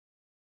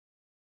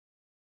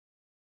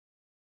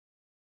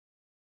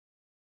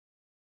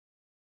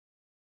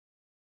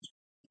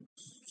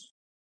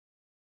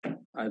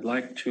I'd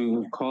like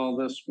to call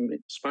this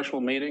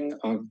special meeting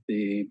of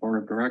the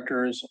Board of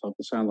Directors of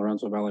the San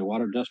Lorenzo Valley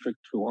Water District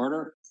to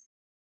order.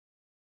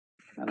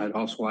 And I'd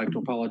also like to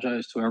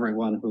apologize to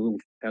everyone who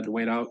had to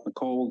wait out in the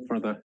cold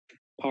for the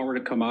power to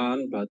come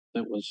on, but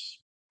it was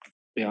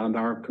beyond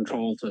our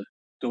control to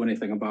do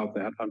anything about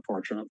that,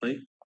 unfortunately.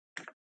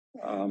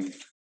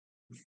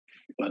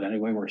 But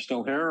anyway, we're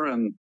still here,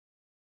 and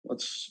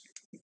let's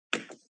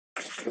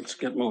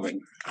get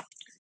moving.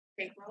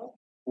 Take roll.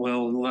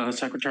 Will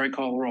Secretary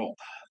call roll?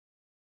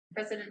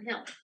 President Hill.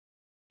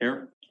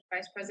 Here.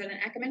 Vice President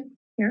Ackerman.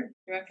 Here.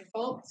 Director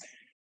Foltz.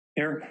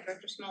 Here.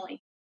 Director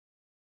Smalley.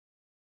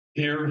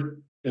 Here,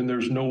 and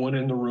there's no one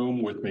in the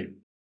room with me.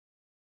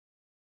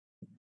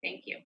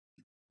 Thank you.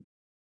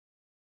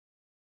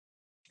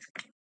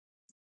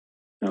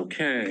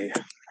 Okay.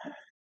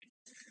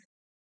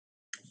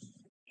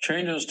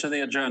 Changes to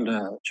the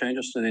agenda.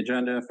 Changes to the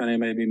agenda, if any,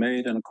 may be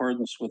made in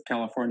accordance with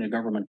California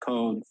Government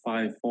Code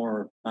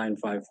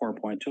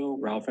 54954.2,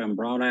 Ralph M.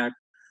 Brown Act,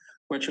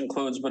 which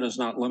includes but is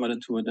not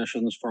limited to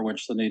additions for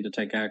which the need to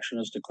take action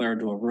is declared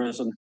to have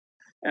arisen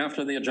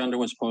after the agenda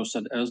was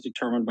posted as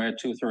determined by a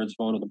 2/3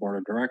 vote of the Board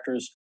of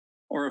Directors,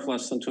 or if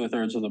less than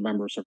 2/3 of the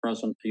members are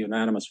present, the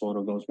unanimous vote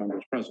of those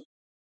members present.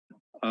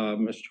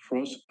 Mr.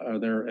 Cruz, are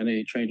there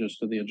any changes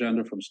to the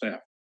agenda from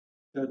staff?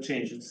 No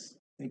changes.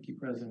 Thank you,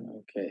 President.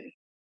 Okay.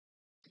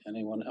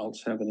 Anyone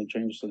else have any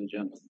changes to the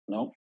agenda?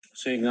 No.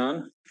 Seeing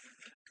none,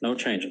 no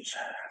changes.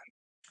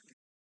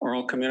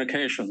 Oral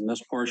communication.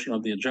 This portion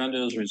of the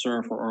agenda is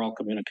reserved for oral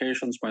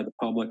communications by the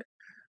public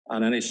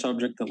on any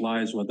subject that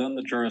lies within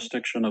the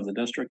jurisdiction of the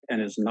district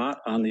and is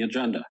not on the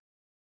agenda.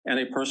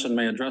 Any person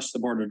may address the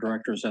Board of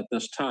Directors at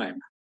this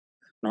time.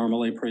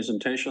 Normally,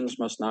 presentations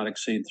must not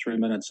exceed 3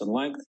 minutes in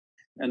length,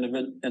 and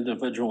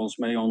individuals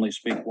may only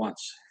speak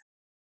once.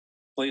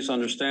 Please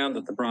understand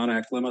that the Brown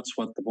Act limits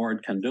what the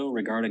board can do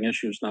regarding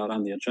issues not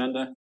on the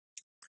agenda.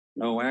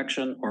 No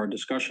action or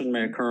discussion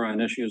may occur on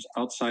issues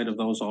outside of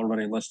those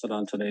already listed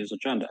on today's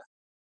agenda.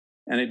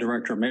 Any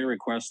director may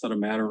request that a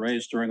matter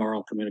raised during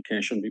oral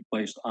communication be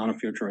placed on a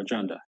future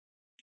agenda.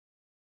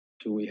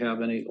 Do we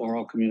have any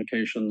oral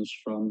communications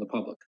from the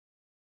public?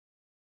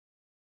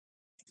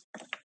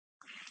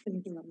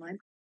 Anything online?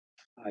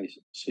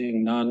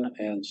 Seeing none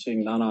and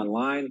seeing none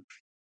online,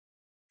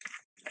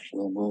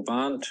 we'll move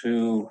on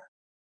to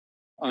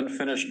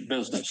unfinished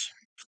business.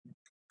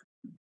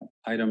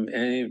 Item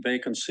A,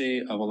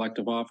 vacancy of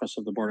elective office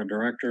of the Board of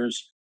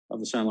Directors of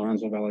the San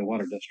Lorenzo Valley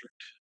Water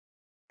District.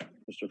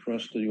 Mr.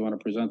 Cruz, do you want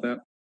to present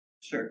that?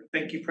 Sure.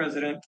 Thank you,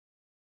 President.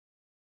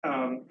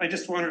 I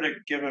just wanted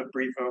to give a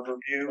brief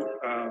overview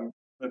of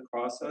the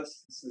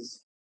process. This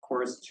is, of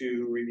course,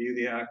 to review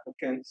the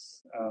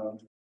applicants,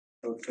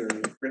 both their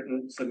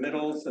written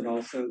submittals and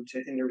also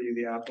to interview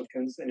the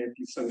applicants. And if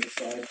you so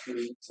decide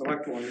to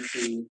select one,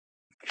 to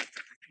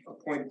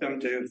appoint them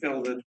to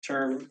fill the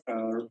term,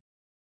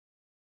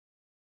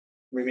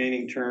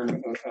 remaining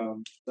term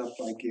left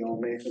by Gail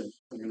Mather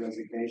for the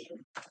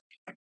resignation.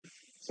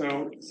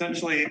 So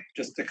essentially,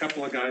 just a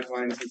couple of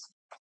guidelines is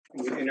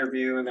we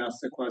interview and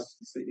ask the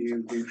questions that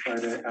you do, try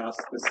to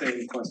ask the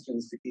same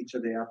questions to each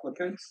of the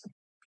applicants.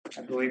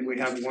 I believe we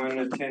have one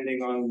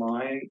attending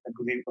online. I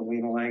believe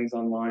Alina Lang's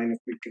online, if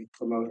we can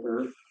promote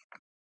her.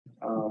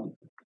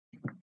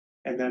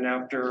 And then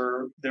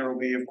after, there will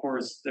be, of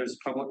course, there's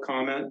public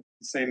comment,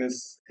 same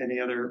as any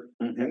other,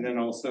 and then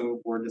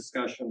also board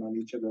discussion on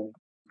each of the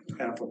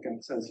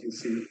applicants as you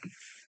see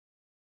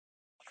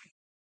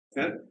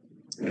fit.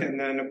 And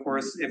then, of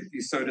course, if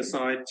you so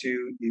decide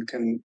to, you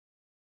can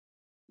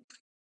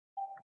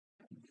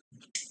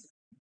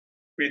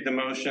read the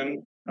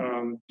motion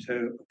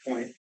to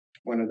appoint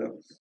one of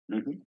those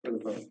for the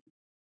vote.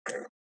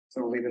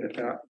 So I'll leave it at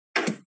that.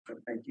 So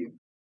thank you.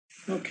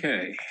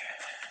 Okay.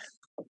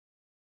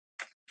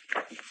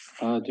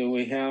 Do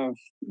we have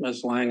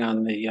Ms. Lang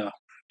on the?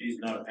 She's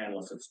not a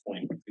panelist at this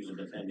point. She's an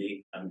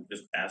attendee. I'm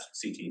just asked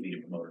CTV to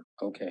promote her.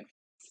 Okay.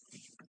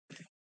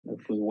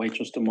 If we wait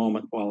just a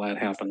moment while that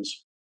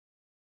happens,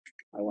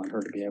 I want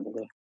her to be able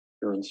to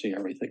hear and see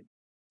everything.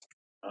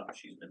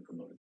 She's been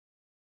promoted.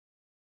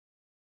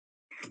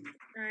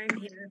 I'm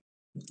here.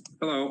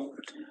 Hello.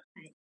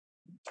 Hi.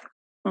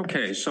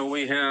 Okay, so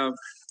we have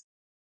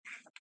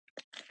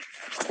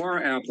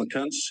 4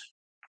 applicants.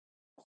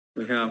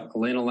 We have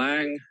Alina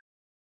Lang,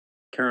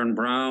 Karen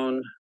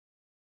Brown,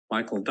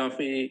 Michael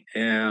Duffy,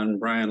 and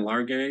Brian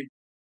Largay.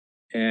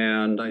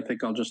 And I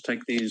think I'll just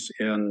take these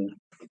in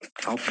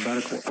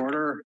alphabetical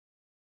order,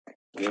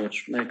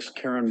 which makes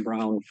Karen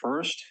Brown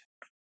first.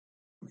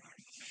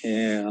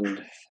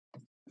 And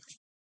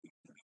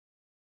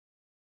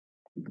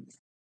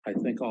I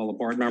think all the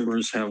board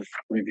members have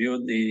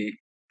reviewed the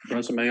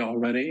resume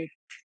already.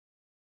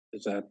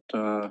 Is that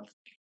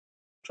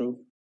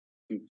true?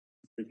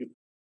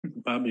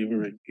 Bob, you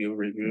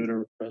reviewed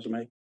her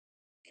resume?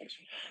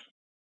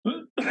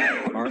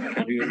 Mark,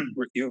 have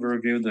you've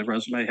reviewed the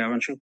resume,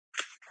 haven't you?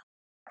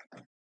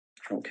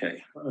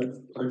 Okay.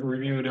 I've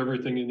reviewed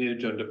everything in the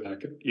agenda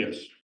packet. Yes.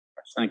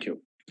 Thank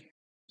you.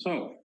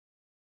 So,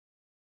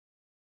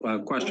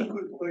 question. One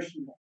quick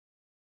question.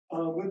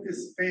 with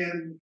this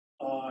fan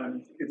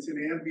on, it's an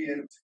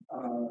ambient,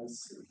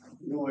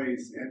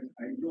 noise, and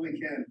I really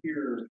can't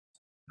hear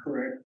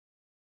correct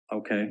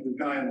Okay, the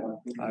dialogue.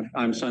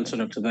 I'm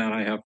sensitive to that.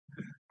 I have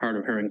hard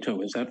of hearing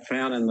too. Is that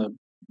fan in the It's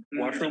in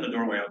washroom? the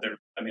doorway out there.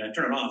 I mean, I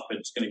turn it off, but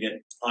it's gonna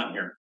get hot in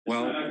here.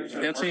 Well,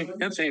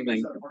 it's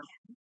evening.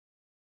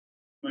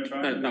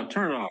 No,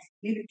 turn it off.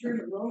 Need to turn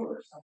it lower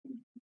or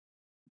something.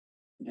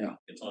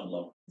 It's on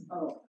low.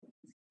 Oh.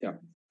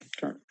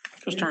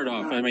 Just turn it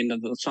off. I mean,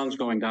 the sun's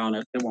going down.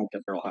 It won't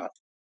get real hot.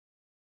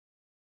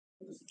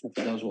 If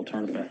it does, we'll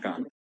turn it back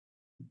on.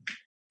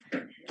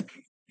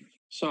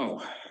 So,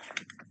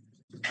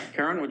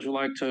 Karen, would you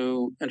like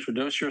to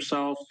introduce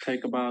yourself?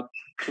 Take about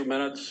 2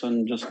 minutes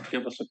and just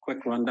give us a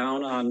quick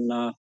rundown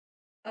on.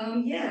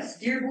 Yes,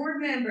 dear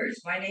board members,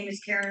 my name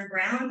is Karen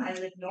Brown. I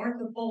live north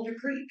of Boulder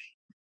Creek.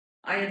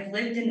 I have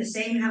lived in the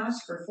same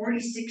house for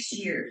 46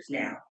 years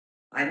now.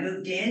 I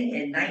moved in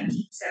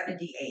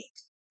 1978.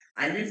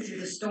 I lived through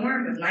the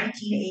storm of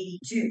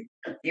 1982,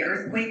 the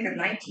earthquake of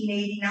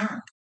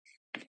 1989,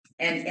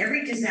 and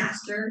every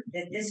disaster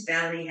that this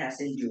valley has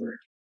endured.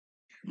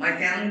 My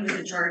family was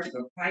in charge of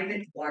a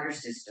private water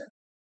system,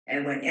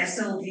 and when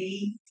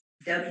SLVWD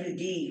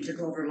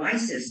took over my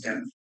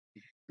system,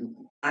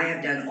 I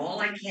have done all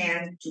I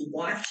can to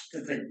watch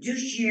the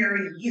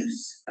fiduciary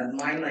use of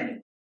my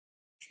money.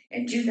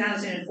 In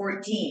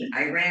 2014,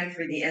 I ran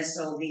for the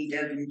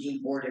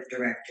SLVWD Board of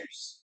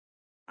Directors.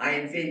 I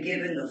have been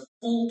given the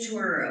full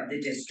tour of the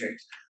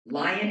district,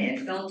 Lyon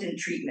and Felton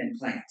treatment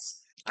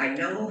plants. I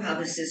know how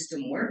the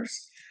system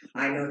works.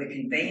 I know the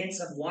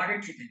conveyance of water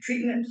to the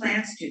treatment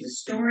plants, to the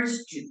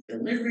storage, to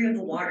delivery of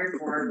the water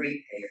for our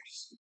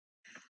ratepayers.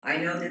 I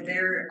know that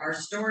there are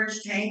storage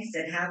tanks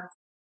that have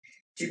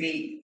to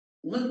be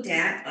looked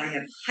at. I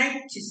have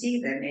hiked to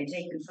see them and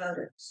taken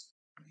photos.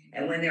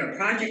 And when their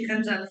project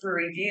comes up for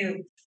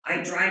review,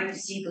 I drive to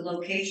see the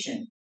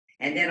location.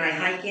 And then I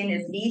hike in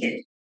if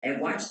needed and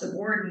watch the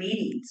board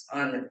meetings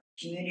on the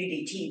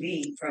community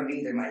TV from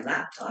either my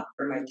laptop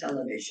or my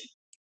television.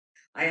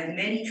 I have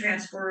many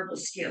transferable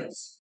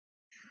skills.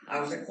 I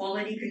was a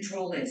quality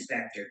control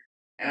inspector,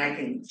 and I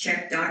can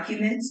check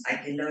documents, I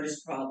can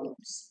notice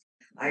problems.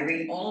 I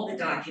read all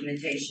the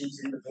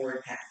documentations in the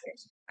board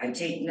packet. I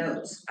take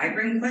notes. I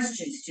bring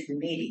questions to the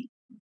meeting.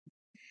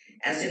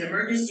 As an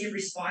emergency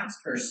response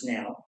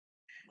personnel,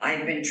 I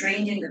have been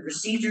trained in the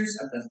procedures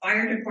of the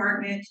fire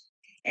department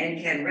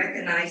and can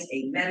recognize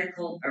a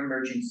medical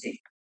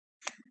emergency.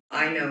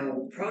 I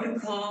know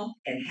protocol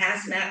and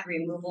hazmat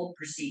removal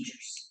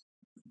procedures.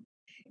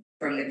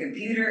 From the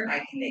computer, I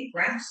can make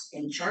graphs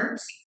and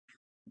charts.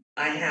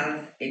 I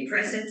have a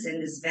presence in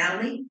this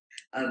valley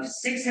of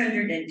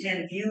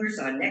 610 viewers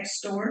on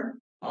Nextdoor,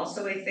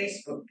 also a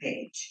Facebook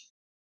page.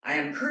 I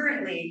am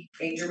currently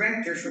a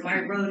director for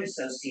my road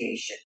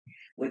association,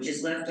 which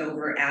is left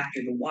over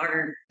after the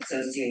water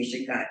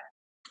association got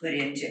put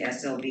into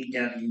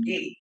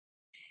SLVWD.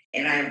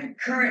 And I'm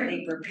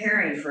currently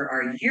preparing for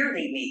our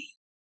yearly meeting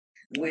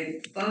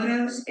with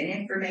photos and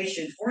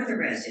information for the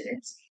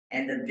residents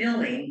and the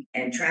billing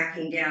and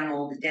tracking down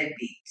all the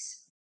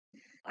deadbeats.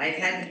 I've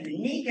had the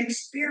unique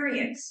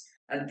experience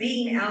of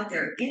being out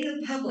there in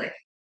the public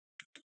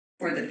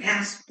for the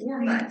past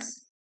 4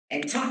 months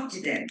and talk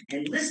to them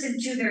and listen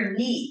to their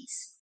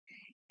needs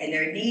and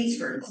their needs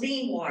for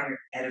clean water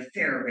at a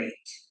fair rate.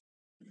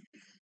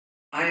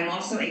 I am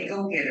also a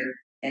go-getter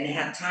and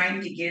have time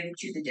to give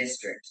to the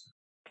district.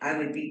 I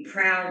would be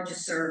proud to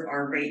serve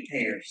our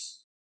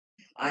ratepayers.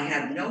 I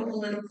have no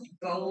political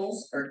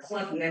goals or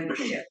club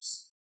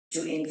memberships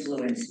to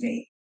influence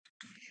me.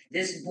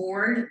 This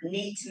board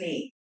needs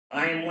me.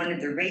 I am one of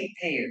the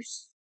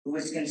ratepayers who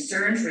is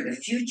concerned for the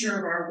future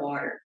of our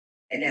water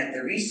and that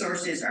the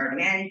resources are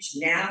managed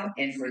now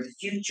and for the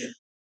future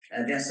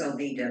of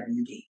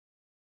SLVWD.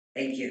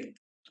 Thank you.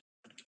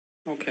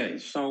 Okay,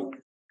 so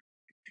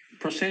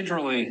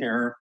procedurally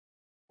here,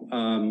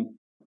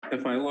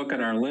 if I look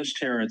at our list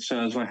here, it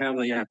says I have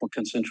the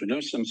applicants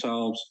introduce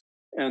themselves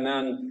and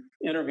then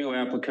interview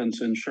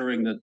applicants,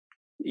 ensuring that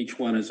each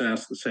one is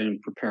asked the same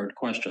prepared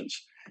questions.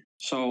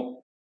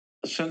 So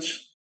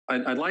since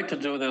I'd like to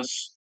do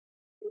this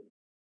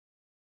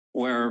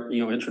where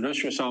you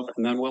introduce yourself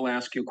and then we'll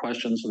ask you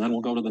questions and then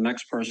we'll go to the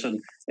next person,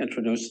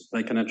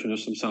 they can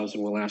introduce themselves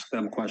and we'll ask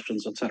them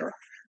questions, etc.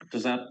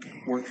 Does that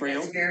work for you?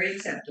 That's very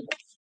acceptable.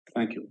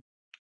 Thank you.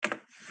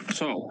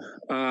 So,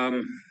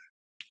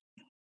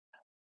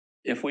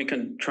 if we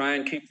can try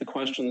and keep the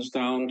questions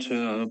down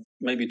to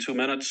maybe 2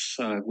 minutes,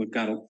 we've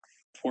got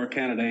 4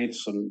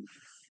 candidates and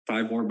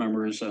 5 board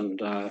members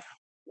and a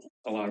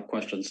lot of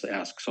questions to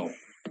ask. So,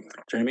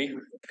 Jamie?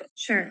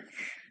 Sure.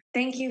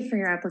 Thank you for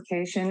your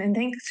application, and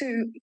thanks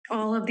to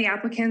all of the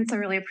applicants. I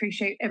really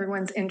appreciate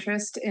everyone's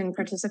interest in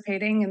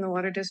participating in the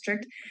Water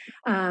District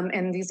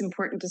and these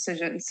important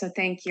decisions. So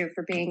thank you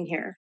for being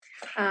here.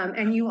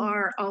 And you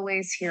are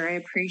always here. I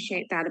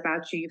appreciate that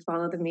about you. You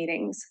follow the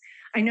meetings.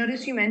 I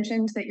noticed you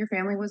mentioned that your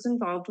family was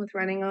involved with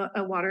running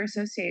a water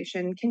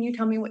association. Can you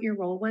tell me what your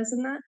role was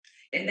in that?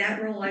 In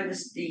that role, I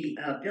was the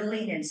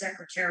billing and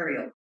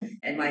secretarial,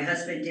 and my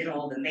husband did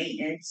all the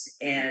maintenance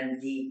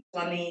and the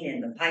plumbing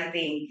and the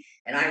piping,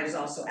 and I was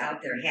also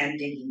out there hand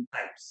digging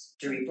pipes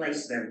to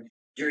replace them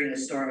during the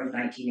storm of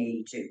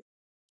 1982.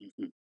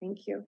 Thank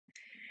you.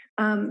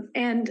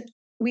 And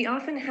we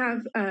often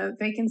have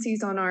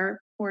vacancies on our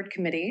board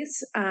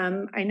committees.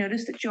 I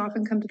noticed that you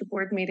often come to the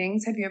board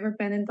meetings. Have you ever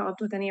been involved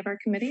with any of our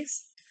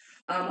committees?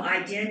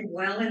 I did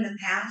well in the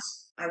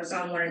past. I was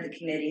on one of the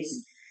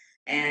committees,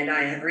 and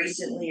I have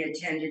recently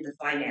attended the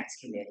finance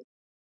committee.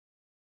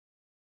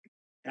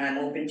 And I'm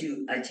open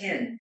to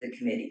attend the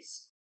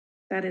committees.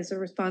 That is a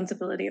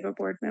responsibility of a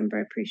board member.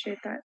 I appreciate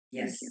that.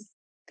 Yes.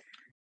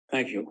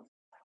 Thank you.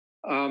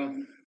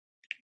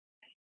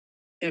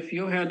 If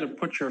you had to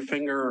put your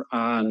finger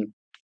on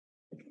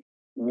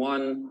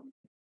one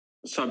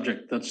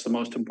subject that's the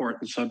most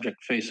important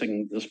subject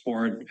facing this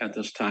board at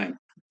this time,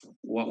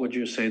 what would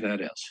you say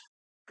that is?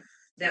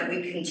 That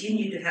we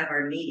continue to have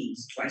our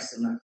meetings twice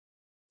a month.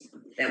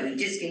 That we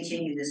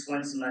discontinue this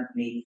once a month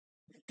meeting.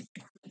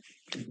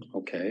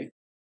 Okay.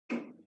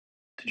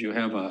 Could you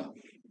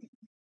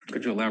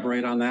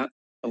elaborate on that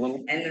a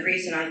little? And the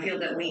reason I feel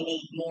that we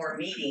need more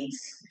meetings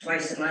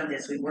twice a month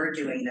as we were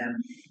doing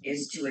them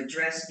is to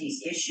address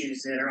these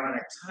issues that are on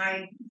a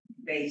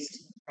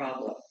time-based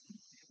problem.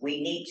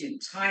 We need to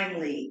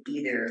timely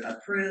either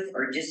approve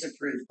or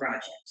disapprove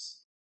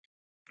projects.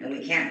 And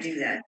we can't do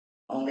that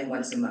only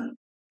once a month.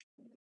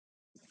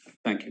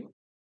 Thank you.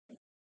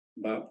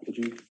 Bob, would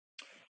you?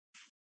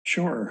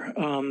 Sure.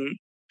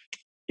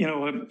 You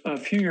know, a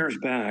few years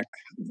back,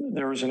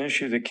 there was an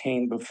issue that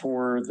came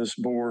before this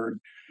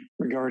board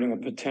regarding a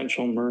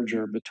potential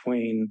merger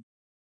between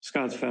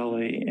Scotts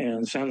Valley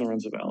and San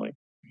Lorenzo Valley.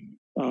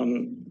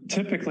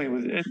 Typically,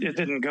 it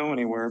didn't go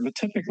anywhere, but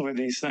typically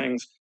these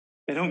things,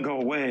 they don't go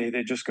away,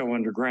 they just go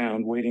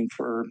underground waiting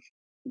for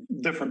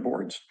different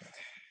boards.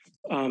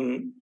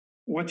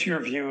 What's your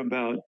view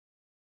about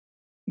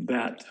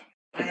that?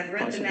 I have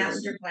read the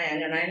master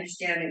plan and I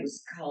understand it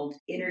was called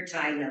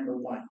intertie number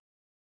 1.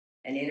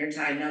 And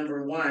intertie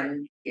number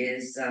 1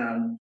 is,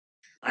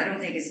 I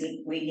don't think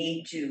we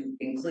need to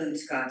include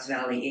Scotts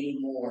Valley any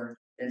more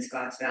than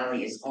Scotts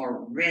Valley is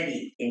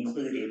already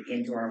included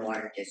into our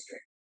water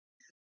district.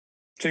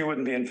 So you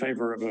wouldn't be in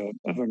favor of a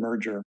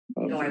merger?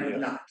 No, I would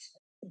not.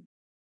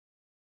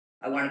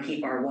 I want to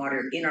keep our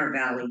water in our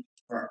valley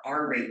for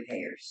our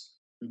ratepayers.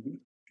 Mm-hmm.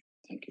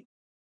 Thank you.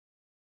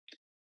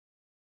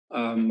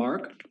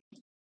 Mark?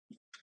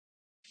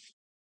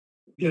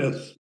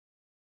 Yes.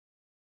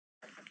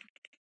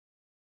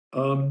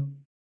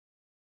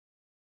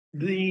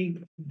 The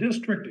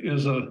district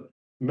is a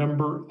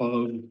member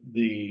of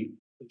the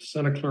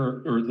Santa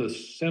Clara or the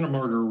Santa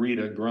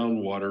Margarita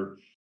Groundwater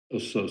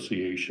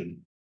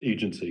Association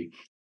agency.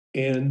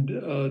 And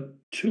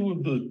 2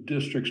 of the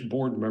district's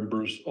board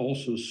members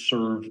also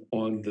serve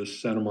on the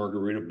Santa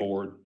Margarita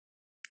board.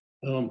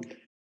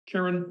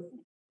 Karen,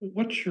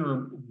 what's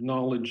your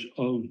knowledge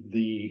of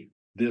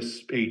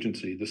this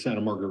agency, the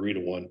Santa Margarita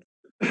one,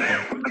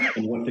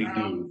 and what they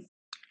do?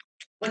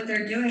 What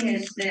they're doing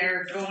is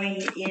they're going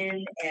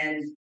in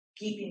and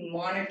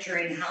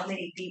monitoring how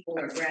many people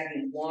are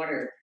grabbing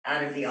water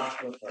out of the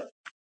aquifer.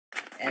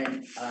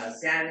 And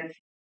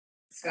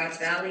Scotts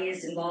Valley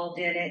is involved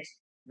in it.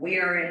 We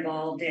are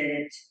involved in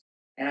it.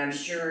 And I'm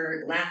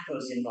sure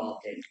LAFCO's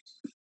involved in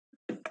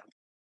it.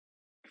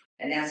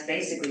 And that's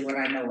basically what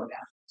I know about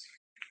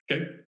it.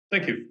 Okay,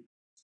 thank you.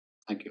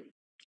 Thank you.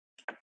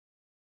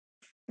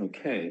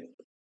 Okay,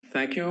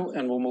 thank you.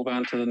 And we'll move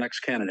on to the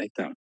next candidate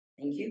then.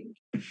 Thank you.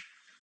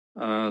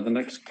 The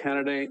next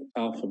candidate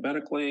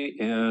alphabetically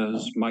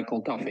is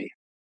Michael Duffy.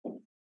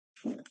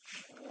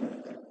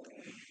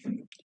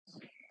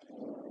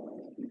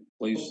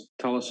 Please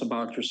tell us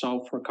about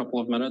yourself for a couple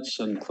of minutes,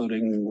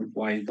 including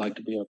why you'd like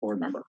to be a board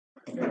member.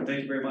 Okay,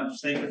 thank you very much.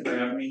 Thank you for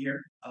having me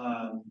here.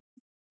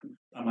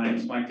 My name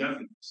is Mike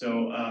Duffy.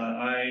 So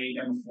I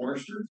am a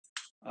forester,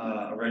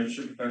 a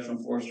registered professional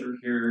forester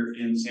here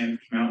in Santa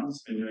Cruz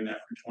Mountains. Been doing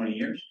that for 20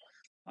 years.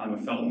 I'm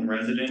a Felton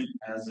resident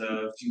as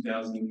of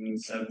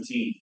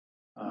 2017,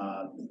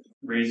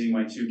 raising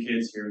my 2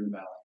 kids here in the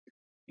valley.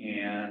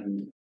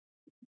 And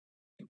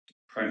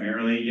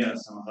primarily,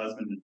 yes, I'm a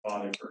husband and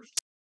father first.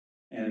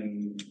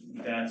 And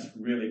that's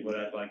really what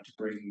I'd like to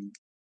bring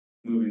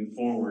moving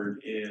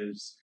forward,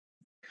 is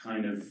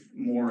kind of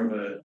more of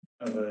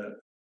a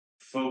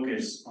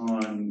focus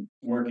on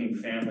working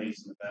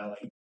families in the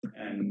valley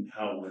and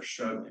how we're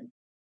struggling,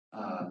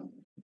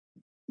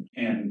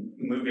 and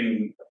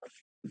moving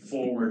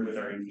forward with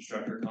our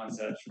infrastructure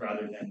concepts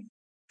rather than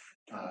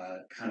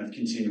kind of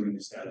continuing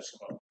the status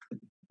quo.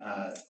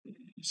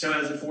 So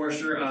as a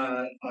forester,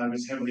 I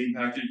was heavily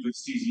impacted with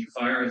CZ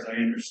fire, as I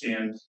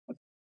understand.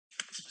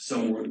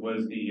 So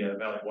was the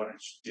Valley Water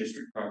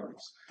District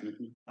properties.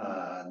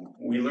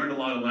 We learned a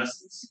lot of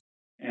lessons,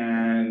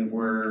 and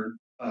we're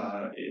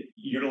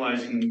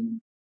utilizing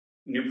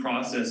new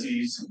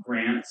processes,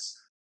 grants,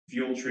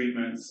 fuel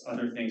treatments,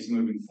 other things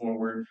moving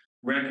forward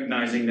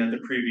recognizing that the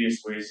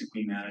previous ways that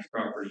we manage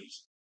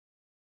properties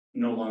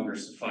no longer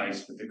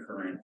suffice with the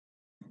current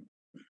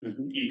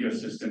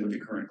ecosystem, with the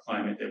current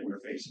climate that we're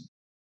facing,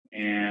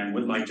 and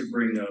would like to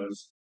bring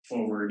those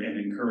forward and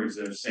encourage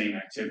those same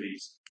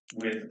activities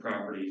with the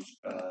properties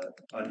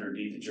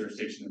underneath the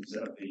jurisdiction of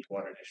the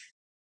water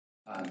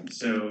district.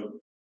 So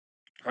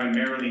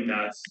primarily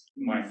that's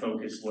my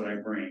focus. What I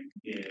bring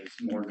is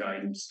more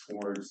guidance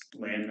towards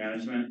land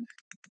management.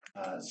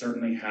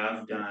 Certainly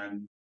have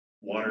done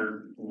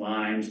water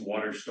lines,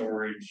 water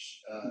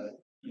storage,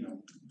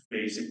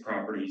 basic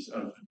properties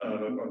of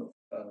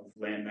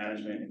land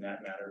management in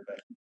that matter, but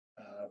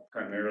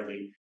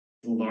primarily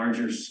the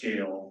larger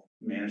scale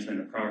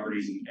management of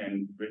properties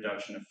and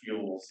reduction of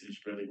fuels is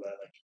really what I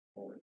like to move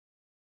forward.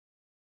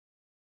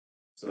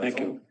 So Thank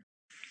you.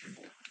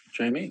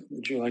 Jamie,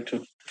 would you like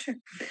to? Sure.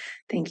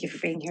 Thank you for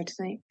being here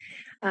tonight.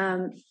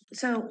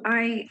 So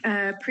I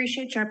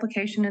appreciate your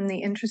application and the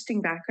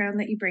interesting background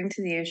that you bring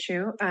to the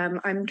issue.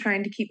 I'm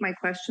trying to keep my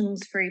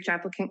questions for each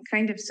applicant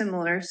kind of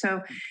similar.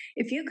 So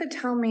if you could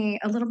tell me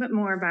a little bit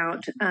more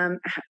about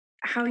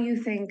how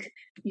you think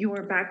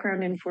your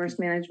background in forest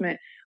management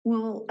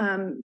will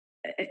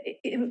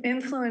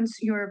influence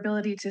your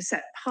ability to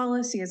set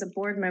policy as a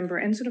board member,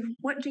 and sort of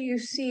what do you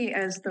see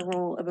as the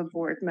role of a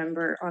board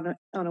member on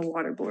a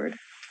water board?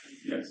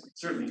 Yes,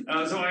 certainly.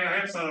 So I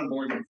have sat on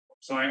board,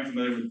 so I am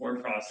familiar with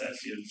board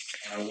processes,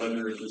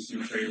 whether it was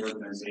through trade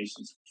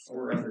organizations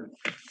or other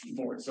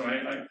boards. So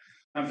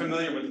I'm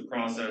familiar with the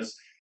process.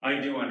 I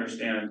do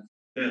understand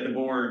that the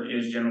board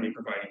is generally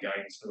providing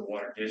guidance for the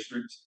water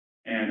district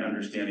and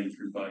understanding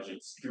through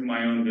budgets. Through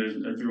my own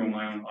business, through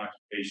my own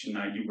occupation,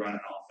 I do run an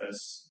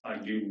office, I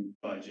do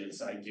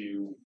budgets, I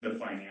do the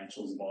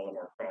financials of all of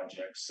our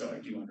projects. So I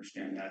do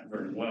understand that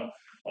very well.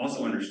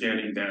 Also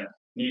understanding that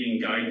needing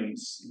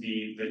guidance,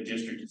 the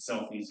district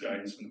itself needs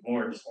guidance from the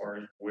board as far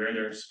as where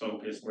there's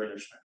focus, where they're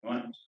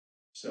spending money.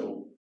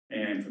 So,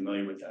 and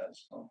familiar with that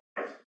as well.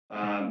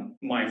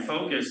 My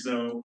focus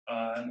though,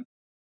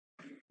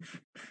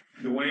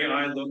 the way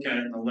I look at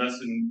it, the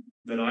lesson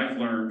that I've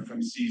learned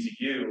from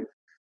CZU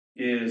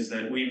is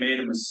that we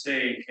made a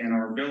mistake, and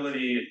our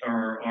ability,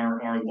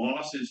 our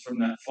losses from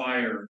that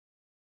fire,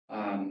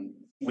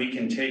 we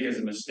can take as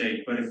a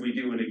mistake. But if we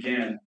do it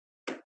again,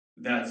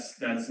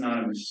 that's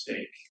not a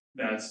mistake.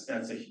 That's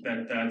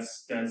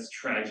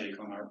tragic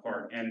on our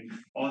part. And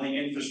all the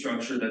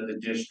infrastructure that the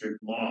district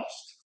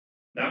lost,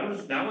 that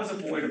was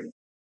avoidable.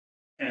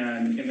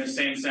 And in the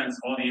same sense,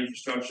 all the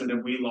infrastructure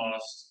that we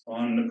lost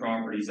on the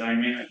properties I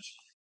managed,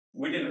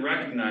 we didn't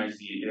recognize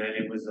that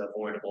it was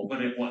avoidable,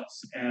 but it was.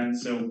 And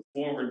so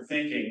forward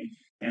thinking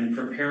and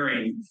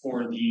preparing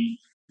for the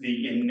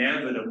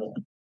inevitable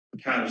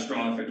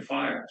catastrophic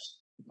fires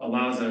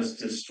allows us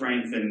to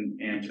strengthen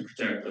and to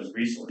protect those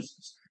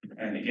resources.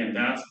 And again,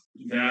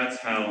 that's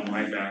how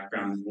my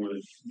background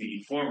would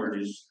be forward,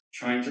 is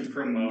trying to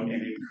promote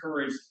and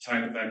encourage the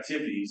type of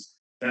activities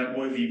that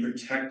would be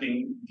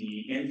protecting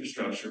the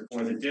infrastructure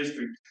for the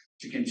district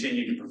to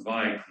continue to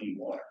provide clean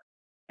water.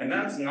 And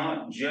that's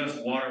not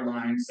just water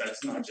lines,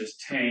 that's not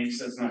just tanks,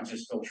 that's not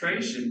just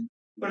filtration,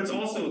 but it's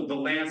also the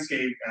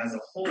landscape as a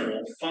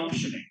whole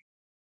functioning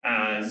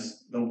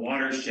as the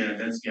watershed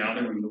that's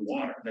gathering the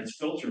water, that's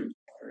filtering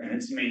the water, and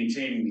it's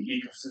maintaining the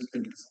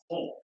ecosystem as a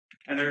whole.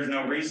 And there's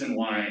no reason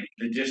why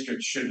the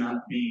district should not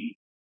be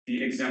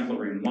the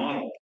exemplary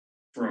model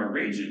for our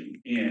region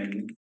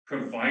in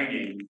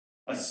providing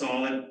a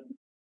solid,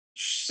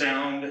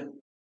 sound,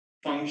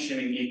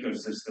 functioning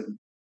ecosystem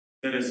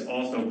that is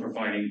also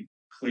providing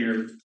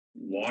clear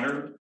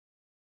water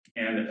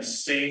and a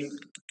safe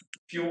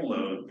fuel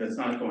load that's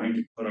not going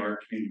to put our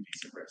communities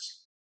at risk.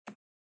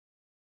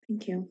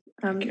 Thank you.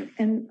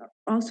 And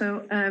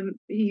also,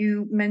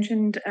 you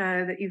mentioned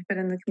that you've been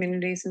in the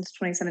community since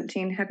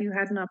 2017. Have you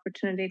had an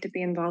opportunity to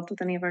be involved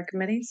with any of our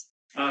committees?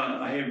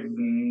 I have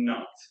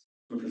not,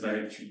 because I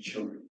have 2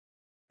 children.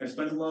 I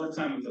spent a lot of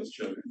time with those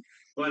children,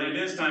 but it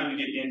is time to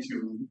get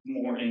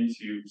more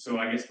into, so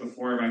I guess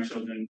before my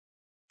children,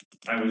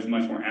 I was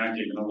much more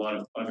active in a lot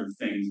of other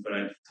things, but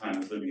at the time I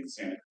was living in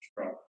Santa Cruz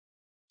proper.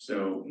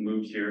 So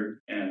moved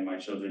here, and my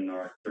children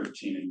are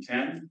 13 and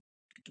 10.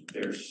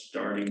 They're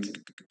starting to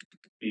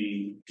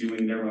be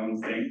doing their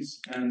own things,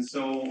 and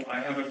so I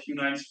have a few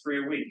nights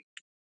free a week.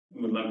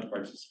 We would love to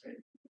participate.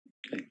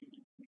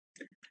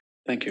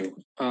 Thank you.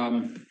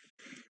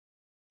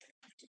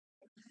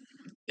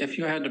 If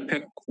you had to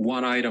pick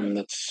one item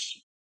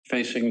that's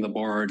facing the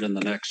board in the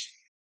next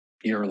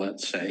year,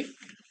 let's say,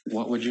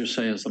 what would you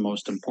say is the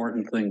most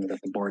important thing that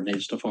the board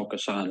needs to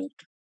focus on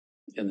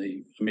in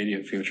the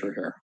immediate future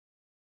here?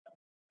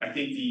 I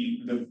think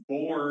the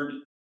board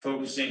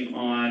focusing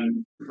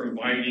on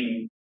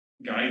providing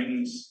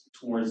guidance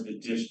towards the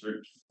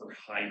district for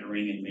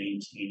hiring and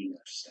maintaining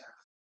their staff.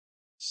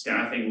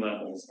 Staffing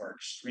levels are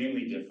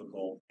extremely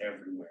difficult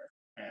everywhere,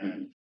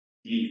 and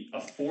the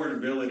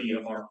affordability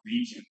of our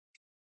region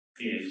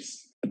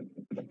is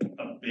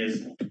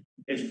abysmal.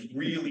 It's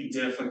really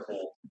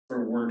difficult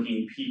for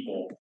working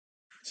people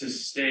to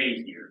stay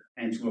here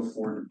and to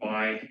afford to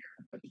buy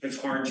here.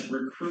 It's hard to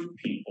recruit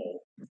people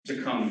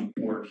to come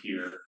work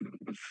here,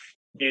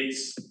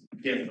 it's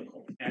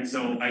difficult. And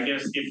so I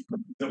guess if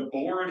the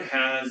board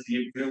has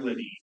the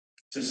ability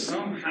to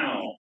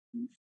somehow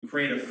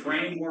create a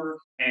framework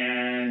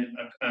and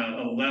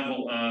a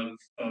level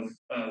of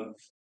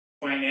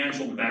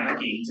financial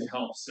backing to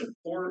help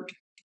support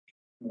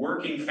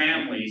working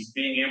families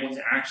being able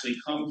to actually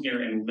come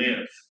here and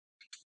live,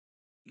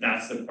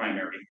 that's the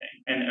primary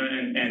thing. And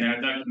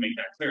I'd like to make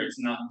that clear. It's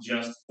not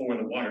just for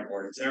the water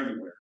board, it's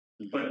everywhere.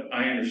 But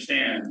I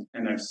understand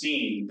and I've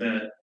seen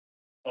that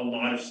a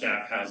lot of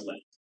staff has left.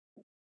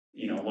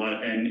 You know, a lot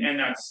of, and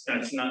that's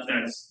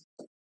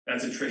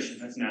attrition,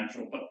 that's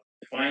natural. But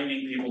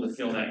finding people to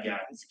fill that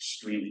gap is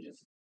extremely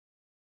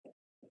difficult.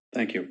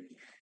 Thank you.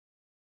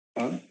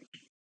 Bob?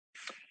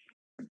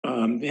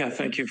 Yeah,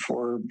 thank you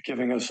for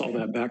giving us all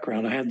that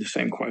background. I had the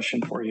same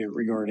question for you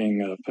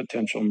regarding a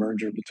potential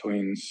merger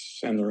between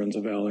San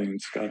Lorenzo Valley and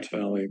Scotts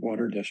Valley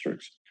water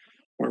districts.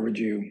 Where would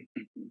you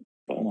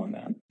fall on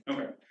that?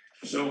 Okay,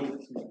 so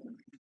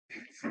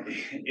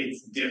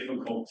it's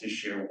difficult to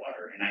share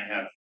water, and I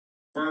have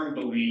firm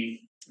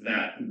belief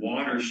that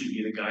water should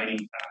be the guiding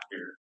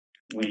factor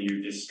when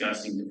you're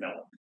discussing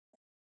development.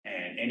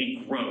 And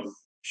any growth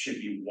should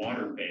be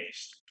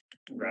water-based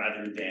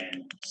rather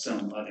than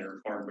some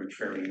other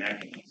arbitrary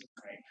mechanism,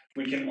 right?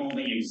 We can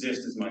only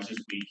exist as much as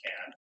we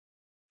can,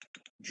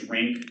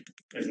 drink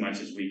as much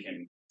as we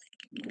can,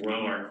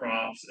 grow our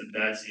crops, and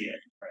that's it,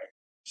 right?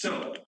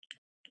 So,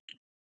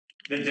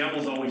 the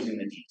devil's always in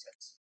the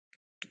details.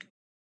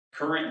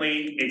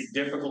 Currently, it's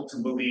difficult to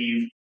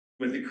believe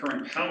with the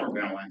current power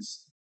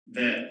balance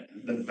that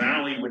the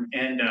valley would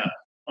end up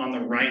on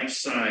the right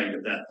side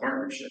of that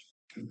partnership.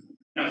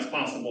 Now, it's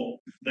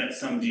possible that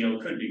some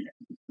deal could be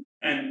made,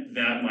 and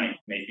that might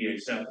be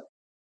acceptable.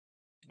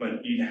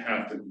 But you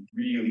have to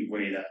really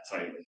weigh that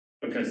tightly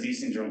because these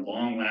things are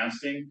long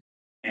lasting,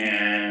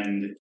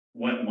 and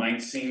what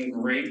might seem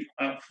great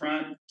up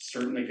front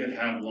certainly could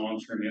have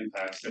long-term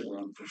impacts that we're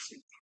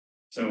unforeseen.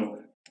 So,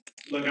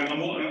 look,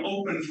 I'm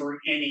open for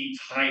any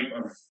type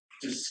of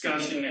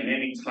discussion and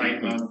any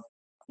type of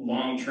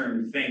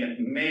long-term thing that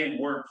may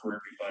work for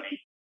everybody,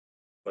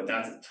 but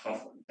that's a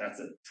tough one. That's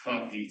a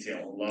tough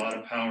detail. A lot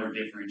of power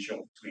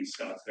differential between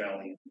Scotts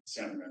Valley and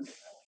San Lorenzo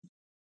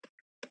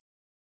Valley.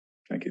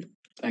 Thank you.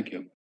 Thank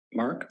you.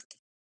 Mark?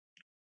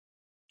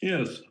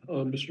 Yes,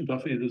 Mr.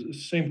 Duffy, the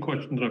same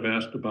question that I've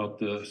asked about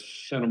the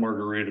Santa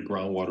Margarita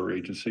Groundwater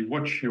Agency.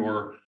 What's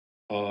your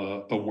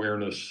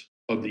awareness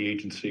of the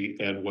agency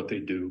and what they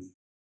do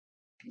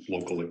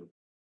locally?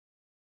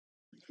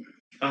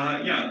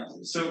 Yeah,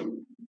 so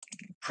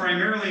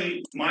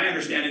primarily my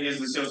understanding is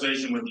the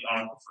association with the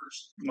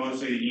aquifers,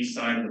 mostly the east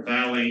side of the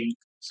valley,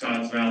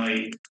 Scotts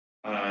Valley,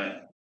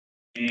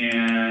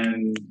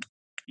 and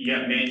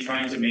yeah,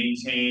 trying to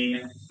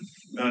maintain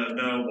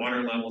the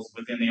water levels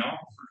within the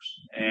aquifers.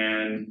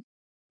 And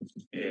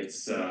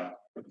it's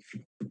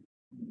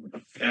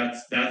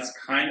that's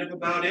kind of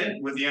about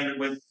it with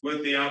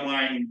the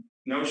outlying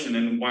notion,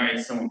 and why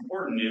it's so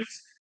important is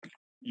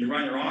you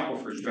run your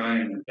aquifers dry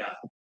and they're down.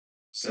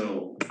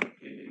 So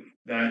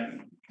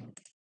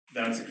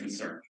that's a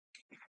concern.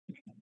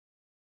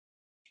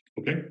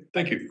 Okay,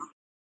 thank you.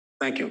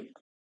 Thank you.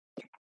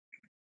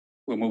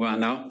 We'll move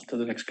on now to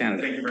the next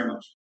candidate. Thank you very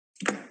much.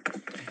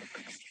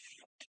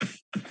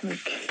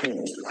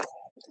 Okay.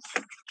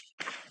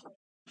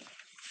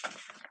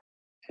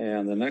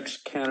 And the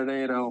next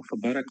candidate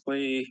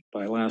alphabetically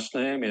by last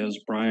name is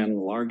Brian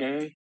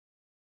Largay.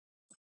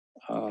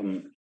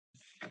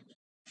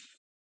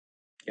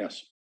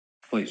 Yes,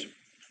 please.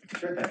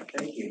 Terrific,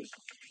 thank you.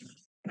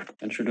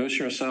 Introduce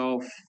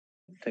yourself,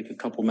 take a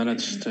couple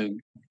minutes to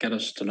get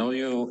us to know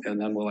you, and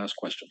then we'll ask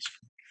questions.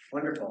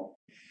 Wonderful.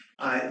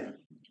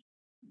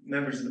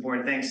 Members of the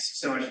board, thanks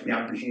so much for the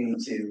opportunity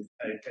to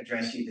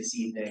address you this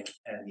evening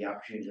and the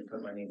opportunity to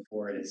put my name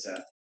forward as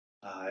a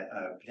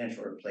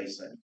potential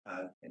replacement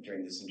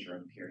during this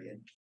interim period.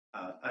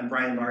 I'm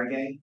Brian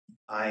Largay.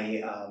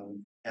 I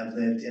have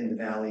lived in the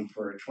Valley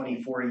for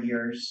 24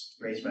 years,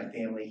 raised my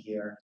family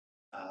here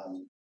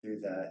through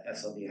the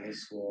SLD High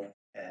School,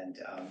 and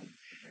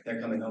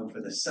they're coming home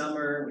for the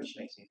summer, which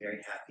makes me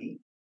very happy.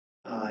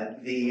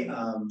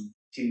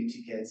 Two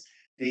kids.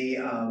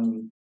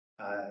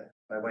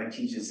 My wife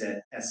teaches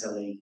at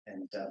SLE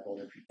and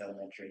Boulder Creek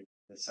Elementary,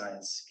 the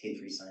science,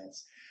 K-3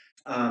 science.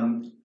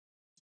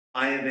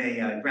 I have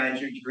a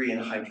graduate degree in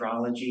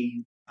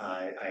hydrology.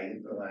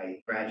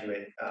 My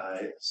graduate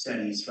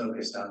studies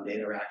focused on the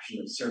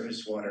interaction of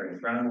surface water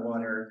and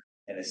groundwater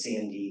and a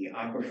sandy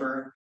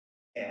aquifer,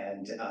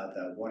 and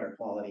the water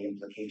quality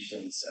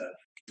implications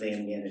of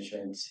land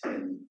management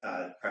and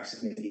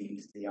proximity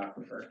to the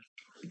aquifer.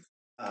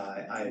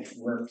 I've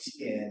worked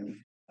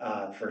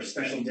for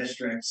special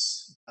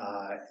districts,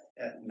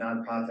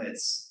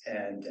 nonprofits,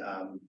 and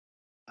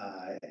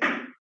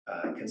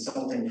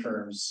consulting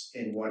firms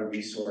in water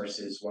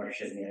resources,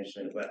 watershed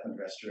management, wetland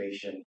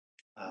restoration,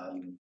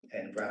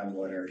 and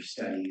groundwater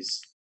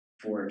studies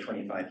for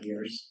 25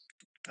 years.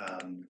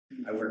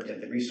 I worked at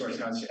the Resource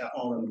Council,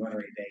 all in the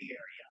Monterey Bay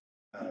area.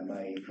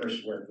 My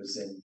first work was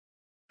in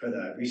for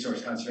the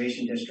resource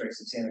conservation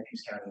districts of Santa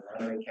Cruz County and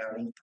Monterey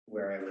County,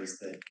 where I was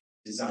the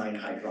design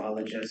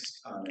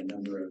hydrologist on a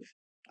number of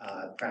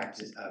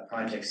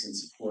projects in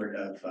support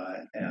of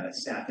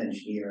staff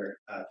engineer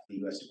for the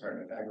U.S.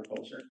 Department of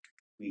Agriculture.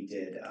 We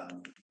did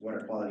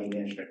water quality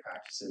management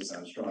practices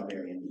on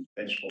strawberry and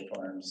vegetable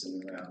farms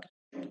in and around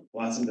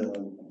Watsonville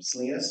and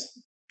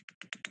Salinas.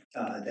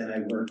 Then I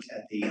worked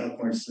at the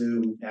Elkhorn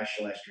Slough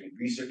National Estuary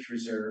Research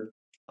Reserve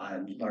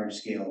on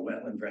large-scale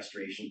wetland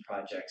restoration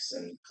projects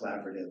and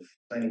collaborative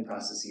planning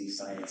processes,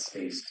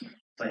 science-based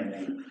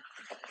planning.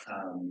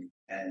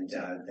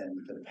 Then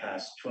for the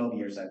past 12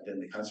 years, I've been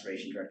the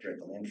conservation director at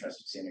the Land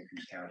Trust of Santa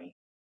Cruz County,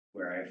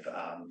 where I've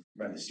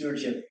run the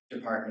stewardship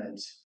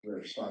department. We're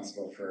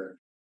responsible for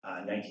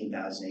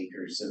 19,000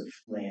 acres of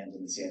land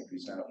in the Santa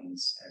Cruz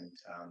Mountains, and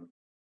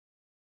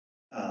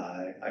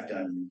I've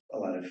done a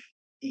lot of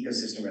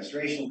ecosystem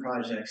restoration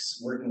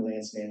projects, working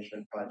lands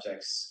management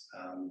projects,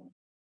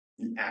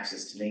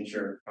 access to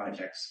nature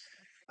projects.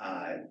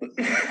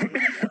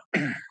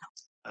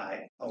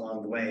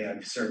 Along the way,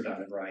 I've served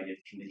on a variety of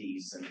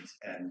committees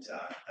and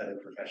other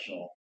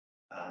professional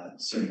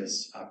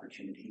service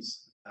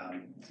opportunities.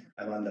 I'm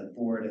on the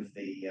board of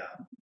the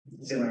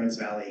St. Lawrence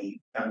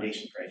Valley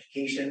Foundation for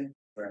Education,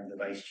 where I'm the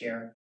vice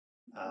chair.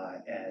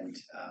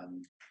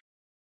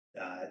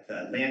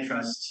 The Land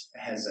Trust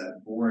has a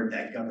board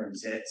that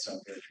governs it, so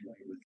I'm very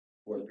familiar with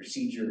board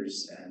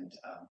procedures and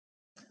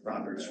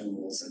Robert's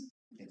rules and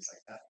things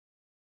like that.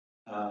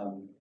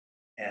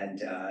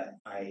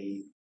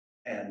 I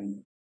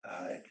am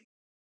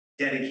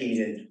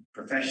dedicated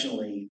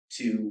professionally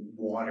to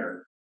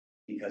water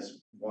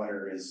because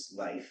water is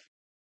life,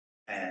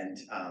 and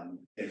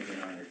it's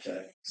an honor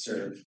to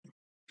serve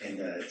in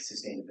the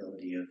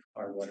sustainability of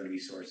our water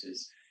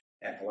resources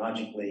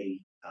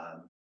ecologically,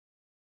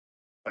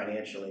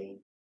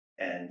 financially,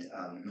 and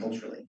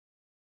culturally,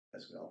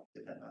 as we all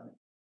depend on it.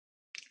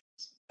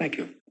 Thank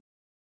you.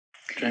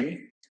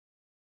 Jamie?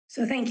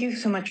 So thank you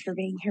so much for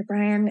being here,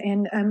 Brian.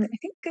 And I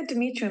think good to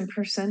meet you in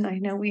person. I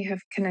know we have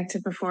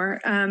connected before,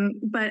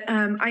 but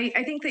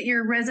I think that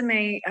your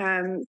resume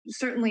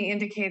certainly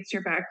indicates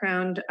your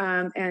background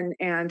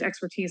and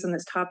expertise in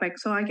this topic.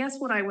 So I guess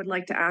what I would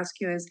like to ask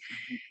you is,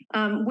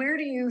 where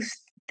do you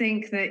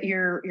think that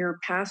your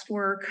past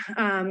work,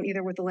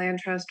 either with the Land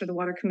Trust or the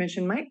Water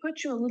Commission, might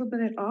put you a little bit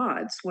at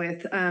odds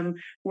with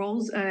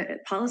roles,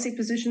 policy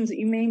positions that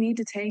you may need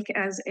to take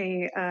as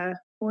a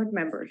board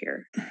member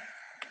here?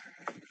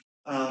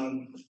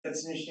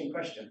 That's an interesting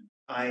question.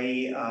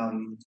 I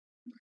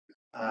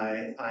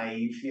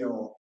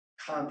feel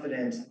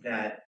confident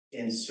that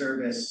in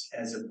service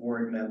as a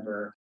board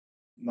member,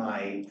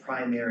 my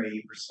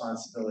primary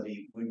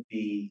responsibility would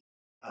be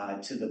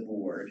to the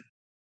board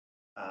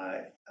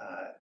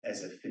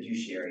as a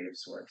fiduciary of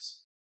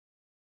sorts.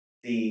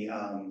 The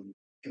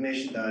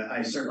commission,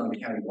 I serve on the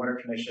County Water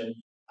Commission.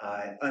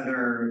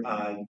 Other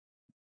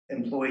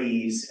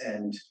employees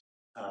and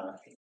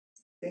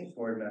I think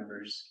board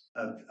members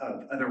of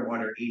other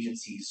water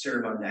agencies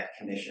serve on that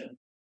commission,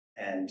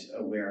 and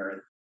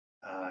where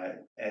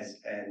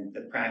and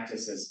the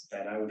practices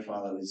that I would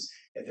follow is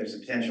if there's a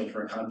potential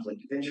for a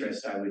conflict of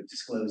interest, I would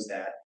disclose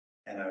that,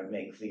 and I would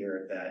make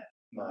clear that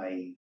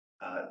my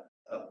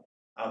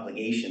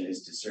obligation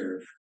is to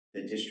serve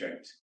the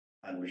district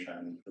on which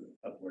I'm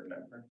a board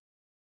member.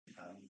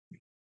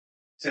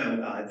 So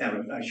that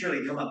would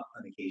surely come up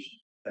on occasion,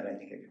 but I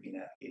think it could be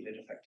navigated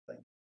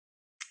effectively.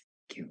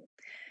 Thank you.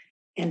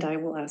 And I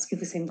will ask you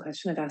the same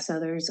question I've asked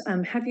others.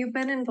 Have you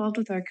been involved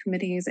with our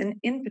committees? And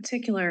in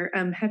particular,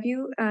 have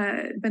you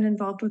been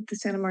involved with the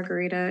Santa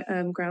Margarita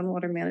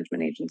Groundwater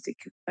Management Agency?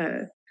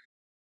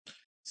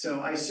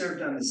 So I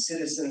served on the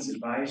Citizens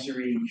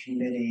Advisory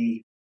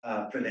Committee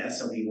for the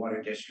SLV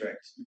Water District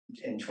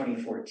in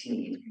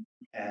 2014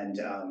 and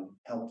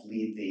helped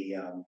lead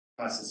the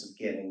process of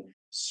getting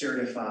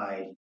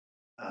certified.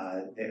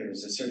 There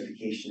was a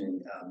certification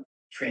in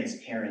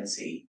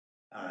transparency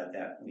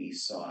that we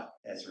sought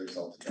as a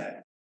result of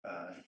that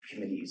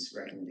committee's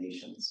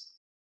recommendations.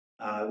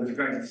 With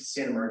regard to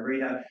Santa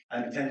Margarita,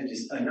 I've attended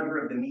a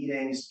number of the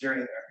meetings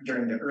during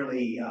the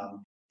early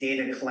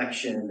data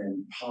collection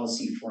and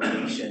policy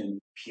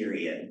formation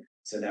period.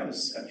 So that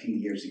was a few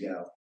years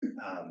ago,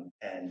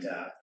 and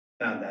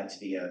found that to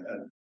be a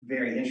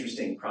very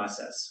interesting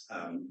process.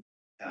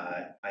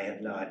 I have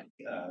not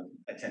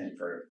attended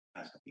for the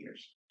past couple of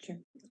years. Sure.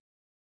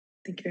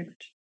 Thank you very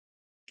much.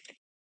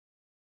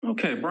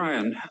 Okay,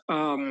 Brian,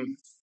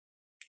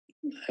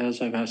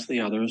 as I've asked the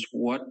others,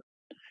 what,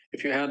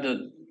 if you had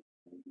to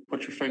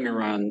put your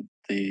finger on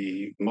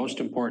the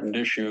most important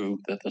issue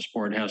that this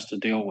board has to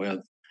deal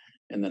with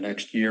in the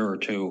next year or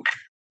two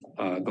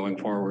going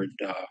forward,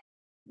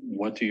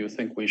 what do you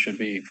think we should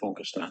be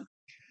focused on?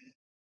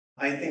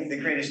 I think the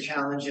greatest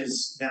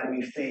challenges that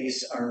we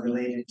face are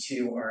related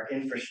to our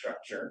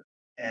infrastructure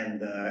and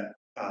the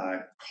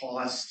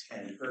cost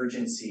and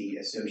urgency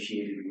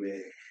associated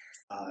with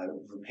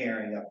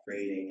repairing,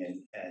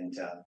 upgrading, and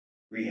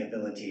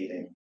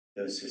rehabilitating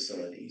those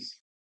facilities.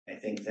 I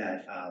think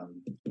that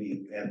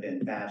we have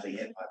been badly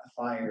hit by the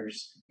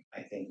fires.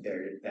 I think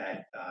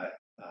that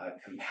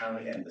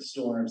compound and the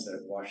storms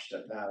that washed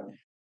stuff out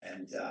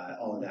and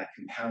all of that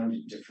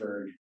compounded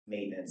deferred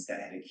maintenance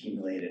that had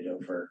accumulated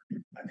over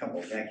a couple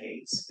of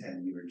decades,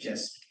 and we were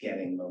just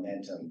getting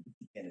momentum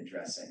in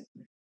addressing.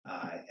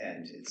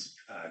 And it's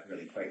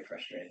really quite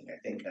frustrating. I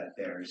think that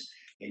there's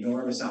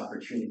enormous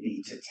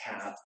opportunity to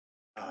tap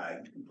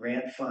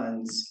grant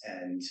funds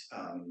and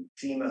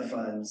FEMA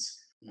funds.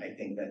 I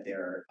think that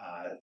there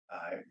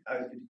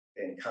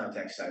in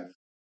context, I've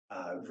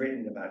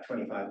written about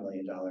 $25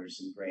 million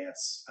in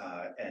grants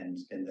and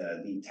been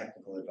the lead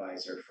technical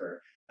advisor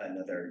for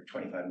another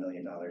 $25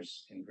 million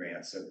in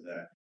grants over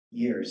the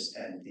years,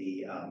 and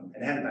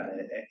and had about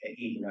an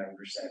 89%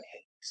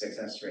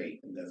 success rate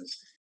in those.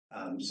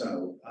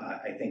 So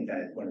I think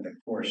that one of the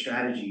core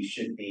strategies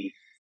should be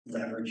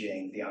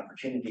leveraging the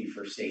opportunity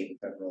for state and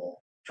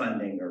federal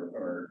funding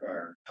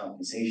or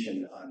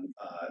compensation on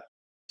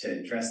to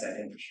address that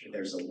infrastructure.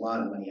 There's a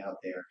lot of money out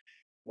there.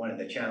 One of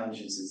the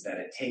challenges is that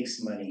it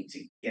takes money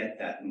to get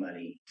that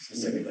money.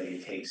 Specifically,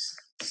 it takes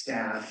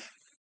staff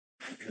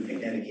who can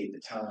dedicate the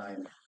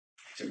time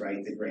to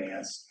write the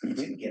grants,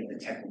 to get the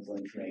technical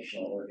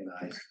information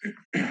organized.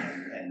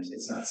 And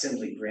it's not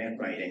simply grant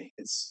writing,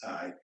 it's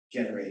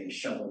generating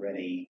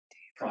shovel-ready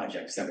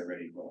projects that are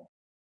ready to roll.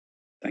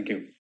 Thank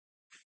you.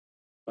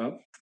 Bob?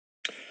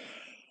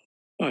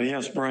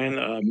 Yes, Brian,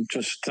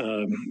 just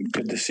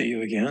good to see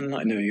you again.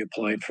 I know you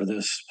applied for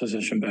this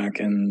position back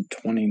in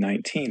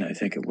 2019, I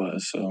think it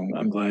was. So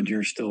I'm glad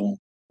you're still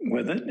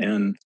with it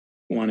and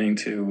wanting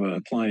to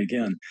apply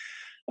again.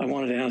 I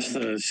wanted to ask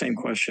the same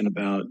question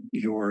about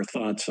your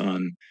thoughts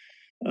on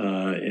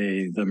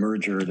the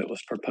merger that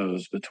was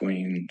proposed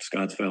between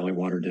Scotts Valley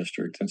Water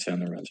District and San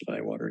Lorenzo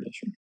Valley Water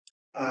District.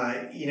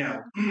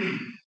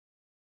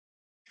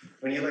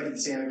 When you look at the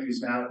Santa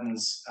Cruz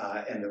Mountains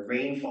and the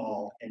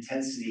rainfall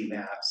intensity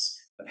maps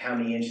of how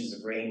many inches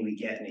of rain we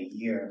get in a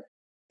year,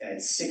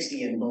 it's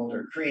 60 in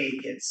Boulder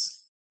Creek,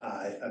 it's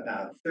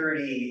about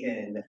 30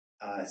 in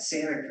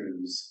Santa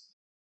Cruz,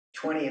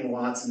 20 in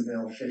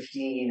Watsonville,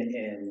 15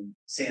 in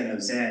San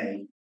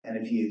Jose. And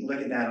if you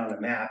look at that on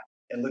a map,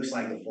 it looks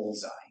like a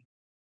bullseye.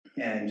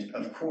 And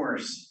of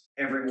course,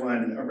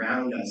 everyone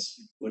around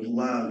us would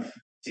love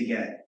to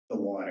get the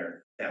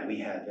water that we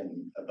have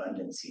in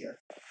abundance here.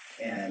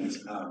 And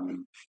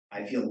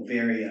I feel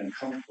very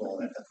uncomfortable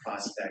at the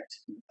prospect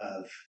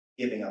of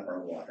giving up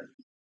our water.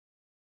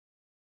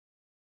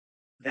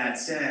 That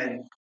said,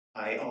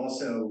 I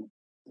also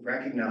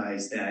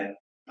recognize that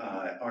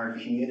our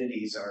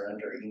communities are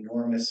under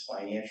enormous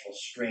financial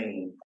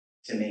strain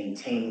to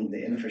maintain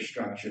the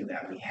infrastructure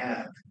that we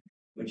have,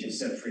 which is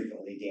so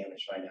frequently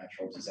damaged by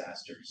natural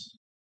disasters.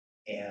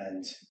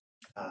 And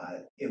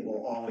it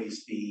will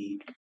always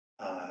be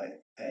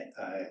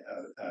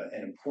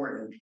an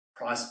important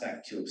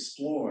prospect to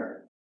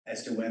explore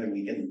as to whether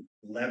we can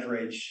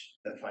leverage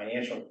the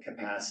financial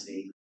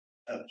capacity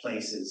of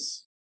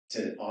places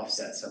to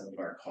offset some of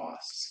our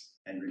costs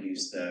and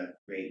reduce the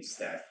rates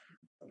that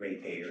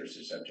ratepayers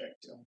are subject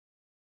to.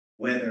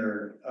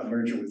 Whether a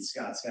merger with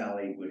Scotts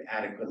Valley would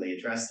adequately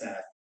address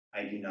that,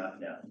 I do not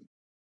know.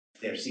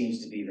 There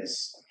seems to be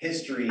this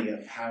history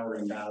of power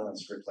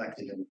imbalance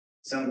reflected in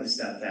some of the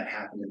stuff that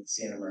happened at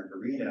Santa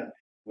Margarita,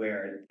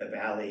 where the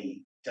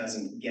valley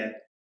doesn't get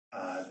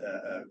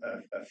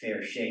a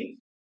fair shake.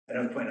 I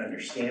don't quite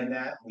understand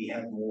that. We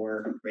have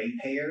more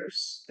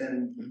ratepayers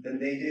than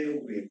they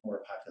do. We have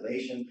more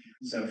population.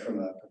 So from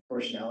a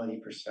proportionality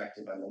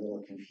perspective, I'm a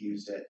little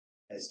confused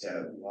as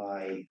to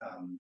why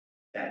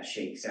that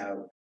shakes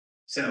out.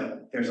 So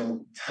there's a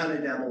ton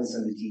of devils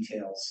in the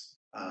details.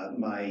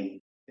 My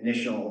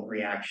initial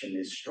reaction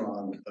is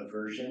strong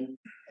aversion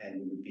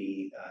and would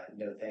be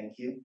no thank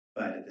you.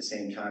 But at the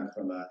same time,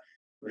 from a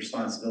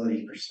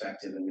responsibility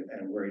perspective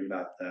and worried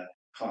about the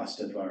cost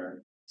of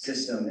our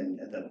system and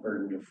the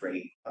burden of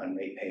rate on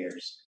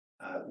ratepayers,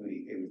 it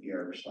would be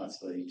our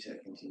responsibility to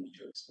continue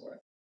to explore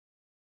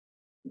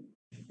it.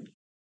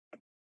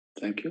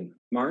 Thank you.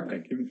 Mark?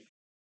 Thank you.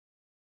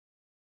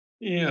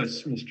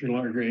 Yes, Mr.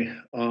 Largray.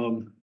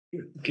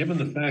 Given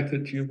the fact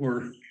that you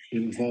were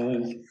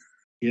involved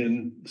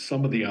in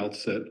some of the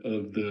outset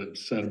of the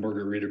Santa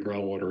Margarita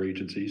Groundwater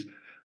Agency's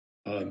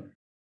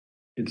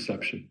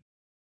inception,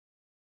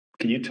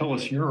 can you tell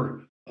us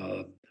your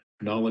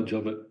knowledge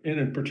of it, and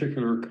in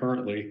particular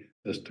currently,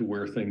 as to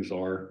where things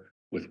are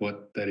with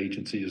what that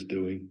agency is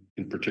doing,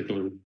 in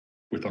particular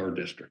with our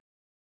district?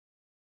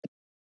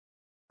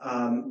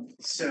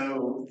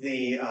 So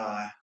the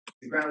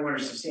Groundwater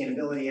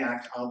Sustainability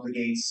Act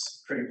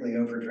obligates critically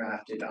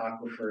overdrafted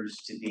aquifers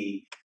to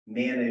be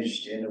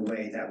managed in a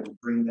way that will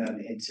bring them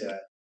into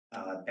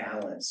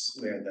balance,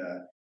 where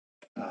the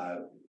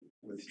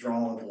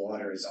withdrawal of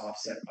water is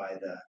offset by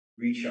the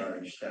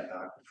recharge that the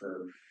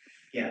aquifer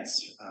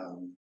gets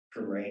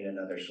from rain and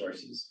other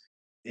sources.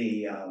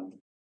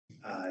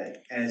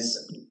 As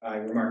I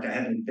remarked, I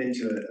haven't been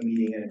to a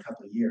meeting in a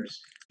couple of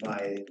years.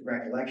 My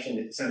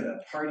recollection, so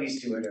the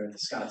parties to it are the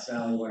Scotts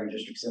Valley Water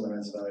District, San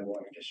Lorenzo Valley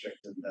Water District,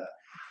 and the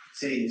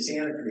city of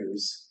Santa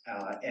Cruz.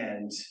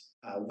 And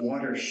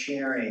water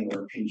sharing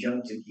or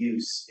conjunctive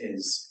use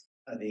is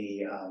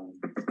the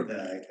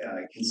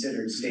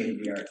considered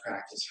state-of-the-art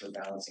practice for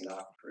balancing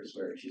aquifers,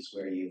 which is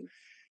where you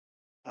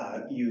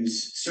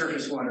use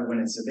surface water when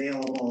it's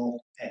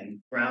available and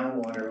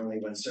groundwater only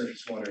when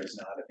surface water is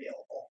not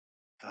available.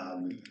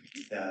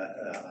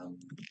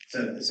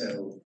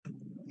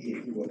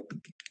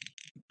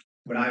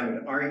 What I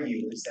would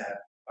argue is that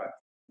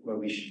what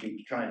we should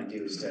be trying to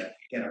do is to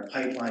get our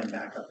pipeline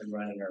back up and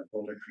running, our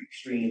Boulder Creek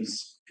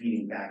streams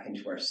feeding back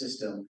into our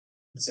system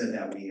so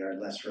that we are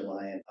less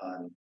reliant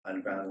on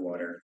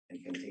groundwater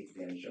and can take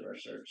advantage of our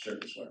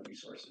surface water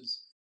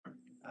resources.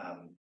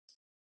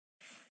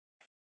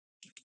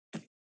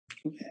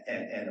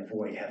 And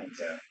avoid having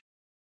to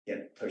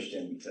get pushed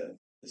into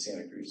the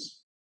Santa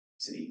Cruz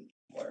city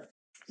water.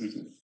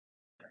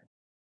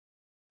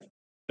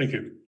 Thank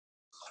you.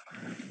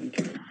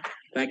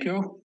 Thank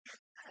you.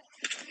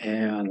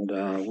 And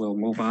we'll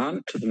move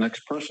on to the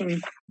next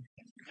person,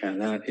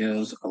 and that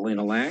is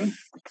Alina Lang.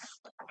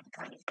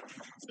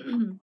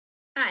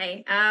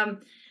 Hi.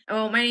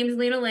 My name is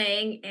Lena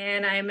Lang,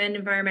 and I'm an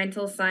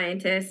environmental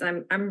scientist.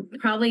 I'm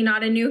probably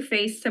not a new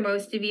face to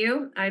most of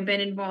you. I've been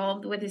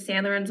involved with the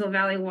San Lorenzo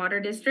Valley Water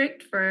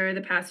District for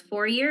the past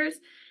 4 years,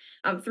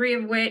 3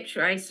 of which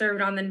I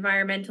served on the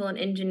Environmental and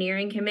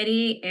Engineering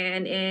Committee.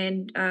 And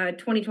in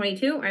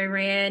 2022, I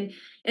ran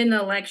in the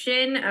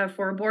election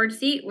for a board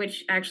seat,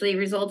 which actually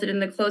resulted in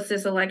the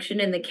closest election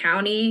in the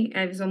county.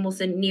 I was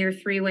almost a near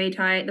 3-way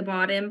tie at the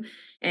bottom.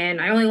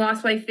 And I only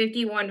lost by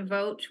 51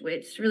 votes,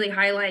 which really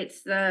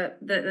highlights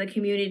the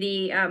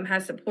community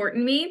has supported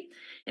me.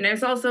 And it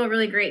was also a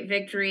really great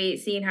victory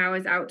seeing how I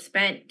was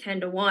outspent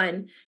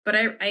 10-1. But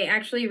I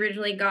actually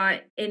originally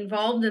got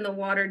involved in the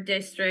water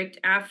district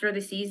after the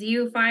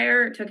CZU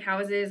fire took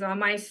houses on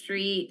my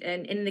street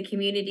and in the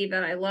community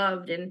that I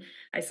loved. And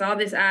I saw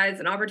this as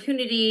an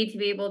opportunity to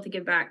be able to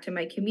give back to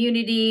my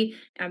community,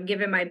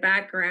 given my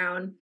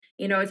background.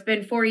 You know, it's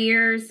been 4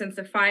 years since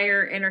the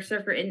fire, and our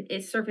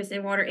surface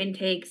and water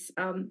intakes,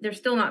 they're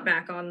still not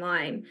back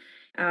online.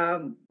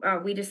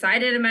 We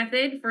decided a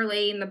method for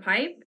laying the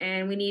pipe,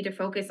 and we need to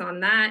focus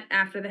on that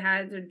after the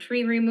hazard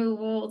tree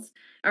removals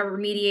or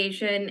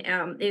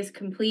remediation is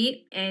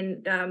complete,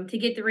 and to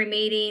get the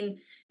remaining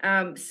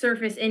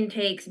surface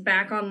intakes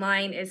back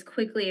online as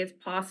quickly as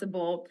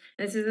possible.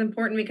 This is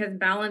important because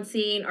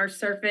balancing our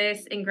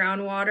surface and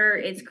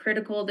groundwater is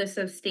critical to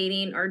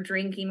sustaining our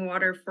drinking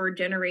water for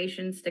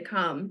generations to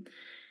come.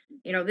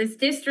 You know, this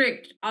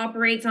district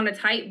operates on a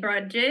tight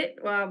budget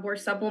where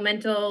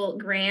supplemental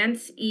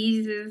grants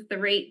eases the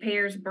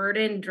ratepayers'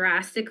 burden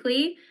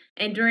drastically.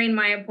 And during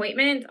my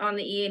appointment on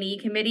the E&E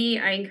committee,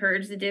 I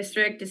encouraged the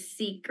district to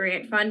seek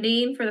grant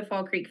funding for the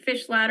Fall Creek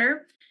Fish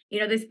Ladder. You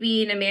know, this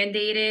being a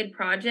mandated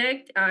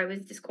project, I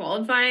was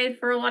disqualified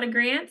for a lot of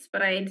grants,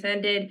 but I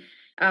attended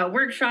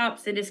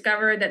workshops and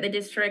discovered that the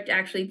district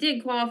actually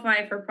did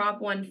qualify for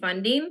Prop 1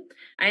 funding.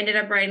 I ended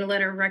up writing a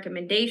letter of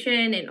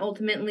recommendation, and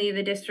ultimately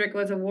the district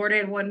was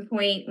awarded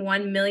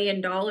 $1.1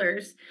 million.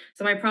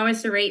 So my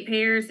promise to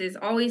ratepayers is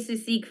always to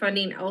seek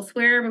funding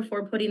elsewhere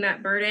before putting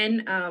that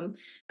burden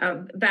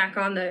back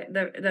on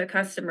the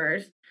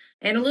customers.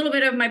 And a little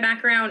bit of my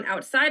background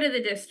outside of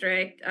the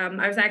district,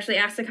 I was actually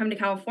asked to come to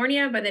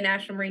California by the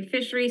National Marine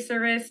Fisheries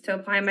Service to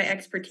apply my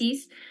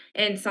expertise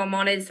in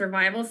salmonid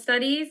survival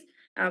studies,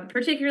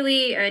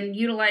 particularly in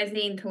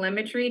utilizing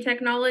telemetry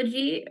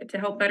technology to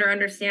help better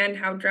understand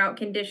how drought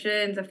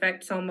conditions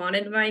affect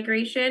salmonid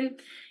migration.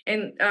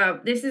 And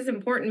this is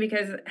important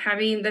because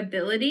having the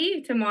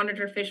ability to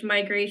monitor fish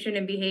migration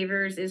and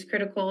behaviors is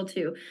critical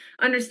to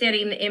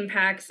understanding the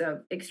impacts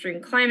of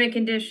extreme climate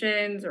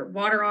conditions or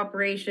water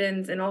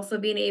operations, and also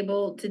being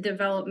able to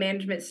develop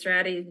management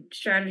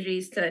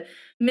strategies to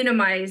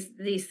minimize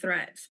these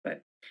threats.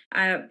 But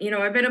you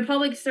know, I've been a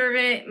public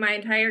servant my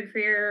entire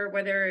career,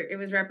 whether it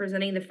was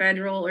representing the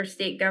federal or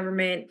state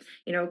government,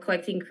 you know,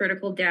 collecting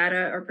critical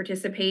data or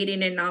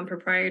participating in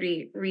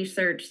non-proprietary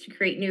research to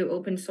create new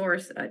open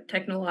source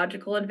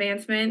technological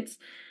advancements.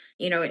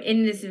 You know,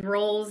 in these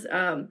roles,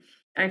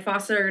 I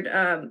fostered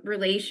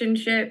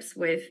relationships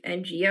with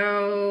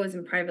NGOs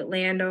and private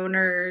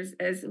landowners,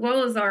 as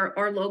well as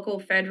our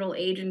local federal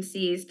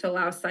agencies to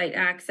allow site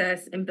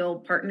access and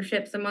build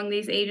partnerships among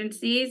these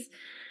agencies.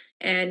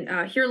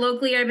 And here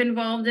locally, I've been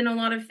involved in a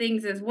lot of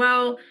things as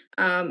well.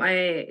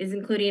 Is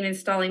including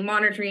installing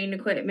monitoring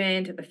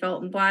equipment at the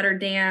Felton Bladder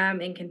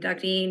Dam and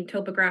conducting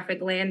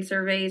topographic land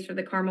surveys for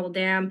the Carmel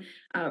Dam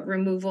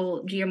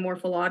removal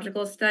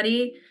geomorphological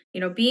study. You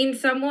know, being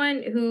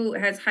someone who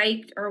has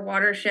hiked our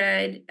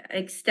watershed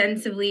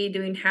extensively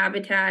doing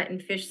habitat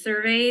and fish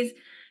surveys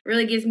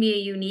really gives me a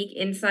unique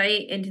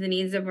insight into the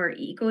needs of our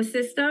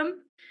ecosystem.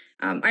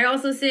 I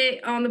also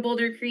sit on the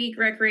Boulder Creek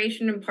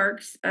Recreation and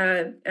Parks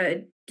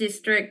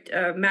district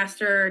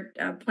master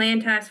plan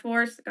task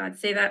force. God,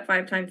 say that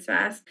 5 times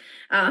fast.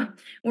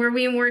 Where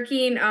we've been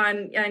working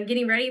on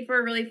getting ready for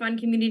a really fun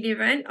community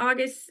event,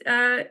 August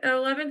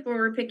 11th, where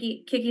we're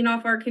kicking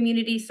off our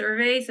community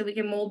survey so we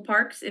can mold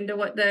parks into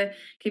what the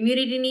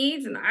community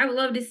needs. And I would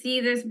love to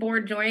see this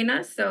board join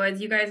us. So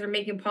as you guys are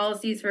making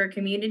policies for a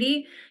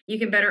community, you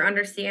can better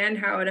understand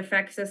how it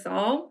affects us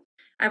all.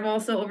 I've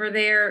also over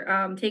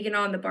there taken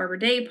on the Barber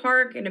Day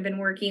Park and have been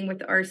working with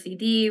the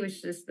RCD,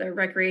 which is the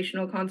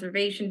Recreational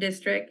Conservation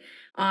District,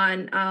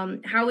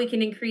 on how we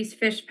can increase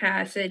fish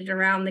passage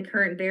around the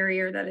current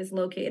barrier that is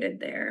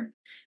located there.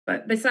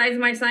 But besides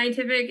my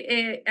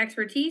scientific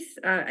expertise,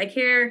 I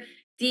care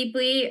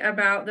deeply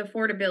about the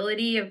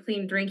affordability of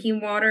clean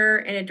drinking water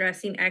and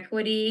addressing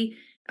equity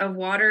of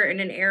water in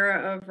an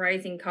era of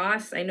rising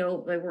costs. I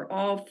know that we're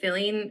all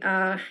feeling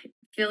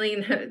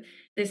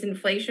this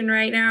inflation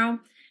right now.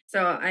 So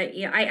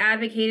I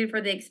advocated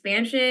for the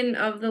expansion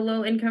of the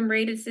low income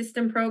rated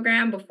system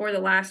program before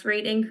the last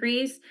rate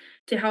increase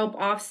to help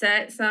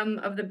offset some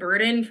of the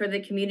burden for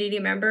the community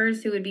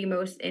members who would be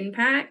most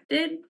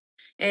impacted.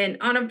 And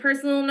on a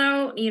personal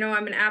note,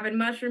 I'm an avid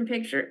mushroom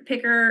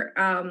picker.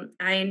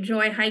 I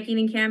enjoy hiking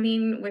and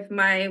camping with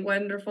my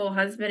wonderful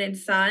husband and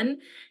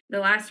son. The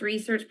last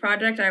research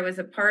project I was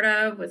a part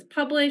of was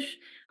published.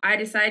 I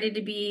decided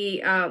to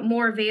be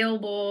more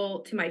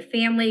available to my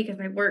family because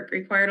my work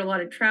required a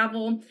lot of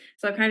travel.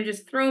 So I kind of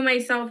just throw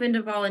myself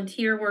into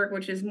volunteer work,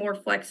 which is more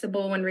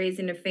flexible when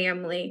raising a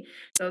family.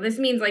 So this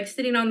means like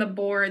sitting on the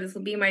board, this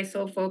will be my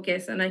sole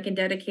focus, and I can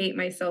dedicate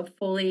myself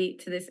fully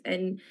to this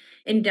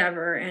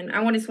endeavor. And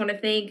I just want to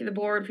thank the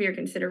board for your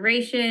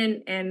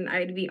consideration, and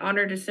I'd be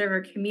honored to serve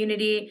our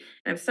community.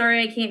 And I'm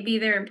sorry I can't be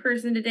there in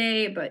person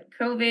today, but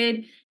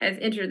COVID has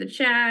entered the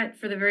chat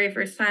for the very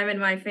first time in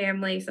my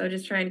family. So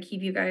just trying to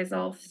keep you guys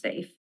all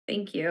safe.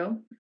 Thank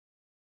you.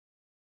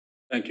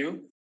 Thank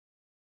you.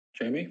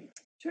 Jamie?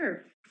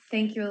 Sure.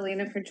 Thank you,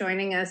 Elena, for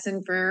joining us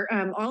and for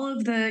all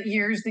of the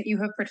years that you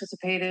have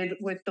participated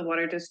with the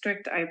Water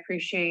District. I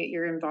appreciate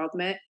your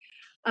involvement.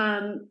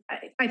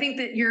 I think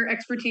that your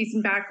expertise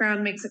and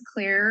background makes it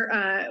clear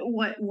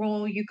what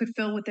role you could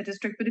fill with the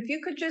district. But if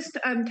you could just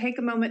take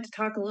a moment to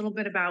talk a little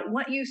bit about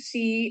what you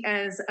see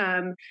as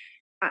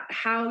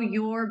how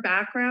your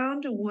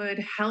background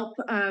would help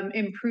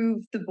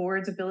improve the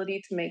board's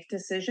ability to make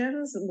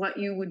decisions, what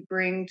you would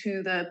bring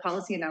to the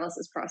policy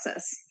analysis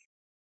process.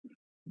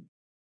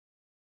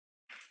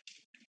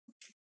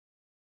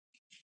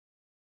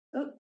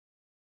 Oh,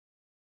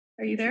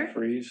 are you there?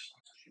 Freeze.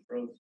 She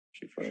froze.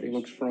 She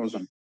looks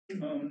frozen.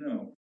 Oh,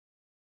 no.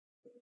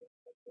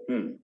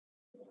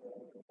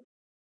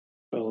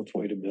 Well, let's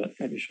wait a bit.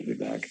 Maybe she'll be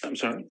back. I'm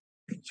sorry.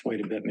 Let's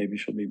wait a bit. Maybe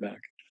she'll be back.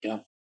 Yeah.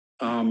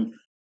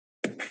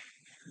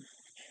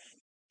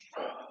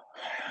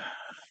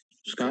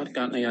 Scott,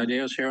 got any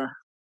ideas here?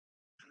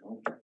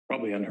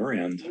 Probably on her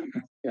end.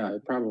 Yeah,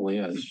 it probably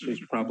is. She's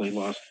probably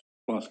lost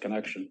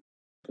connection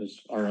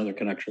because our other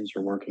connections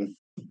are working.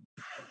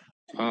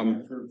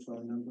 Her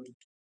phone number.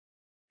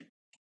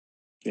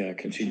 Yeah,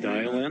 can she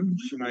dial in?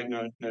 She might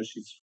not know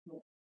she's.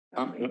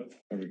 Yep,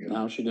 there we go.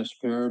 Now she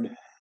disappeared.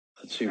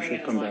 Let's see if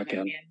she'll come back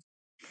in.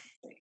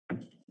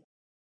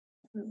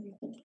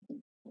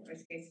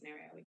 Worst case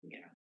scenario, we can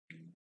get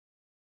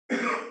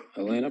her.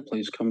 Elena,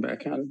 please come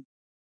back in.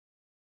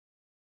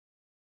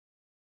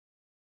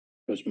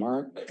 There's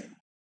Mark.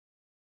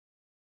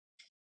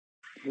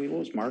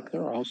 Was Mark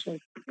there also?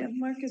 Yeah,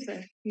 Mark is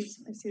there. I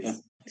see Yeah.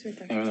 He's right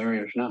there. Yeah, there he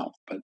is now,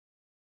 but.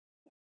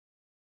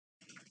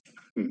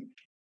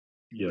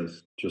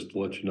 Yes, just to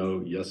let you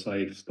know, yes,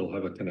 I still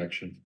have a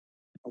connection.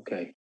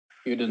 Okay.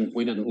 We didn't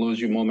lose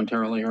you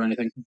momentarily or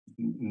anything?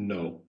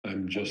 No,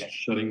 I'm just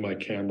shutting my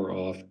camera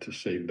off to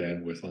save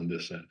bandwidth on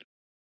this end.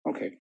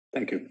 Okay,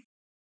 thank you.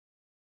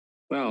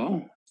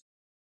 Well,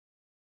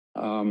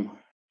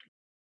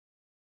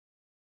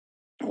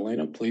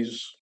 Elena,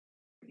 please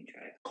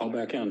call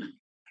back in.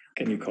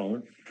 Can you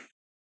call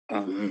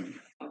her?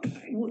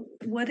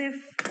 What if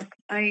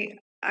I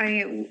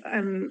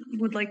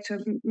would like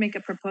to make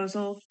a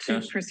proposal to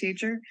Yes.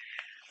 procedure?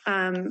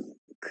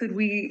 Could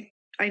we?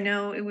 I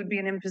know it would be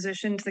an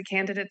imposition to the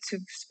candidates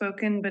who've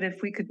spoken, but if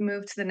we could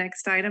move to the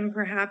next item,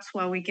 perhaps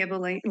while we give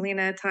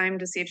Elena time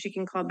to see if she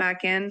can call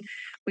back in,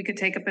 we could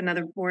take up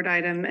another board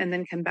item and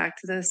then come back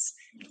to this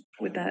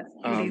with that.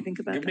 What do you think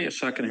about Give that? me a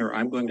second here.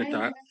 I'm going to Hi,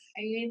 talk. Lena.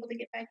 Are you able to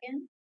get back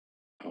in?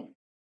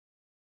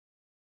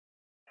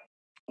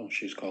 Oh,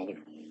 she's called her.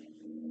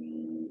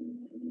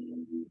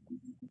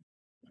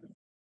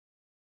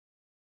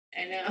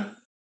 I know.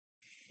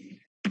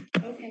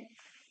 Okay.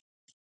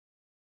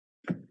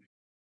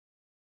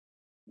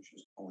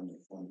 She's calling the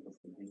phone.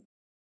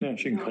 Yeah,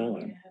 she can call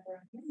in.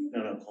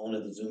 No, calling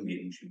to the Zoom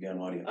meeting. She'd be on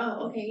audio.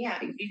 Oh, okay, yeah.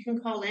 You can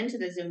call into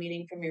the Zoom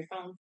meeting from your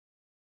phone.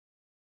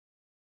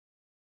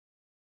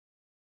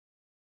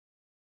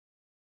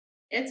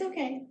 It's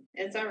okay.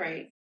 It's all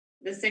right.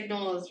 The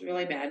signal is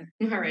really bad.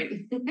 All right.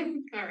 All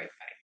right,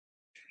 bye.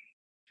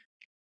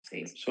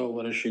 See, So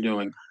what is she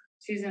doing?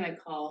 she's gonna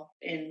call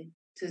in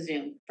to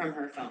Zoom from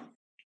her phone.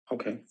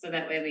 Okay, So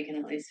that way we can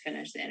at least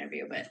finish the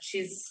interview, but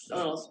she's a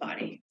little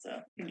spotty, so.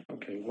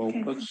 okay, well,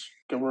 Okay. let's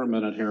give her a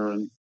minute here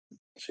and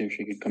see if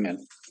she can come in.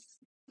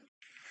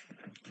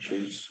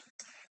 She's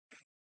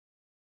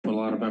put a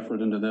lot of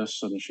effort into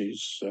this, and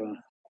she's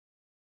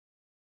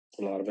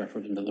put a lot of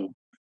effort into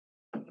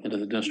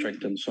the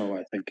district, and so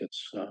I think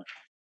it's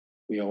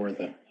we owe her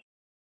the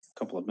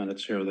couple of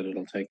minutes here that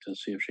it'll take to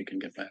see if she can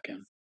get back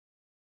in.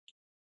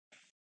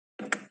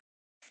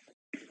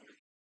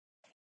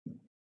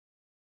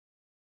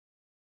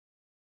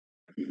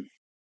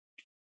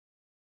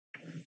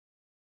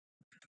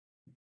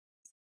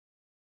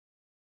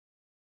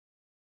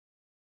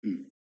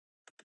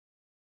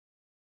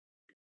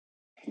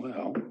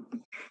 Well,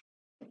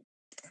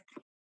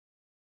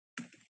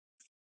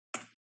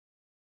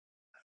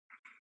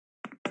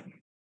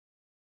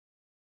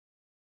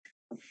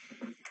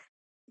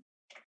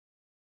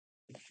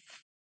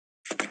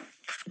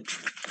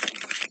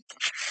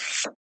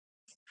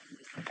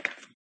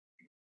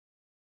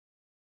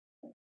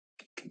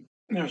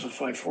 There's a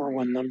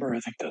 541 number. I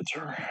think that's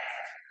her.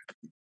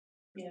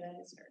 Yeah,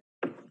 that is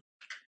her.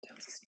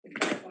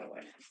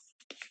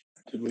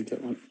 did we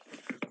get one?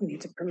 We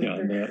need to permit Yeah,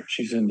 her.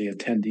 she's in the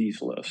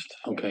attendees list.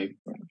 Okay,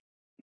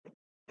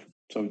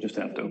 So we just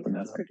have to open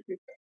that up.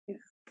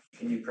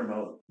 Can you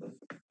promote the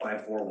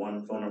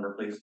 541 phone number,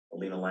 please?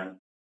 Alina Lang.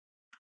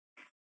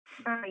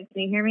 Hi,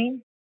 can you hear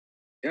me?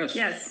 yes.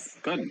 Yes.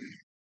 Good.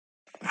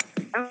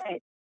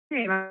 Okay.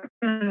 Hey, I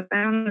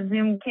don't know,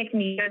 Zoom kicked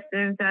me just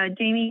as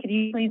Jamie, could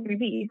you please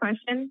repeat your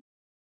question?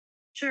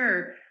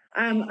 Sure.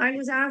 I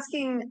was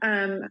asking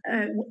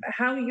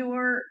how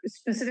your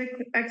specific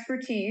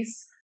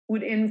expertise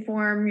would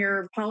inform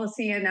your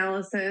policy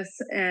analysis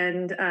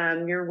and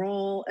your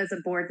role as a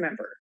board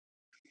member.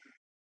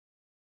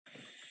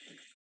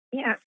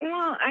 Yeah,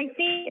 well, I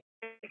think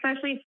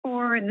especially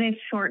for this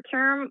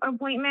short-term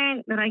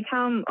appointment that I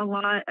come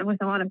with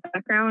a lot of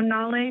background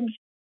knowledge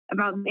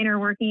about the inner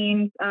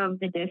workings of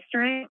the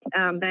district.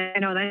 That I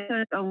know that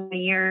took a lot of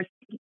years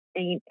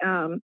to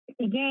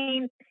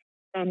gain,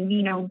 and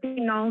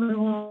being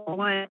knowledgeable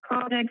what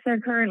projects are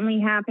currently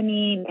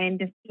happening and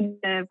just things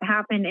that have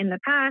happened in the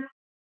past.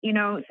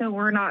 So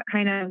we're not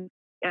kind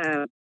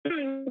of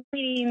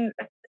repeating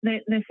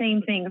the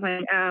same things.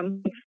 Like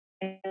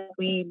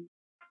we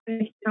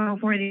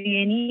for the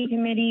E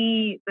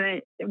committee,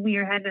 but we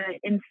had to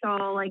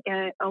install like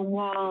a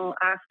wall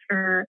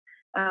after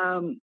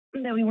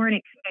that we weren't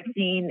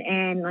expecting,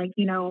 and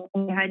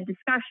we had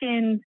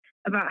discussions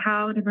about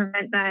how to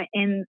prevent that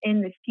in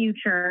the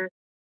future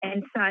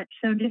and such.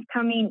 So just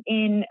coming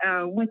in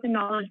with the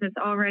knowledge that's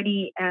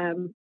already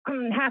happened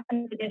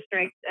in the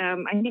district,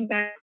 I think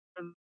that's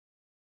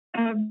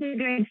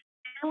good.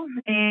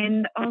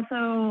 And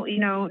also,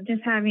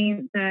 just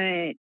having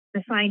the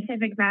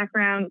scientific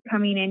background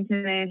coming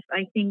into this,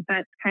 I think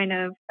that's kind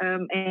of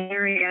an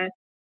area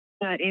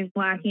that is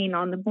lacking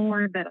on the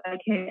board that I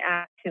could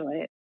add to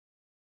it.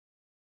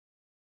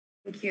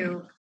 Thank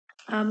you.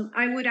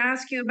 I would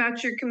ask you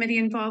about your committee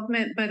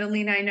involvement, but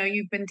Alina, I know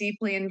you've been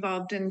deeply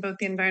involved in both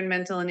the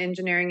Environmental and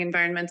Engineering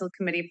Environmental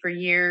Committee for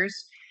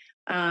years,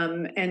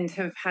 and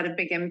have had a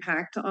big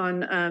impact on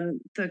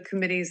the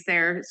committees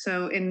there.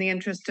 So in the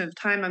interest of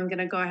time, I'm going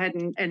to go ahead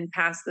and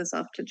pass this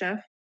off to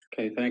Jeff.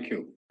 Okay, thank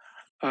you.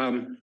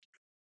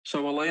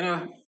 So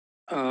Elena,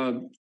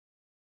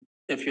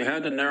 if you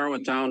had to narrow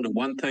it down to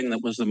one thing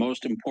that was the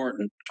most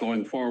important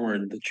going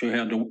forward that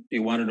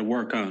you wanted to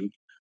work on,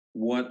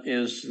 what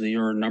is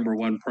your number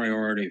one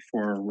priority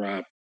for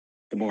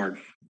the board?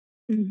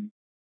 Mm-hmm.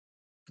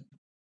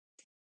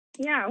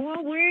 Yeah,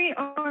 well, we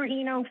are,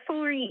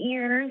 4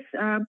 years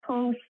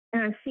post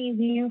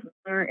CZU,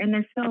 and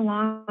there's still a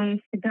long ways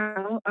to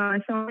go.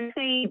 So I would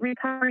say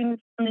recovering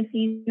from the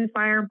CZU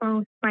fire,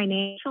 both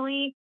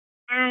financially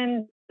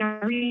and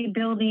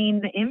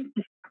rebuilding the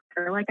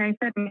infrastructure. Like I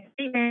said, my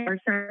statement, our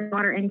surface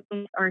water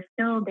intakes are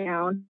still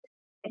down.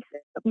 It's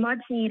much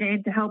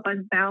needed to help us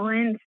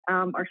balance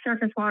our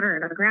surface water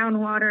and our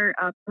groundwater,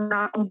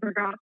 not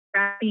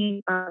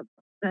overdrafting our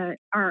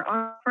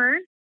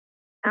offers.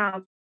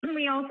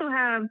 We also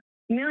have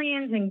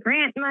millions in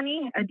grant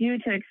money due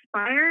to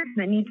expire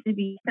that needs to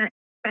be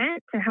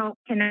spent to help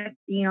connect,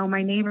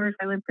 my neighbors.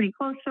 I live pretty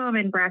close to them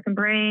in Bracken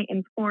Bray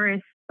and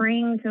Forest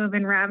Springs who have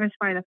been ravished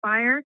by the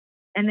fire,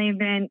 and they've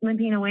been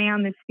limping away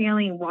on this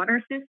failing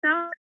water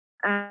system.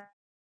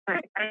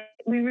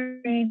 We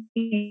really need to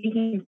be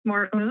making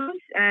smart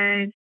moves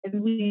as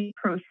we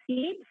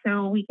proceed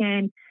so we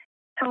can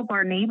help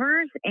our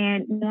neighbors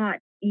and not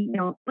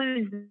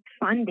lose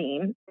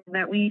funding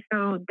that we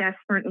so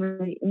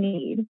desperately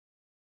need.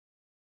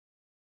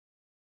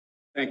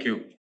 Thank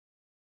you.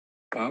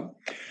 Bob?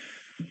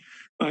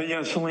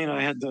 Yeah, Selena,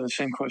 I had the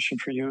same question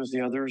for you as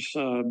the others.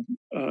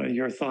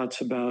 Your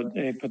thoughts about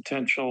a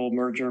potential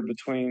merger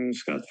between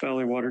Scott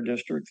Valley Water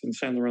District and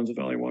San Lorenzo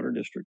Valley Water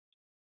District?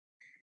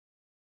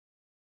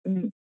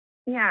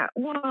 Yeah,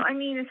 well, I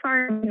mean, as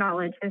far as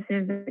knowledge, this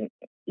isn't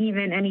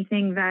even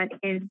anything that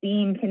is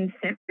being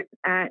considered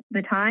at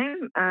the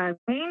time.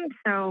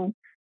 So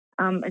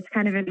it's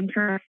kind of an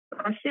interesting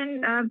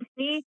question to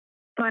me.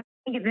 but I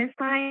think at this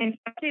time,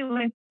 especially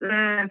with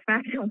the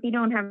fact that we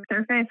don't have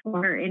surface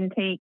water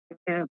intake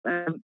to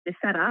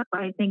set up,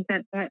 I think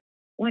that that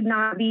would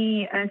not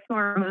be a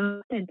smart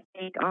move to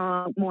take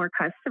on more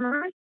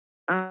customers.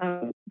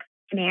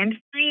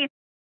 Financially,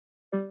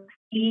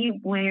 see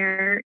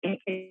where it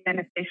is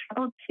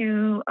beneficial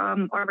to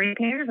our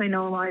ratepayers. I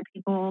know a lot of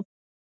people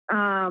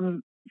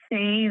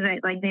say that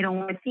like they don't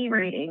want to see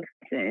rate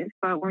increases,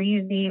 but we're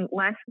using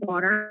less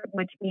water,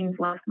 which means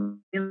less money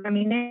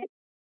coming in.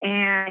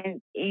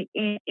 And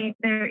if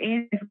there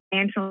is a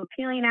financial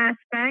appealing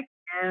aspect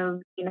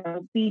of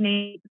being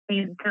able to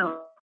pay the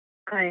bill,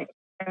 but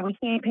we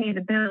can't pay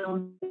the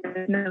bill,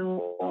 there's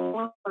no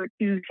water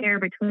to share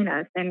between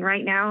us. And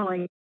right now,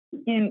 like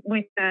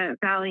with the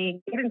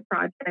Valley Given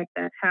project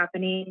that's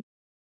happening,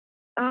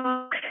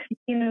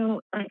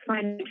 like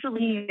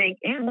financially, like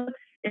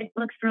it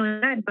looks really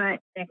good,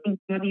 but I think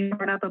you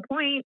brought up a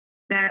point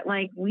that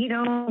like we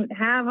don't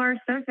have our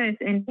surface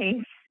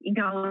intake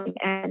going,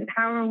 and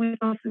how are we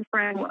supposed to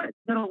spread what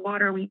little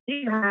water we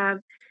do have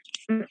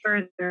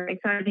further?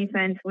 Especially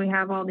since we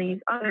have all these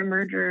other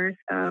mergers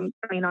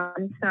coming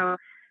on. So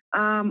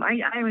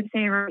I would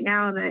say right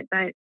now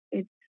that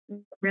it's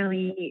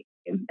really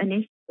an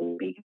issue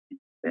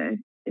because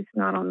it's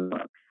not on the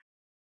books.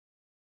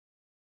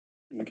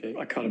 Okay.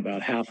 I caught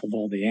about half of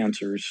all the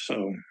answers,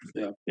 so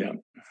yeah.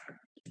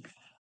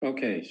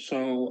 Okay,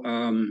 so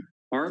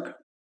Mark?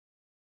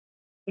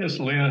 Yes,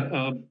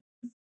 Leah,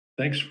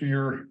 thanks for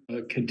your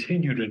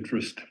continued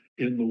interest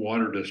in the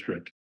water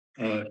district,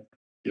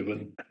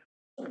 given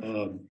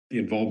the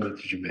involvement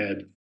that you've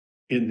had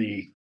in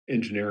the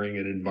engineering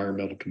and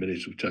environmental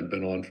committees, which I've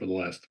been on for the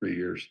last 3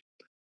 years.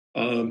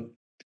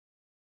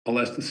 I'll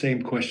ask the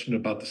same question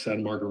about the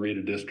Santa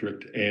Margarita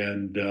district,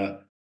 and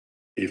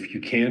if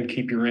you can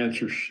keep your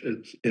answers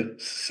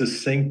as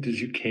succinct as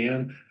you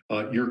can,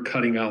 you're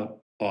cutting out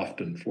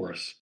often for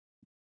us.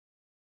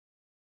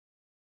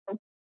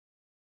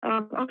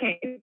 Okay.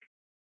 I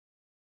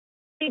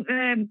think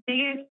the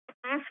biggest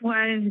plus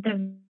was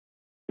the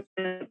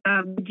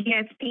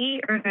GSP,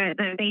 or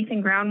the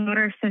Basin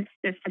Groundwater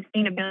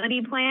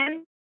Sustainability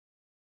Plan.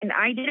 And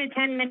I did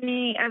attend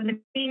many of the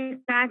meetings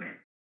back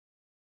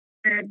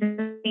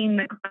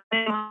the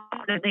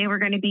that they were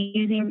going to be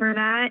using for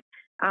that.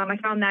 I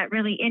found that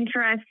really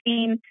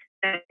interesting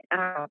that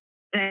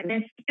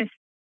this just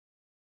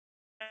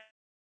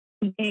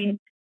became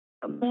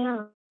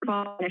more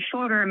involved in a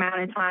shorter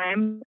amount of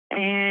time.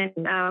 And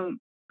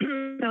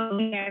so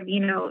we have,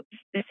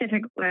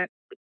 specific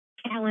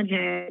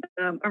challenges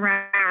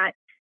around that.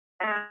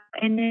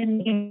 And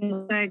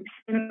then, like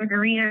Santa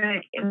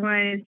Margarita, it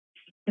was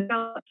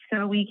developed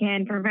so we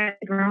can prevent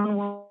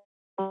groundwater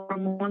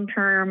from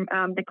long-term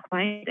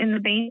decline in the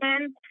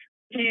basin,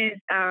 which is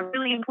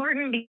really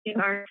important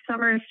because our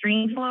summer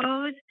stream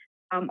flows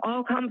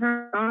all come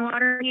from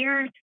groundwater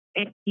here.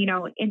 It's,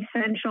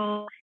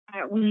 essential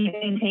that we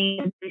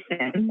maintain the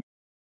basin.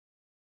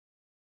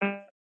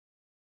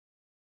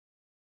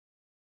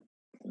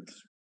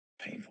 It's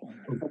painful.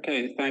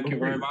 Okay, thank you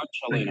very much,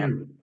 Alina.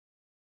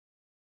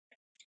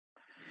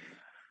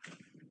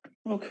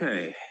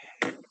 Okay.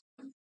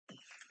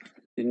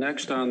 The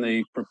next on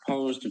the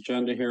proposed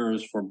agenda here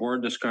is for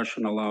board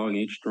discussion, allowing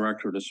each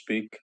director to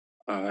speak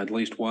at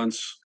least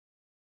once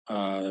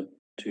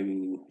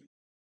to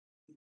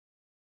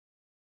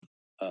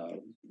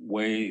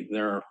weigh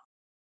their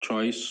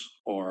choice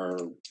or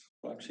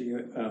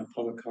Actually,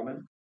 public comment.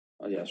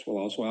 Yes, we'll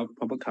also have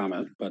public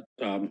comment, but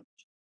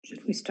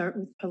should we start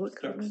with public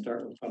comment?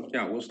 Start with public.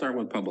 Yeah, we'll start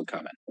with public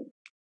comment.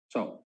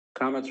 So,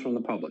 comments from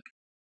the public.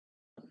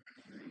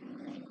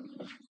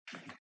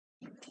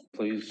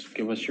 Please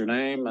give us your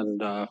name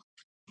and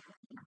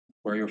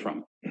where you're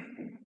from.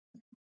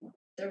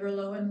 Deborah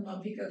Lowen,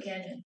 Lompico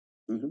Canyon.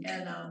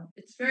 And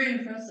it's very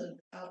impressive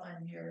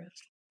outline here,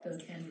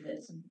 the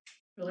candidates, and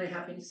really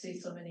happy to see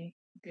so many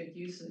good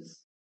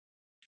uses.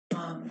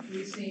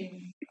 We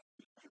seem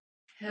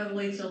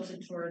heavily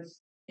tilted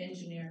towards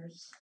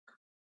engineers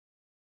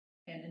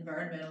and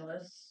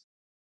environmentalists.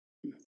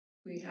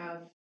 We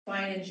have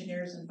fine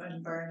engineers and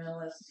fine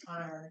environmentalists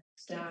on our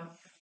staff.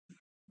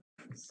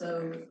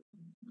 So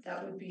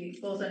that would be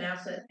both an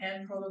asset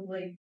and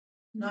probably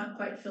not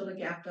quite fill the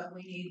gap that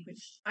we need,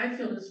 which I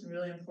feel is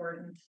really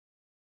important,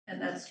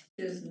 and that's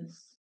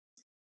business.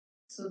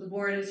 So the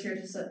board is here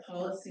to set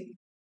policy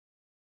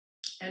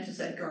and to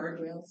set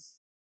guardrails.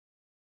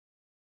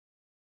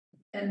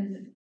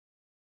 And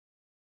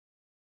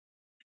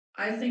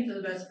I think that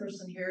the best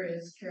person here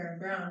is Karen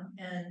Brown,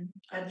 and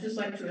I'd just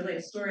like to relate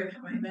a story of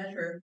how I met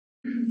her.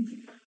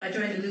 I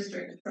joined the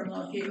district from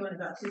Lompico in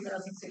about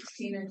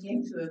 2016 and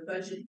came to a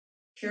budget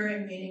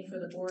hearing meeting for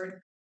the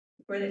board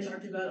where they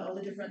talked about all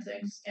the different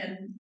things.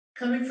 And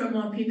coming from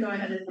Lompico, I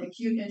had an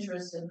acute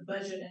interest in the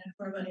budget and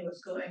where money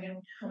was going and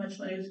how much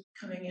money was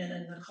coming in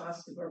and the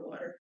cost of our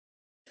water.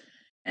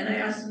 And I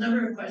asked a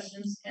number of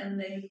questions, and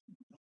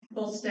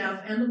both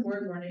staff and the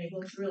board weren't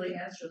able to really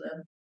answer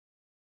them.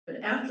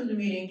 But after the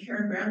meeting,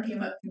 Karen Brown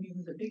came up to me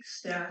with a big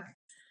stack.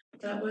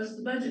 That was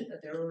the budget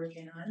that they were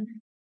working on.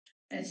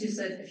 And she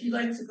said, if you'd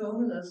like to go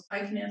over those, I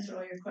can answer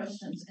all your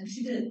questions. And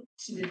she did.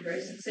 She did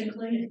very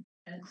succinctly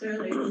and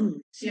clearly.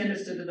 She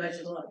understood the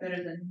budget a lot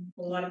better than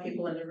a lot of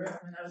people in the room.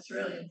 And I was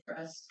really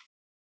impressed.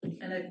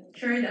 And I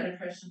carried that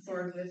impression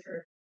forward with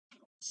her.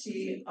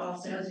 She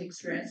also has the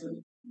experience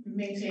with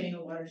maintaining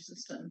a water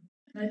system.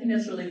 And I think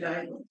that's really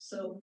valuable.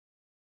 So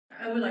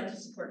I would like to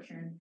support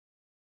Karen.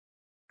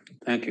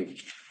 Thank you.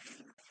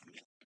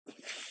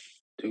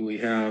 Do we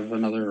have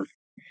another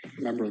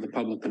member of the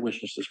public that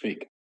wishes to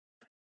speak?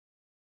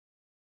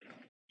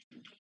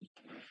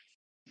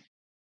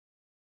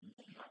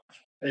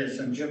 Yes,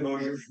 I'm Jim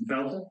Mosier from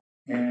Belton,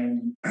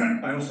 and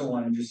I also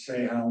want to just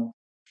say how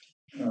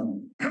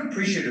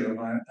appreciative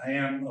I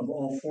am of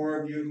all four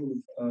of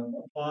you who've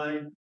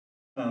applied.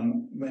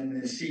 When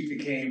the seat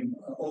became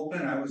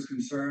open, I was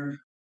concerned,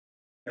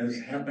 as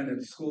happened at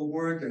the school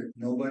board, that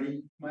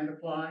nobody might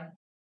apply.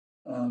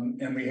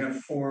 And we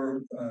have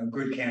four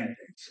good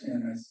candidates,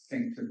 and I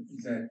think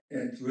that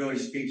it really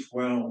speaks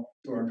well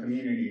to our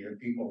community that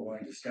people are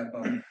willing to step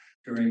up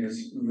during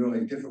this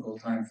really difficult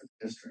time for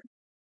the district.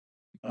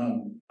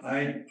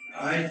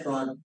 I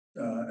thought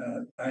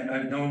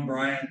I've known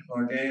Brian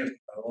Largay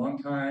a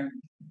long time.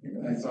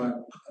 I thought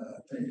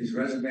his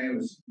resume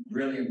was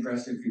really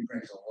impressive. He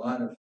brings a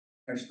lot of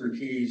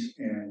expertise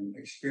and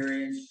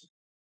experience.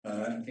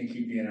 I think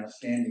he'd be an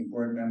outstanding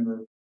board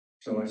member.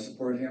 So I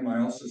support him. I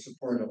also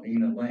support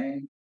Alina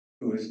Lang,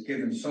 who has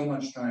given so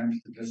much time to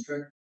the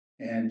district.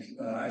 And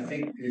I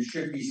think there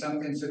should be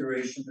some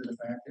consideration to the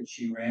fact that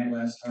she ran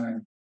last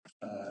time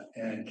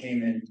and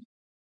came in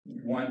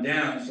one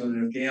down, so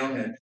that if Gail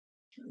had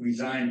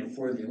resigned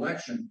before the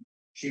election,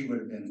 she would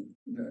have been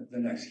the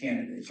next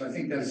candidate. So I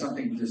think that's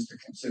something just to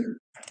consider.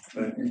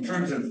 But in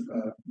terms of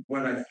the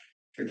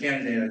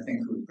candidate I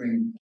think would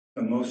bring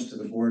the most to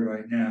the board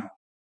right now,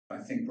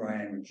 I think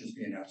Brian would just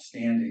be an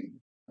outstanding.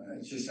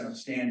 It's just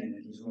outstanding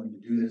that he's willing to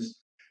do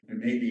this. And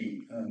maybe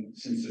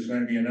since there's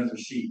going to be another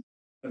seat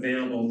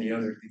available,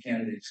 the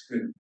candidates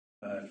could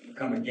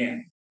come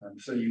again.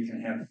 So you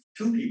can have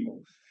two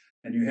people,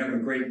 and you have a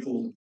great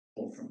pool to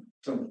pull from.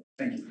 So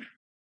thank you.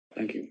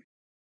 Thank you.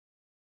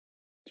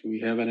 Do we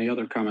have any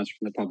other comments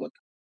from the public?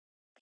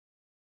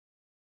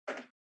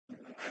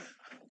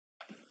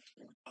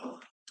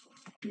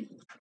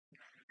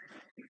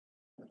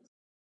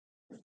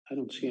 I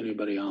don't see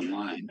anybody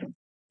online.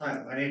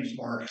 Hi, my name is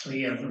Mark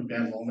Lee. I'm from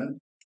Ben Lomond.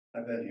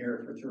 I've been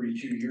here for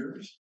 32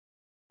 years.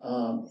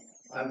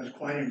 I was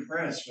quite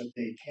impressed with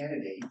the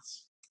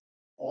candidates.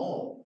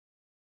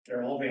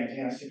 They're all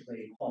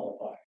fantastically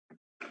qualified.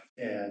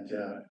 And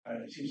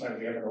it seems like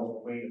we have an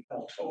overweight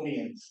of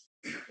Peltonians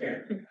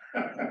here,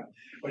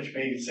 which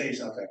may say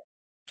something.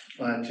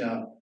 But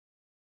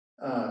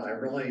I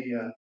really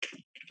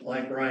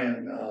like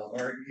Brian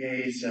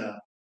Largay's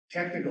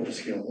technical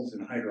skills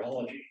in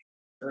hydrology.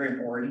 Very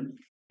important.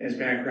 His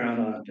background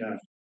on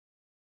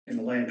in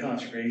the land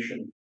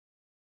conservation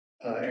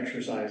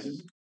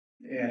exercises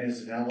and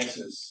his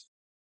analysis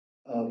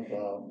of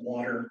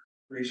water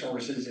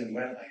resources and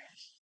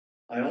wetlands.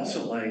 I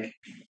also like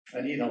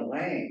Anita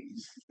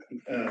Lang's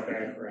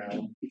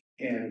background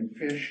in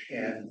fish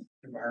and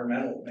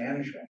environmental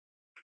management.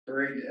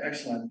 Very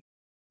excellent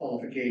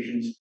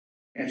qualifications,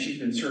 and she's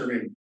been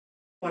serving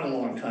quite a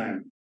long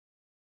time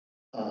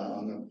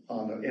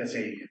as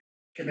a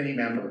committee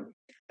member,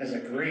 has a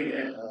great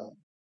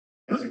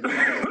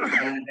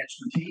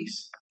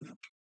expertise.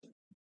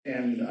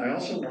 And I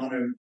also want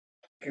to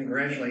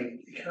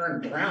congratulate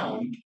Karen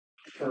Brown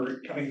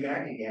for coming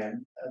back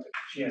again.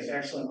 She has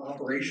excellent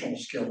operational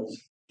skills,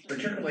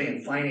 particularly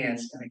in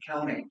finance and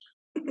accounting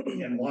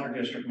and water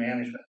district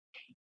management.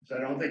 So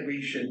I don't think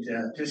we should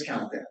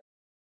discount that.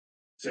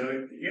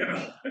 So you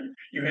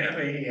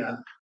have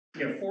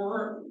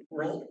four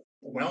real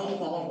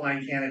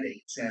well-qualified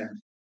candidates,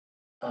 and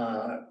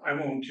I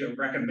won't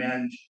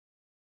recommend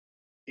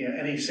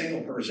any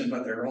single person,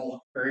 but they're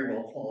all very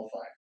well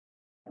qualified.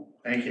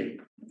 Thank you.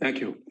 Thank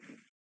you.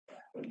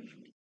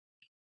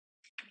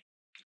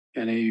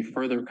 Any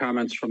further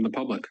comments from the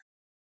public?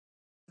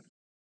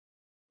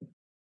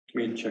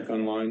 Can we check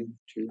online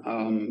too?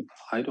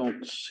 I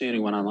don't see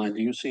anyone online.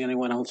 Do you see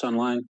anyone else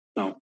online?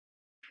 No.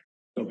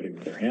 Nobody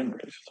with their hand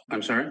raised.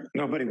 I'm sorry?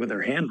 Nobody with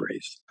their hand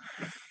raised.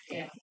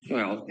 Yeah.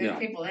 Well, There's yeah.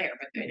 people there,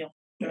 but they're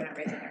not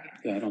raising their hand.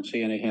 Yeah, I don't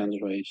see any hands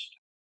raised.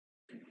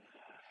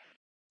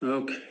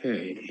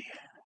 Okay.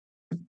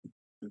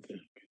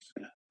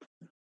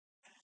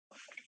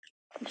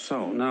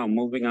 So now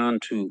moving on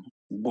to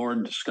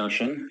board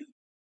discussion.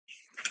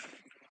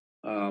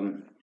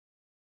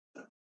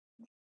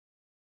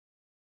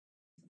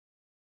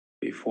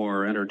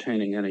 Before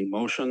entertaining any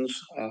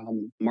motions,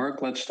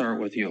 Mark, let's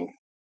start with you.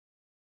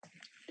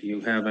 Do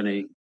you have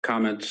any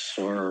comments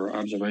or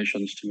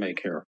observations to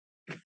make here?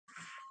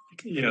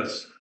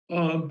 Yes,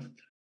 I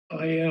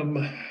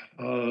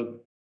am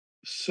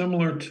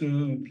similar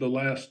to the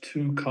last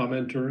two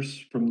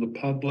commenters from the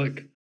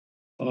public.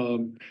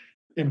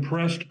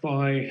 Impressed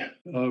by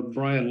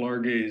Brian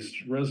Largay's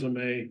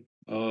resume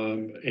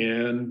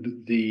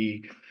and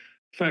the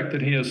fact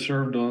that he has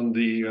served on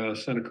the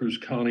Santa Cruz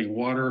County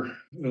Water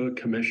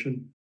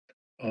Commission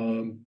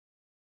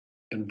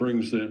and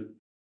brings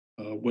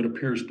what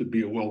appears to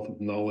be a wealth of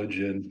knowledge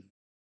in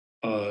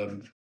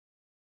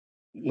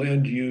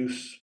land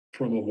use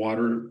from a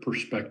water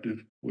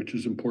perspective, which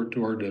is important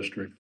to our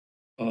district.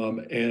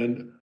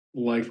 And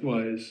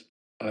likewise,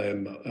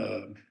 I'm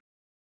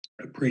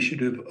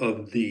appreciative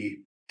of the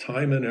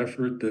time and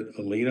effort that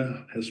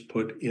Alina has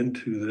put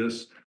into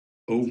this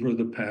over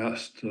the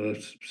past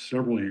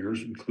several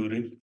years,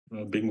 including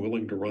being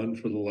willing to run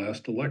for the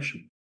last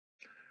election.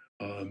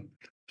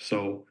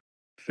 So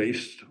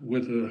faced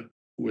with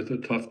a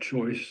tough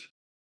choice,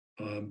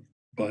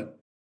 but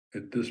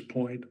at this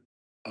point,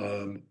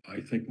 I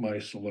think my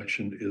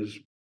selection is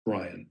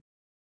Brian.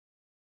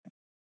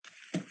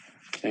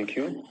 Thank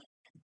you.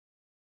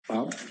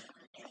 Bob?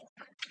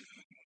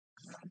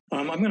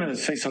 I'm going to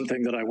say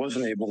something that I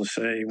wasn't able to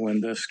say when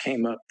this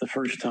came up the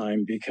first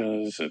time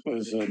because it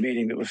was a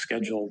meeting that was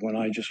scheduled when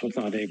I just was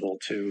not able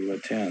to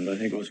attend. I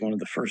think it was one of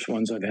the first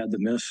ones I've had to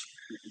miss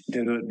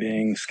due to it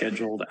being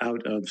scheduled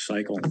out of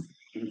cycle.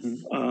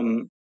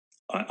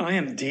 I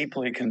am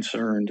deeply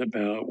concerned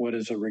about what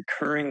is a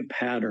recurring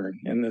pattern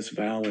in this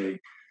valley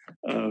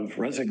of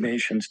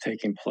resignations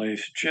taking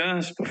place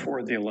just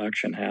before the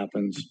election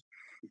happens,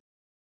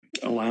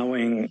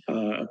 allowing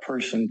a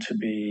person to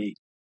be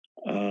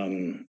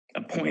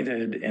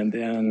appointed and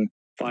then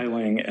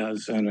filing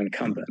as an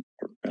incumbent,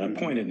 an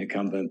appointed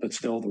incumbent, but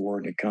still the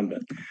word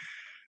incumbent.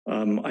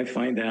 I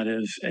find that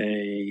is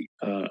a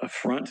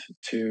affront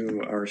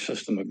to our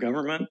system of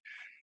government.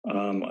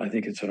 I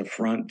think it's an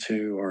affront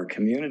to our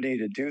community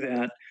to do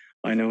that.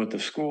 I know at the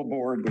school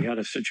board, we had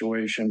a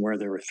situation where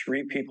there were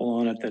 3 people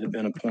on it that had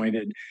been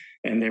appointed,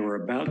 and they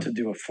were about to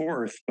do a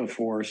 4th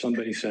before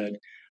somebody said,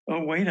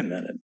 oh, wait a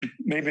minute,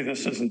 maybe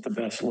this isn't the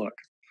best look.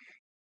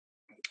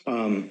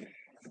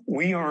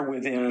 We are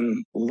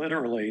within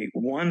literally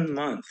 1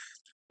 month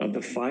of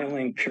the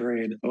filing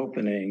period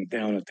opening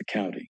down at the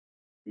county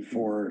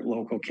for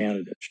local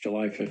candidates,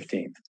 July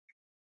 15th.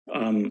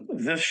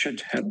 This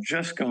should have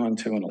just gone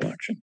to an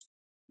election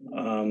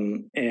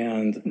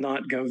and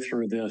not go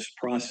through this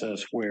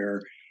process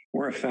where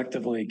we're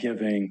effectively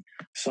giving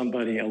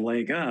somebody a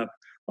leg up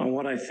on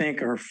what I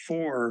think are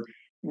 4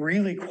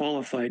 really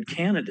qualified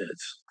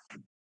candidates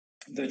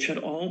that should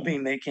all be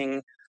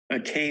making a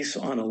case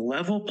on a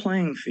level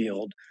playing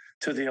field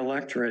to the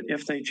electorate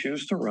if they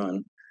choose to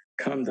run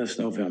come this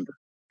November.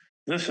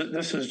 This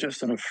is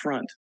just an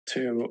affront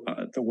to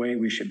the way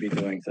we should be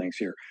doing things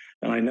here.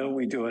 And I know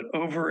we do it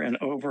over and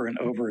over and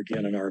over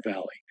again in our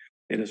valley.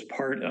 It is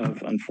part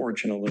of,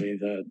 unfortunately,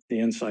 the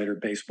insider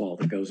baseball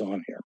that goes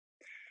on here.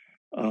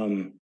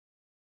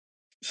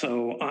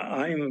 So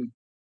I'm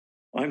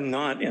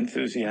not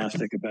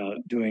enthusiastic about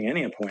doing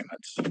any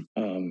appointments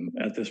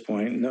at this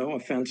point. No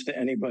offense to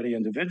anybody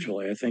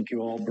individually. I think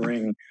you all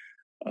bring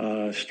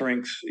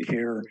strengths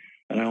here.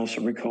 And I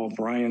also recall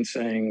Brian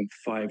saying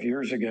 5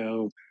 years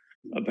ago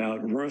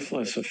about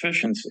ruthless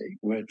efficiency,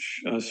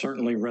 which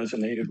certainly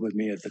resonated with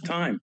me at the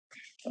time.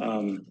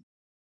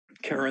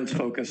 Karen's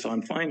focus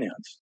on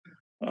finance.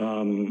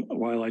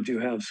 While I do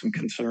have some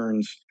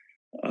concerns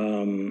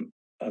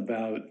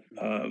about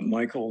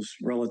Michael's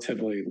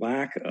relatively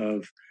lack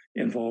of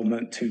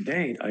involvement to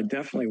date, I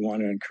definitely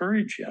want to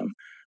encourage him,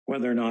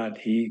 whether or not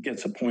he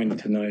gets appointed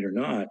tonight or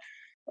not.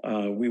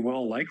 We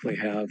will likely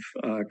have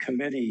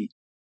committee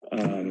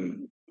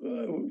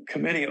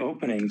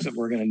openings that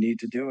we're going to need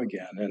to do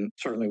again, and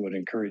certainly would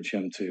encourage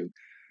him to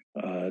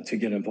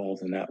get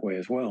involved in that way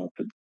as well,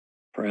 but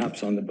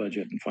perhaps on the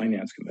Budget and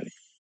Finance Committee.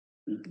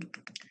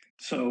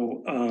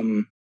 So,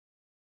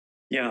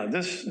 yeah,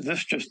 this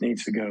just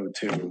needs to go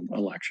to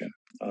election.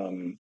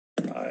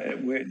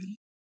 We're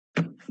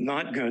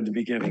not good to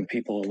be giving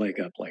people a leg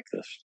up like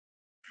this.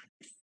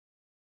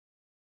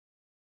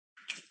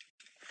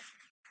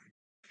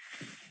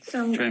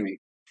 So, Jamie.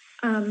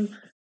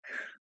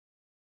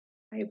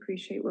 I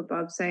appreciate what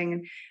Bob's saying.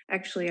 And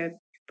actually, I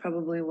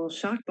probably will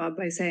shock Bob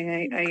by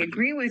saying I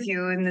agree with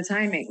you in the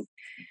timing.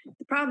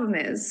 The problem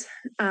is,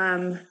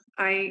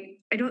 I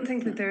don't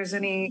think that there's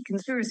any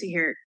conspiracy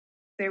here.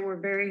 There were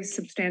very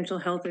substantial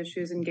health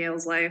issues in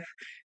Gail's life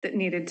that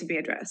needed to be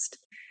addressed.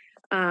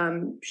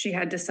 She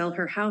had to sell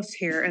her house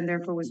here and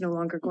therefore was no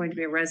longer going to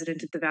be a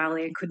resident of the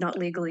Valley and could not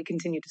legally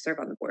continue to serve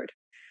on the board.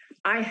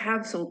 I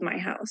have sold my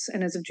house,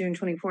 and as of June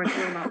 24th,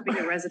 will not be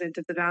a resident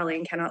of the Valley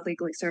and cannot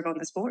legally serve on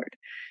this board.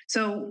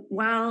 So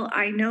while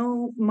I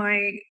know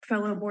my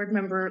fellow board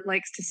member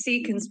likes to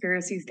see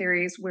conspiracy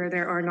theories where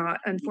there are not,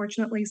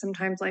 unfortunately,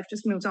 sometimes life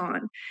just moves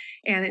on,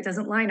 and it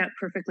doesn't line up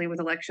perfectly with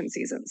election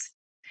seasons.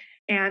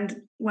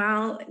 And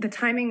while the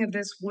timing of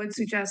this would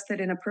suggest that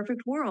in a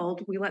perfect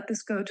world, we let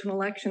this go to an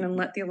election and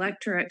let the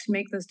electorate to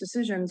make those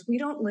decisions, we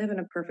don't live in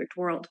a perfect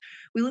world.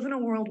 We live in a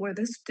world where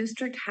this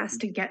district has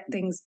to get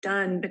things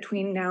done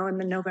between now and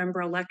the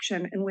November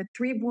election. And with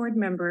 3 board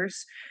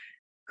members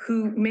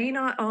who may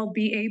not all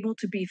be able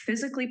to be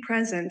physically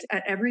present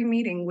at every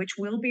meeting, which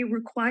will be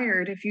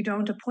required if you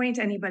don't appoint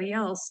anybody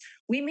else,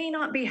 we may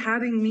not be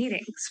having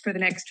meetings for the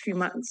next few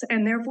months,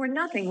 and therefore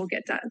nothing will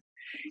get done.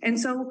 And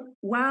so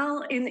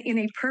while in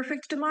a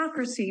perfect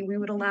democracy, we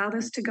would allow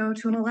this to go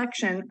to an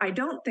election, I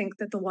don't think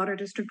that the water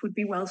district would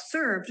be well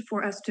served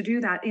for us to do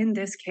that in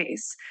this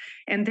case.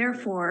 And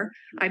therefore,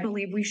 I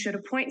believe we should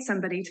appoint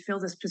somebody to fill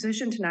this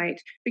position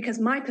tonight because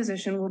my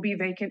position will be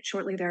vacant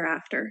shortly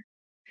thereafter.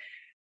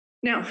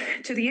 Now,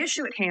 to the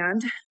issue at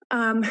hand,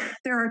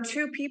 there are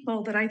two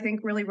people that I think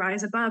really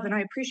rise above, and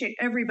I appreciate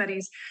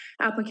everybody's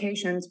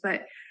applications,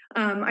 but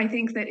I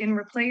think that in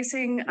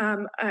replacing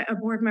a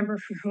board member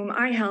for whom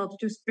I held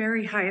just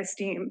very high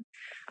esteem,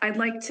 I'd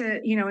like to,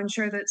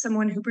 ensure that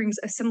someone who brings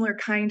a similar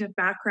kind of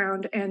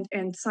background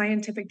and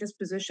scientific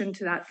disposition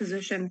to that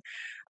position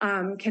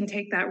can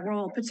take that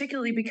role,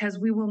 particularly because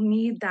we will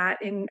need that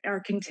in our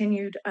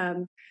continued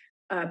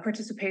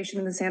participation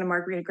in the Santa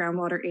Margarita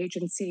Groundwater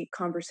Agency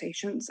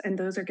conversations. And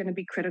those are going to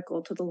be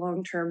critical to the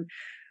long-term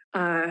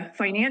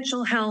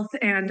financial health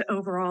and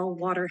overall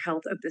water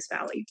health of this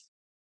valley.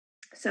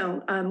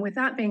 So with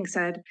that being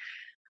said,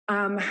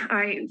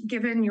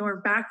 given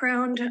your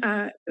background,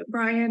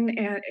 Brian,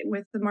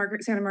 with the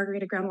Santa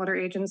Margarita Groundwater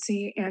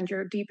Agency and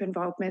your deep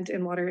involvement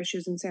in water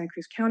issues in Santa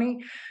Cruz County,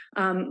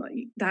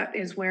 that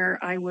is where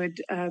I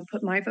would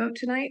put my vote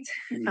tonight.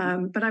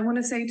 But I want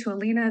to say to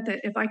Alina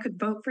that if I could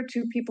vote for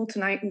two people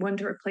tonight and one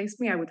to replace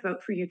me, I would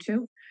vote for you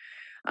too.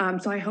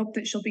 So I hope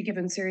that she'll be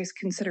given serious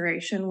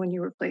consideration when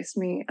you replace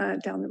me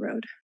down the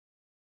road.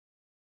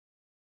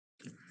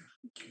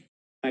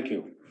 Thank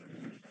you.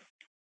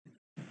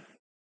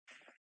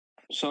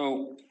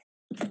 So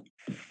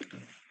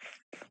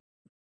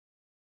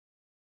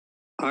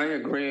I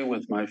agree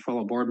with my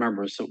fellow board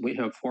members that we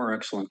have four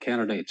excellent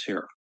candidates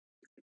here.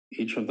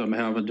 Each of them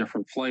have a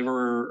different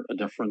flavor, a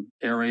different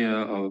area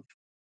of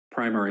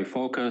primary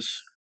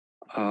focus.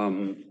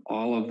 All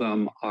of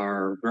them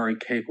are very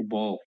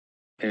capable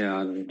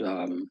and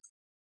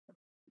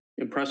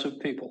impressive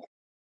people.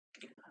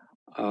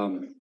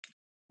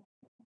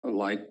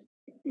 Like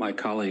my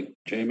colleague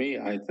Jamie,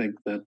 I think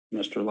that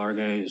Mr.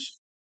 Largay's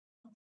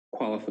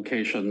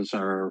qualifications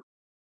are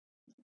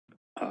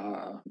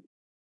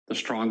the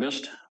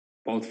strongest,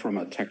 both from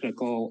a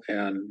technical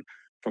and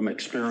from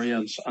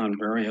experience on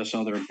various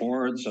other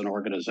boards and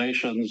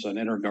organizations and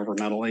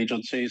intergovernmental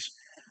agencies.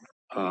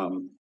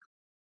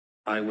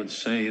 I would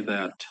say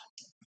that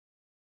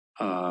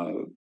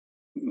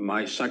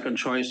my second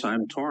choice,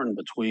 I'm torn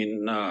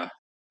between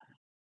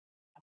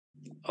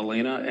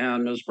Alina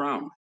and Ms.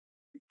 Brown.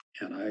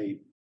 And I'm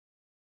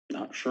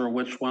not sure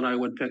which one I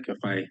would pick if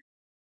I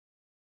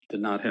did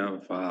not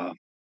have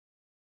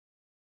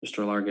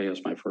Mr. Largay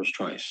as my first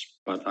choice.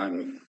 But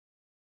I'm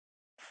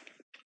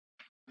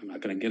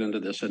not going to get into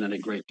this in any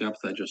great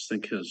depth. I just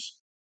think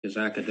his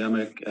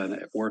academic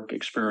and work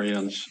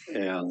experience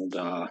and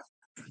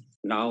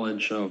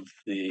knowledge of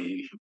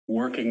the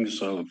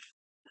workings of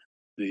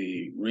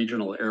the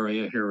regional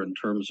area here in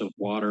terms of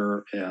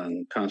water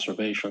and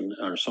conservation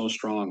are so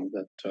strong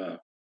that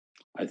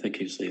I think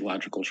he's the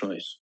logical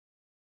choice.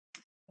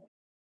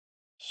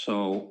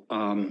 So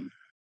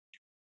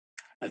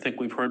I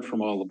think we've heard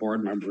from all the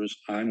board members.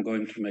 I'm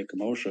going to make a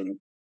motion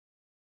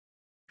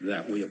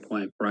that we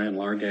appoint Brian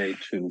Largay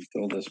to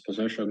fill this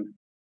position,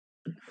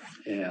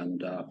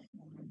 and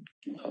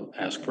I'll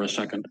ask for a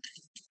second.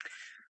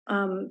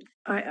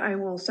 I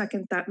will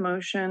second that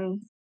motion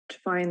to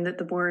find that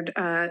the board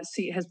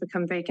seat has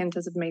become vacant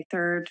as of May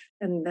 3rd,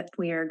 and that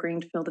we are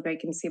agreeing to fill the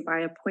vacancy by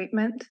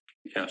appointment.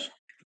 Yes.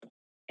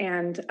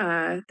 And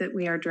that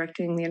we are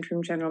directing the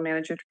interim general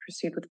manager to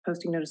proceed with the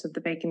posting notice of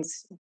the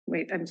vacancy.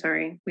 Wait, I'm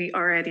sorry. We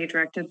already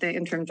directed the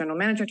interim general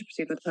manager to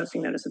proceed with the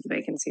posting notice of the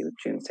vacancy with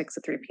June 6th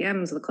at 3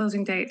 p.m. is the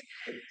closing date.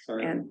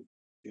 Sorry, and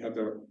you have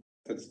the,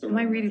 that's the. am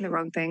I reading the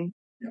wrong thing?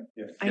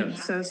 Yes. I'm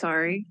so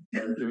sorry.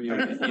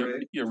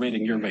 You're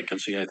reading your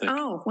vacancy, I think.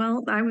 Oh,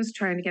 well, I was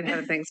trying to get ahead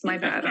of things. My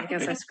bad. I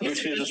guess I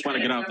supposed You just want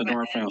to get out the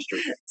door faster.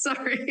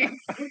 Sorry.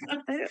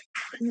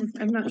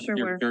 I'm not sure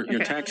where.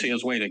 Your taxi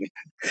is waiting.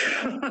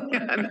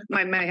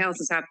 my house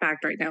is half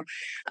packed right now.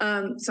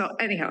 So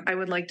anyhow, I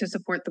would like to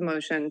support the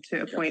motion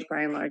to appoint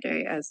Brian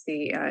Largay as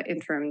the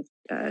interim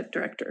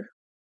director.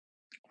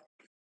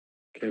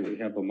 Okay, we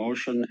have a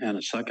motion and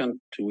a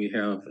second. Do we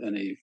have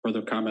any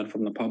further comment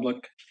from the public?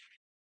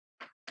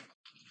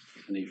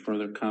 Any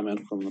further comment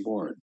from the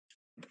board?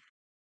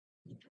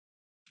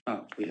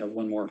 We have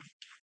one more,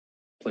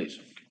 please.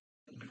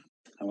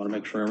 I want to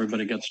make sure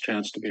everybody gets a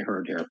chance to be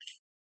heard here.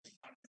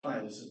 Hi,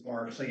 this is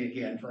Mark Lee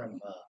again from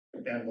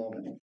Ben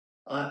Lowman.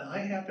 I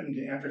happened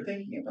to, after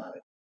thinking about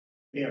it,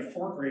 we have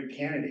four great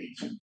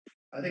candidates.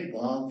 I think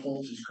Bob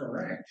Foltz is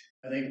correct.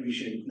 I think we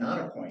should not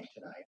appoint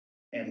tonight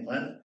and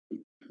let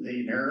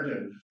the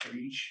narrative for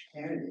each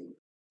candidate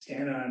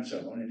stand on its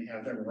own and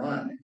have them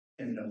run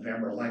in the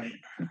November election.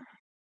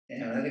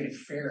 And I think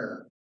it's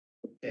fair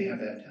to have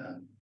that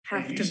done.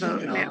 Have to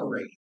vote now.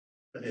 Operate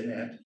within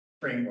that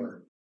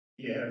framework.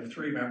 You have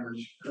 3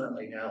 members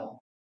currently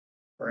now,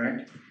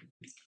 correct?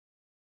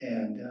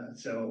 And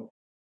so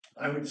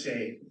I would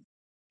say,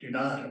 do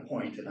not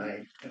appoint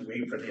tonight and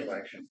wait for the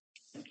election.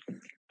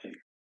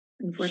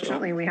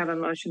 Unfortunately, we have a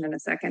motion and a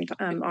second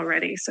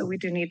already, so we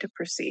do need to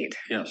proceed.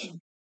 Yes.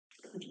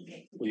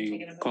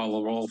 We call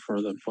the roll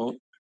for the vote.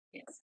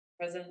 Yes.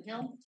 President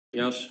Hill,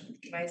 Yes.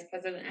 Vice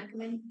President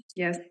Ackerman,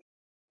 Yes.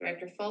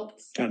 Director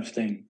Fultz,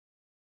 Abstain.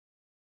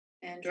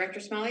 and Director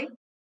Smalley.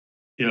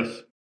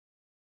 Yes.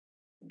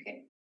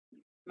 Okay.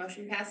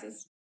 Motion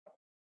passes.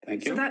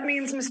 Thank So you. that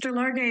means, Mr.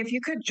 Largay, if you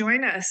could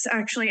join us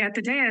actually at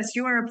the dais,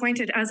 you are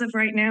appointed as of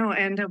right now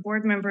and a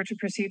board member to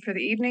proceed for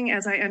the evening,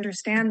 as I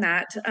understand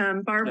that.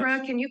 Barbara,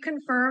 Yes. can you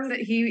confirm that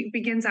he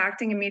begins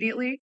acting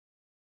immediately?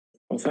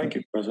 Well, thank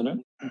you,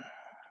 President.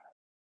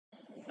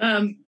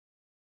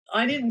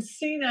 I didn't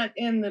see that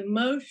in the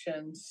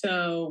motion,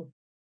 so.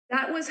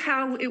 That was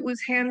how it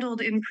was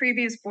handled in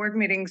previous board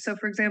meetings. So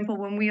for example,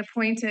 when we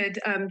appointed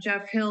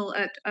Jeff Hill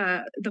at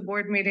the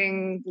board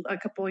meeting a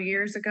couple of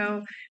years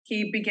ago,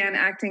 he began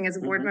acting as a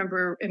board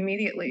member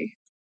immediately.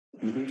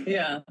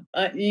 Yeah,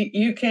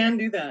 you can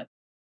do that.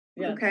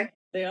 Yeah. Okay.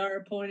 They are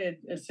appointed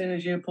as soon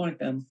as you appoint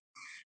them.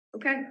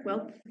 Okay,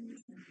 well,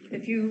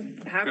 if you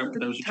have Yep, the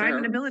there's a time chair.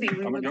 and ability,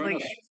 we Come would and join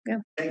like, us. yeah.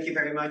 Thank you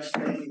very much.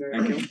 Thank you very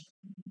Thank much.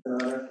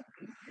 you.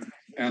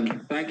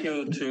 And thank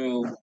you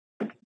to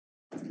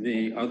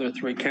the other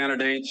three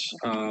candidates.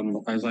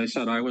 As I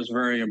said, I was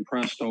very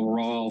impressed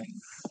overall.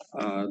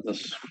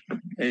 This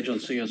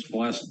agency is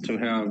blessed to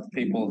have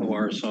people who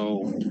are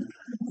so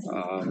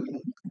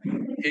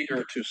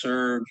eager to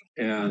serve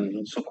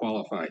and so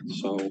qualified.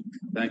 So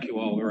thank you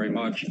all very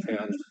much.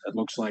 And it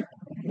looks like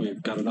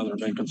we've got another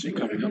vacancy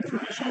coming up for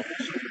this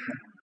office.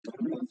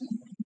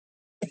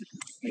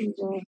 We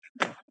will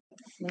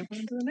move on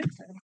to the next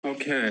item.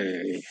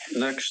 Okay,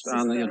 next This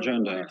on is the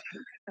agenda.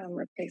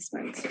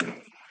 Replacement.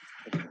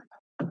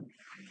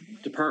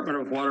 Department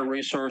of Water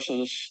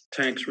Resources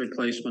Tanks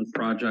Replacement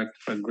Project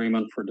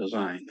Agreement for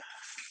Design.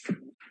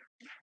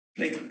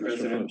 Thank you,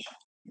 President.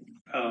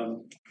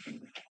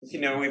 As you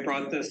know, we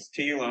brought this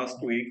to you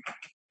last week,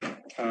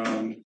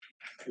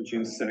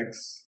 June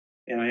 6th,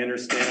 and I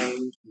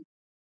understand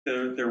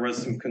there was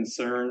some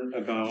concern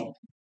about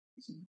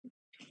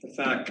the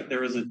fact that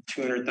there was a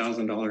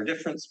 $200,000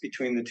 difference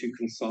between the two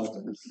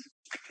consultants.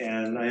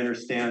 And I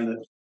understand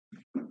that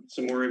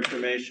some more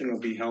information will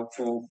be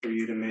helpful for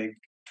you to make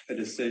a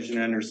decision,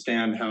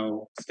 understand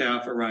how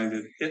staff arrived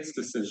at its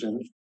decision.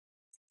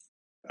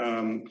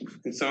 And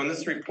so in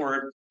this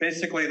report,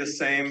 basically the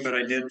same, but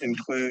I did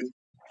include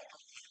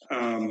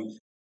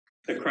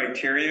the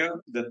criteria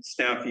that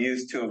staff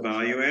used to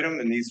evaluate them,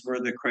 and these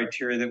were the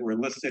criteria that were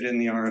listed in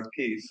the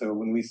RFP. So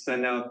when we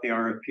send out the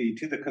RFP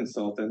to the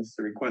consultants,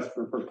 the request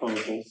for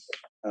proposals,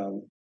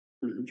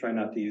 try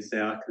not to use the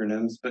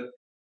acronyms, but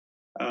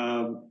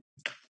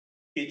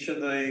each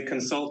of the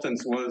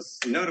consultants was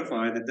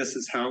notified that this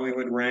is how we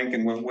would rank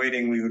and what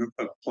weighting we would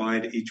apply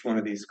to each one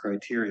of these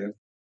criteria.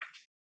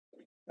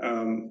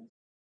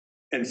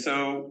 And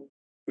so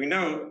we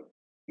know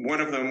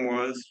one of them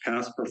was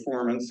past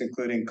performance,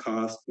 including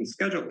cost and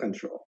schedule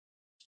control.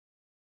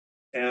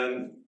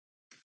 And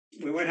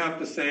we would have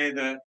to say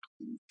that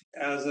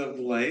as of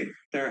late,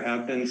 there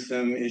have been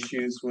some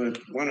issues with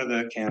one of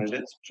the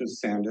candidates, which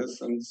is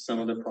Sandus, on some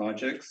of the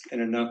projects,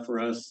 and enough for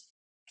us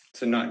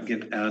to not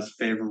give as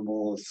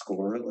favorable a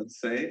score, let's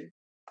say,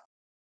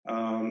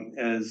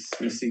 as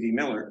Ms. C.D.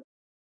 Miller.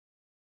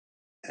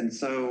 And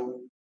so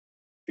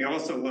we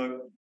also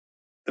look,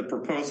 the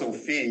proposal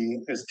fee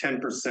is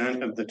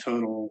 10% of the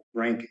total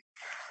ranking.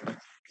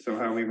 So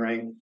how we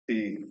rank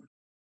the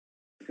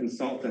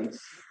consultants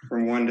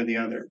from one to the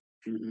other.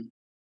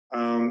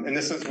 And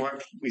this is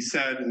what we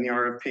said in the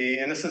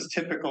RFP, and this is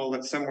typical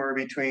that somewhere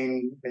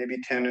between maybe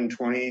 10 and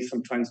 20,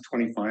 sometimes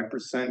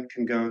 25%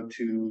 can go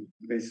to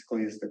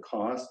basically is the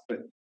cost, but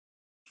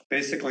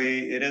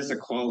basically it is a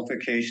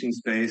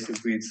qualifications-based,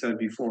 as we had said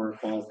before,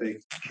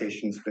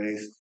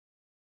 qualifications-based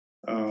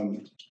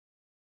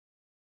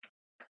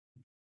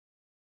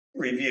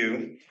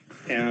review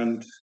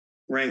and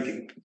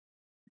ranking.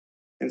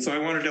 And so I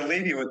wanted to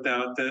leave you with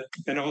that,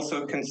 and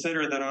also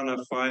consider that on a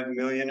 5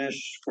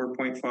 million-ish,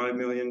 4.5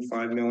 million,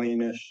 5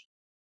 million-ish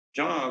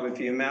job, if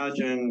you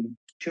imagine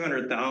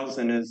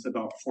 200,000 is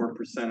about 4%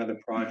 of the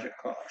project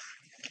cost.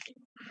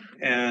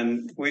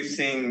 And we've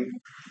seen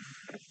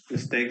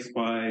mistakes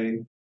by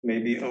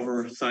maybe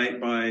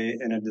oversight by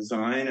in a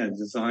design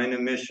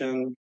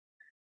omission.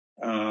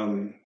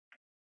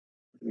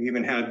 We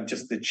even had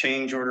just the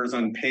change orders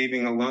on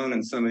paving alone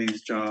in some of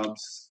these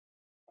jobs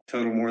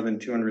total more than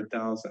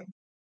 200,000.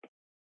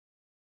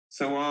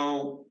 So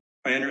while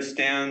I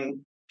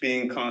understand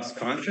being cost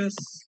conscious,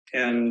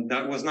 and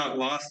that was not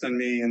lost on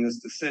me in this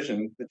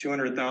decision, the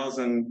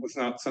 200,000 was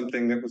not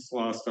something that was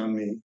lost on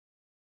me.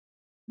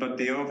 But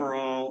the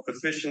overall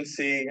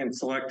efficiency in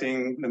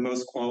selecting the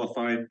most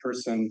qualified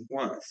person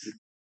was,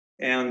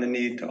 and the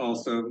need to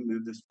also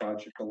move this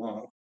project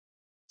along.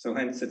 So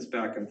hence it's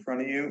back in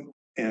front of you,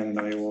 and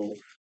I will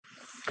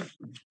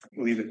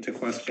leave it to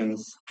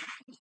questions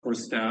for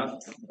staff.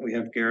 We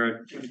have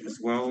Garrett as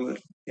well,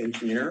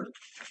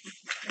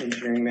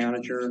 engineering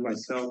manager,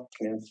 myself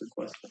can answer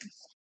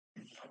questions.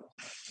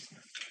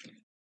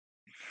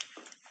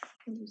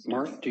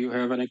 Mark, do you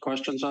have any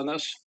questions on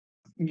this?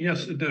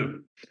 Yes, I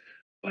do.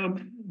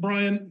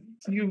 Brian,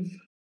 you've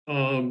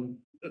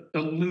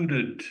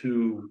alluded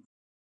to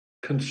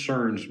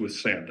concerns with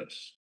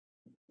Sandus.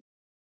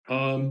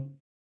 But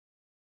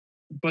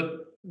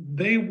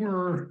they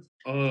were,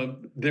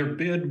 their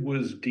bid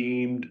was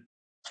deemed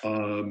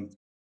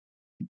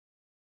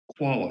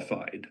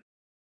qualified,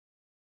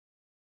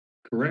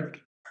 correct?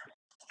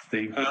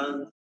 They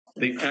met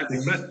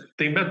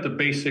the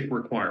basic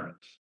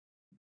requirements.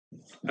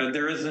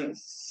 There isn't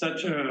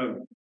such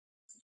a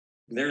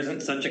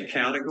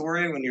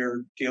category when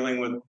you're dealing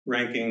with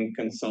ranking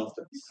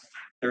consultants.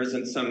 There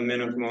isn't some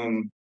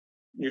minimum.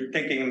 You're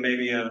thinking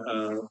maybe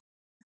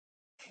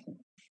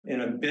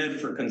in a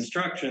bid for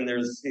construction,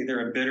 there's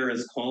either a bidder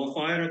is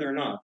qualified or they're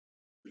not.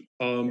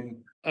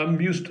 I'm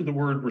used to the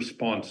word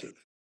responsive.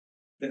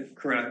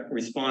 Correct,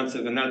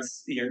 responsive, and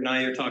that's now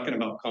you're talking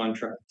about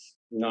contracts,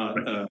 not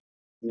a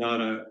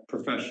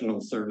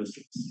professional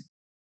services.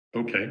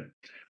 Okay.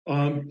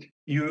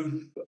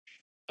 You've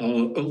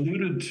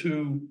alluded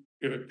to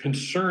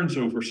concerns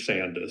over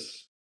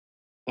Sandus.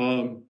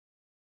 Can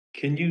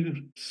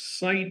you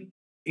cite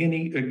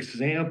any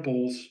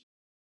examples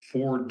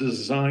for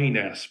design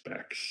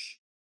aspects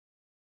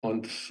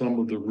on some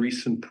of the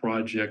recent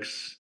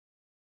projects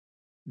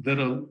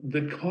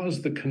that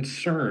caused the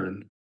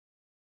concern?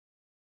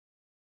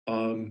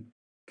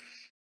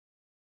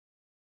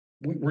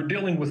 We're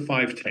dealing with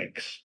 5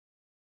 tanks,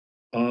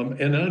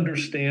 and I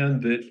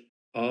understand that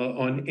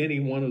on any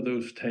one of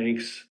those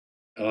tanks,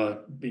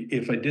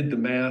 if I did the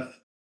math,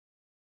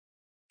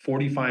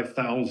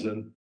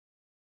 45,000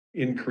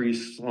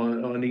 increase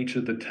on each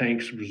of the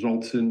tanks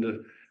results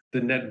in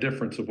the net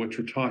difference of what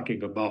you're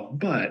talking about.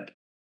 But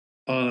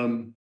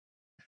I'm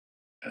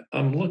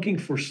looking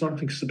for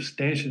something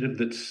substantive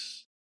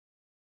that's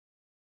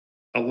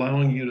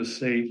allowing you to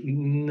say,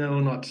 no,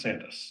 not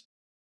Sandus.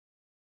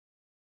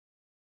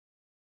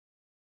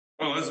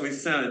 Well, as we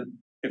said,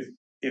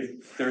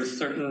 if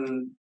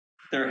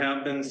there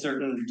have been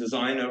certain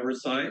design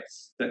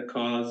oversights that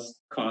cause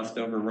cost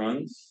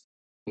overruns.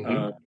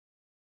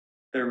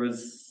 There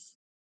was,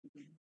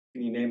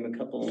 can you name a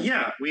couple?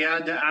 Yeah, we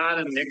had to add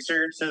a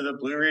mixer to the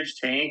Blue Ridge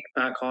tank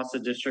that cost the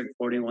district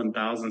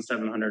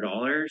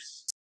 $41,700.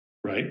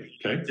 Right.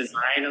 Okay.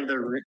 Design of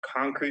the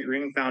concrete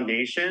ring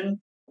foundation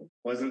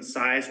wasn't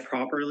sized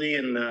properly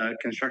in the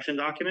construction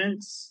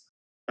documents.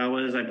 That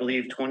was, I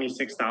believe,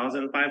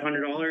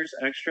 $26,500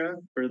 extra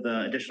for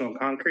the additional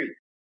concrete.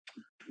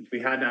 We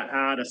had to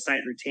add a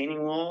site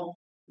retaining wall.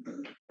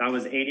 That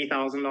was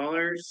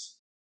 $80,000.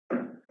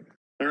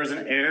 There was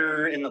an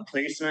error in the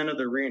placement of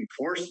the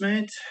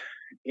reinforcement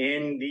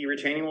in the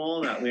retaining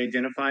wall that we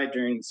identified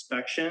during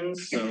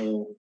inspections.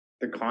 So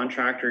the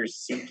contractor is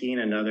seeking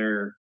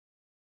another,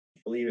 I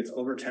believe it's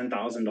over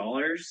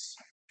 $10,000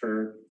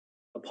 for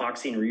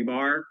epoxying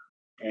rebar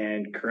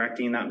and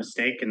correcting that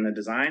mistake in the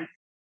design.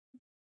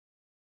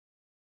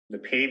 The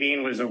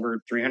paving was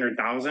over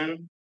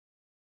 $300,000.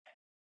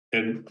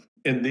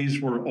 And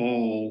these were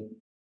all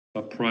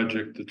a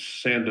project that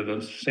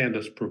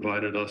Sandus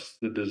provided us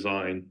the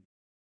design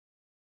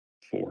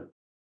for.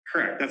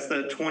 Correct. That's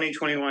the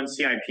 2021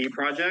 CIP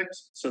project.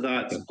 So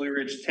that's Blue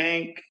Ridge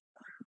Tank,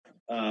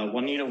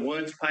 Juanita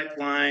Woods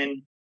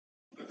Pipeline,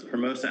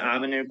 Hermosa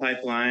Avenue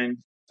Pipeline,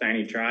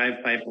 Tiny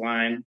Drive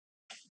Pipeline.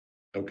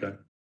 Okay.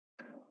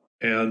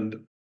 And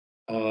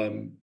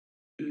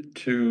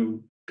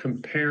to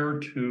compare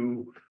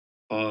to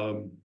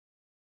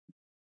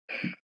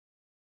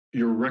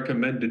your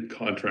recommended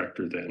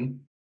contractor then,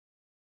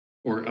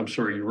 or I'm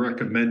sorry, your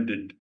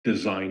recommended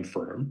design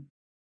firm,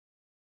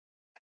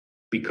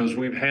 because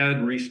we've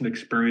had recent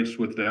experience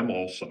with them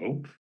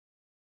also.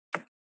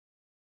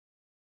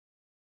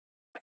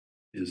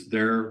 Is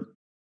there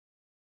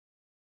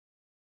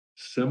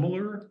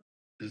similar?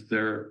 Is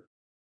there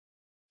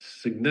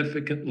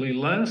significantly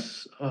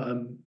less?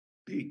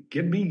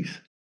 Give me.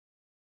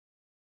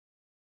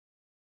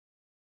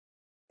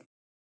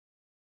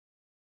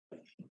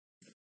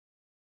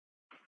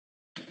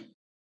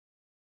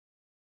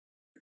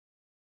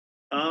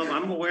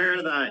 I'm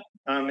aware that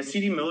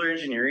CD Miller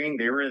Engineering,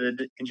 they were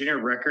the engineer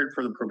of record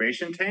for the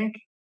probation tank.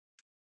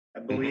 I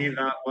believe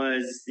that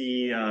was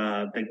the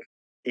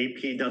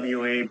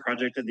APWA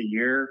project of the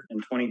year in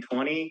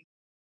 2020.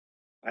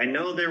 I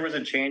know there was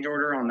a change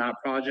order on that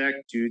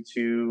project due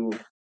to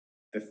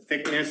the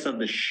thickness of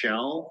the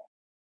shell.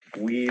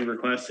 We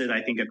requested,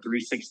 I think, a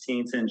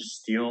 3/16 inch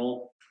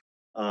steel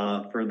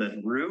for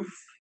the roof,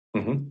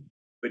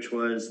 which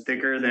was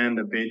thicker than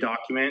the bid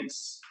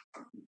documents.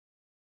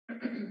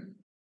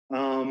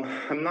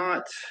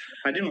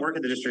 I didn't work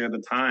at the district at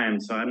the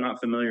time, so I'm not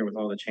familiar with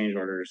all the change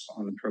orders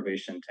on the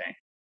probation tank.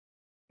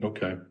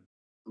 Okay.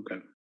 Okay.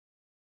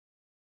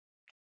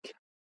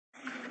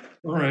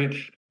 All right.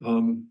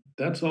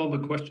 That's all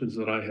the questions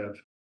that I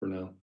have for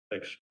now.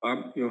 Thanks.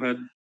 Bob, you had.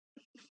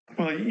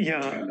 Well,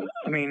 yeah,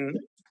 I mean,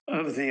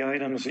 of the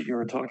items that you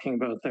were talking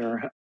about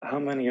there, how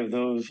many of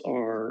those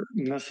are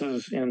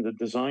misses in the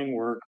design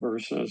work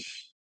versus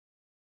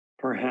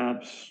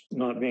perhaps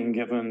not being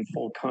given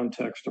full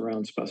context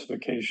around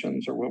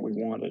specifications or what we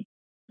wanted?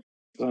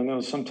 Because I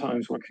know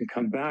sometimes what can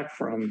come back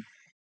from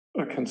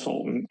a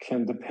consultant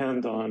can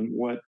depend on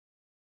what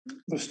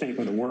the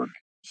statement of work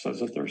says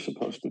that they're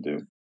supposed to do.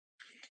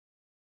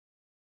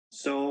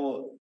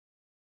 So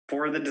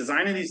for the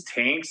design of these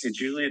tanks, it's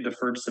usually a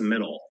deferred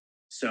submittal.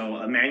 So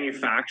a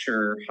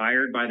manufacturer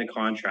hired by the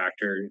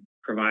contractor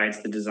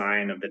provides the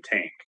design of the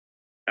tank.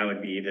 That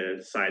would be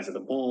the size of the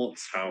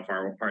bolts, how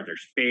far apart they're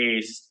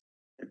spaced,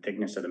 the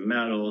thickness of the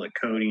metal, the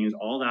coatings,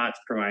 all that's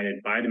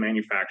provided by the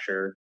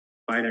manufacturer,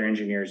 by their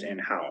engineers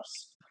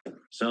in-house.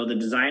 So the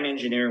design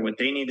engineer, what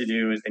they need to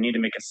do is they need to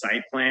make a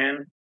site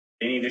plan.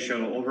 They need to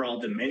show overall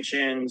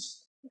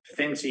dimensions,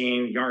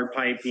 fencing, yard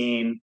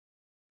piping,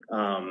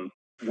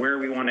 where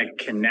we want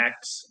to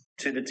connect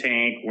to the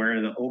tank,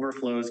 where the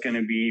overflow is going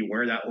to be,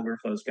 where that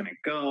overflow is going to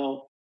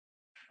go.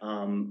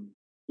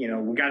 You know,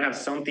 we got to have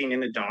something in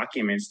the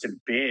documents to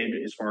bid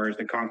as far as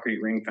the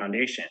concrete ring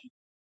foundation.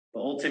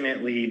 But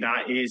ultimately,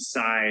 that is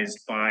sized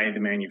by the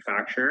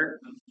manufacturer.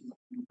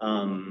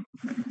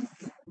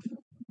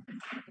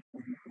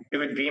 It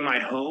would be my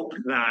hope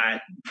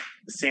that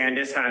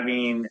Sandus,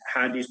 having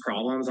had these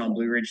problems on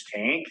Blue Ridge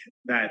Tank,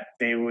 that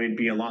they would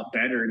be a lot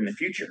better in the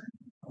future.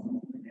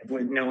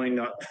 With knowing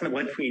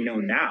what we know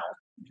now,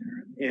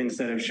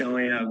 instead of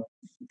showing a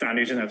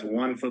foundation that's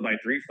 1 foot by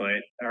 3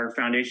 foot, our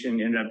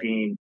foundation ended up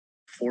being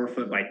 4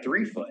 foot by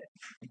 3 foot.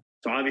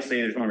 So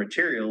obviously there's more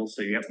material,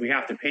 so we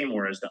have to pay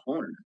more as the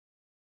owner.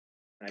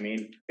 I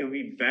mean, it would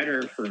be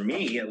better for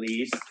me, at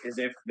least, is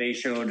if they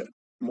showed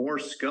more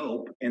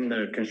scope in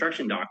the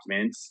construction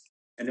documents,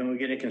 and then we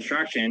get a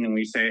construction and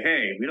we say,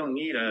 hey, we don't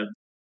need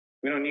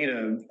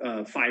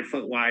a 5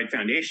 foot wide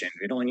foundation.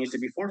 It only needs to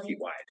be 4 feet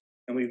wide,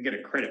 and we get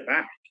a credit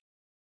back.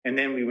 And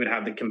then we would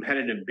have the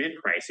competitive bid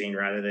pricing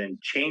rather than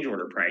change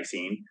order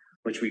pricing,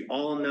 which we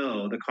all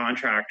know the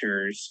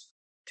contractors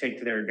take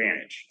to their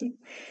advantage.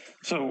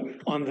 So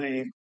on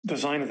the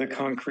design of the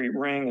concrete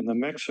ring and the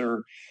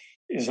mixer,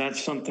 is that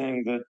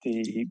something that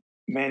the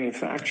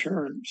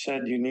manufacturer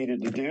said you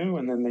needed to do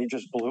and then they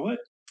just blew it?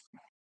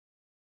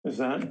 Is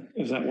that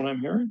what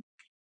I'm hearing?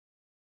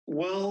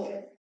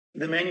 Well,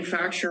 the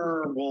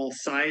manufacturer will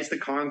size the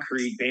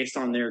concrete based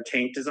on their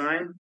tank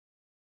design,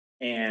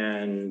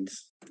 and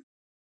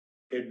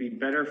it'd be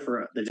better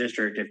for the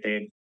district if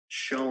they'd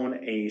shown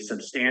a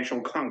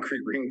substantial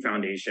concrete ring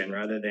foundation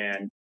rather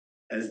than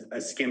a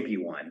skimpy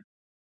one,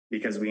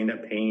 because we end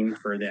up paying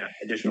for that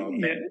additional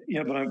bit.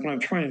 Yeah, but what I'm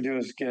trying to do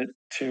is get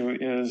to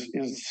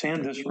is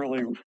Sandus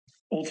really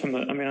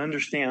ultimate? I mean, I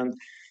understand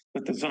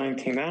that the design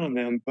came out of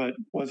them, but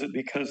was it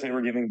because they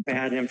were giving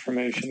bad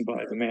information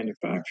by the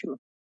manufacturer?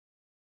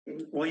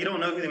 Well, you don't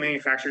know who the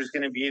manufacturer is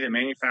going to be. The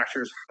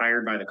manufacturer is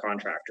hired by the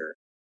contractor.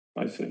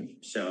 I see.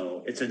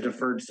 So it's a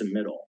deferred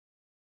submittal.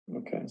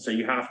 Okay. So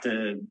you have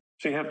to.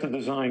 So you have to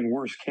design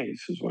worst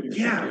case, is what you're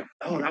saying. Yeah.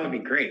 Oh, that would be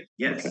great.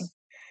 Yes. Okay.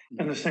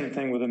 And the same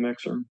thing with a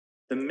mixer.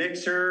 The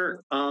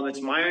mixer,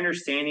 it's my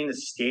understanding the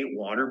state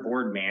water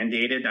board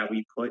mandated that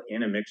we put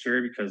in a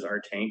mixer because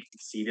our tank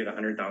exceeded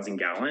 100,000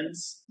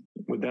 gallons.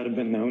 Would that have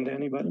been known to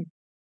anybody?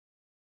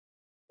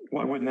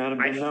 Why wouldn't that have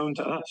been known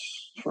to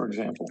us, for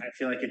example? I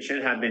feel like it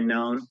should have been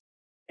known,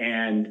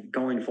 and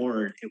going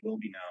forward, it will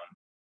be known.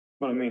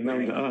 But I mean,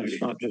 known to us,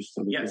 not just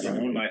to the yes,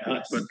 known by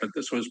us. But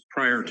this was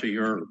prior to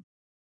your.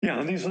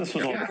 Yeah, this was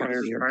all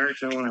prior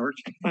to when I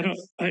worked. I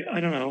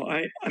don't know.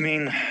 I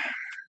mean,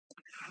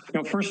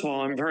 you know, first of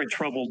all, I'm very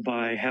troubled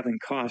by having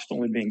cost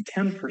only being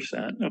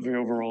 10% of the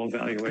overall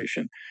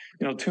evaluation.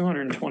 You know,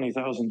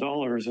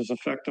 $220,000 is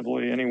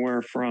effectively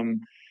anywhere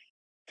from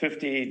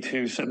 50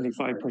 to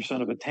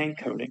 75% of a tank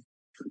coating.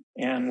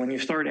 And when you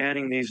start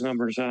adding these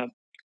numbers up,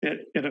 it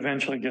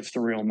eventually gets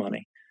to real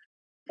money.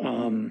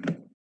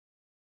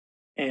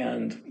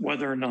 And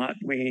whether or not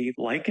we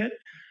like it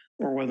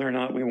or whether or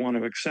not we want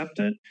to accept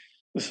it,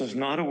 this is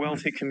not a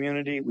wealthy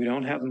community. We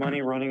don't have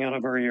money running out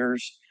of our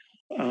ears.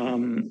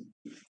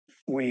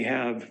 We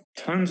have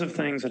tons of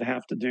things that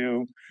have to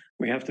do.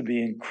 We have to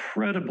be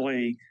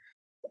incredibly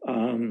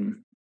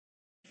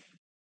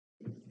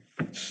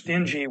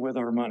stingy with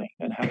our money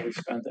and how we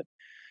spend it.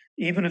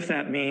 Even if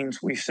that means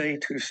we say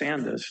to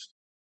Sandus,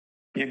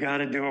 you got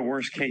to do a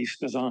worst case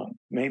design.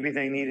 Maybe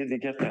they needed to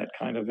get that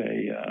kind of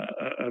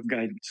of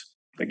guidance.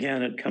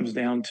 Again, it comes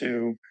down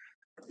to,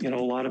 you know,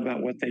 a lot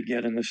about what they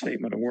get in the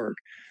statement of work.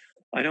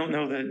 I don't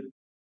know that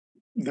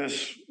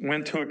this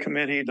went to a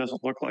committee. It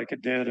doesn't look like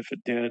it did. If it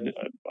did,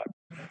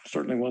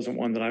 certainly wasn't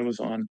one that I was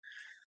on.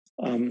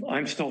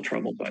 I'm still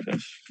troubled by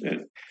this.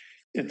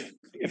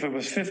 If it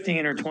was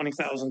 $15,000 or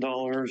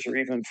 $20,000 or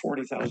even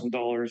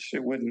 $40,000,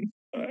 it wouldn't.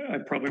 I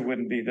probably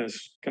wouldn't be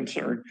this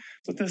concerned.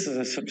 But this is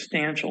a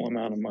substantial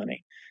amount of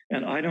money,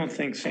 and I don't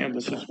think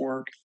Sandus's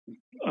work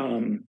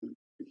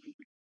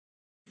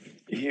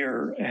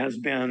here has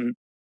been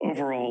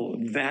overall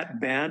that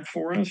bad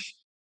for us.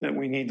 that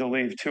we need to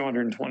leave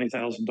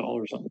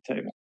 $220,000 on the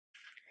table.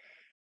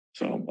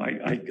 So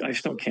I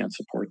still can't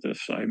support this.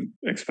 I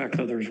expect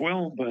others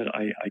will, but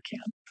I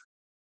can't.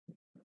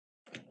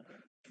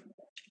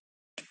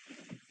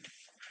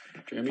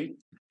 Jamie?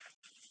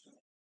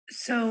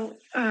 So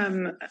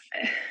I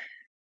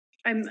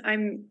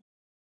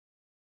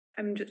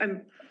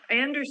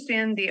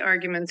understand the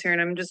arguments here,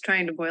 and I'm just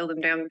trying to boil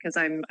them down because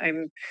I'm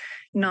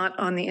not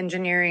on the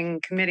engineering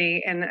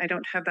committee and I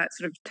don't have that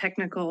sort of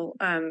technical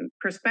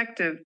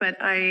perspective. But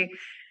I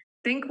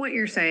think what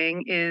you're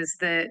saying is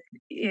that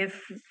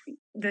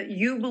that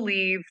you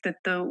believe that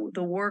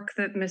the work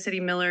that Miss City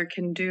Miller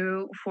can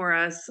do for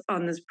us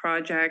on this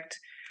project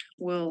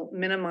will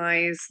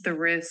minimize the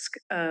risk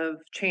of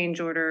change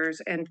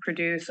orders and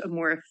produce a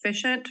more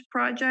efficient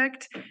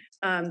project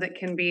that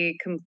can be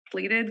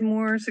completed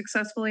more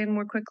successfully and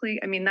more quickly.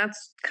 I mean,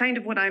 that's kind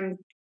of what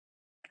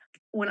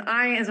when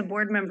I, as a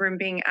board member, am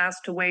being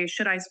asked to weigh,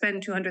 should I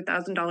spend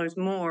 $200,000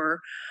 more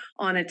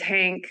on a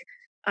tank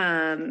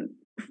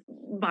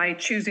by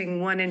choosing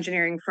one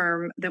engineering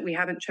firm that we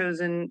haven't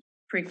chosen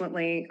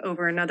frequently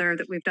over another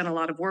that we've done a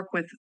lot of work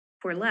with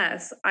for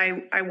less?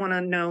 I want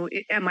to know,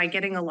 am I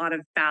getting a lot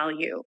of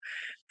value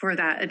for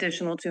that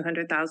additional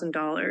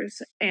 $200,000?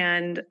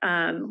 And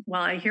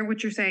while I hear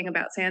what you're saying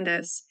about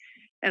Sandus,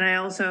 and I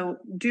also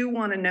do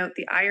want to note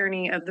the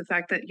irony of the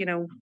fact that,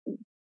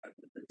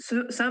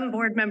 so some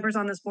board members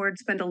on this board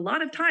spend a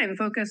lot of time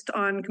focused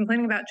on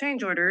complaining about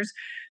change orders.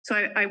 So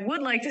I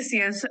would like to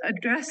see us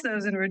address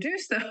those and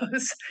reduce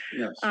those.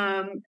 Yes.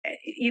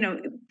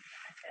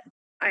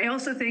 I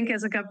also think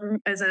as a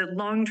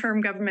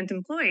long-term government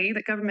employee,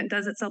 that government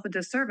does itself a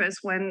disservice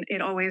when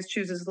it always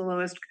chooses the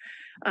lowest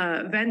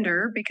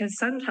vendor, because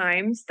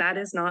sometimes that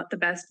is not the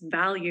best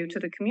value to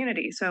the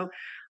community. So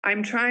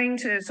I'm trying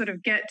to sort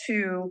of get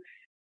to,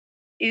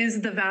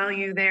 is the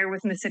value there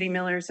with Miss City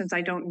Miller, since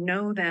I don't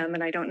know them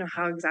and I don't know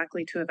how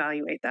exactly to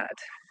evaluate that.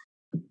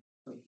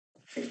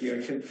 Thank you.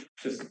 I could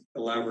just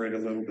elaborate a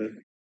little bit.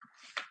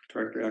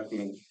 Director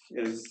Ekman,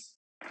 is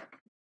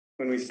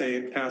when we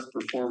say past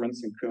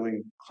performance,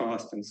 including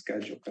cost and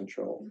schedule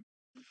control.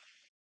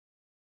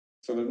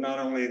 So that not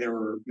only there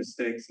were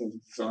mistakes in the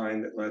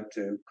design that led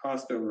to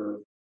cost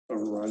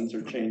overruns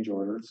or change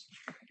orders,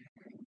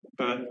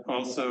 but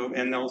also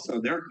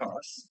their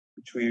costs,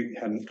 which we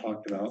hadn't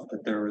talked about,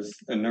 but there was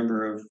a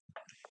number of,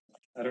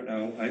 I don't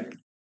know, I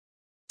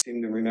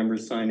seem to remember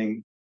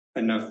signing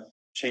enough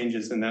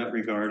changes in that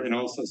regard, and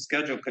also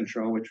schedule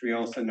control, which we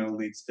also know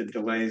leads to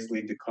delays,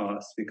 lead to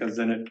costs, because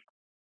then it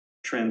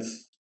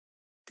transfers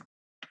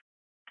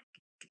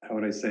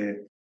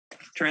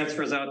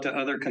out to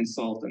other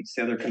consultants,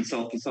 the other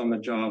consultants on the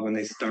job when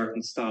they start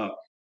and stop,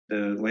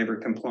 the labor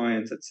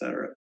compliance, et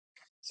cetera.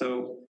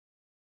 So,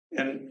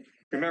 and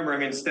remember, I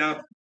mean,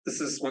 staff, this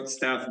is what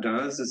staff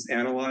does, is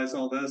analyze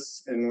all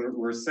this, and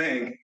we're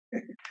saying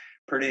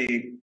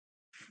pretty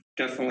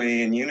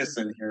definitely in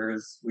unison here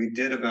is we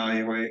did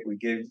evaluate, we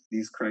gave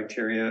these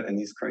criteria, and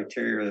these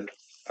criteria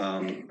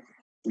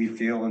we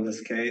feel in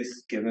this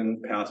case,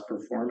 given past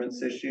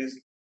performance issues,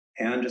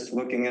 and just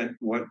looking at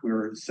what we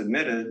were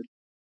submitted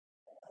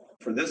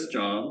for this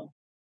job,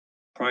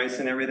 price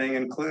and everything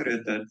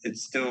included, that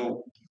it's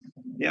still,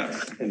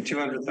 yes, and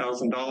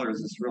 $200,000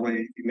 is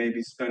really, you may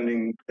be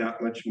spending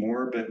that much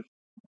more, but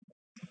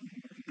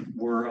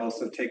we're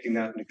also taking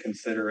that into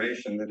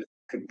consideration that it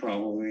could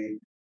probably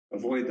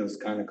avoid those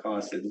kind of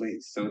costs at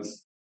least. So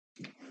it's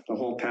the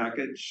whole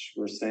package.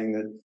 We're saying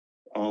that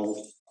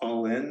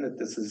all in, that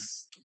this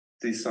is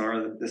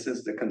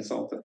the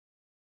consultant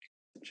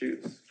to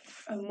choose.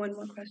 One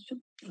more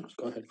question.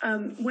 Go ahead.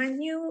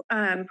 When you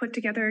put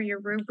together your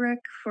rubric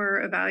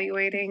for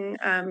evaluating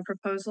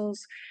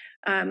proposals,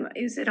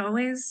 is it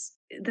always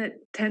that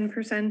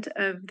 10%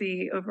 of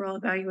the overall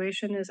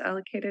evaluation is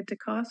allocated to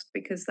cost?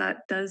 Because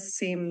that does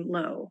seem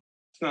low.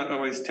 It's not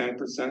always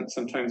 10%.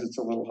 Sometimes it's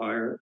a little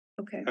higher.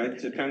 Okay.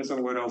 It depends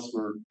on what else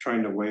we're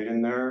trying to weight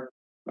in there.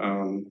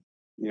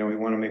 We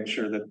want to make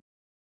sure that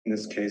in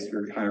this case,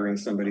 we're hiring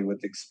somebody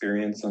with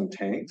experience on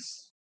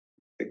tanks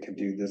that could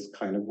do this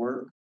kind of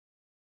work.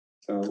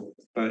 So,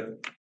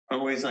 but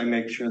always I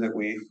make sure that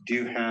we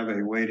do have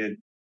a weighted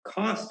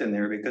cost in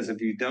there, because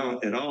if you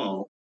don't at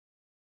all,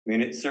 I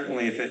mean, it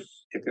certainly, if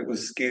it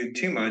was skewed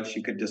too much,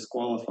 you could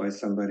disqualify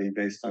somebody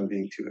based on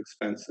being too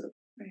expensive.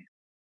 Right.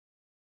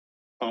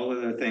 All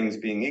other things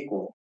being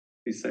equal,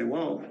 you say,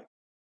 well,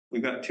 we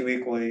got two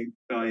equally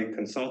valued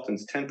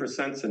consultants,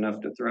 10% is enough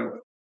to throw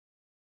it.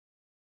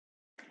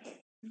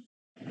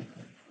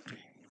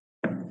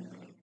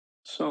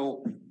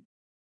 So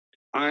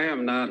I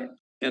am not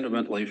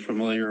intimately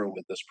familiar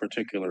with this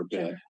particular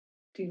bid.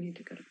 Do you need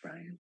to go to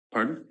Brian?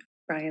 Pardon?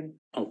 Brian.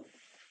 Oh,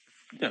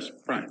 yes,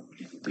 Brian,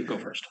 you go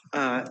first.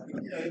 Can I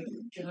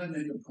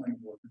make a point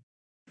of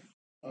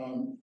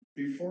order?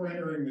 Before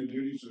entering the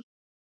duties of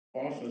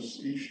office,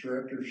 each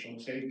director shall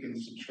take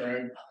and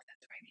subscribe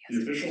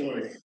the official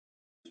oath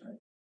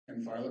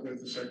and file it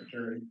with the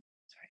secretary.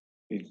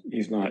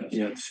 He's not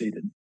yet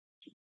seated.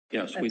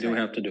 Yes, we do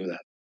have to do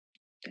that.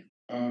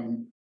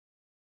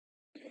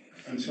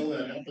 until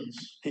that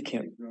happens. He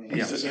can't. Yeah,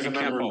 He's a he can't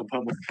member of vote. the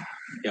public.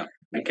 Yeah,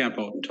 you can't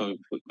vote until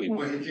we.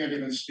 Well, he can't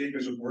even speak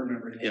as a board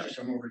member. He has to Yeah.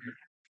 come over here.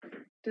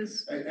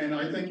 And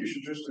I think you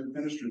should just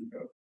administer the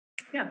vote.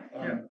 Yeah,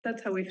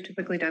 that's how we've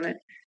typically done it.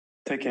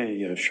 Take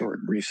a short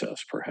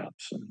recess,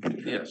 perhaps.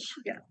 Yes.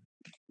 Yeah.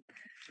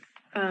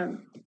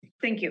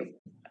 Thank you.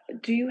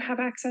 Do you have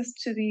access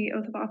to the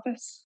oath of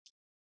office?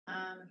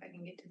 If I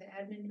can get to the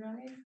admin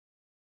drive.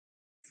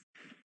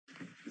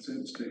 It's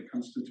in the state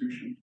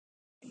constitution.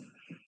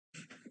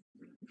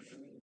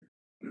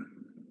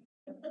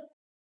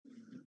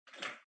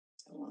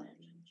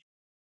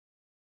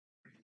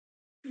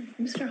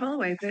 Mr.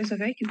 Holloway, there's a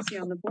vacancy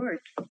on the board.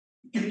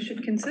 You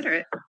should consider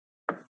it.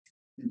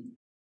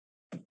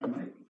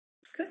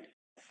 Good.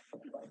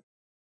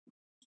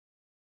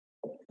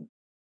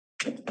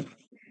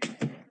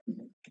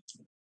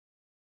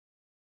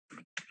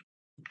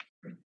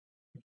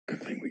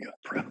 Good thing we got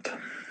prepped.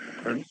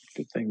 Pardon?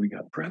 Good thing we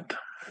got prepped.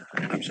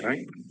 I'm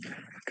sorry?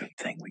 Good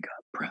thing we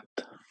got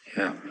prepped.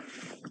 Yeah.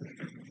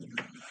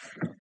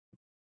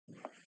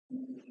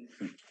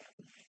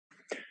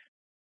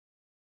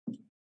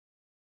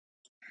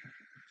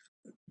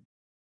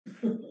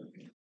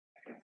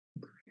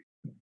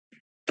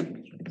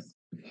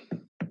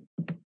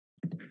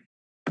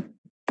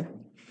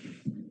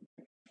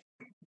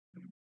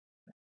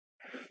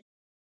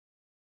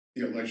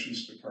 The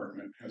elections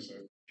department has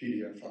a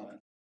PDF on it.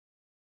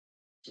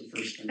 It's the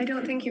first thing. I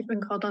don't think you've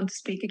been called on to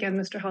speak again,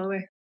 Mr.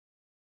 Holloway.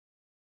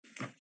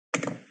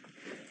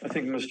 I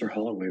think Mr.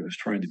 Holloway was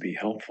trying to be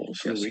helpful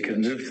so Yes, we he could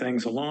is. move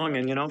things along.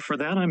 And, for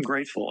that, I'm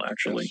grateful,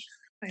 actually.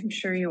 I'm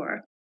sure you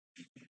are.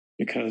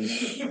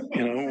 Because,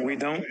 we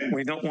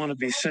don't want to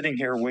be sitting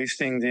here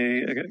wasting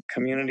the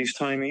community's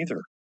time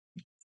either.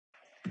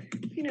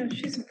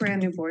 She's a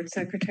brand new board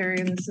secretary,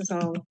 and this is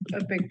all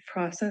a big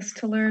process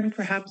to learn.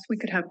 Perhaps we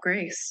could have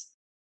grace.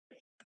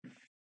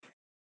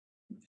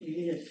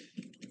 Yes.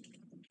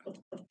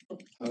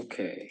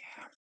 Okay.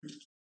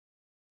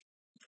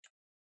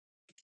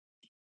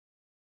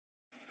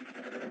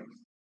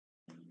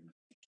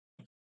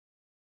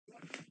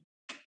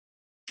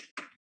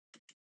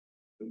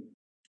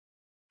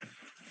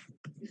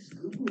 Just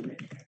Google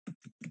it.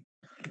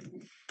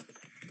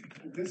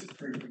 This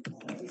perfect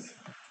pause.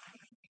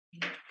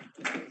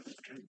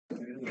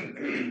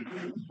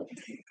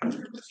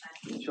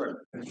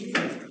 Sure.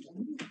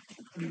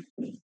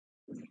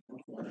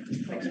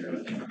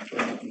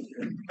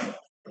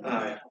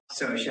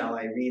 So shall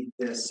I read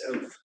this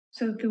oath?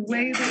 So the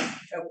way that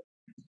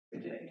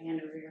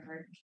Hand over your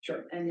heart.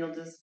 Sure. And you'll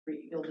just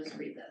read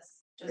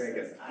this. Just Very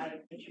good. as I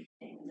put your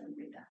name and then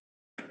read that.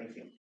 Thank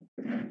you.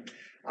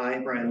 I,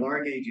 Brian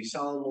Largay, do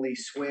solemnly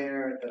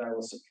swear that I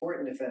will support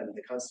and defend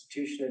the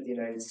Constitution of the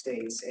United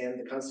States and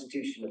the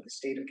Constitution of the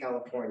State of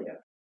California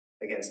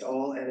against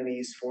all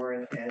enemies,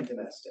 foreign and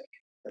domestic,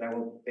 that I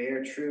will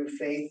bear true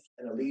faith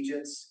and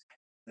allegiance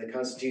to the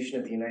Constitution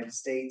of the United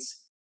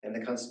States and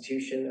the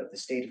Constitution of the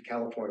State of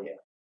California,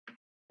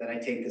 that I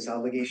take this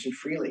obligation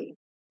freely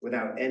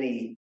without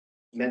any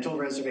mental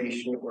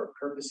reservation or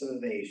purpose of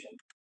evasion,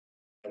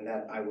 and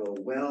that I will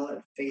well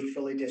and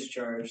faithfully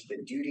discharge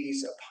the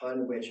duties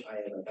upon which I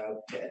am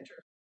about to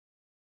enter.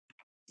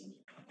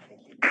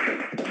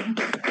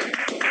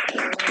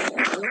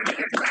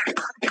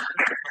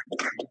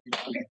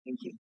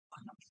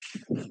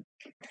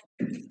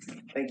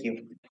 Thank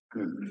you.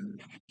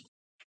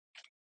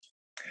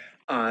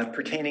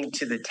 Pertaining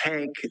to the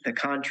tank, the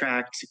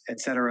contract,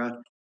 etc.,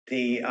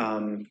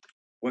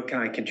 what can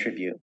I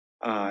contribute?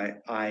 I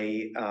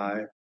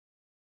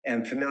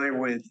am familiar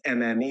with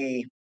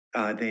MME.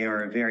 They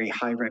are a very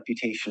high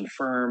reputation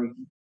firm.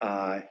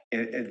 I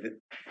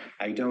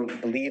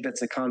don't believe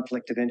it's a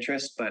conflict of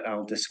interest, but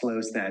I'll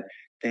disclose that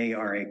they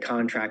are a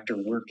contractor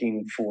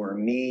working for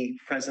me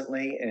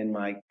presently in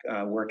my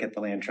work at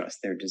the Land Trust.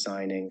 They're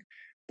designing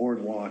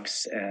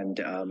boardwalks and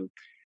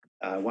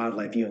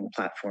wildlife viewing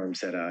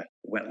platforms at a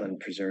wetland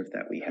preserve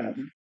that we have.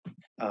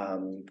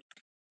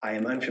 I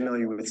am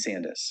unfamiliar with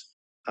Sandus.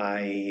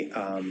 I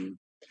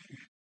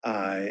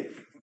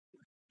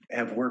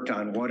have worked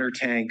on water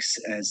tanks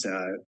as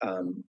a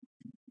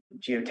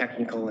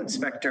geotechnical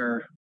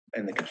inspector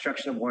and the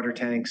construction of water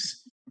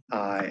tanks.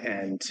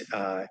 And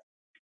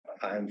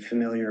I'm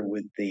familiar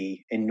with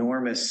the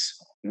enormous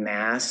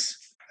mass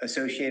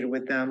associated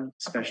with them,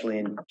 especially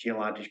in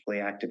geologically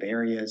active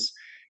areas,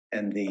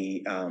 and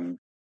the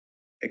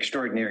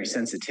extraordinary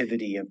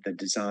sensitivity of the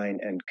design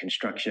and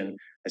construction,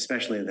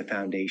 especially of the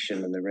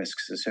foundation, and the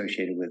risks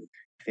associated with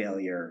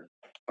failure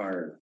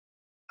are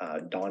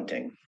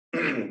daunting.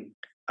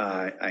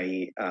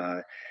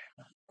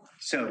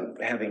 So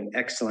having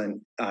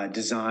excellent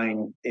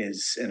design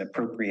is an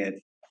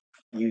appropriate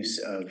use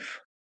of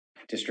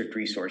district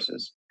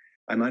resources.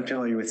 I'm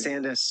unfamiliar with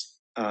Sandus.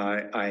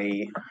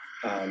 I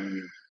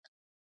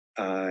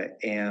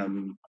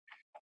am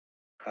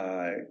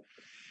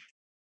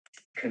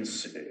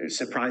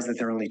surprised that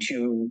there are only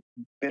 2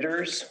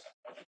 bidders,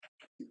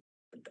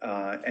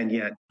 and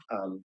yet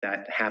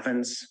that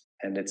happens,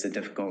 and it's a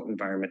difficult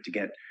environment to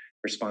get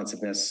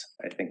responsiveness.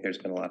 I think there's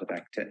been a lot of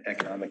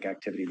economic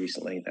activity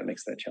recently that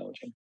makes that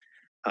challenging.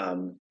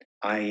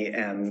 I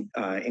am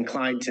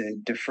inclined to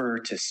defer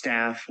to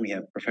staff. We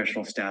have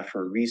professional staff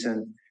for a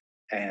reason.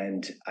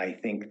 And I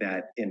think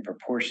that in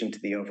proportion to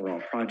the overall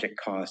project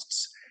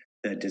costs,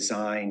 the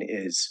design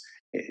is,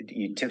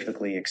 you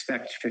typically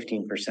expect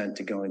 15%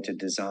 to go into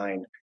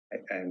design.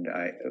 And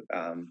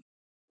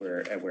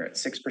we're at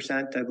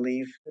 6%, I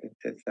believe,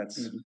 if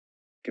that's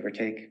give or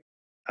take.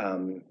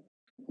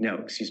 No,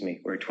 excuse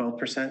me, we're at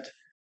 12%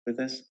 with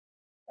this.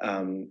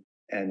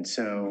 And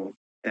so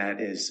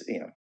that is,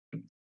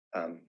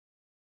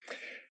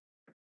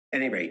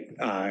 any rate,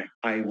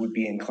 I would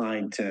be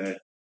inclined to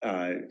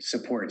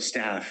support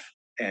staff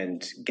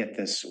and get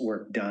this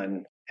work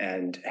done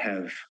and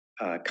have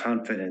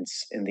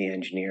confidence in the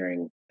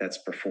engineering that's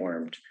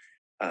performed,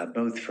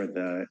 both for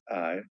the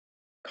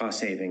cost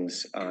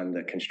savings on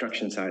the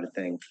construction side of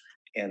things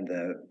and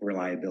the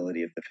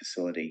reliability of the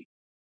facility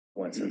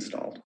once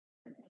installed.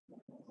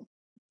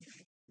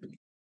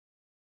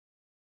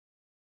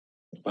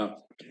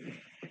 Well,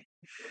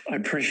 I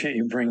appreciate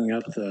you bringing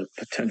up the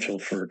potential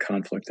for a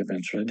conflict of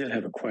interest. I did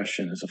have a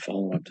question as a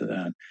follow-up to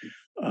that.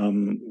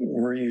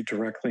 Were you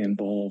directly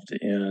involved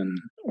in,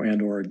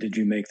 or did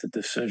you make the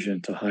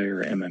decision to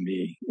hire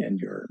MME in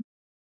your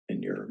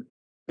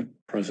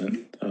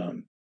present?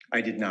 I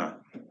did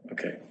not.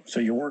 Okay, so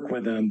you work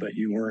with them, but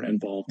you weren't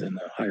involved in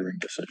the hiring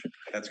decision.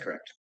 That's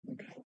correct.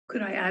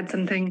 Could I add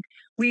something?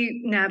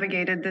 We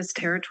navigated this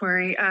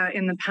territory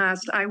in the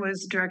past. I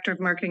was Director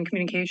of Marketing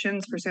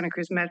Communications for Santa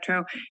Cruz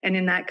Metro, and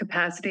in that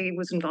capacity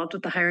was involved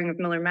with the hiring of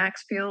Miller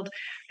Maxfield,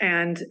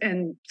 and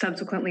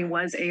subsequently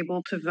was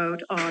able to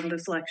vote on the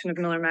selection of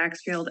Miller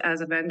Maxfield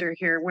as a vendor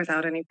here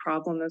without any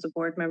problem as a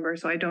board member.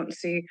 So I don't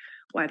see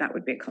why that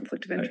would be a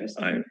conflict of interest.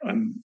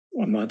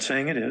 I'm not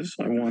saying it is.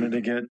 I wanted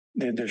to get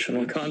the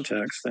additional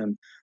context, and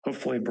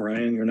hopefully,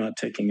 Brian, you're not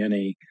taking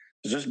any.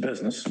 It's just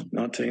business,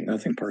 not taking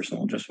nothing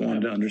personal. Just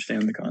wanted to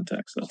understand the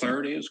context.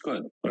 Clarity is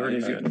good. Clarity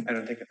is good. I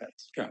don't think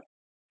offense. Yeah.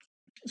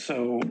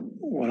 So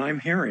what I'm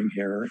hearing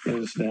here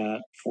is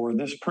that for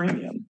this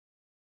premium,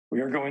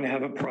 we are going to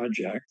have a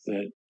project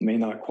that may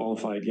not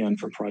qualify again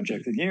for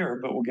project of the year,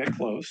 but we'll get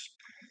close.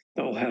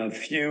 They'll have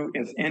few,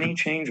 if any,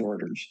 change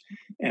orders,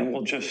 and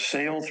we'll just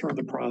sail through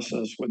the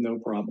process with no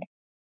problem.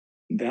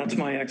 That's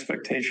my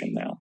expectation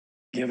now,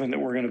 given that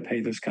we're going to pay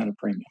this kind of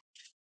premium.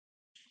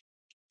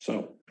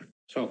 So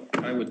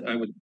I would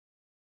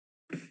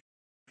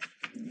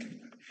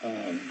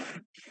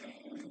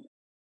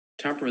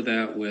temper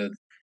that with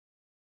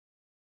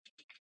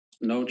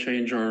no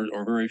change or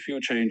very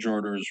few change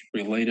orders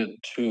related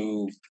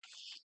to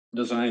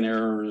design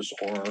errors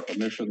or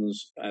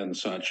omissions and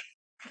such,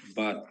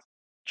 but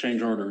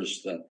change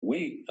orders that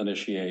we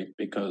initiate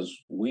because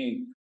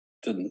we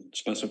didn't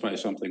specify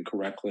something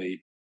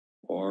correctly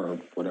or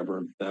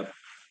whatever, that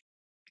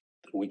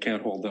we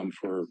can't hold them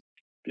for,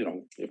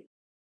 if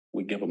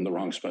we give them the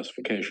wrong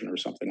specification or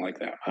something like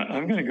that.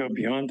 I'm going to go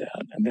beyond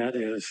that. And that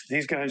is,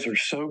 these guys are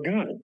so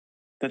good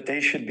that they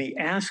should be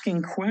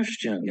asking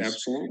questions.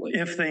 Absolutely.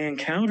 If they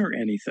encounter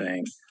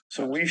anything.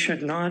 So we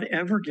should not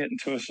ever get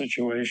into a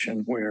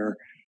situation where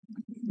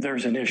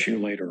there's an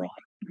issue later on.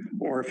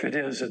 Or if it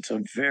is, it's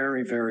a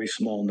very, very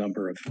small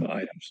number of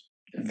items.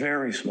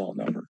 Very small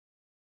number.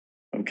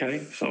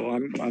 Okay, so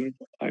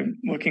I'm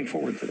looking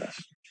forward to this.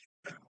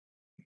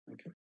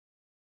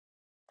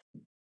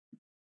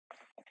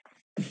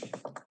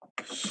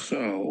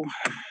 So,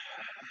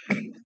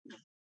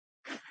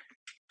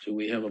 do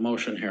we have a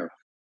motion here?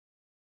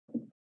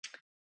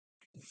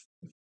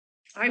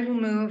 I will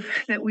move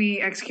that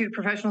we execute a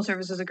professional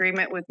services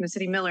agreement with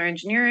Mississippi Miller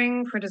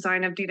Engineering for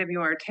design of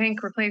DWR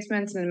tank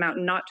replacements in an amount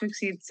not to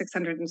exceed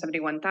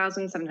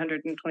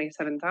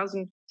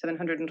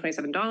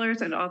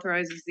 $671,727 and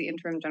authorizes the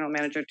interim general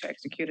manager to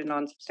execute a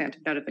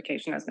non-substantive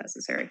notification as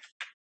necessary.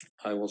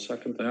 I will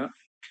second that.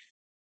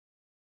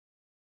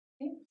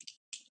 Okay.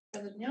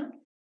 President Young?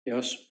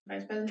 Yes.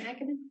 Vice President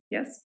Ackerman?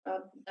 Yes.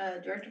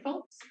 Director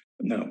Fultz?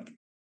 No.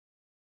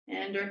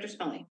 And Director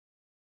Spelling?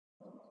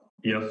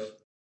 Yes.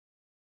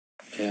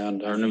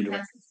 And our new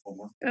director.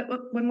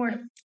 One more.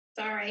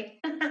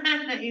 Sorry.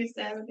 I used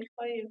to have it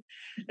before you.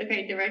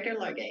 Okay, Director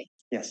Largay.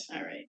 Yes.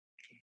 All right.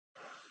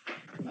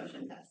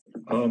 Motion passes.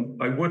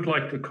 I would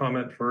like to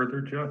comment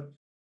further, Jeff,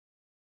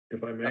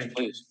 if I may. Yes,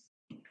 please.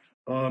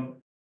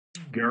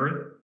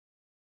 Garrett,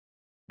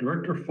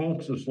 Director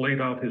Fultz has laid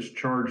out his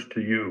charge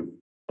to you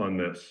on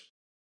this.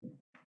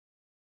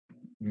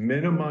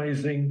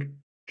 Minimizing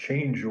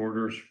change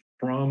orders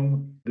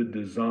from the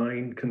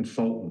design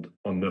consultant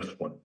on this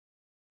one.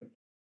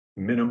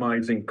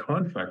 Minimizing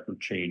contractor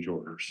change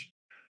orders.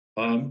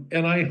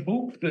 And I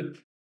hope that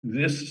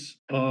this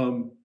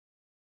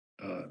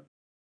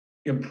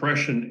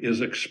impression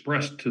is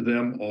expressed to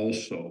them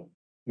also.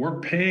 We're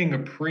paying a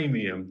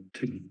premium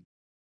to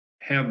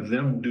have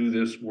them do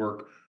this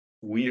work.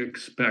 We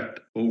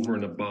expect over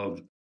and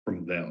above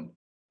from them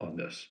on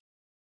this.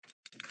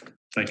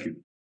 Thank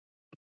you.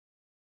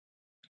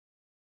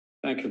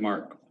 Thank you,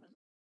 Mark.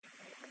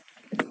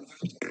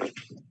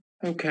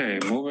 Okay,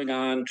 moving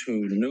on to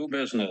new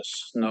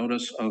business,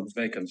 notice of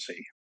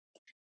vacancy.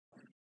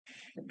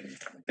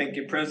 Thank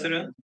you,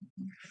 President.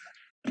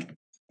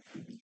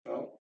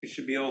 Well, we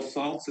should be all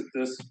salts at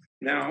this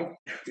now.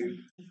 We've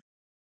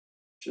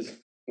just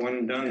one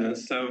and done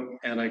this, so.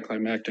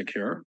 Anticlimactic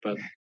here, but.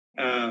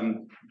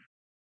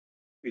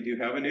 We do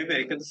have a new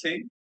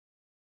vacancy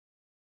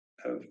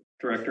of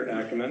Director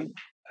Ackerman.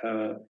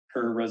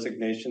 Her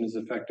resignation is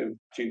effective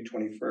June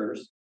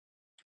 21st.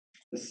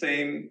 The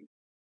same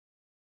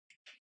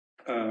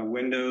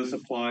windows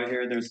apply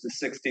here. There's the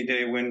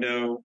 60-day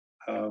window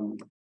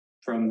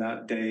from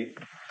that date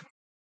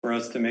for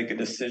us to make a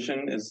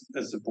decision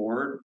as a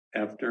board.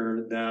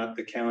 After that,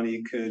 the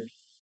county could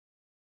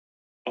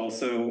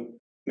also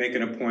make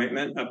an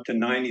appointment up to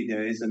 90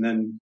 days, and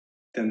then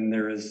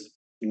there is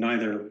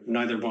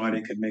neither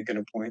body could make an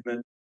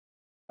appointment.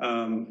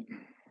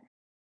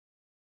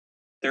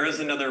 There is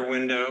another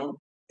window,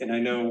 and I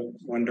know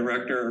one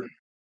director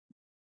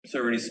has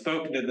already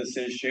spoken to this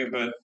issue,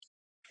 but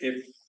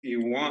if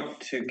you want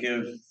to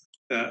give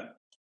that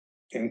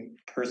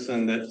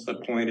person that's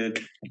appointed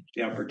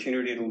the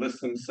opportunity to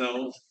list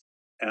themselves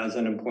as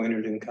an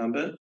appointed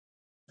incumbent,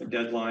 the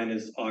deadline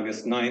is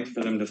August 9th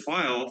for them to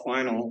file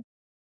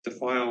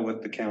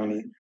with the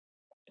county.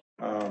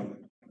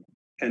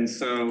 And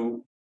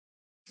so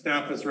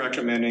staff is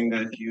recommending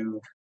that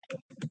you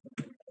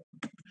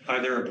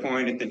either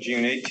appoint at the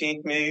June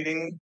 18th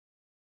meeting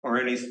or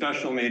any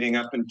special meeting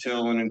up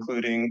until and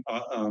including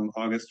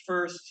August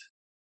 1st,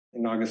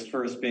 and August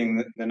 1st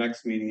being the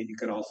next meeting that you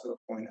could also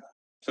appoint at.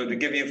 So to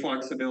give you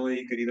flexibility,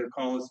 you could either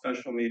call a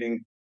special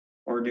meeting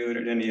or do it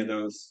at any of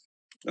those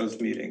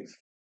meetings.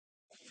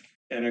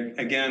 And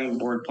again,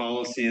 board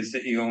policy is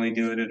that you only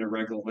do it at a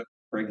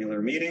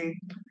regular meeting,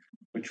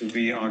 which would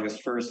be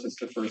August 1st is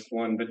the first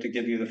one. But to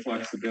give you the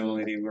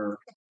flexibility, we're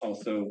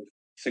also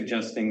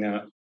suggesting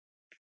that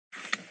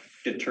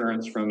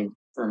deterrence from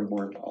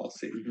board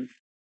policy. Mm-hmm.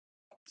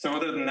 So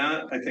other than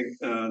that, I think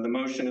the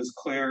motion is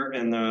clear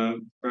and the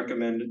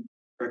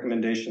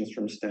recommendations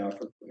from staff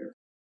are clear.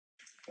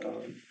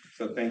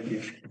 So thank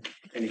you.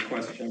 Any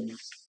questions?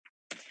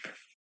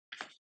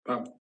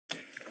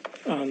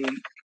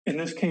 In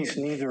this case,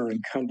 neither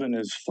incumbent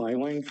is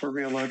filing for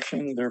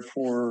re-election.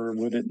 Therefore,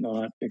 would it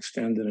not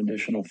extend an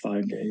additional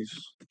 5 days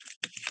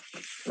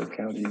for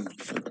county,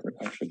 or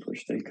actually for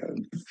state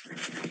code?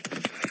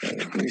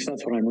 At least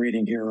that's what I'm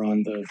reading here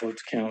on the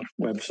votes count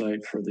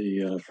website for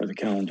the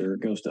calendar.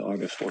 It goes to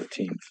August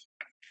 14th.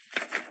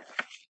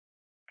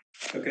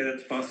 Okay,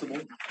 that's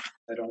possible.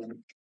 I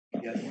don't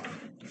yet.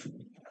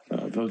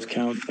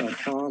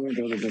 Votescount.com,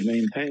 go to the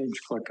main page,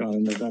 click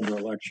on November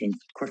election,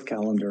 quick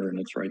calendar, and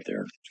it's right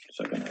there.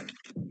 Second one.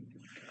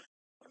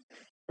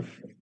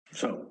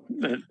 So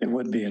it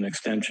would be an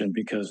extension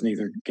because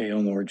neither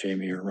Gail nor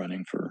Jamie are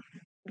running for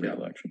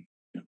re-election.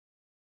 Yeah.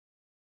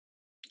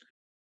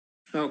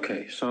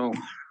 Okay, so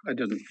I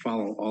didn't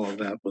follow all of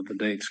that with the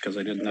dates because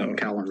I didn't have a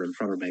calendar in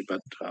front of me,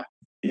 but.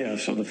 Yeah,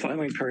 so the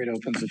filing period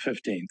opens the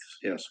 15th.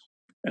 Yes.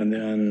 And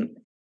then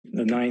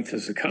the 9th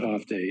is the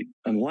cutoff date,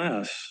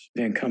 unless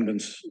the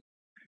incumbents,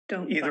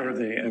 either of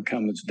the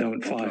incumbents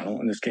don't file,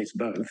 in this case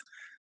both,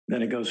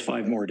 then it goes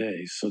 5 more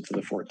days, so to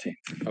the 14th.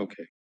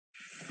 Okay.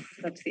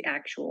 That's the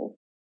actual.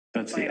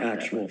 That's the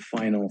actual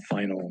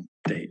final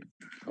date.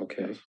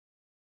 Okay.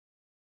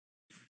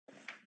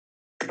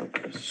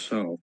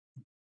 So,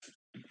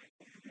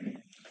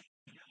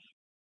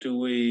 do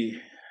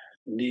we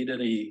need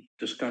any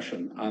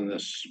discussion on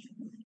this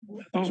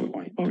at this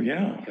point? Oh,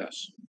 yeah.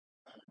 Yes.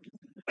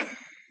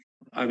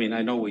 I mean,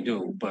 I know we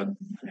do, but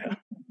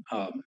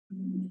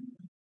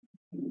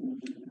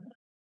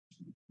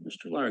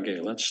Mr.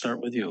 Largay, let's start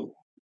with you.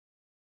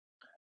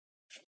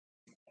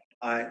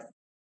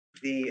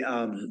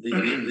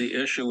 The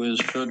issue is,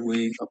 should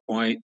we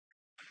appoint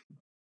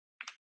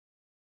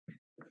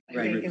a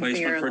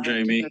replacement for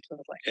Jamie?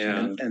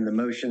 And the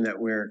motion that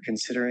we're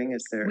considering,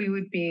 is there? We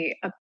would be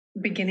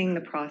beginning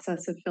the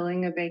process of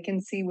filling a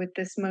vacancy with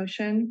this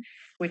motion,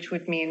 which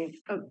would mean,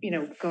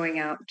 going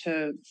out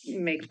to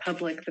make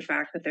public the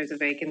fact that there's a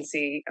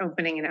vacancy,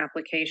 opening an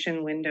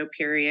application window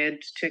period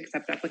to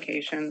accept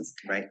applications.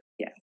 Right.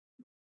 Yeah.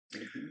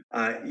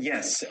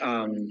 Yes.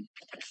 I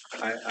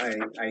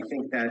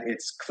think that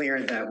it's clear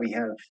that we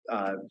have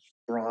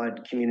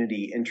broad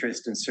community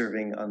interest in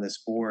serving on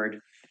this board.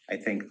 I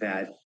think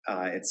that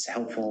it's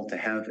helpful to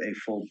have a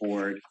full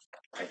board.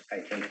 I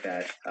think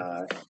that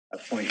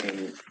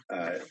appointing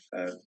a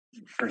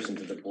person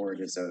to the board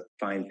is a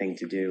fine thing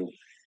to do,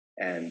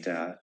 and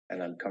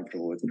I'm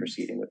comfortable with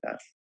proceeding with that.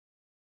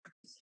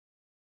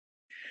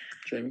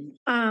 Jamie?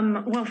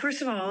 Well,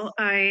 first of all,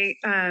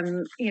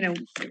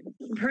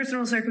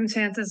 personal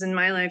circumstances in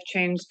my life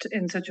changed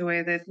in such a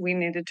way that we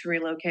needed to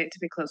relocate to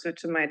be closer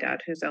to my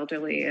dad, who's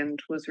elderly and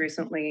was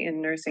recently in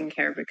nursing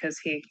care because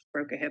he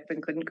broke a hip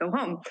and couldn't go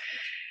home.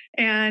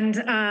 And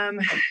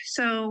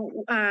so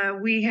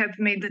we have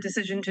made the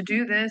decision to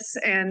do this.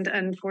 And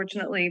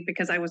unfortunately,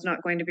 because I was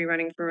not going to be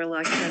running for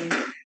election,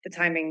 the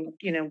timing,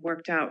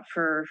 worked out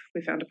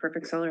we found a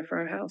perfect seller for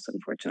our house,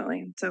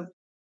 unfortunately. So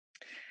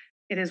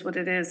it is what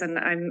it is, and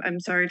I'm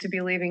sorry to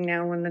be leaving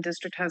now when the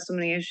district has so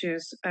many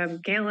issues.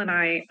 Gail and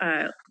I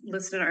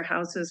listed our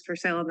houses for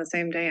sale on the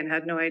same day and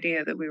had no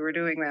idea that we were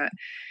doing that,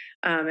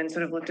 and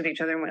sort of looked at each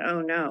other and went,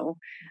 "Oh no!"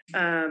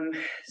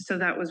 So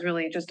that was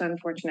really just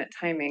unfortunate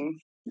timing.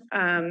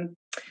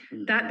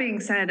 That being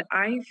said,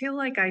 I feel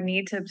like I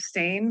need to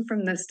abstain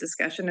from this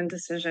discussion and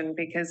decision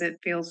because it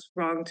feels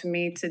wrong to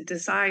me to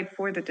decide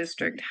for the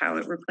district how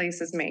it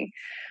replaces me.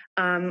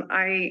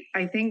 I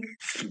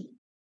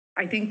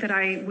think that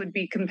I would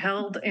be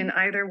compelled in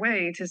either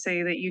way to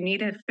say that you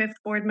need a fifth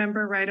board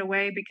member right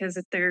away because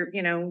if they're,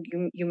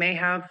 you may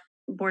have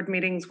board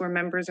meetings where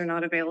members are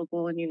not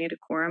available and you need a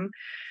quorum.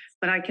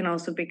 But I can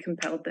also be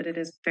compelled that it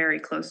is very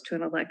close to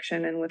an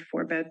election, and with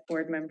four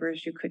board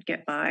members, you could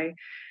get by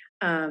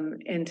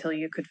until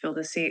you could fill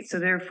the seat. So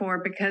therefore,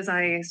 because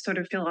I sort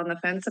of feel on the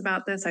fence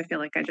about this, I feel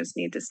like I just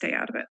need to stay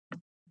out of it.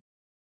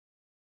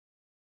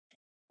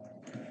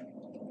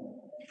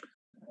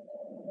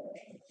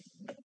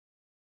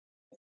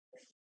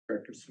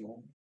 Director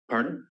Small.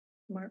 Pardon?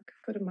 Mark,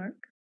 go to Mark.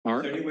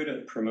 Mark? Is there any way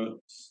to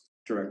promote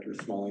Director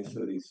Smalley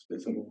so that he's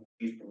visible?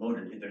 He's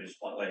promoted, they're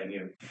just spotlighting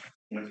you.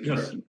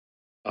 Yes,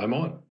 I'm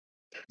on.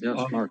 Yes,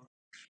 Mark.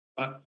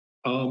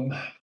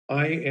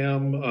 I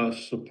am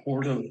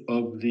supportive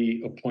of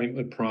the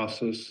appointment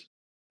process,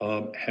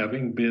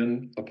 having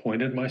been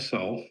appointed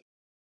myself,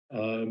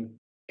 and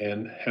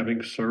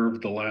having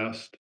served the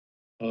last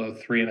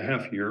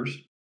 3.5 years.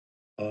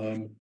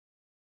 I'm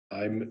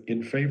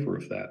in favor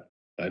of that.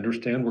 I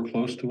understand we're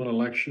close to an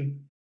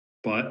election,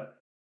 but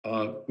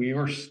we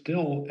are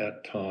still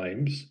at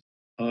times,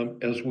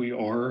 as we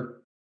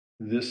are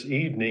this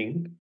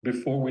evening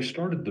before we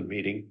started the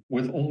meeting,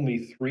 with only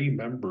 3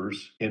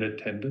 members in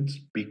attendance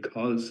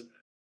because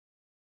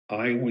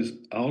I was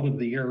out of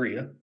the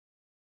area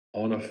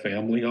on a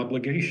family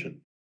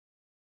obligation.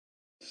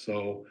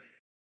 So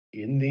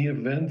in the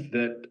event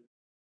that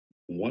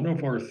one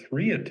of our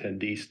 3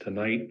 attendees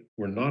tonight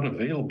were not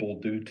available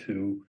due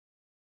to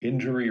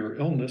injury or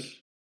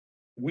illness,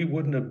 we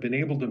wouldn't have been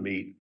able to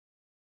meet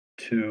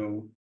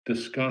to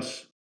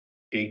discuss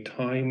a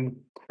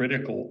time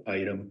critical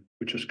item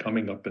which is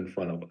coming up in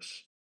front of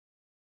us.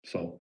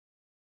 So,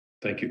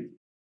 thank you.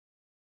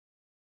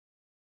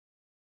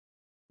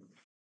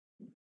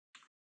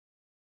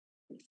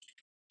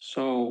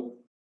 So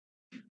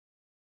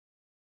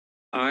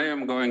I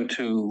am going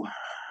to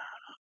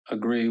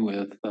agree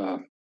with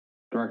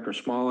Director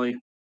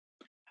Smalley.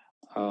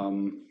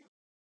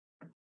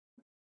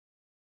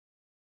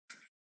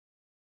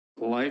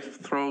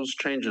 Life throws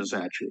changes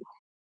at you.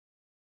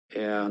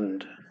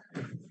 And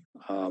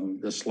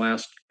this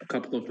last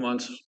couple of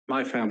months,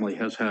 my family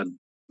has had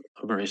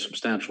a very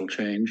substantial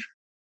change.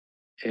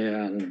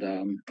 And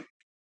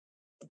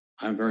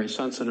I'm very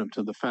sensitive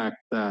to the fact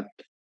that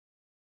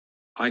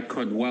I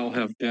could well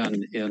have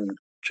been in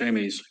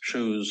Jamie's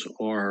shoes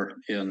or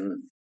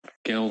in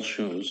Gail's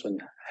shoes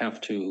and have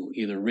to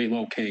either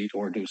relocate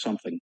or do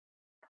something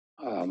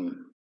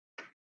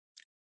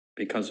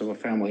because of a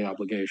family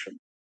obligation.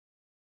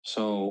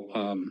 So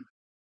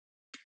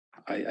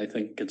I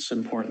think it's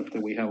important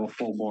that we have a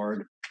full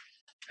board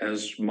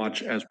as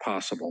much as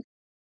possible.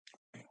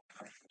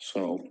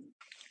 So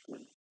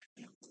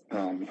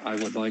I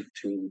would like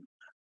to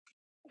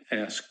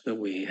ask that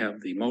we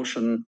have the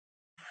motion.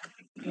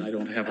 I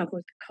don't have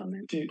public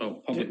comment.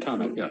 Public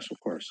comment, yes, of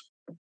course.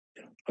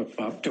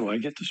 Do I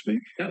get to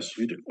speak? Yes,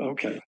 you do.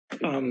 Okay.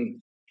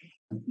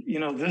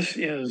 This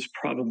is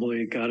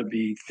probably got to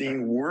be the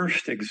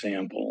worst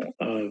example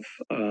of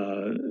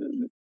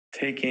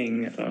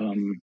taking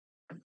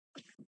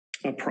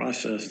a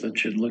process that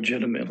should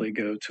legitimately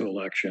go to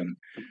election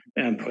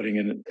and putting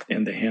it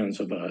in the hands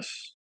of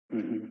us.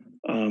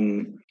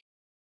 Mm-hmm.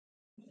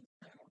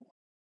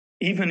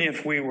 Even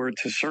if we were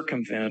to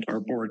circumvent our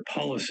board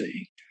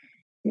policy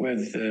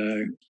with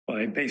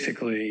by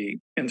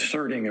basically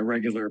inserting a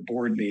regular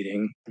board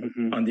meeting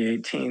on the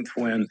 18th,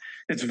 when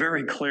it's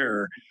very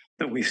clear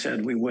that we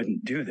said we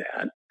wouldn't do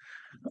that.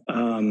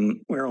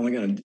 We're only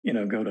going to,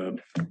 go to.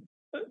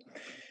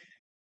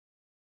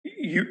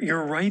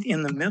 You're right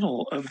in the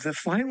middle of the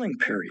filing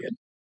period.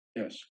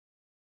 Yes.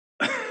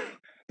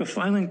 The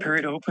filing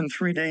period opened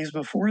 3 days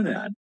before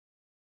that.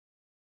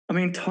 I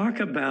mean, talk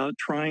about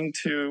trying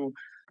to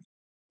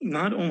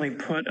not only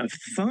put a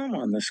thumb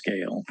on the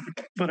scale,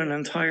 but an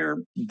entire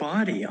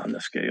body on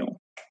the scale.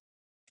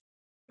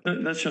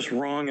 That's just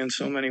wrong in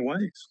so many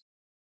ways.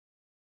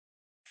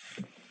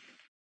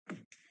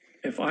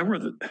 If I were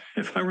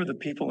the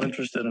people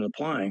interested in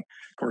applying,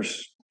 of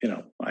course,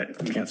 I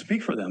can't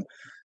speak for them,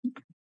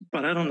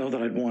 but I don't know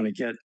that I'd want to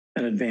get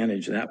an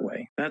advantage that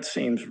way. That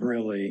seems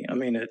really,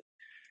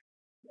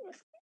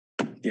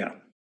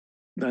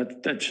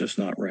 that's just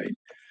not right.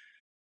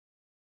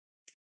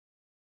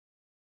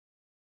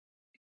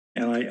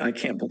 And I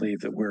can't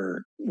believe that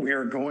we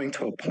are going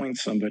to appoint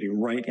somebody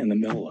right in the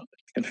middle of it.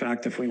 In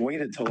fact, if we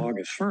waited till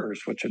August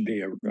 1st, which would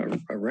be a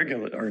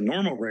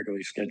normal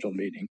regularly scheduled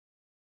meeting,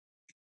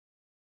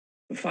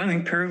 the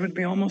filing period would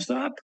be almost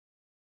up.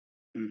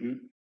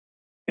 Mm-hmm.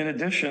 In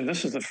addition,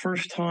 this is the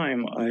first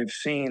time I've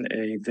seen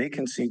a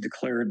vacancy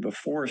declared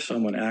before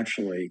someone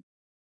actually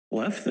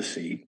left the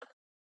seat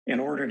in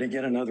order to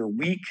get another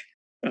week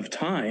of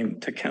time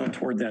to count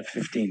toward that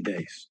 15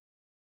 days.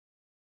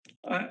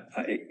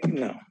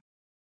 No.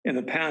 In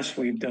the past,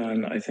 we've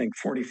done, I think,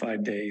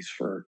 45 days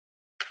for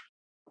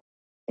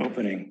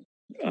opening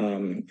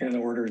in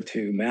order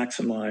to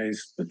maximize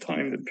the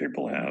time that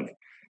people have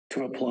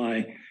to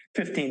apply.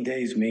 15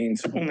 days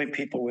means only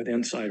people with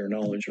insider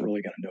knowledge are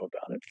really going to know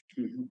about it.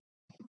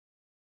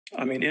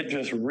 I mean, it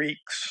just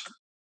reeks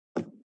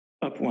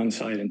up one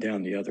side and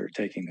down the other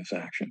taking this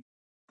action.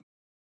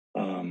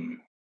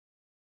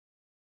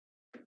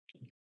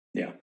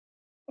 Yeah.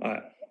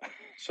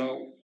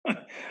 So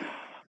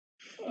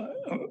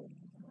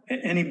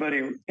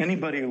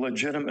anybody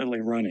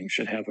legitimately running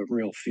should have a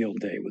real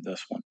field day with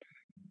this one.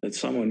 That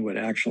someone would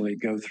actually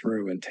go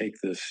through and take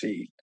this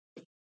seat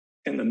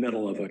in the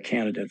middle of a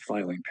candidate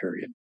filing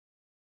period.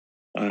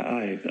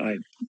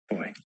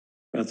 Boy,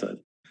 that's it.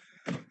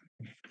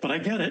 But I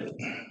get it.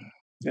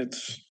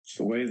 It's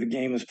the way the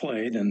game is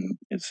played, and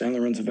San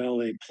Lorenzo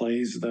Valley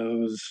plays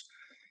those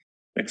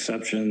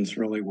exceptions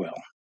really well.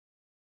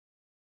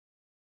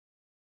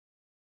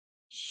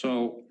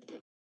 So,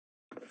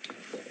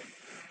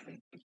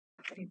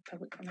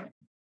 public comment.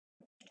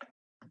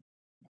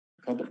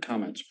 Public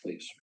comments,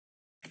 please.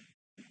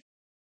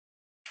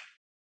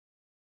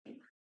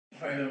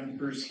 Hi, I'm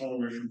Bruce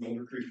Holloway from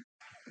Boulder Creek.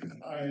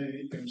 I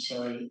am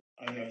sorry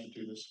I have to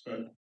do this,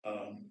 but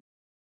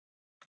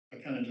I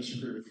kind of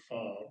disagree with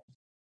Bob.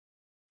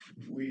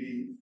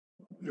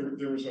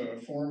 There was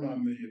a form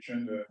on the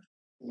agenda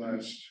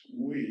last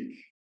week,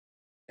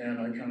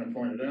 and I kind of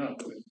pointed out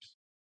that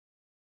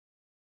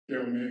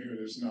Gail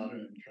Mayhood is not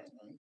an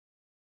incumbent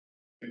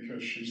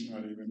because she's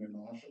not even in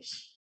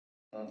office,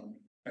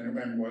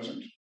 and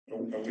wasn't a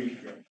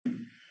week ago.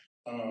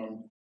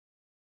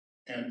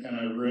 And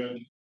I read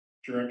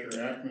Director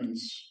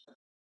Ackman's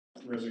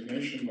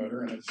resignation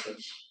letter, and it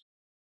says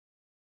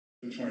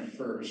the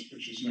 21st,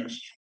 which is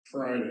next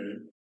Friday.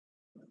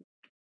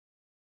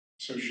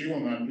 So she will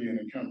not be an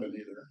incumbent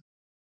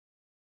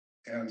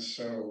either. And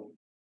so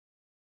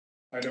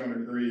I don't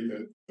agree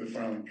that the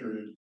filing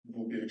period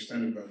will be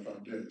extended by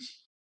 5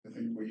 days. I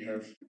think we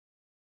have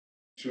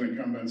 2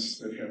 incumbents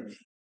that have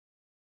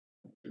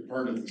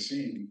departed the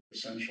scene,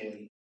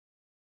 essentially.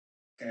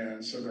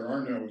 And so there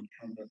are no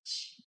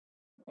incumbents.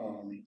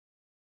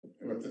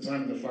 At the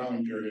time of the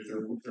filing period, there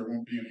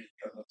won't be any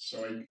incumbents. So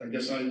I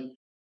guess I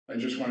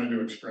just wanted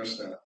to express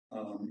that.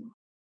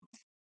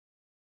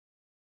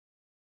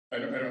 I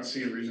don't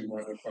see a reason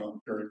why the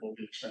filing period will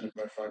be extended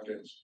by 5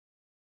 days.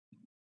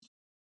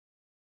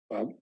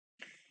 Bob?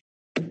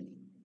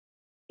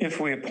 If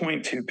we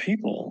appoint 2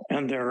 people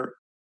and they're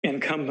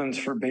incumbents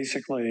for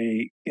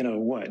basically,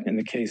 what, in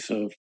the case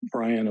of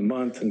Brian, a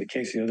month, in the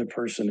case of the other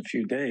person, a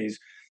few days,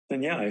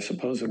 then yeah, I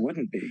suppose it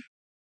wouldn't be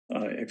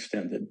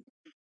extended.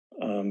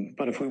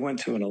 But if we went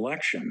to an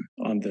election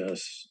on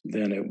this,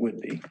 then it would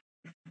be,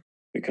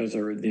 because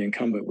the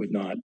incumbent would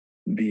not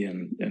be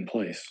in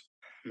place.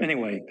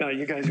 Anyway,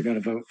 you guys are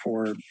going to vote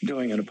for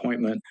doing an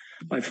appointment.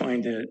 I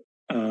find it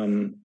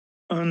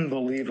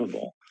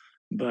unbelievable,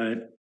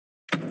 but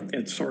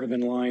it's sort of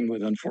in line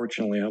with,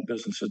 unfortunately, how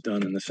business is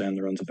done in the San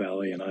Lorenzo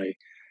Valley, and I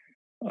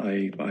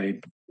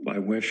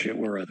wish it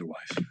were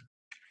otherwise.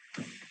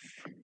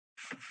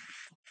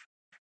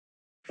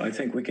 I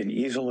think we can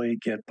easily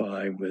get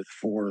by with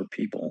 4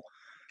 people.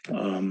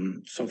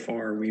 So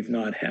far, we've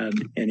not had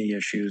any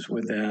issues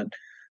with that.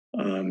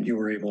 You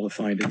were able to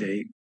find a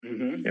date.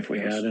 If we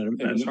had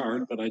it was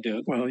hard, but I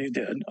did. Well, you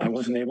did. I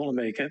wasn't able to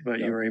make it, but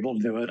you were able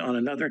to do it. On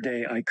another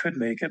day, I could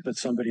make it, but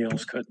somebody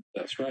else couldn't.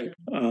 That's right.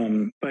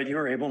 But you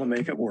were able to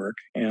make it work.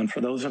 And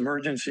for those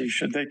emergencies,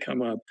 should they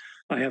come up,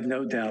 I have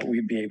no doubt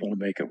we'd be able to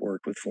make it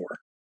work with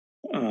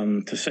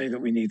 4. To say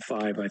that we need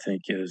 5, I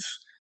think, is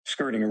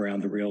skirting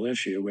around the real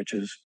issue, which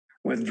is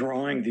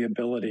withdrawing the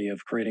ability of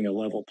creating a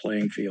level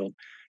playing field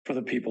for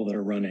the people that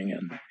are running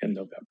in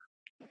November.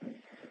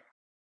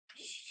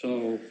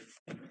 So,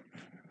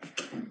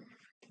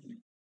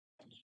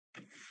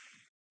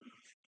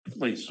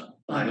 please,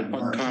 Hi,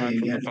 comment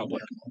from the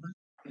public.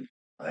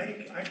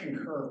 I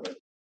concur with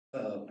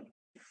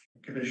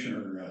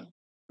Commissioner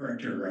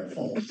Director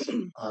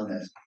Foltz on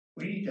this.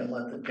 We need to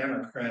let the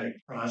democratic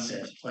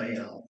process play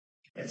out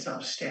and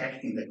stop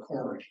stacking the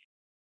court.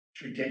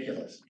 It's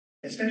ridiculous,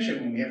 especially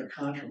when we have a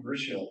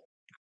controversial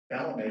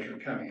ballot measure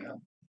coming up.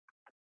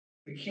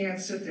 We can't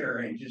sit there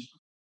and just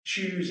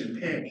choose and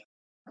pick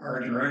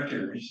our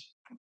directors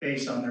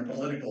based on their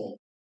political,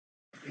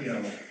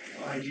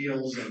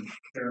 ideals and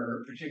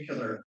their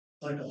particular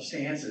political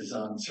stances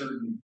on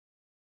certain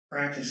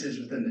practices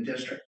within the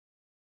district.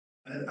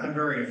 I'm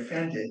very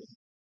offended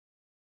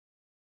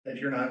that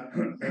you're not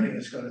letting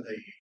us go to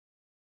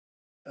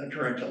the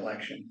direct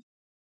election.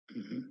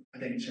 I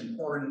think it's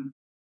important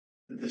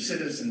that the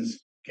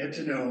citizens get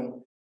to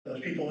know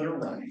those people that are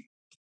running.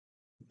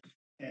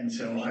 And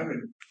so I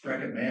would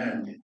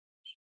recommend,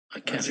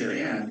 once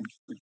again,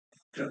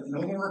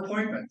 No more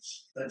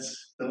appointments.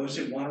 That's those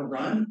that want to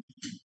run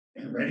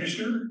and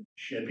register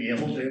should be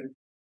able to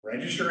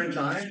register in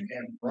time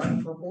and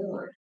run for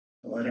board.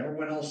 Let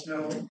everyone else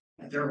know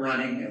that they're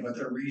running and what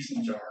their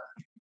reasons are.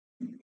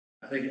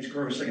 I think it's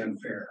grossly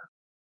unfair.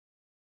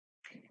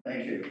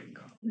 Thank you.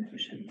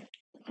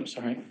 I'm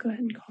sorry. Go ahead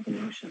and call the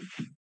motion.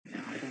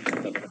 I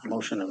don't have the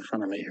motion in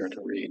front of me here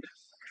to read.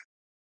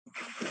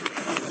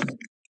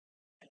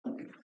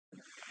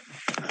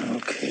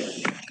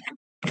 Okay.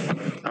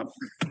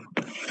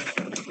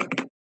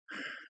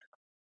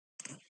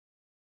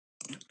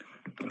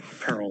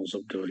 Perils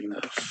of doing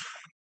this.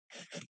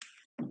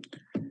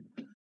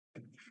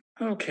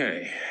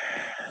 Okay.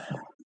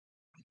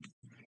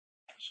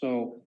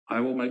 So I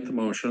will make the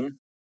motion.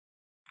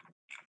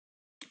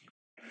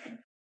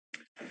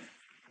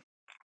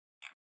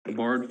 The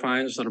board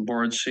finds that a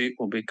board seat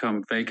will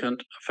become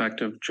vacant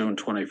effective June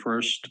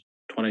 21st,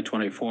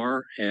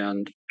 2024,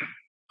 and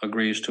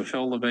agrees to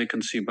fill the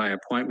vacancy by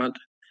appointment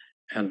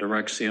and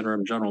directs the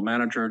interim general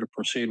manager to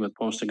proceed with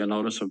posting a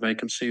notice of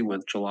vacancy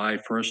with July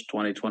 1st,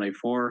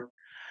 2024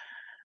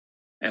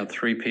 at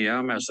 3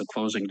 p.m. as the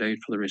closing date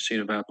for the receipt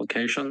of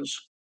applications.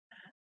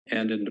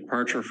 And in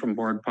departure from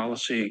board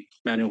policy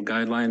manual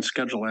guidelines,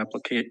 schedule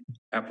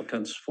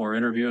applicants for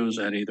interviews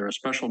at either a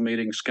special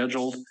meeting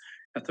scheduled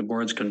at the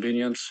board's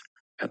convenience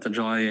at the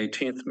July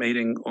 18th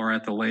meeting or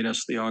at the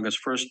latest the August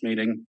 1st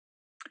meeting,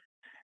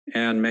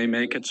 and may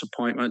make its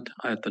appointment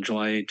at the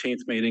July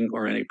 18th meeting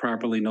or any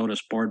properly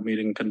noticed board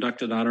meeting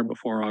conducted on or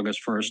before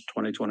August 1st,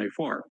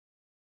 2024.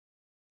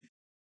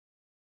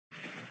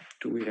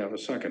 Do we have a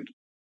second?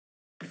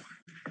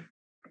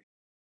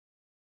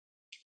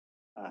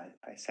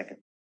 I second.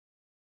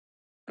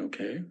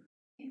 Okay.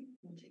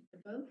 We'll take the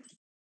vote.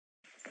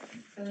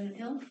 President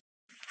Hill,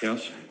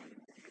 Yes.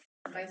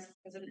 Vice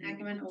President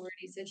Ackerman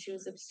already said she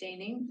was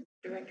abstaining.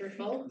 Director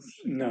Schultz,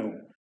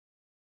 No.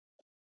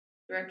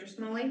 Director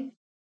Smalley,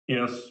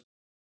 Yes.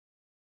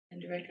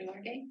 and Director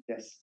Largay.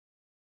 Yes.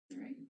 All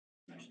right,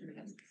 motion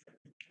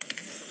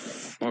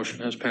passes. Motion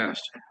has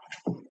passed.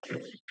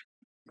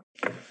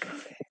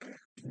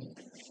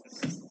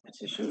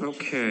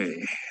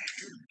 Okay.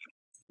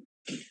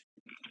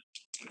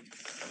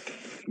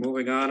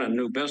 Moving on to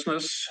new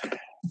business.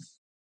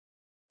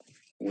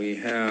 We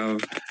have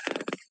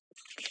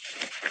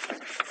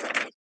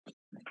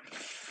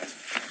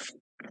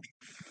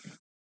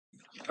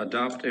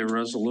adopt a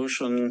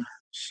resolution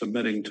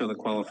submitting to the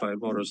qualified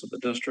voters of the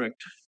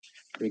district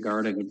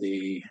regarding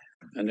the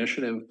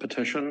initiative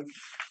petition.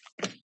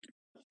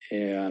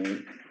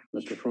 And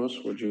Mr. Cruz,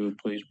 would you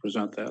please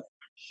present that?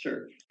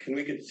 Sure. Can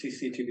we get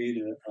CCTV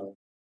to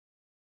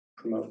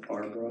promote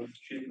Barbara?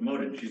 She's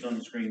promoted. She's on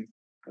the screen.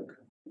 Okay.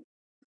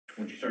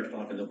 When she starts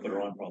talking, they'll put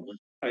her on probably.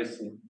 I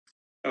see.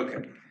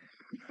 Okay.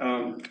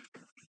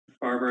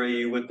 Barbara, are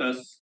you with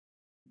us?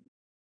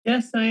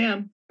 Yes, I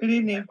am. Good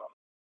evening.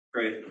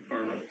 Great,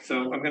 Barbara.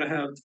 So I'm going to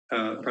have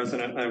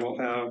I will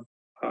have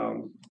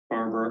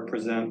Barbara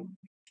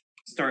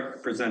start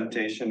the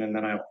presentation, and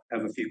then I'll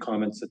have a few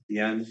comments at the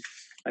end.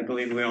 I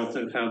believe we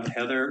also have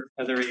Heather.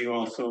 Heather, are you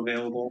also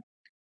available?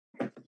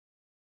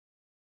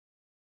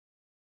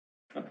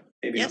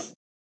 Maybe yes,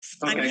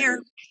 not. Okay. I'm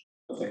here.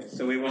 Okay,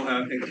 so we will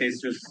have, in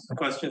case there's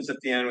questions at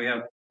the end, we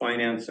have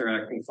finance or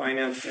acting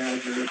finance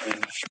manager.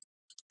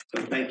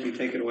 So thank you.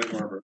 Take it away,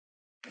 Barbara.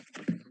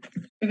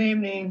 Good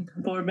evening,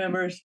 board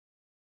members.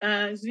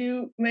 As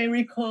you may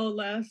recall,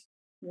 last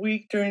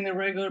week during the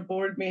regular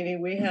board meeting,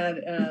 we had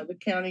the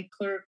county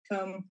clerk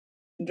come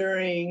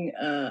during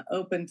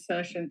open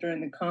session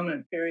during the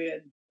comment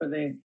period for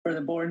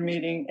the board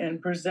meeting and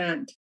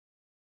present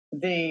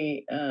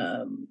the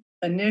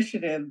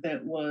initiative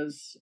that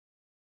was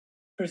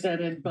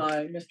presented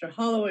by Mr.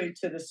 Holloway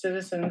to the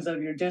citizens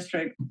of your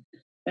district,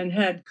 and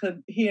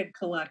he had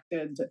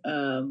collected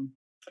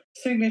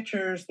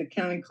signatures. The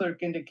county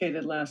clerk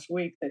indicated last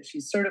week that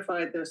she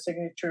certified those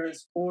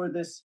signatures for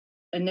this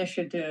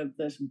initiative,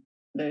 this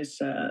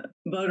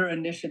voter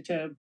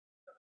initiative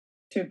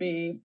to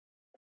be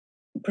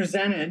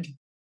presented.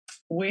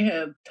 We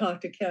have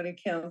talked to county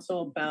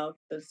council about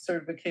the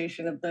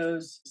certification of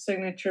those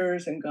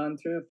signatures and gone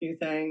through a few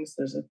things.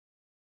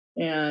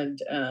 And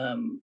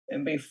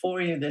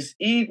before you this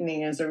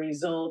evening, as a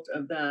result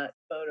of that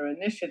voter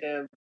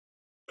initiative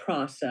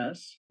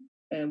process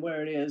and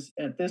where it is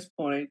at this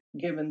point,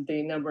 given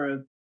the number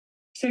of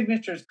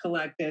signatures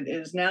collected, it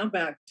is now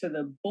back to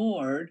the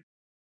board.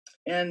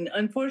 And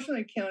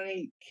unfortunately,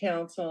 county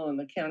council and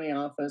the county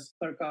office,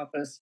 clerk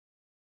office,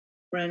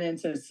 ran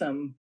into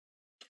some.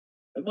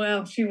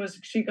 Well,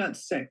 she got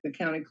sick. The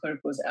county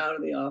clerk was out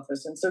of the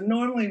office. And so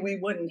normally we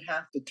wouldn't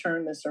have to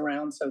turn this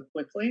around so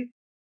quickly.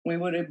 We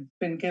would have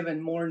been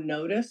given more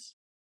notice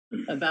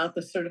about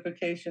the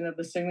certification of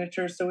the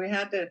signature. So we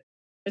had to,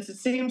 it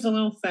seems a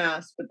little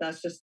fast, but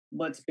that's just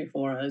what's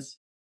before us.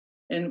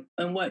 And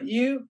what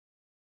you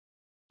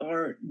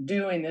are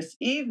doing this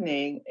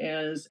evening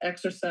is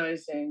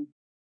exercising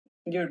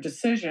your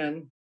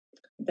decision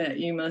that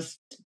you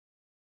must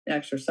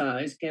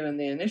exercise given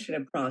the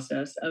initiative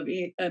process of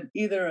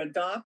either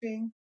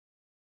adopting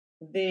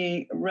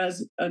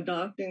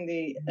adopting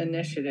the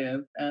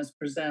initiative as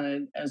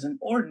presented as an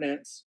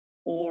ordinance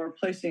or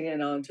placing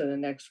it onto the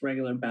next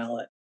regular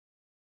ballot.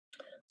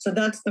 So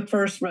that's the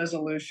first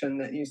resolution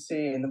that you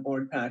see in the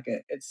board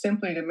packet. It's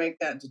simply to make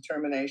that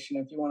determination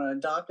if you want to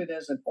adopt it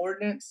as an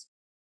ordinance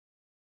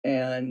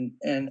and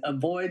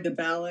avoid the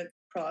ballot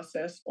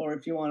process, or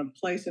if you want to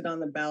place it on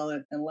the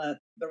ballot and let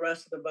the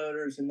rest of the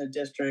voters in the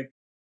district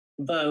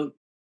vote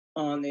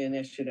on the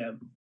initiative.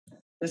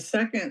 The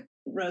second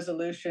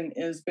resolution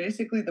is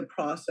basically the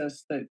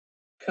process that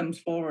comes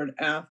forward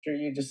after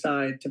you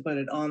decide to put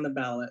it on the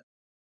ballot.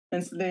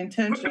 And so the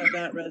intention of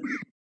that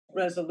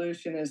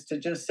resolution is to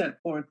just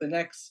set forth the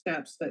next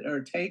steps that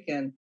are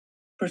taken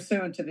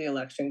pursuant to the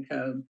election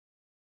code.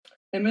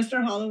 And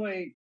Mr.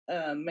 Holloway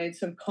made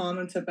some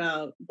comments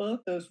about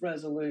both those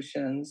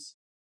resolutions.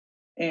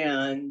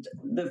 And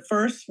the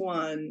first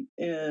one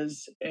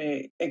is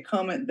a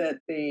comment that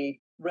the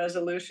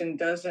resolution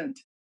doesn't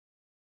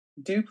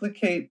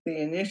duplicate the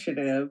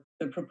initiative,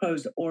 the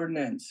proposed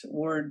ordinance,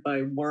 word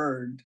by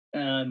word.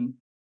 And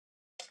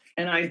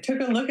I took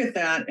a look at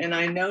that and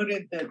I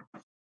noted that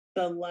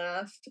the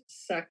last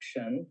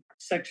section,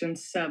 section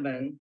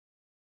 7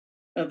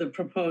 of the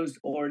proposed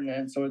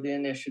ordinance or the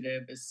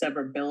initiative is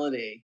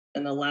severability.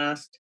 And the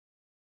last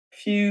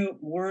few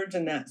words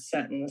in that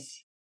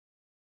sentence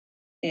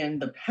in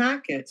the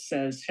packet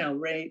says shall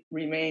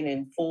remain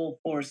in full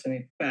force and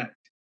effect.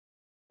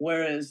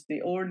 Whereas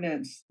the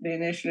ordinance, the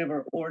initiative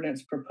or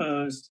ordinance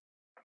proposed,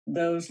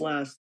 those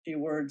last few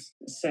words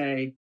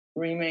say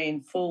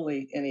remain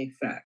fully in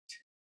effect.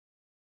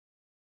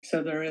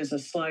 So there is a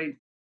slight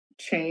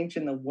change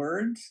in the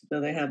words,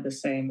 though they have the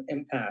same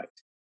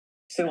impact.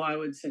 So I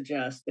would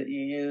suggest that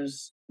you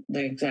use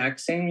the exact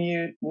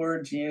same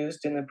words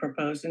used in the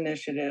proposed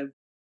initiative,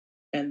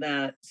 and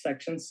that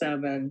section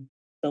 7,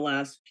 the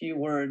last few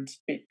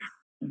words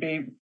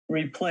be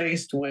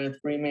replaced with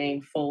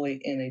remain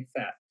fully in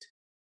effect.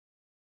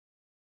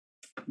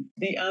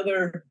 The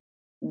other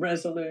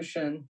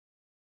resolution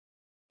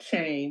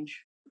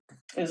change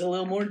is a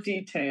little more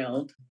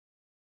detailed.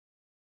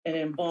 It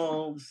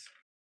involves,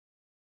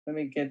 let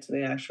me get to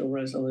the actual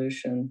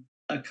resolution,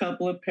 a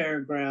couple of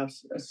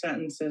paragraphs,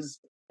 sentences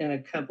in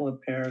a couple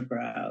of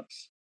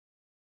paragraphs.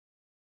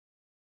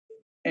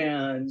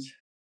 And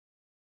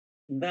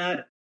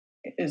that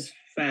is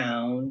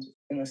found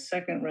in the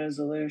second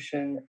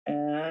resolution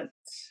at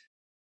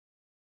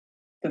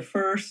the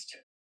first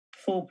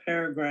full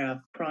paragraph,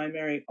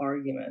 primary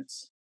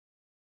arguments.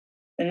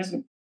 And as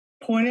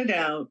pointed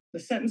out, the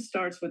sentence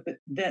starts with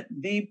that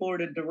the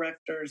board of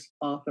directors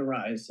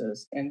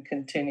authorizes and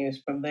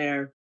continues from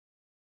there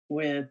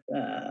with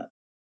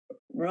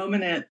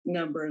Romanet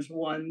numbers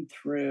 1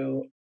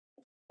 through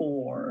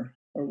 4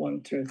 or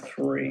 1 through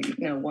 3,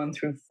 no, 1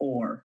 through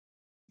 4.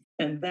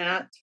 And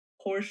that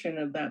portion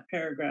of that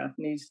paragraph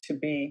needs to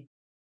be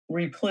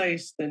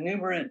replaced. The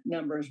numerate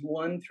numbers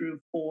 1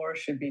 through 4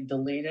 should be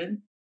deleted.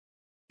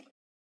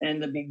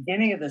 And the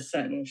beginning of the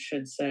sentence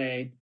should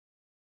say,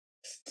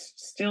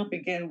 still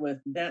begin with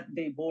that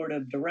the board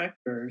of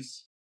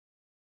directors,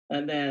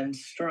 and then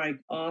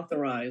strike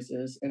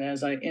authorizes. And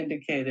as I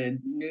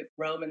indicated,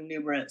 Roman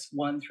numerates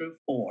 1 through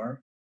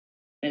 4.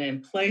 And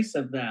in place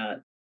of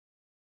that,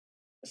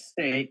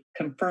 state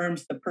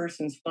confirms the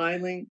persons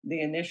filing the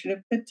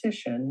initiative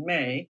petition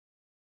may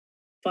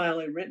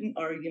file a written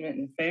argument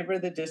in favor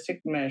of the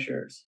district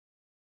measures,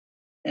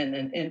 and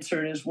then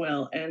insert as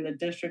well, and the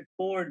district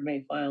board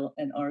may file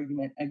an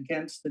argument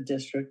against the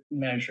district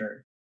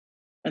measure.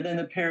 And then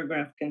the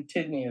paragraph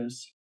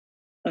continues,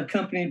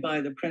 accompanied by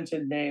the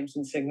printed names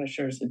and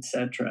signatures,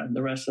 etc.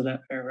 The rest of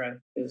that paragraph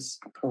is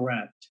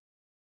correct.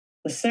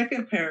 The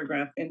second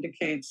paragraph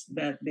indicates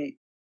that the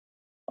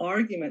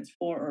arguments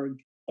for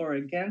or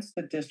against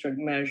the district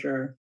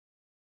measure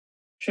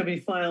shall be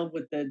filed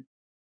with the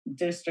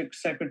district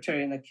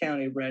secretary and the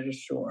county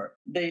registrar.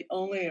 They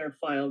only are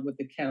filed with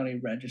the county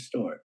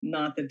registrar,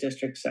 not the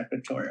district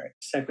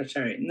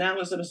secretary. And that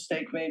was a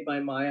mistake made by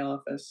my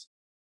office,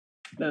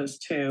 those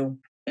two.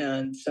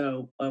 And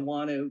so I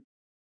want to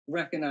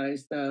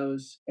recognize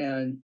those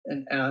and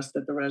ask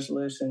that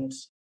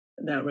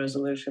that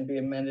resolution be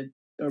amended,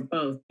 or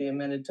both be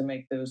amended to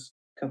make those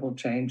couple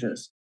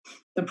changes.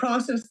 The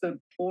process the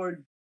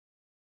board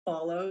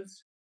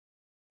follows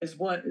is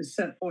what is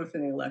set forth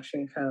in the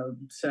election code.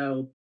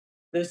 So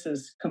this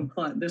is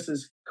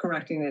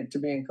correcting it to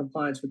be in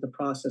compliance with the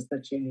process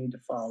that you need to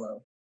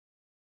follow.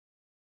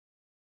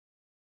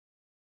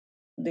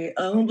 The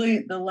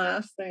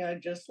last thing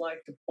I'd just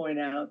like to point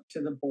out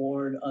to the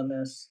board on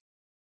this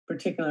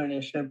particular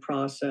initiative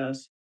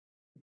process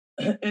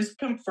is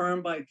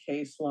confirmed by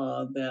case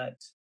law that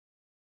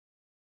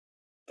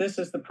this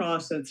is the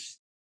process.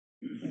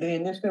 The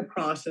initiative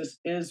process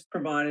is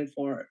provided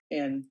for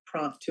in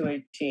Prop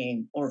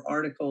 218 or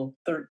Article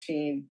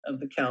 13 of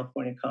the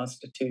California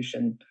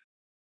Constitution.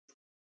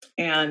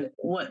 And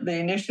what the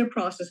initiative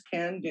process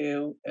can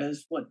do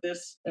is what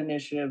this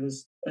initiative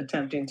is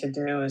attempting to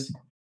do is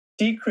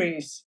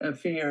decrease a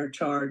fee or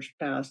charge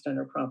passed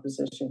under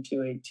Proposition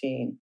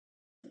 218.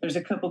 there's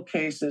a couple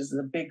cases,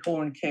 the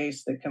Bighorn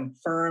case that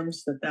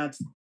confirms that that's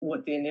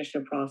what the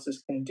initiative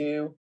process can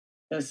do,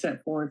 as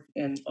set forth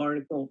in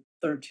Article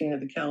 13 of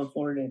the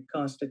California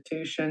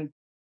Constitution.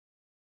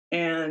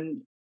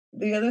 And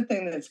the other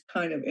thing that's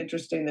kind of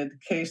interesting that the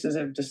cases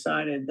have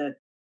decided that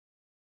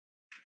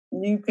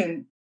you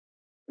can,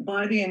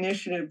 by the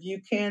initiative,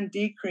 you can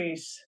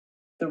decrease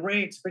the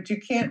rates, but you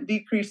can't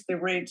decrease the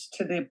rates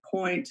to the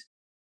point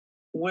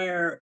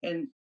where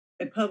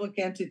a public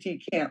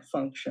entity can't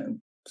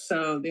function.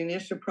 So the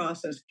initiative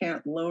process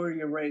can't lower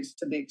your rates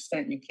to the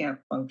extent you can't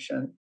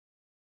function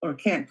or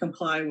can't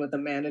comply with a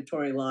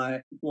mandatory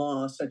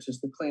law such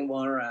as the Clean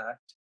Water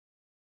Act.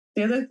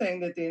 The other thing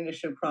that the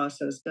initiative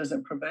process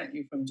doesn't prevent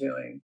you from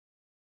doing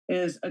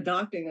is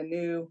adopting a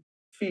new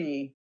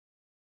fee,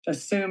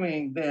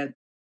 assuming that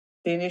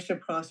the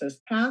initiative process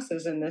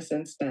passes in this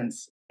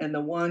instance and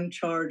the one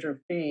charge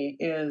or fee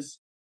is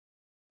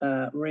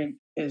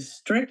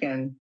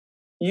stricken.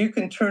 You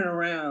can turn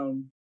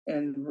around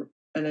and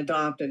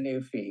adopt a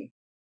new fee.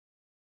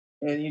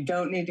 And you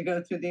don't need to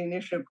go through the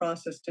initiative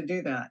process to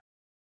do that.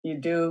 You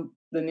do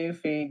the new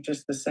fee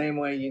just the same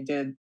way you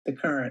did the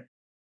current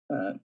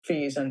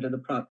fees under the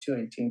Prop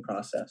 218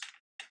 process.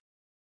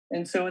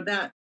 And so with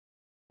that,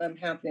 I'm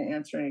happy to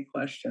answer any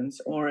questions,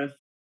 or if,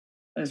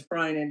 as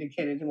Brian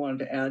indicated, he wanted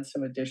to add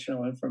some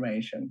additional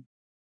information.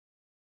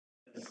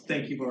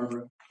 Thank you,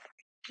 Barbara.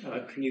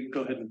 Can you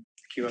go ahead and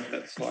cue up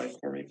that slide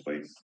for me,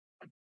 please?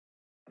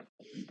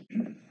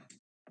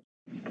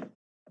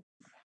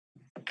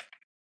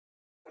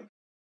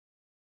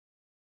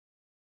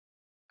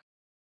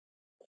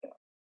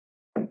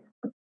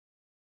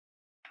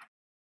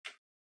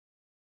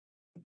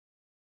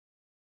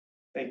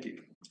 Thank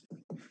you.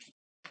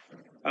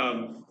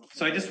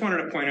 So I just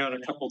wanted to point out a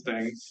couple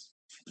things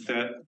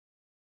that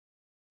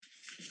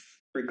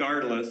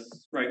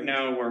regardless, right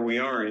now where we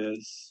are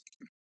is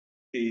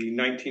the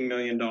 $19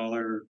 million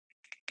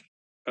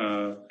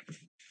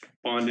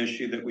bond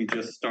issue that we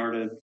just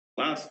started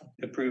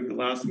approved the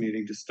last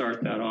meeting to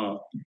start that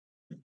off.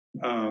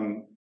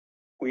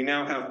 We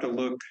now have to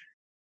look,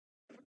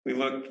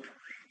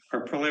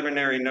 our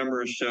preliminary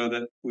numbers show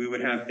that we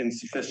would have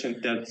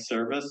insufficient debt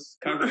service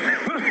coverage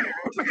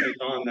to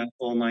take on that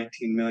full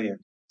 19 million.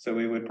 So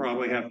we would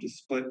probably have to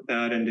split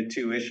that into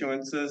two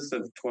issuances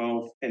of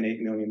 12 and $8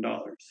 million.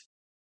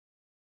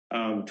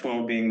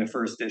 12 being the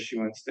first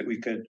issuance that we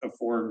could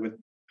afford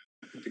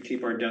to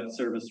keep our debt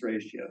service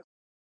ratio.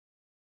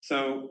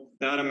 So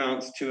that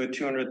amounts to a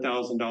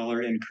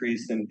 $200,000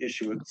 increase in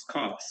issuance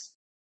costs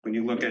when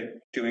you look at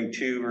doing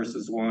two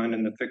versus one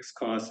and the fixed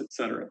costs, et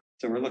cetera.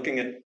 So we're looking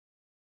at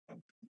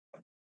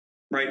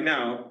right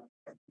now,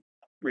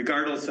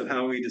 regardless of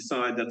how we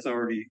decide, that's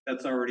already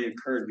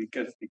occurred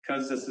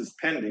because this is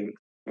pending,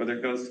 whether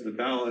it goes to the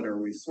ballot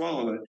or we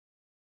swallow it,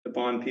 the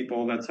bond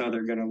people, that's how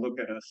they're going to look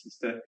at us, is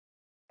that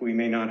we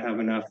may not have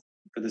enough,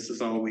 or this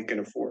is all we can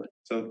afford.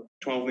 So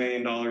 $12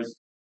 million,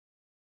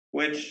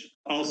 which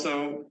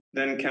also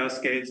then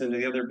cascades into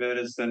the other bit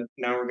is that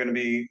now we're going to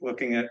be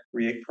looking at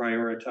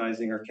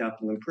reprioritizing our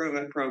capital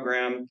improvement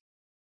program,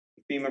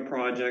 FEMA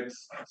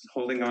projects,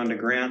 holding on to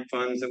grant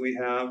funds that we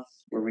have,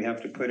 where we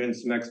have to put in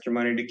some extra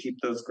money to keep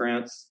those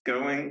grants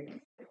going,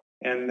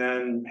 and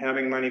then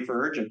having money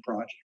for urgent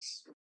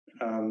projects.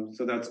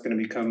 So that's going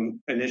to become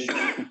an issue.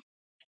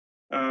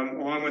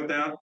 Along with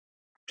that,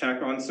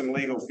 tack on some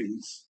legal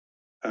fees,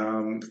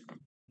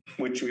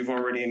 which we've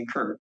already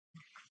incurred.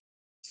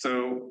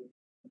 So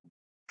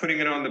putting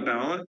it on the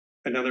ballot,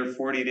 another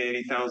 $40,000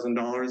 to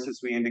 $80,000 as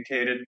we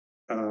indicated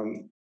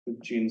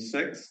June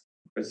 6th,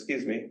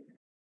 excuse me,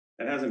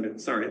 that hasn't been,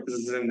 sorry, this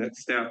is in the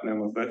staff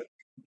memo, but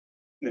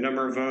the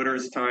number of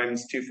voters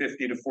times $2.50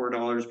 to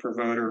 $4 per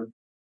voter,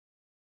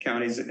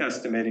 counties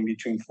estimating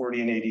between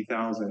 40 and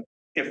 80,000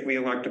 if we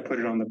elect to put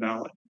it on the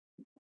ballot.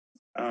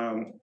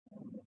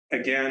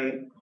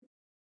 Again,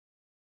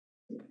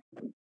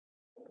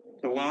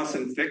 the loss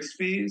in fixed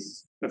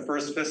fees, the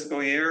first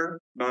fiscal year,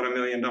 about $1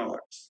 million.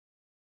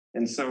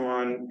 And so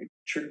on,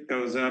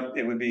 goes up,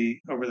 it would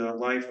be over the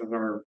life of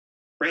our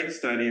rate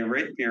study, a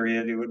rate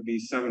period, it would be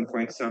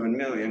 7.7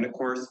 million. Of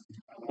course,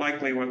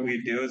 likely what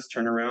we do is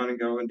turn around and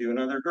go and do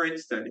another rate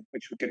study,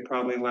 which we could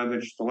probably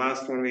leverage the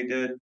last one we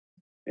did,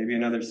 maybe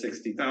another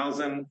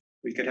 60,000.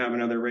 We could have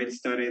another rate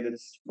study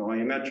that's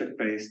volumetric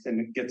based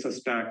and it gets us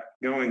back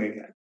going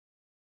again.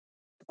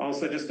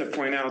 Also, just to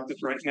point out that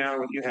right now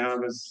what you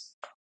have is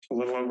a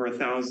little over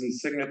 1,000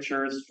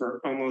 signatures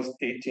for almost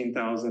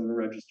 18,000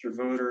 registered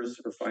voters,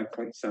 or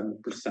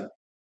 5.7%.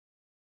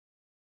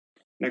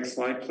 Next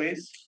slide,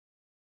 please.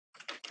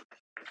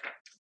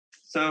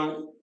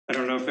 So I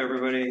don't know if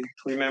everybody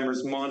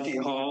remembers Monty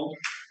Hall,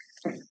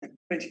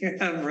 but you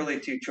have really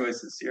two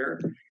choices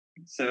here.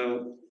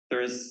 So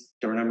there's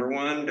door number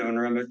one, door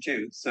number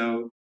two.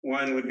 So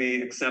one would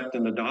be accept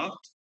and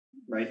adopt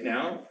right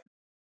now,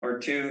 or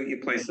two, you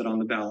place it on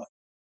the ballot.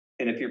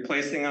 And if you're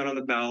placing it on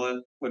the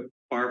ballot, what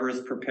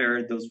Barbara's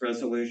prepared, those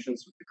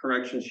resolutions, the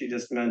corrections she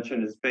just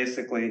mentioned, is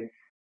basically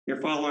you're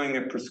following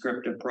a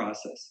prescriptive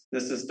process.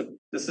 This is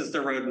the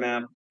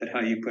roadmap at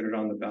how you put it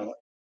on the ballot.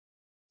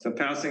 So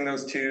passing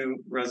those two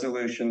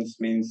resolutions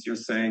means you're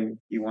saying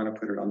you want to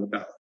put it on the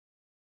ballot.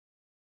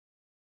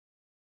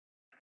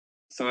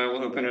 So I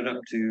will open it up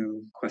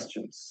to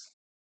questions.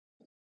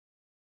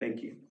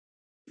 Thank you.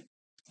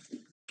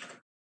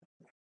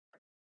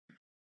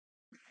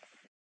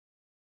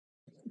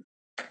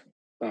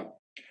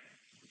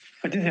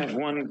 I did have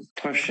one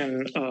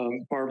question,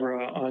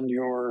 Barbara, on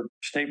your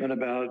statement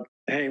about,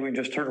 hey, we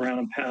just turn around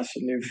and pass a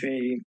new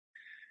fee.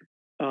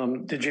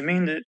 Did you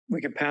mean that we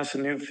could pass a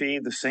new fee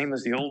the same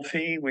as the old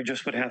fee? We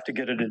just would have to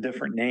get it a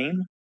different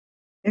name?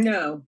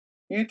 No,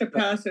 you have to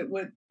pass it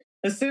with,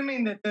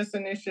 assuming that this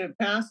initiative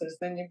passes,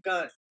 then you've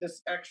got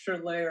this extra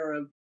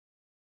layer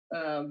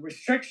of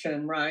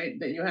restriction, right,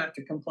 that you have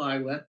to comply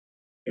with.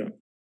 Yeah.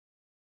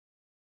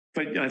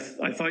 But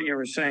I thought you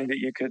were saying that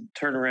you could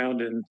turn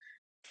around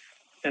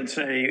and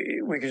say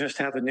we could just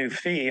have a new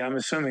fee. I'm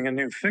assuming a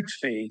new fixed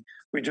fee.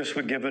 We just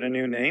would give it a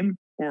new name,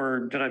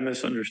 or did I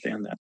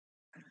misunderstand that?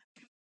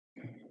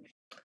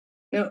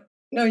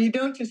 No, you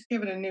don't just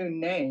give it a new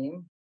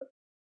name.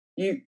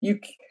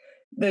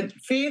 The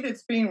fee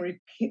that's being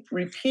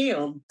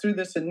repealed through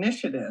this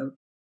initiative,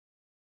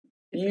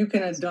 you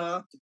can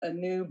adopt a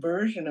new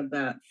version of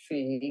that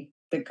fee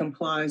that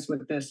complies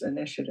with this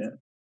initiative.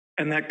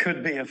 And that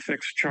could be a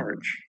fixed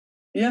charge.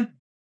 Yeah.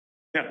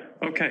 Yeah.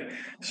 Okay.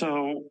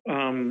 So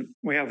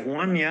we have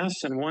one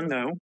yes and one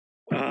no.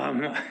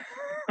 I'm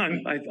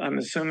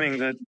assuming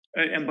that,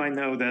 and by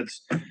no,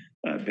 that's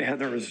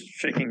Heather is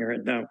shaking her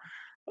head no.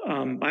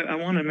 I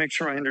want to make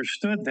sure I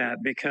understood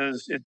that,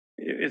 because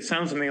it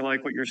sounds to me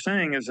like what you're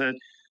saying is that,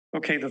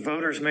 okay, the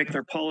voters make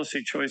their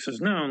policy choices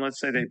known. Let's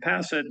say they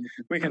pass it.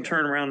 We can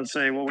turn around and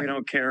say, well, we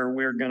don't care.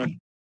 We're going to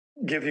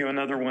give you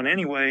another one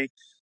anyway.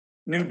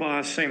 New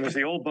boss, same as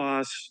the old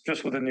boss,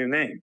 just with a new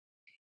name.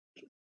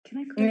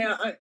 Yeah,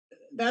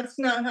 that's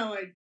not how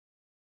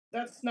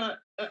that's not,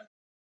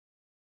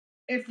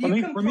 if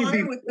you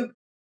comply with the.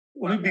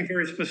 Let me be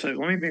very specific.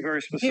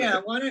 Yeah,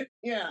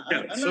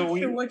 I'm not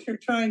sure what you're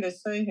trying to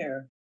say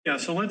here. Yeah,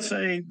 so let's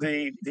say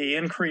the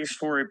increase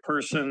for a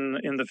person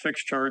in the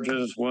fixed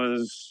charges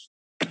was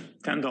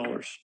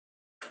 $10.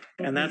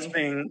 And that's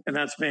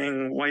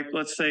being wiped.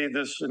 Let's say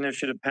this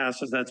initiative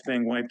passes, that's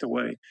being wiped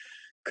away.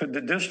 Could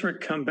the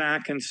district come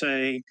back and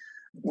say,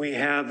 we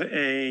have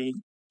a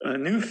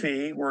new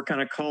fee, we're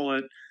going to call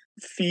it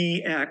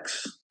fee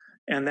X,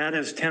 and that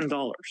is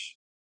 $10.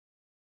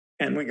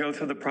 And we go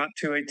through the Prop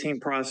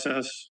 218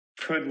 process,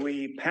 could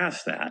we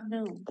pass that?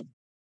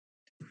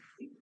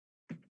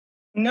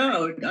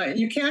 No,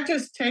 you can't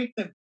just take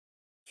the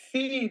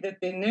fee that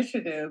the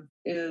initiative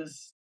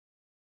is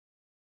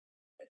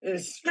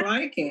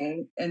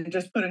striking and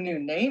just put a new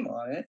name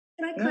on it.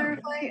 Can I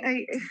clarify?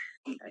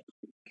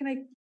 Can I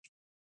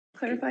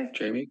clarify?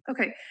 Jamie?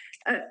 Okay.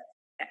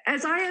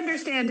 As I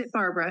understand it,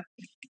 Barbara,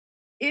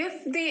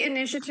 if the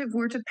initiative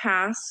were to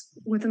pass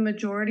with a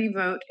majority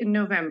vote in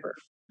November,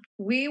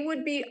 we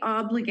would be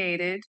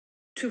obligated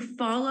to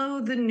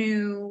follow the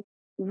new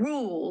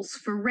rules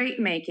for rate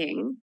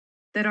making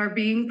that are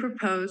being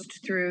proposed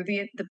through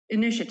the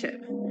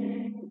initiative.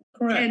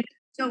 Correct. And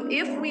so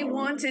if we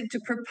wanted to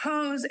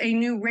propose a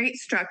new rate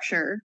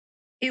structure,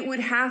 it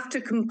would have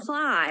to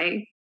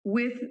comply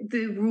with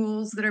the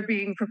rules that are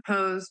being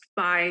proposed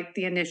by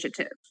the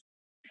initiative.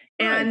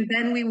 Right. And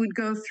then we would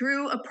go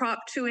through a Prop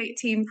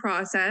 218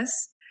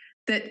 process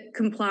that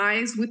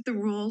complies with the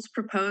rules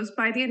proposed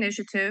by the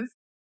initiative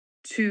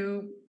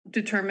to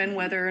determine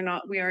whether or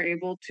not we are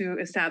able to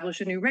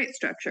establish a new rate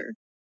structure.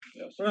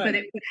 Yes. Right. But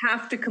it would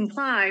have to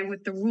comply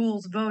with the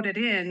rules voted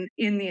in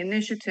the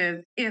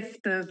initiative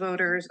if the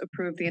voters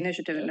approve the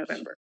initiative in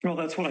November. Well,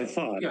 that's what I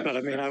thought. Yes. But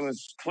I mean, I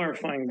was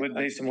clarifying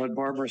based on what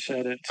Barbara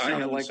said. It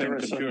sounded like there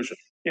was confusion.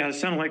 It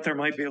sounded like there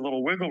might be a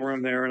little wiggle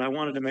room there, and I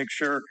wanted to make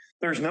sure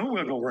there's no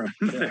wiggle room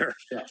there.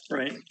 Yeah.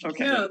 Right?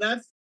 Okay. No,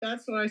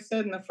 that's what I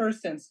said in the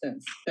first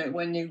instance, that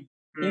when you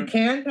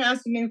can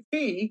pass a new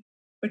fee,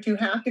 but you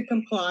have to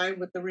comply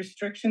with the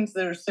restrictions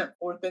that are set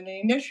forth in the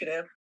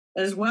initiative,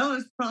 as well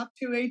as Prop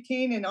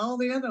 218 and all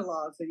the other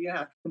laws that you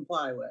have to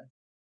comply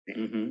with.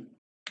 Mm-hmm.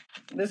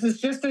 This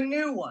is just a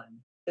new one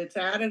that's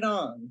added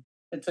on.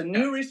 It's a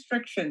new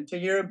restriction to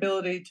your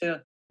ability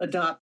to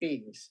adopt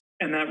fees.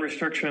 And that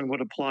restriction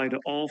would apply to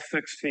all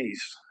fixed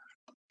fees.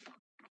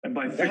 And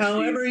by fixed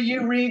however fees,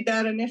 you read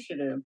that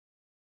initiative.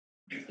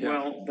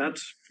 Well,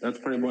 that's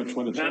pretty much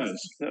what it says.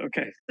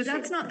 Okay. But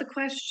that's not the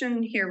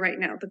question here right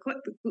now.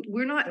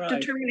 We're not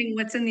determining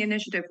what's in the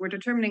initiative. We're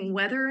determining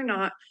whether or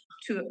not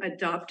to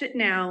adopt it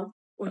now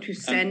or to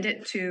send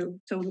it to.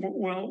 So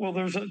well,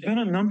 there's been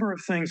a number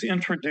of things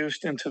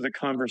introduced into the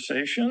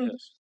conversation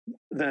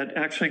that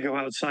actually go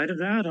outside of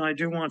that, and I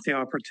do want the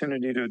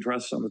opportunity to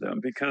address some of them,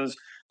 because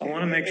I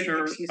want to make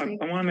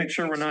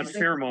sure we're not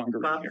fear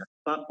mongering here.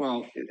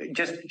 Well,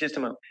 just a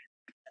moment.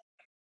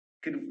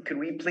 Could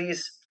we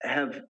please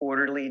have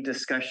orderly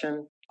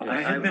discussion?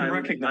 I have been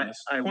recognized.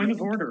 Point of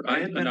order. I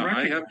have been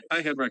recognized.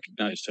 I had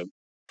recognized him.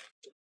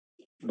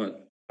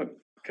 But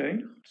okay.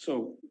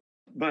 So,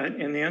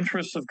 but in the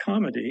interest of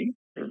comedy,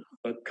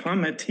 But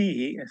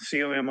committee,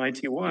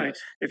 COMITY,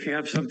 if you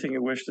have something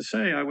you wish to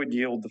say, I would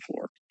yield the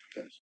floor.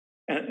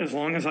 As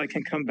long as I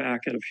can come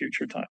back at a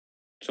future time.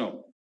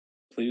 So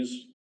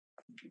please.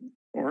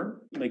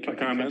 Or make a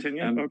comment.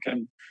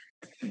 Okay.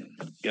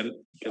 Get it.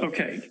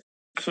 Okay.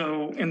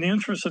 So in the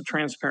interest of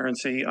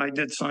transparency, I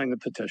did sign the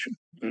petition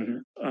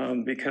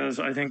because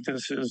I think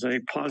this is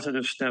a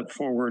positive step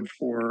forward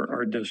for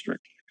our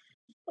district.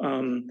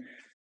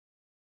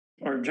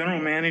 Our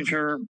general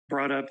manager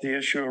brought up the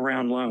issue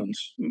around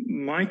loans.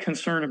 My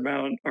concern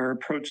about our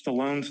approach to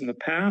loans in the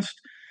past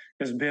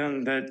has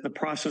been that the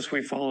process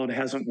we followed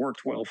hasn't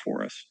worked well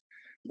for us.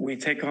 We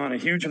take on a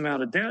huge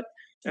amount of debt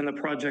and the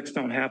projects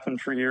don't happen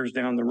for years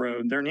down the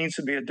road. There needs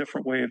to be a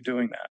different way of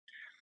doing that.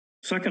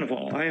 Second of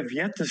all, I have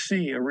yet to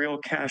see a real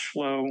cash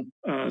flow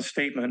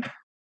statement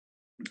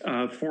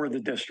for the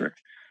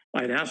district.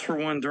 I'd asked for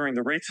one during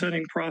the rate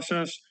setting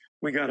process.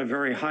 We got a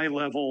very high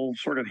level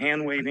sort of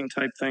hand waving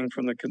type thing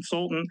from the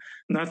consultant,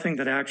 nothing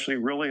that actually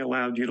really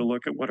allowed you to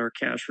look at what our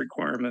cash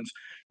requirements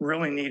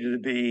really needed to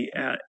be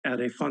at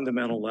a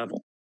fundamental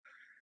level.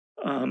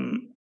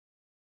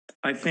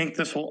 I think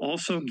this will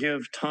also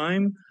give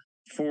time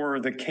for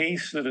the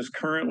case that is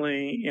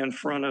currently in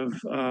front of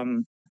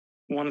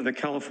one of the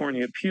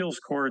California appeals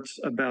courts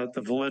about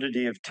the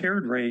validity of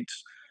tiered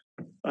rates.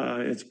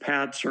 It's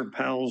PATS or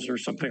PALS or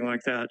something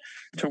like that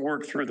to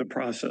work through the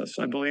process.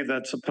 I believe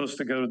that's supposed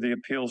to go to the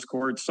appeals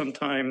court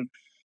sometime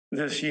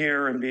this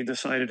year and be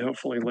decided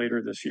hopefully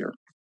later this year.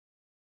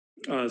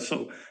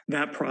 So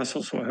that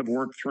process will have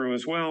worked through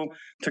as well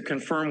to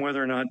confirm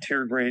whether or not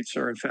tiered rates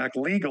are in fact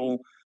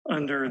legal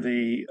under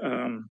the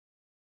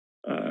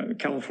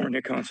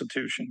California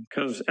Constitution.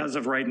 Because as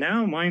of right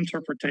now, my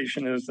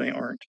interpretation is they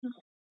aren't.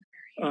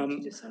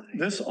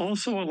 This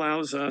also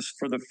allows us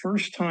for the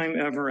first time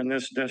ever in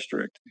this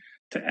district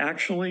to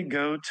actually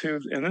go to,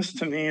 and this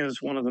to me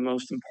is one of the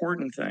most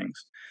important things,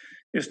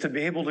 is to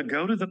be able to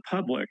go to the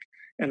public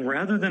and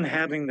rather than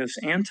having this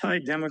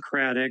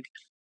anti-democratic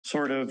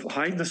sort of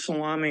hide the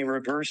salami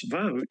reverse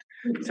vote,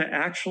 to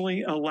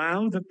actually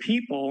allow the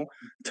people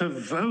to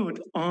vote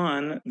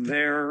on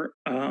their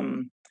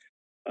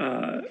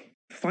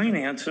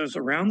finances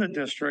around the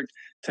district,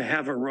 to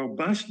have a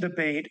robust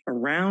debate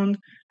around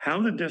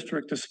how the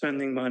district is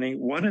spending money,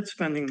 what it's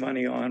spending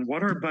money on,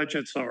 what our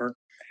budgets are,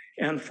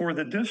 and for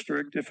the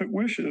district, if it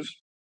wishes,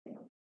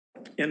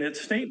 in its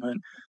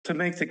statement, to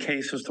make the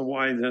case as to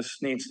why this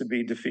needs to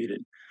be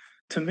defeated.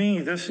 To me,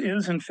 this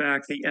is in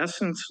fact the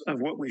essence of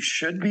what we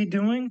should be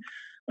doing.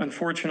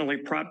 Unfortunately,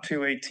 Prop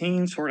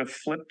 218 sort of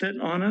flipped it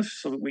on us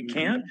so that we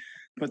can't,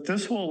 but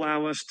this will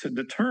allow us to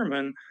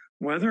determine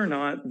whether or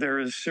not there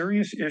is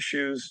serious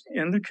issues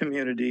in the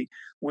community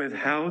with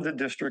how the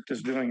district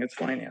is doing its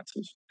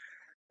finances.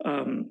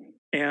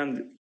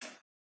 And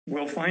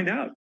we'll find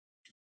out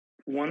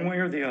one way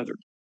or the other.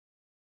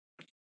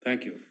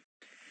 Thank you.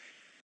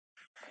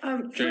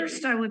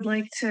 First, I would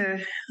like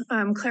to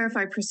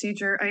clarify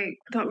procedure. I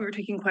thought we were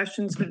taking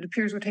questions, but it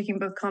appears we're taking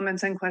both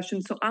comments and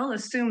questions. So I'll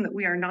assume that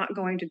we are not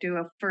going to do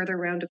a further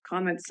round of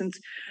comments since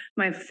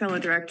my fellow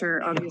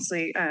director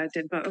obviously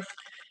did both.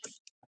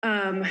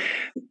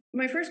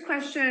 My first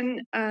question,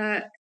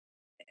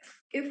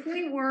 if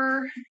we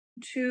were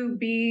to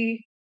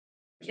be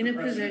in a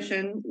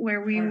position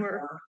where we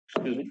were...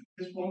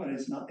 This woman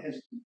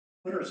has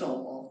put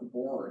herself off the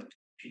board.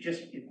 She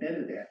just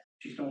admitted that.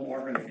 She's no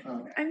longer going to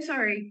comment. I'm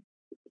sorry.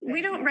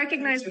 We don't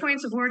recognize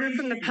points of order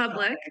from the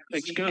public.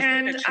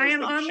 And I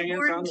am on the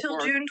board until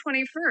June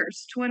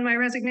 21st when my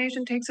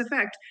resignation takes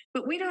effect.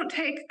 But we don't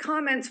take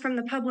comments from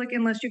the public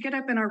unless you get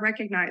up and are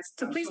recognized.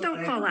 So please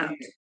don't call out.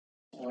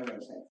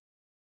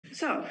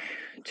 So,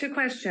 2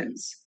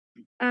 questions.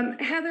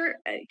 Heather,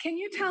 can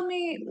you tell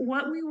me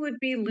what we would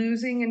be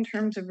losing in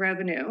terms of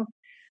revenue?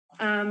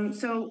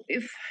 So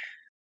if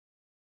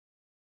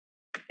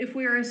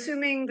we are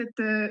assuming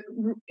that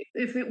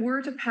if it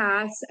were to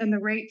pass and the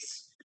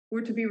rates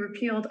were to be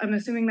repealed, I'm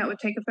assuming that would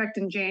take effect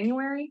in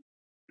January?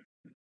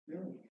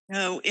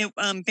 No,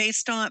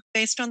 based on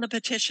the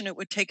petition, it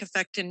would take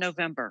effect in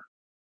November.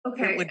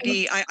 Okay. It would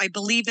be, I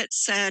believe it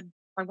said,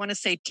 I want to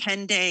say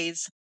 10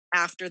 days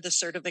after the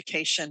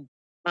certification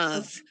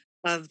of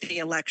the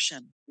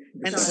election.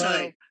 And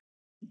so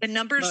the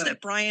numbers that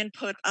Brian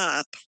put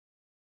up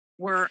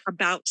were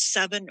about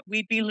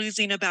we'd be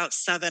losing about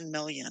 7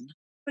 million.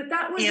 But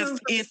that was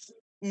if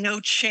no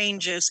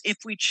changes, if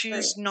we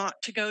choose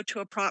not to go to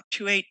a Prop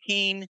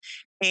 218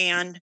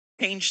 and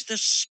change the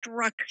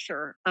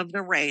structure of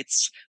the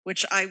rates,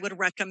 which I would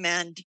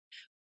recommend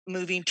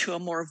moving to a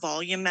more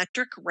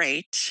volumetric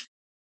rate.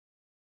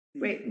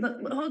 Wait,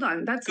 hold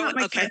on. That's not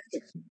my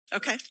question.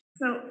 Okay.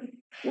 So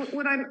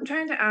what I'm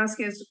trying to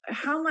ask is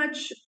how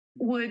much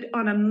would,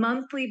 on a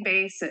monthly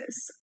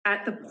basis,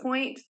 at the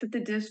point that the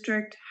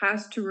district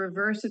has to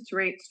reverse its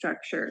rate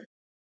structure,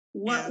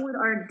 what would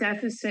our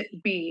deficit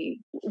be?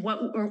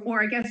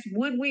 Or I guess,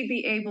 would we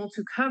be able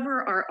to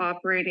cover our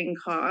operating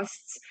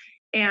costs?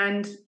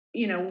 And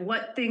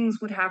what things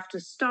would have to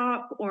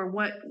stop, or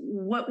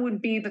what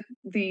would be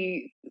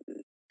the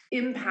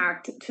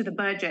impact to the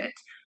budget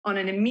on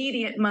an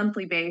immediate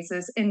monthly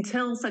basis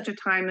until such a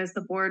time as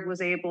the board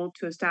was able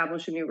to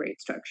establish a new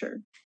rate structure?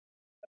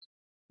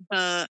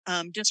 The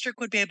district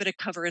would be able to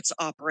cover its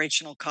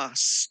operational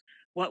costs.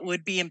 What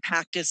would be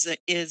impacted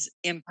is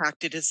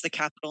the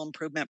capital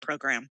improvement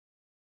program,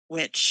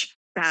 which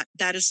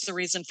that is the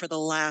reason for the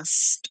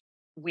last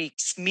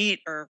week's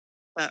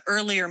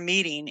earlier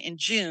meeting in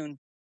June,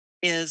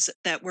 is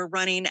that we're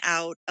running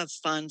out of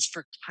funds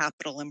for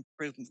capital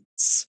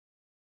improvements.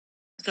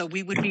 So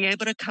we would be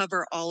able to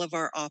cover all of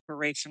our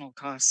operational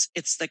costs.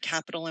 It's the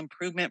capital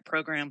improvement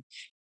program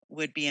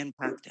would be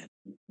impacted.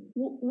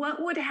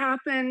 What would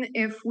happen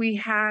if we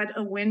had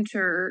a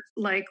winter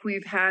like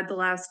we've had the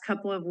last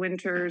couple of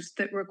winters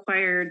that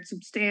required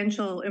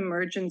substantial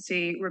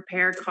emergency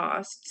repair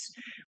costs?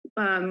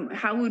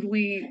 How would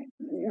we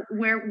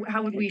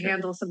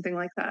handle something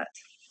like that?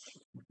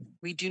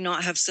 We do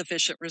not have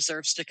sufficient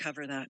reserves to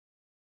cover that.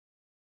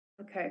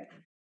 Okay.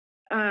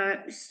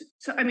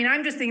 So, I mean,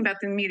 I'm just thinking about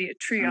the immediate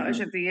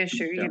triage of the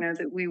issue, you know,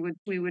 that we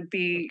would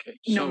be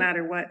no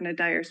matter what in a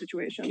dire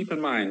situation. Keep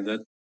in mind that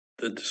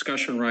the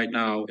discussion right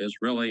now is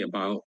really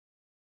about,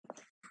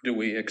 do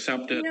we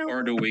accept it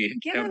or do we have the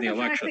Given the fact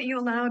election? that you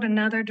allowed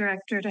another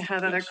director to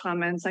have other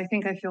comments, I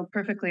think I feel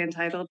perfectly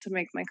entitled to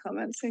make my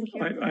comments. Thank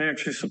you. I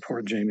actually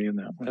support Jamie in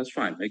that one. That's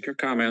fine. Make your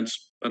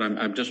comments, but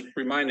I'm just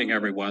reminding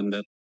everyone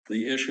that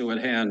the issue at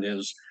hand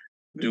is,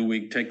 do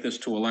we take this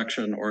to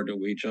election or do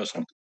we just...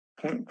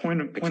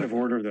 Point of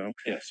order, though.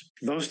 Yes.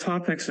 Those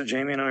topics that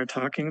Jamie and I are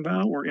talking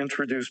about were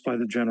introduced by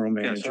the general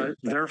manager. Yes,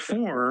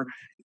 Therefore,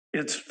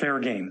 it's fair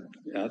game.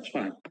 Yeah, that's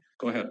fine.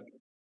 Go ahead.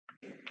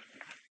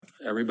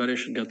 Everybody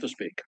should get to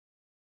speak.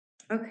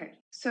 Okay,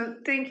 so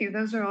thank you.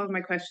 Those are all of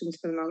my questions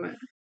for the moment.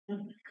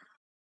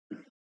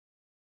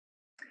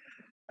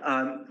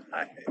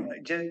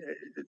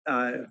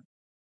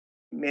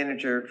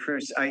 Manager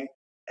Cruz, I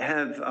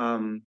have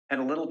had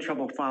a little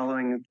trouble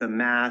following the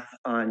math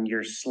on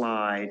your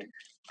slide,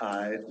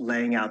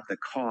 laying out the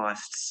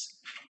costs.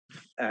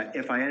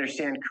 If I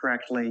understand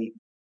correctly,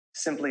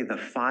 simply the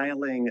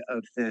filing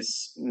of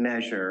this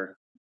measure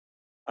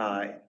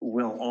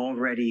will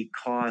already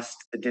cost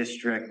the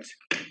district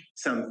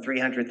some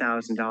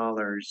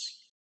 $300,000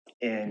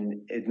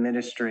 in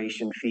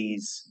administration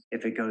fees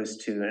if it goes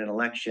to an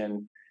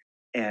election,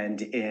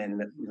 and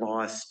in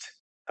lost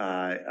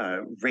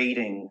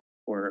rating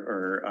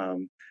or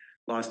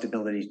lost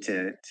ability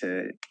to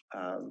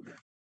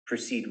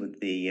proceed with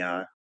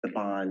the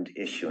bond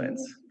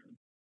issuance.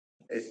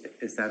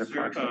 Is that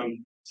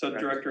approximately? So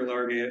Director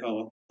Largay,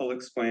 I'll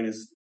explain,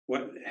 is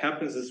what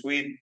happens is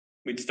we'd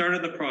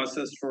started the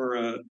process for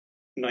a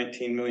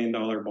 $19 million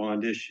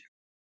bond issue.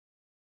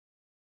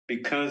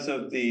 Because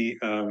of the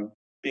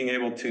being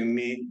able to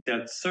meet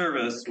debt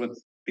service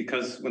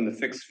because when the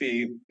fixed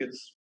fee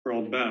gets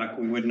rolled back,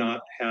 we would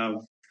not have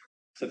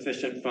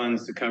sufficient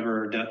funds to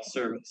cover our debt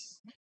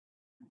service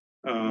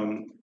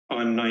on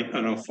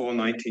a full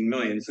 19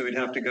 million. So we'd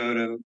have to go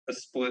to a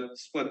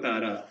split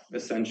that up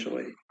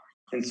essentially.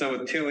 And so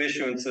with two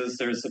issuances,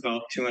 there's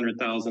about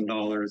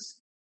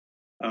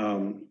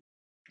 $200,000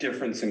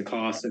 difference in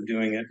cost of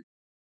doing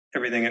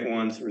everything at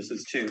once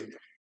versus two.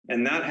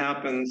 And that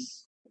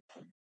happens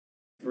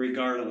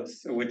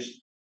regardless of which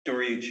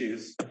door you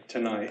choose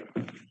tonight.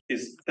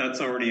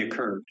 That's already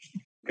occurred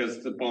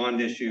because the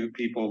bond issue,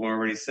 people have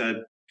already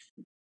said,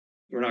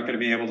 we're not going to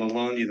be able to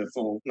loan you the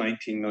full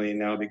 19 million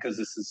now because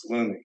this is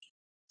looming.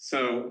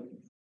 So,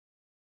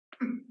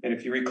 and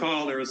if you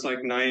recall, there was like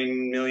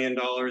 $9 million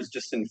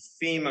just in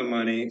FEMA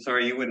money.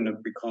 Sorry, you wouldn't have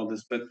recalled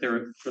this, but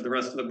for the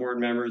rest of the board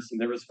members,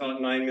 and there was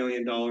about $9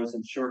 million in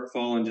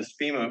shortfall in just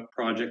FEMA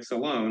projects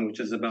alone, which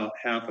is about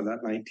half of that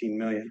 19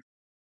 million.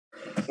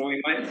 So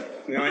we might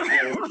be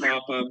able to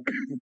prop up,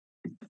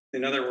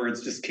 in other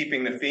words, just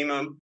keeping the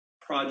FEMA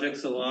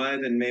projects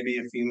alive and maybe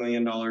a few $1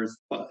 million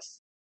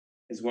plus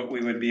is what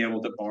we would be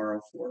able to borrow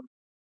for.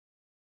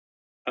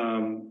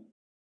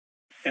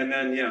 And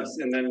then, yes,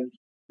 and then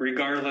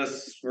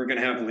regardless, we're going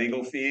to have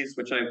legal fees,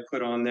 which I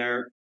put on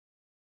there.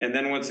 And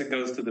then once it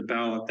goes to the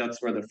ballot,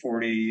 that's where the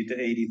 $40,000 to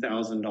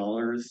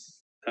 $80,000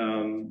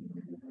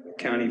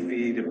 county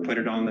fee to put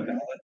it on the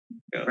ballot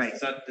goes. Right.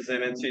 Does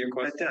that answer your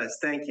question? It does.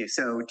 Thank you.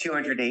 So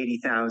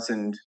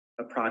 280,000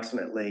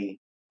 approximately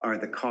are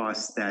the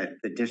costs that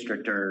the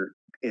district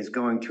is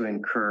going to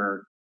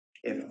incur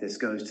if this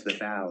goes to the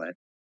ballot.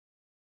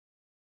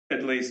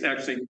 At least,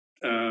 actually,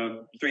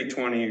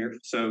 320 or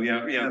so.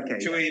 Yeah. Okay.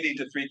 280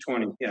 to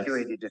 320. Yes.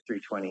 280 to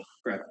 320.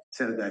 Correct.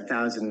 So the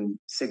 1,000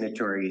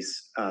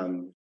 signatories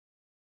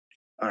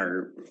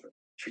are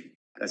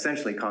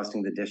essentially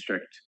costing the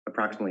district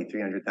approximately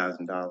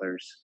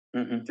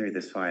 $300,000 through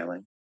this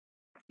filing.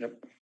 Yep.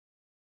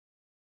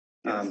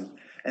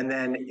 And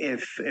then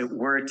if it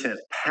were to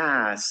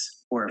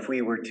pass, or if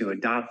we were to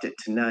adopt it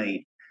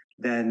tonight,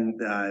 then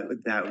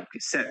that would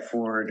set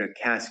forward a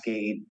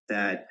cascade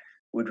that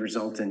would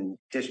result in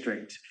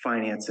district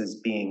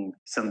finances being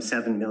some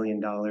 $7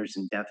 million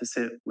in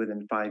deficit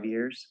within 5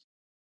 years?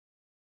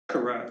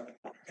 Correct.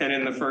 And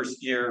in the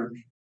first year,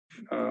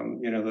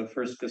 the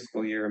first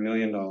fiscal year, $1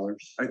 million.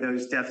 Are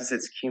those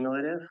deficits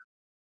cumulative?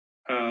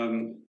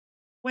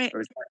 Wait,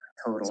 or is that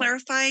total?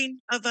 clarifying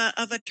of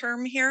a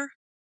term here.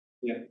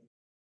 Yeah.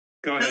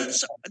 Go ahead.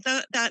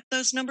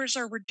 Those numbers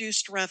are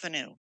reduced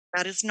revenue.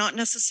 That is not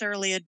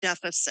necessarily a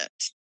deficit.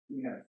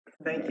 Yeah.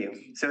 Thank you.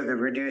 So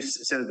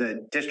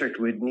the district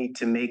would need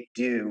to make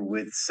do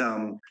with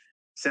some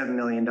 $7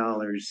 million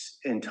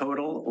in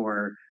total,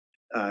 or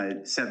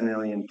 7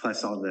 million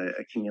plus all the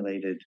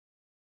accumulated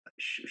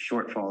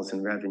shortfalls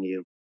in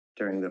revenue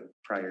during the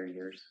prior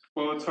years.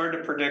 Well, it's hard to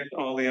predict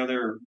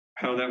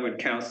how that would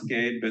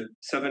cascade, but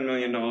 $7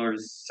 million,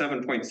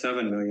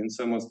 7.7 million,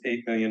 so almost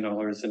 $8 million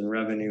in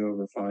revenue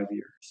over 5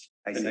 years,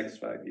 the next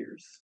 5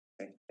 years.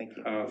 Okay, thank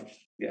you.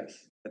 Yes.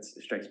 That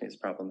strikes me as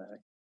problematic.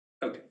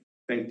 Okay,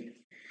 thank you.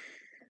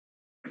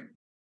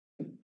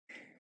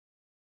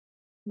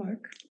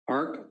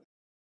 Mark?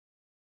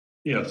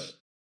 Yes.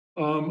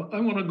 I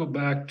want to go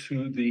back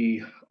to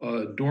the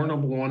door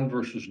number 1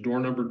 versus door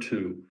number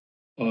 2,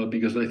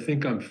 because I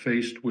think I'm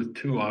faced with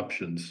two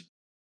options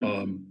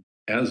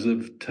as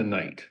of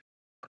tonight.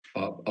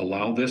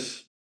 Allow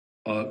this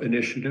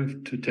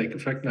initiative to take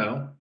effect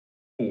now,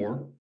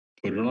 or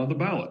put it on the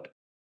ballot.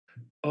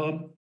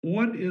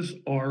 What is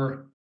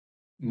our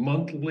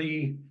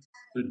monthly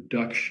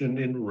reduction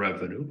in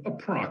revenue,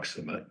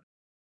 approximate,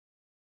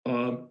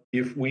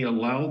 if we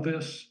allow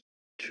this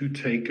to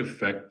take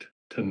effect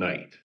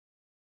tonight?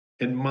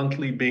 And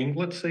monthly being,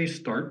 let's say,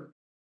 start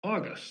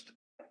August.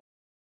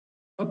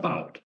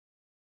 About.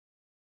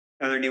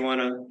 Heather, do you want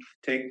to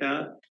take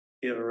that?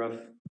 You have a rough.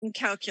 I'm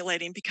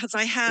calculating because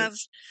I have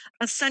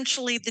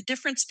essentially the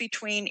difference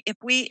between if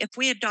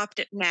we adopt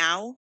it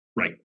now,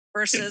 right,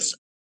 versus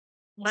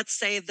let's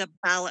say the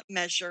ballot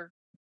measure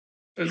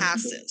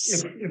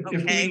passes. If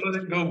we let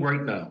it go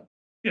right now.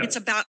 Yeah.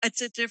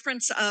 It's a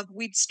difference of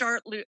we'd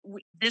start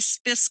this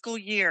fiscal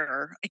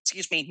year,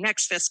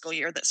 next fiscal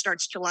year that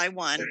starts July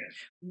 1,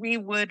 we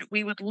would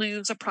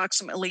lose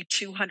approximately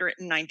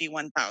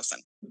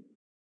 291,000.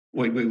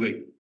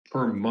 Wait.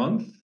 Per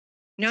month?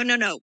 No.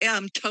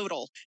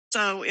 Total.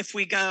 So if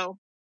we go,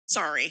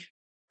 sorry.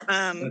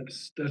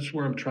 That's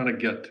where I'm trying to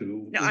get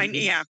to.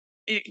 No,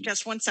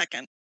 just 1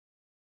 second.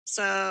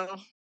 So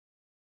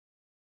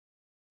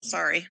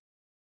sorry.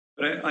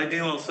 But I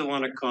do also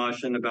want to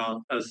caution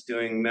about us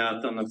doing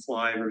math on the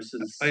fly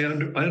versus. I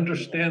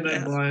understand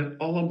that, Brian.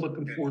 All I'm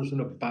looking for is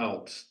an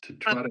abouts to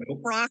try to help.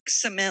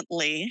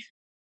 Approximately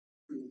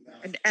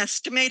an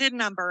estimated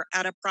number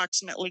at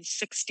approximately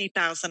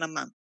 60,000 a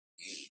month.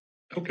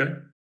 Okay.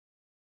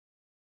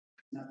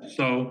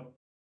 So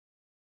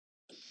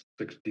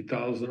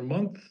 60,000 a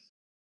month.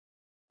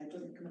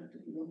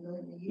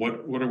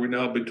 What are we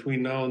now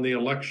between now and the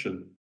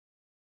election?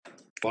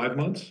 5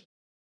 months?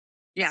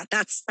 Yeah,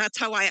 that's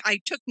how I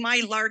took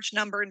my large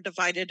number and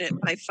divided it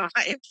by 5.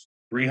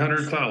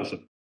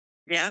 300,000.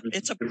 Yeah,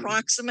 it's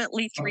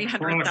approximately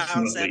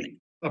 300,000.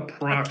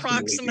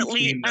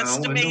 Approximately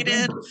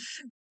estimated.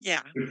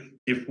 Yeah.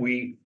 If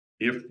we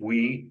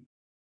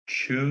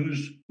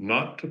choose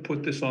not to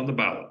put this on the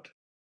ballot,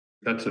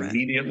 that's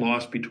immediate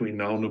loss between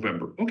now and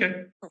November.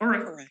 Okay, all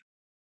right. Correct.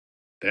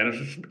 That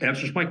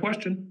answers my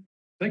question.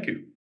 Thank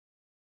you.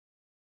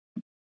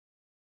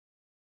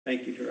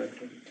 Thank you,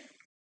 Director.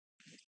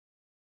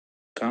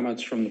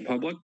 Comments from the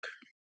public?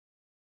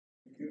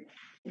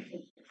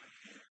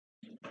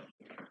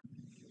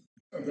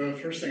 The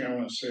first thing I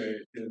want to say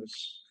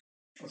is,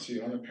 let's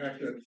see, on the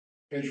packet,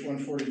 page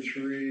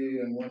 143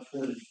 and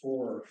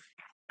 144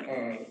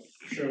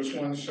 shows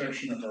one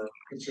section of our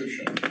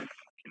petition.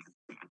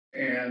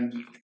 And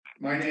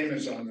my name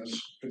is on this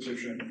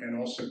petition, and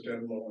also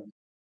Deb Lowen,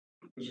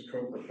 who's a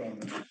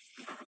co-proponent.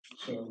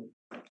 So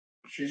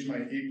she's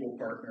my equal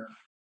partner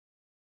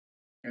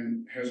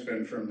and has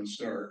been from the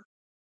start.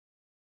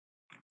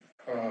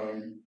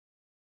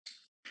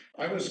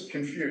 I was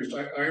confused.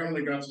 I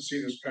only got to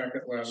see this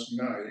packet last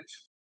night.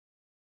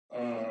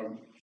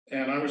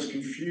 And I was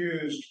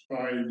confused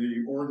by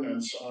the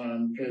ordinance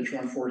on page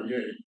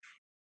 148.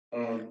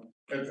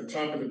 At the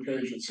top of the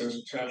page, it says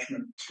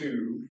attachment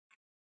 2.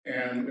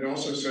 And it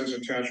also says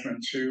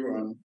attachment 2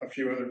 on a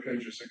few other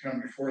pages that come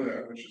before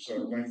that, which is a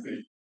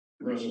lengthy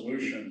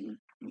resolution.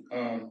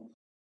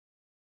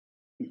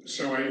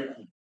 So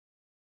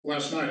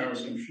last night I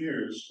was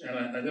confused,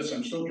 and I guess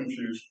I'm still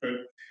confused, but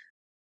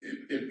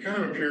it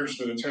kind of appears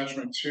that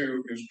attachment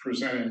 2 is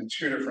presenting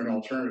 2 different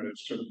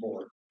alternatives to the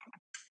board.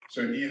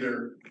 So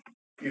either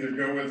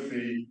go with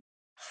the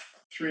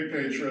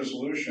 3-page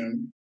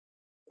resolution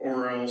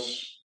or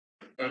else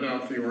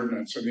adopt the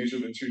ordinance. And these are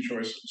the 2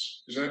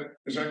 choices. Is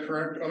that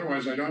correct?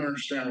 Otherwise, I don't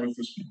understand what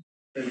this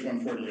page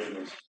 148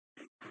 is.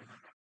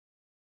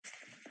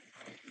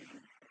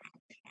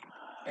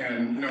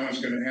 And no one's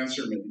going to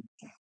answer me.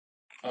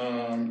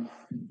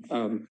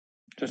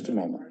 Just a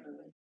moment.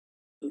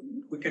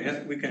 We can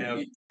have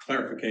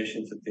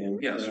clarifications at the end.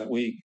 Yes,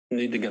 we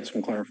need to get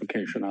some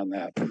clarification on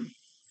that.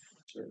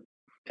 Sure.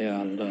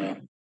 And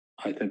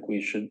I think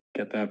we should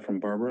get that from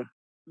Barbara.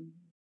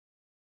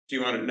 Do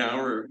you want it now,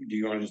 or do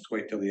you want to just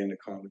wait till the end of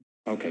comment?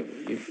 Okay.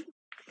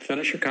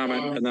 Finish your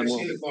comment and then I we'll.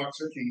 see the clock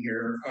ticking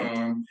here.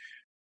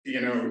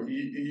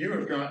 You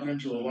have gotten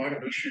into a lot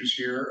of issues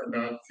here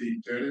about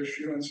the debt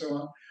issue and so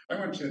on. I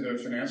went to the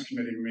finance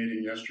committee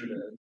meeting yesterday.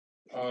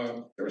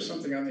 There was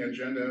something on the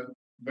agenda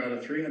about a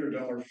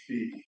 $300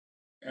 fee.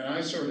 And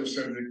I sort of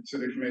said to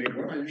the committee,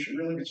 well, you should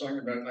really be talking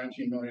about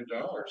 $19 million,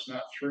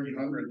 not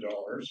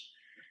 $300.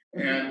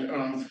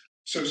 And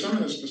so some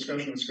of this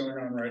discussion that's going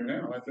on right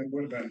now, I think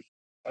would have been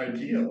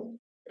ideal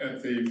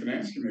at the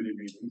finance committee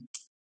meeting.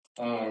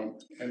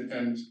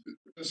 And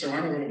so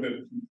I'm a little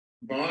bit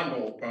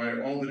boggled by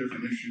all the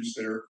different issues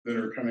that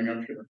are coming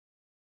up here.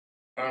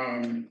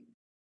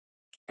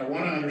 I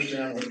want to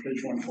understand what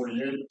page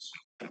 148 is.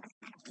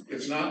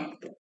 It's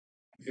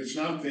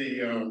not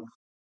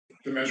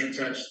the measure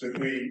text that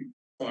we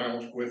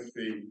filed with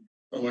the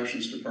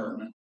elections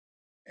department.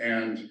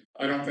 And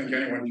I don't think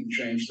anyone can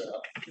change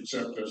that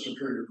except the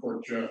Superior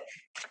Court judge.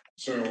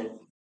 So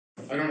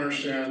I don't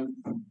understand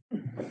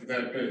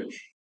that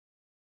page.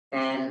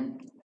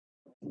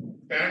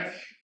 Back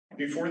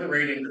before the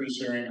rate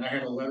increase hearing, I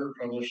had a letter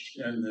published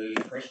in the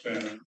press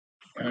banner,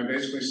 and I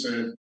basically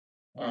said,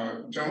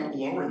 don't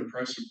lower the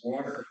price of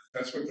water.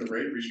 That's what the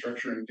rate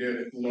restructuring did.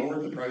 It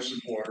lowered the price of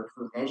water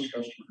for most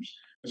customers.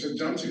 I said,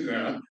 don't do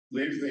that.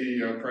 Leave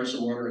the price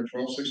of water at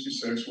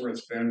 $12.66 where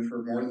it's been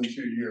for more than 2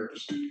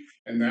 years.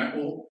 And that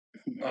will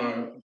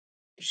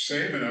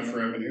save enough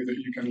revenue that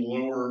you can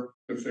lower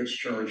the fixed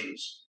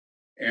charges.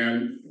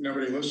 And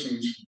nobody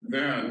listened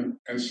then.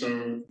 And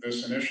so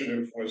this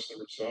initiative was the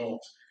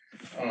result.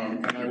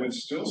 And I would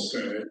still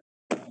say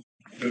that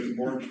the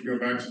board could go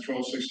back to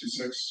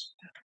 $12.66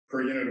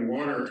 per unit of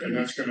water, and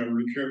that's going to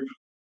recoup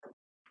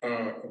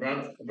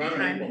about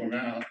an equal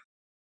amount.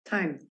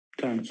 Time.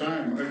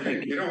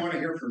 Okay, you don't want to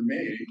hear from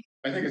me.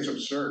 I think it's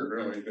absurd,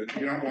 really, that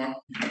you don't want,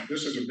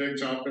 this is a big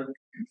topic,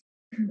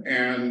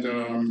 and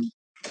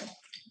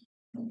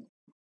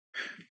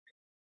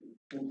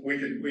we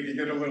could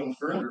get a little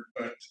further,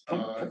 but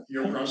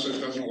your process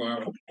doesn't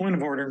allow it. Point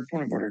of order.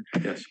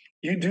 Yes.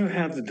 You do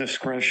have the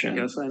discretion.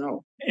 Yes, I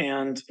know.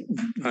 And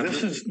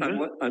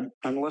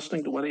I'm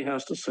listening to what he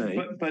has to say.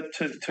 But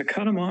to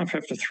cut him off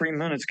after 3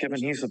 minutes, given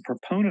he's a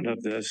proponent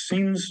of this,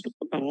 seems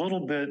a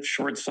little bit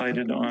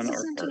short-sighted on our This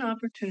isn't part. an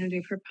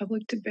opportunity for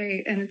public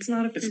debate, and it's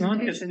not a It's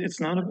not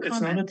a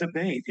comment.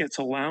 debate. It's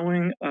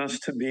allowing us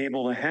to be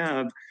able to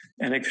have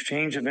an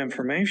exchange of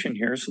information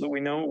here so that we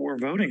know what we're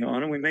voting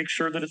on and we make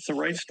sure that it's the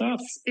right stuff.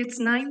 It's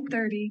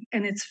 9:30,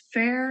 and it's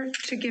fair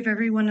to give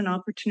everyone an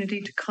opportunity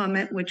to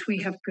comment, which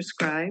we have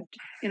prescribed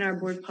in our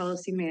board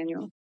policy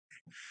manual.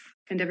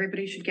 And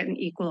everybody should get an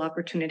equal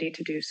opportunity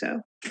to do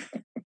so.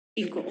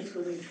 Equal.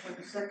 20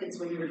 seconds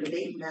when you were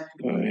debating that.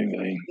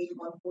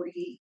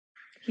 148.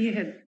 He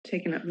had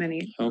taken up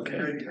many.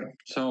 Okay,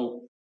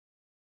 so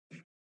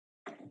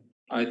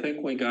I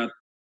think we got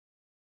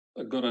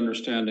a good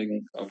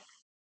understanding of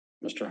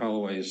Mr.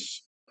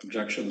 Holloway's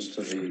objections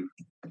to the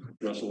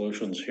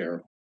resolutions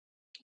here.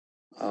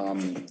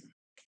 And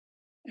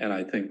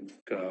I think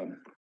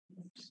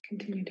Just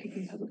continue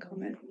taking public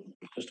comment.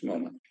 just a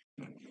moment.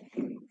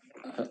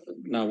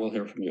 Now we'll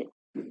hear from you.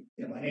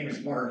 Yeah, my name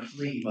is Mark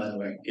Lee, by the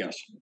way. Yes.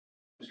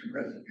 Mr.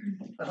 President.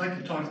 I'd like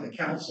to talk to the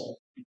council.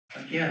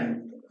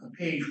 Again, on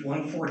page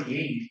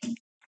 148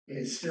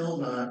 is still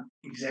not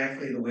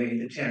exactly the way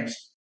the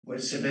text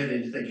was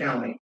submitted to the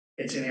county.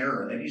 It's an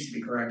error that needs to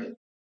be corrected.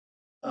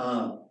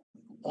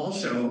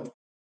 Also,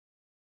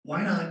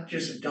 why not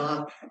just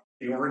adopt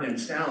the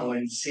ordinance now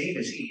and save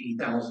us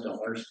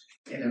 $80,000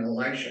 in an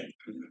election?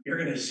 You're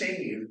going to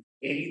save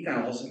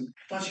 $80,000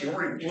 plus you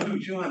already blew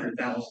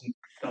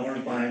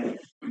 $200,000 by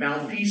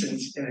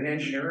malfeasance in an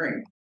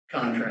engineering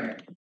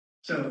contract.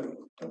 So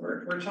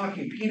we're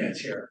talking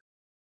peanuts here.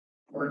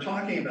 We're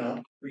talking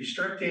about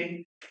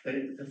restricting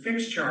the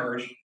fixed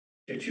charge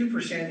to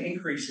 2%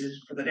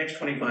 increases for the next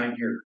 25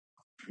 years.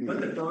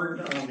 Put the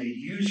burden on the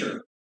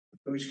user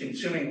who's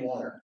consuming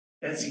water.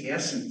 That's the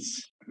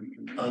essence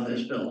of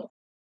this bill.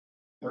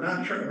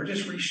 We're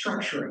just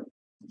restructuring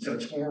so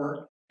it's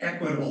more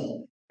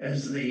equitable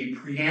as the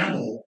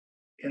preamble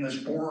in this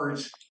board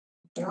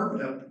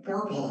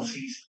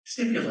policies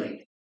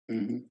stipulate.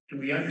 Do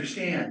we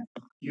understand?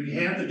 You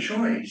have the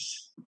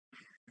choice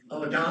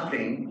of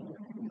adopting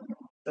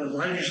the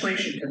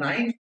legislation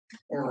tonight,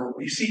 or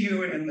we see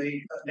you in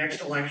the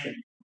next election.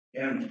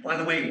 And by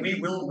the way, we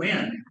will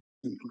win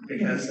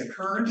because the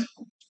current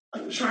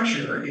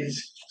structure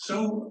is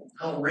so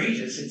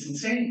outrageous, it's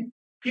insane.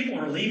 People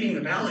are leaving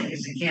the valley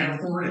because they can't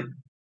afford it.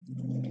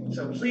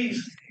 So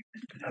please,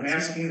 I'm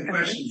asking the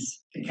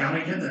questions to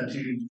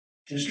to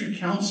district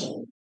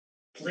council.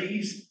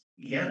 Please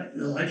get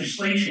the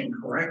legislation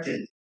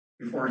corrected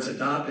before it's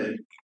adopted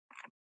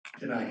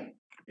tonight.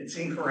 It's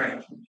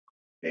incorrect.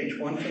 Page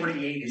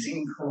 148 is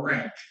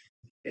incorrect.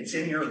 It's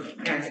in your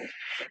packet.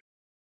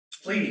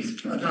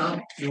 Please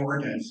adopt the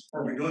ordinance,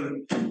 or we go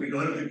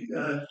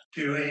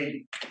to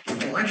a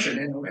election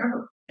in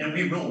November, and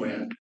we will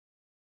win.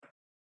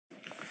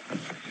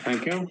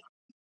 Thank you.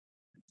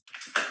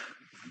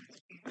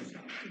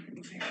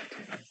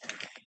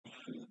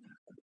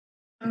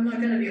 I'm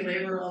not gonna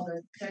belabor all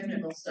the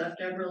technical stuff.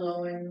 Deborah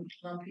Lowen,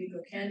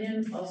 Lumpico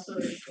Canyon, also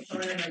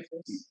thought I like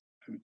this.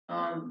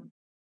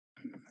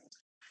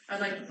 I'd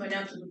like to point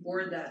out to the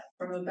board that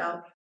from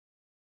about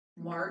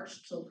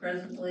March till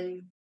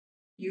presently,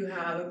 you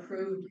have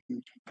approved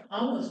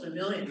almost $1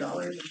 million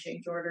in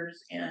change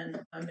orders and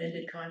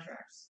amended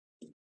contracts.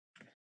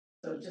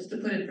 So just to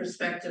put in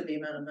perspective the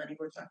amount of money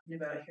we're talking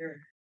about here.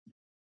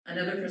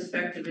 Another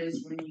perspective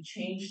is when you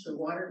change the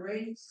water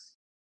rates,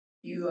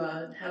 you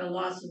had a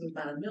loss of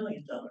about $1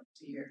 million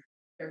a year,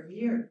 every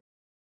year.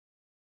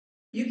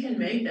 You can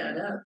make that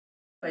up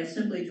by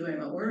simply doing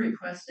what we're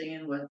requesting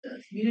and what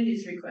the community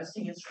is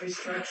requesting is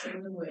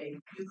restructuring the way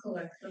you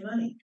collect the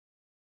money.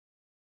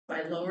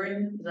 By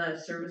lowering the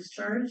service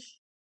charge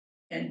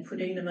and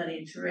putting the money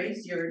into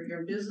rates,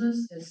 your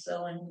business is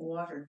selling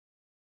water.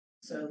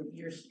 So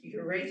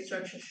your rate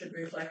structure should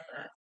reflect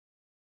that.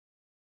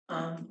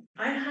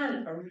 I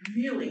had a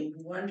really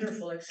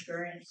wonderful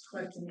experience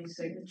collecting these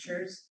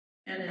signatures.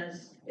 And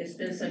as it's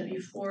been said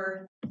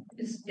before,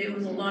 it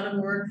was a lot of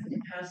work for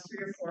the past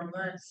 3 or 4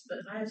 months, but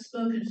I've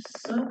spoken to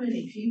so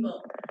many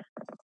people.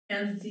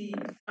 And the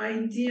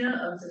idea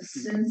of the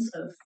sense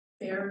of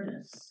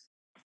fairness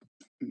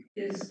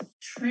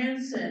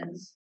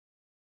transcends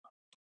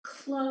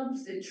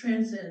clubs, it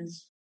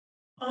transcends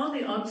all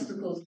the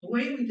obstacles. The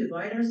way we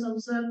divide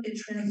ourselves up, it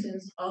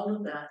transcends all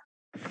of that.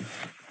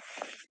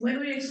 When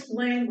we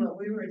explained what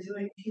we were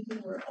doing, people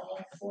were all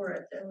for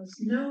it. There was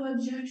no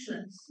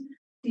objections.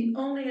 The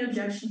only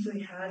objections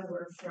we had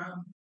were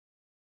from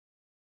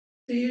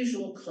the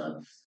usual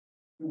clubs.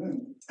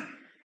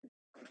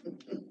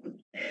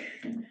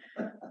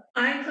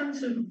 I come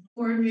to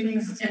board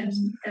meetings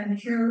and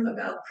hear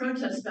about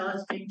protest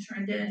ballots being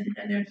turned in,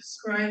 and they're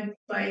described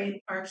by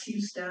our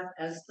chief staff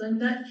as the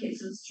nut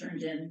cases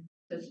turned in,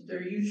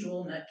 their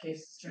usual nut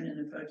cases turned in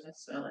the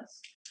protest ballots.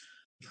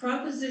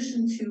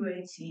 Proposition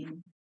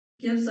 218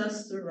 gives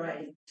us the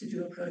right to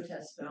do a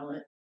protest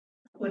ballot.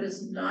 What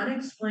is not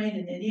explained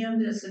in any of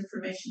this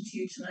information to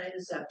you tonight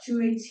is that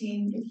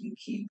 218, if you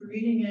keep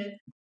reading it,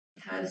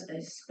 has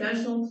a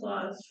special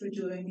clause for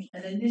doing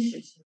an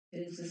initiative.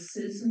 It is a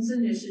citizens'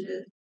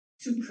 initiative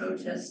to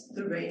protest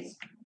the rates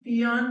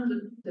beyond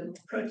the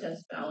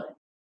protest ballot.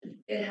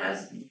 It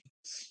has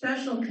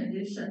special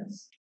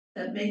conditions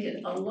that make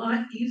it a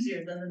lot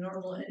easier than the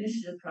normal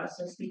initiative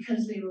process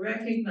because they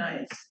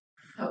recognize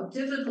how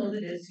difficult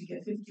it is to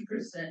get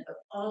 50% of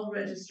all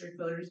registered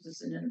voters to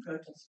send in a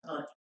protest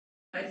ballot.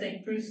 I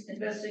think Bruce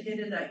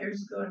investigated that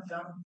years ago and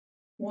found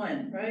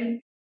one,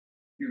 right?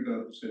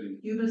 Yuba City.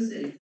 Yuba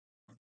City.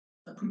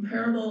 A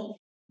comparable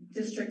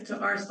district to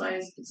our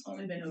size, it's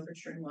only been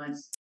overturned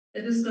once.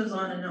 And this goes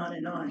on and on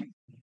and on.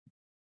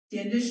 The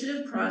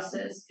initiative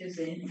process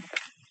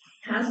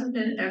hasn't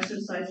been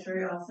exercised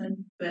very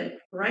often, but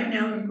right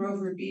now in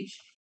Grover Beach,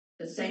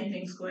 the same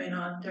thing's going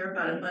on. They're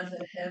about a month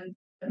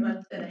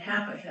and a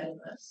half ahead of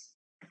us,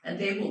 and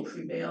they will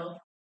prevail,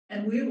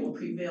 and we will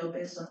prevail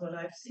based on what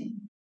I've seen.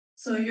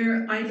 So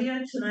your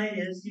idea tonight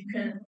is you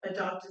can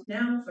adopt it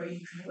now, or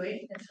you can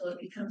wait until it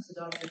becomes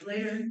adopted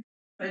later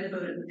by the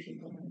vote of the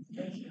people.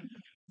 Thank you.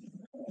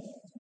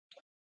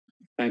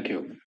 Thank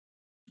you.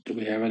 Do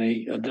we have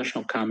any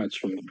additional comments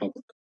from the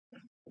public?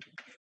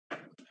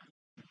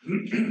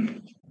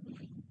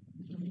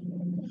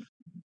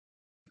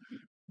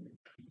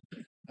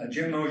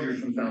 Jim Mosier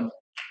from Falcon.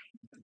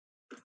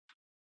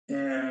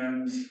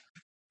 And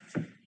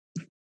I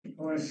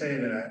want to say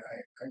that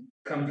I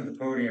come to the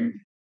podium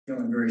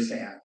feeling very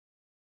sad.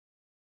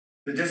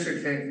 The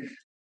district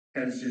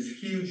has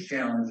just huge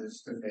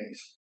challenges to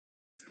face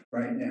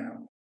right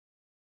now.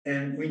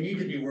 And we need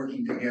to be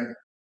working together.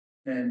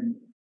 And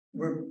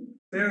we're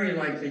very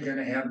likely going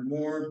to have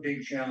more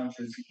big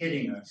challenges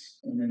hitting us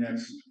in the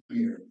next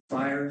year.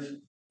 Fires,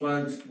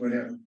 floods,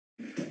 whatever.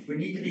 We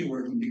need to be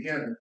working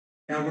together.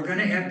 Now we're going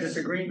to have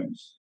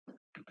disagreements.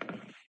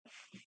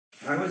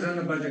 I was on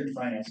the Budget and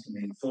Finance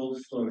Committee, full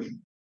disclosure.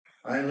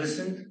 I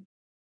listened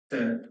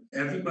to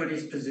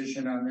everybody's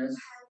position on this.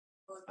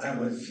 I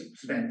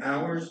spent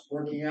hours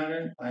working on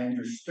it. I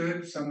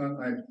understood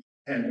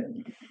I had a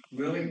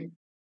really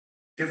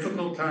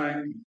difficult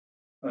time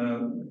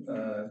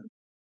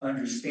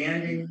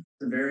understanding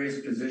the various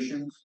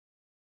positions.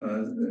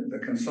 The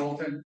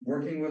consultant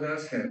working with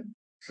us had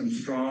some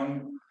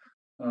strong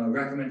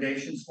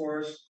recommendations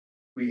for us.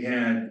 We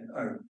had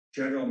our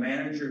general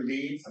manager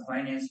leave, the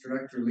finance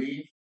director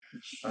leave,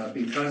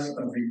 because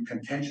of the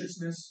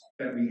contentiousness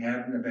that we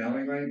have in the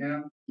valley right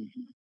now.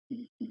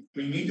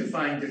 We need to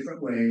find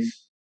different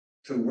ways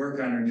to work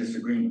on our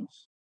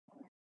disagreements.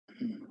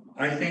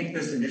 I think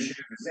this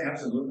initiative is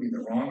absolutely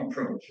the wrong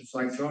approach. It's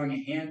like throwing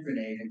a hand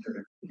grenade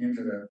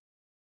into the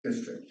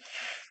district.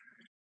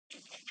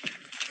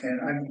 And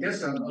I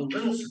guess I'm a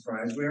little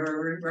surprised. We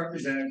are a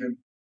representative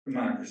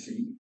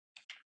democracy.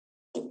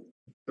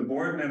 The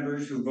board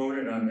members who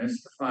voted on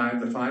this,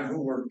 the five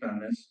who worked on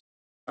this,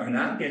 are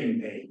not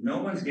getting paid.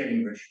 No one's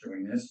getting rich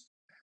doing this.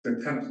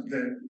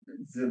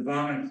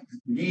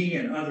 Me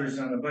and others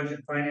on the Budget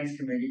and Finance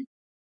Committee,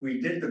 we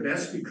did the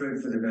best we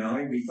could for the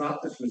valley. We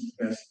thought this was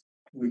the best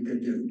we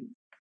could do.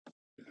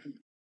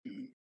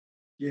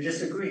 You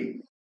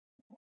disagree.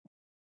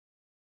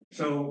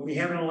 So we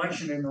have an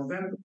election in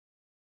November.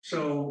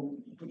 So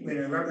in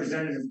a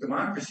representative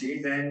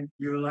democracy, then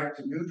you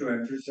elect new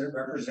directors that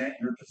represent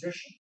your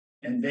position.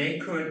 And they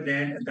could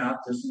then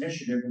adopt this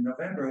initiative in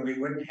November, and we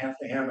wouldn't have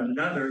to have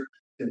another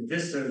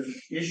divisive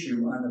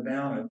issue on the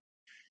ballot.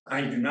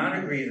 I do not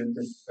agree that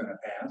this is going to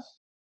pass.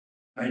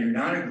 I do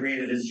not agree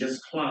that it's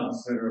just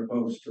clubs that are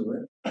opposed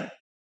to it.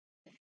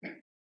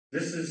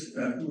 This is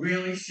a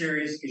really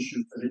serious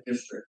issue for the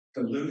district.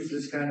 To lose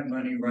this kind of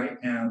money right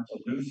now, to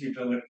lose the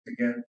ability to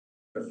get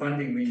the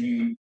funding we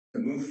need to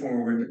move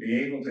forward, to be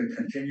able to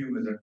continue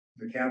with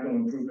the capital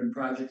improvement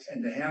projects,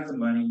 and to have the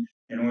money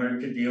in order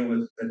to deal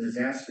with the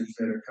disasters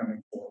that are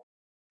coming forward.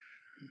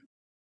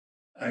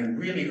 I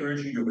really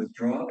urge you to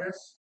withdraw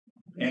this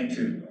and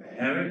to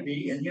have it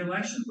be in the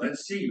election.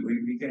 Let's see,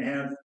 we can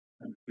have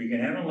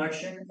an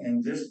election,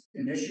 and this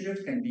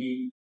initiative can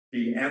be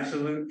the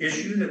absolute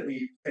issue that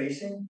we're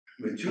facing,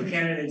 with two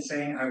candidates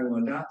saying, I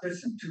will adopt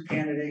this, and two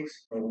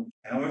candidates, or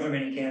however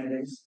many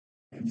candidates,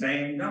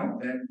 saying, no,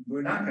 that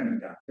we're not going to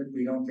adopt it.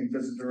 We don't think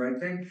this is the right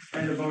thing.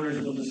 And the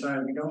voters will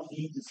decide we don't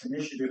need this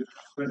initiative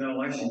with an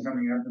election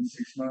coming up in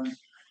 6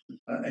 months.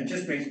 It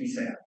just makes me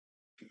sad.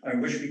 I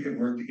wish we could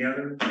work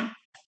together.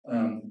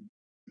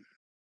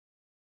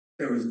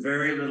 There was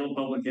very little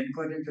public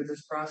input into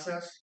this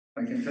process.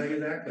 I can tell you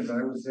that because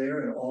I was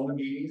there at all the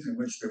meetings in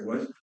which there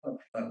was a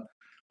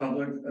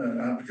public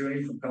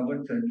opportunity for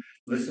public to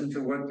listen to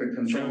what the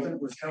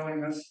consultant was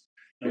telling us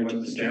and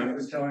what the staff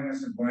was telling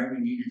us and why we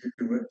needed to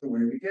do it the way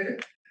we did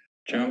it.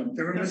 Jim?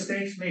 There were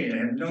mistakes made. I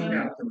have no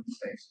doubt there were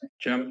mistakes made.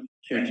 Jim,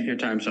 your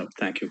time's up.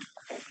 Thank you.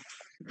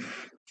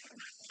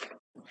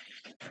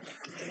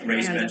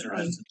 Ray Spencer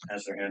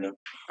has their hand up.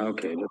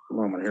 Okay, just a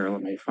moment here.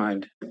 Let me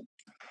find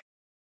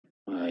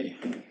my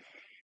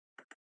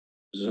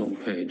Zoom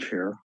page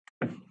here.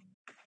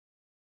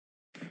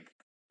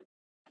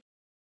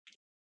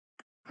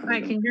 Hi,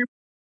 can you hear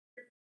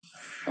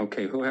me?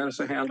 Okay, who has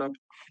a hand up?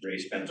 Ray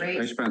Spencer.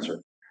 Ray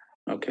Spencer.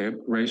 Okay,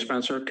 Ray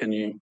Spencer, can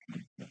you?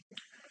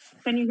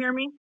 Can you hear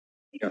me?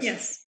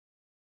 Yes.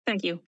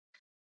 Thank you.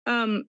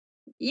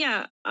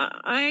 Yeah,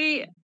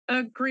 I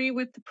agree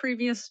with the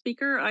previous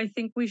speaker. I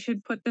think we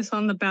should put this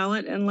on the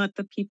ballot and let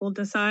the people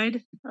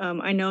decide.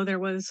 I know there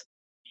was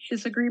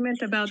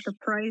disagreement about the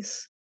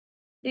price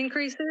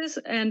increases,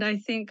 and I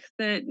think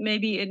that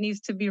maybe it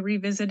needs to be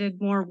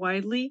revisited more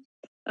widely.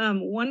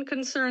 One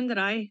concern that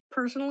I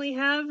personally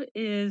have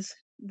is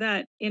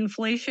that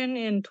inflation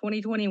in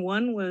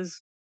 2021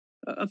 was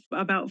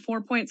about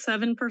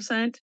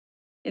 4.7%.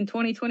 In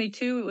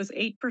 2022, it was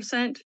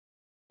 8%.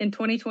 In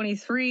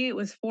 2023, it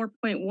was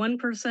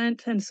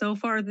 4.1%. And so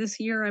far this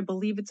year, I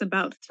believe it's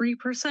about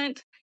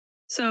 3%.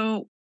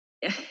 So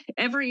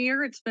every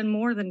year it's been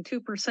more than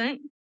 2%.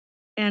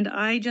 And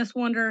I just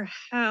wonder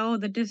how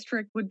the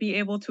district would be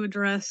able to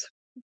address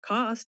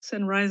costs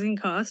and rising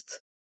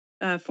costs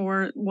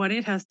for what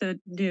it has to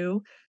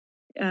do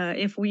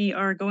if we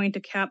are going to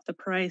cap the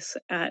price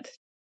at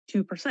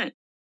 2%.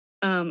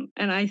 And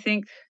I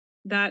think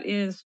that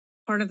is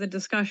part of the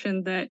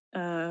discussion that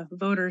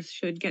voters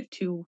should get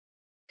to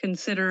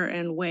consider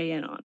and weigh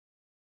in on.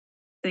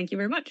 Thank you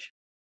very much.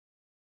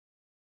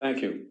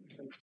 Thank you.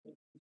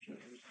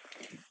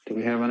 Do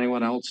we have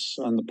anyone else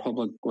on the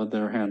public with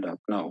their hand up?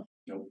 No.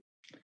 Nope.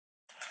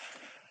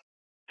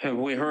 Have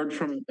we heard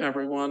from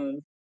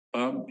everyone?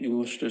 Bob, you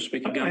wish to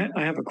speak again?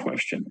 I have a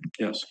question.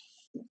 Yes.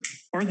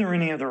 Are there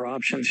any other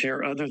options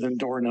here other than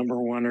door number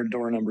 1 or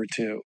door number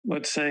 2?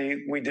 Let's say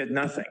we did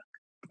nothing.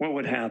 What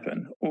would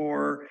happen?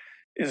 Or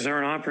is there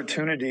an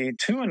opportunity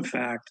to, in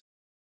fact,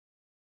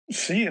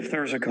 see if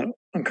there's a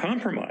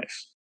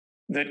compromise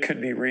that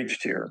could be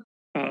reached here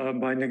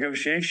by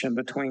negotiation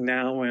between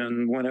now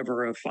and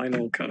whenever a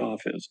final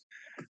cutoff is?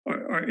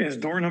 Or is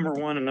door number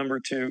 1 and number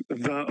 2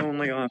 the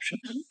only options?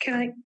 Can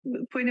I,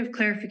 point of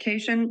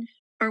clarification,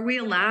 are we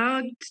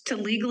allowed to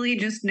legally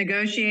just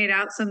negotiate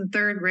out some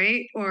third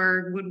rate,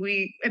 or would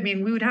we, I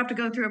mean, we would have to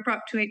go through a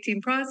Prop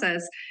 218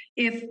 process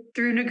if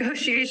through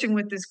negotiation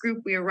with this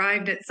group, we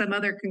arrived at some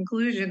other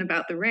conclusion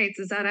about the rates.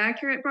 Is that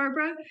accurate,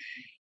 Barbara?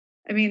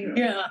 I mean,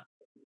 yeah,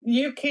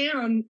 you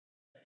can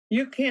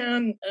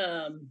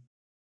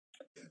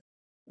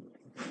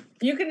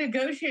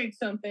negotiate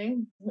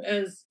something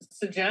as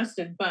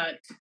suggested, but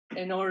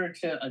in order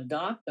to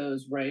adopt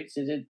those rates,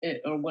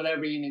 or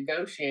whatever you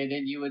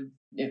negotiated,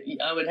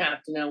 I would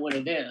have to know what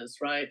it is,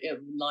 right?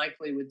 It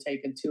likely would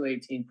take a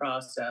 218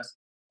 process,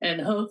 and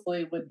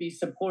hopefully would be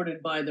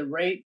supported by the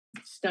rate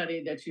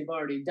study that you've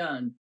already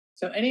done.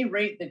 So any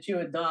rate that you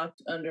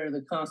adopt under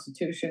the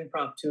Constitution,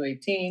 Prop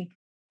 218,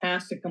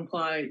 has to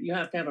comply. You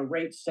have to have a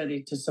rate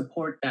study to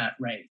support that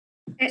rate.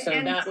 So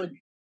that would,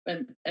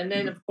 and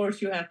then of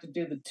course you have to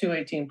do the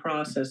 218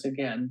 process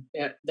again,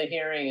 the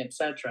hearing,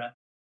 etc.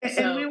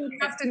 And we would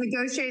have to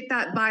negotiate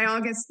that by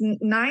August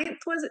 9th,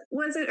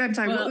 was it? I'm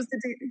sorry, what was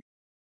the date?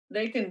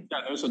 They can,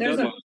 yeah, there's a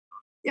deadline.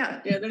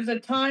 There's a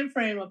time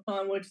frame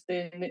upon which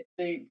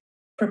the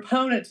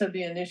proponents of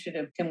the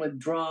initiative can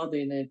withdraw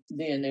the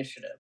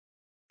initiative.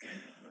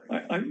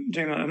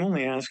 Jim, I'm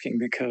only asking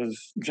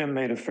because Jim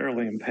made a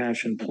fairly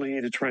impassioned plea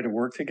to try to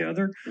work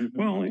together.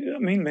 Well, I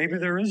mean, maybe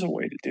there is a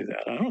way to do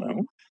that. I don't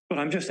know. But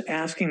I'm just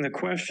asking the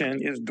question,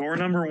 is door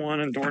number 1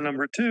 and door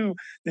number 2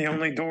 the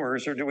only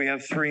doors, or do we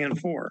have 3 and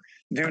 4?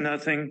 Do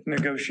nothing,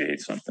 negotiate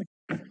something.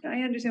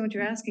 I understand what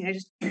you're asking. I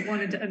just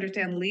wanted to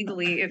understand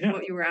legally if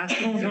what you were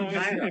asking. Oh, no,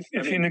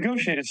 if you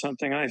negotiated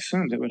something, I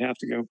assumed it would have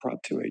to go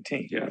Prop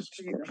 218. Yes,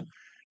 of course.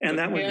 And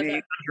that would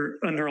be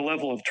under a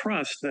level of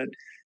trust that,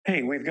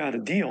 hey, we've got a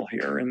deal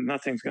here and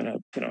nothing's going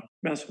to,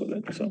 mess with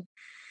it. So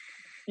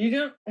you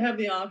don't have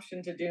the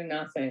option to do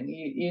nothing.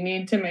 You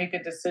need to make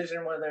a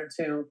decision whether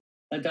to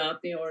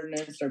adopt the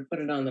ordinance or put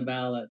it on the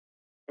ballot.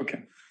 Okay.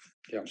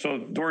 Yeah.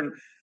 So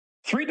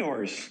 3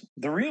 doors,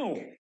 the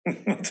real,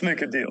 let's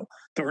make a deal.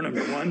 Door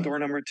number 1, door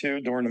number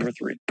 2, door number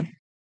 3.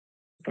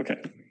 Okay.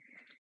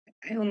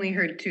 I only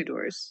heard 2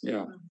 doors.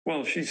 Yeah.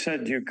 Well, she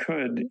said you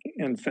could,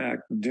 in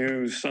fact,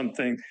 do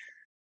something.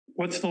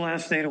 What's the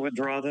last day to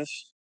withdraw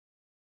this?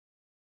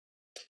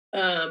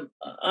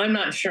 I'm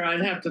not sure.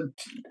 I'd have to.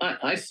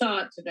 I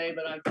saw it today,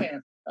 but I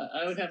can't.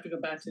 I would have to go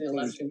back to the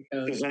election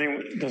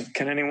code.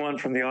 Can anyone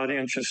from the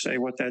audience just say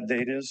what that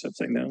date is if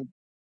they know?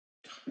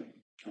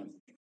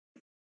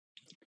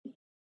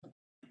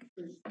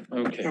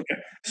 Okay.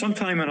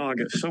 Sometime in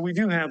August. So we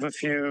do have a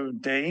few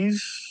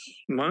days,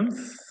 month.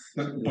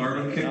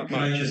 Barbara, can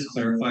I just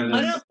clarify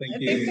this?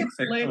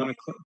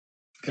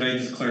 Can I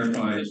just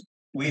clarify?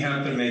 We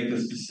have to make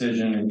this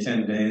decision in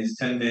 10 days.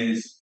 10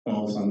 days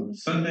falls on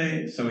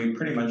Sunday, so we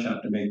pretty much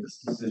have to make this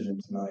decision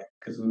tonight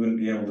because we wouldn't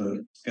be able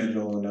to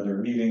schedule another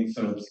meeting.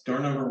 So it's door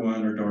number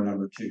 1 or door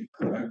number 2,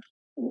 correct?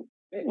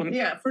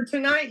 Yeah, for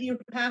tonight, you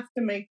have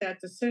to make that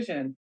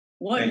decision.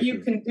 What you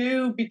can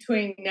do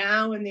between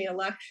now and the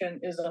election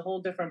is a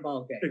whole different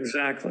ballgame.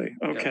 Exactly.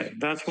 Okay. Yes.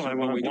 That's what I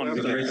want to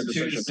make There is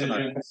 2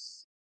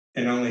 decisions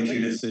and only 2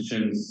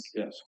 decisions.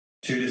 Yes.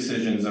 2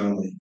 decisions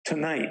only.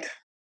 Tonight.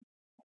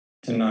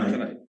 2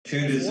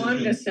 decisions.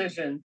 1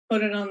 decision.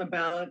 Put it on the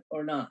ballot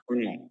or not.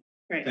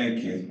 Right.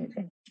 Thank you.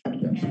 Okay.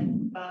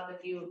 And Bob,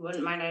 if you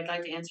wouldn't mind, I'd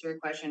like to answer your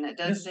question. It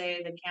does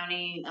say the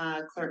county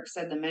clerk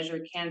said the measure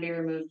can be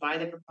removed by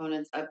the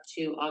proponents up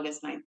to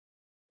August 9th.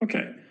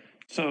 Okay.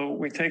 So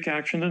we take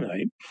action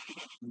tonight.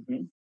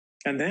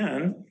 And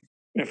then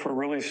if we're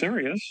really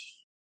serious,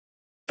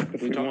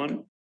 if we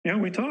want,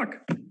 we talk.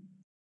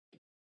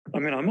 I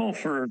mean, I'm all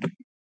for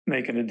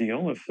making a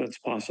deal if it's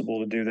possible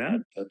to do that.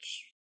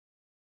 That's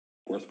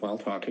worthwhile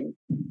talking.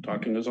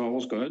 Talking is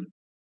always good.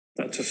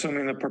 That's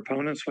assuming the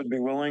proponents would be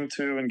willing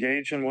to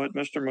engage in what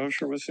Mr.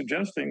 Mosher was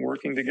suggesting,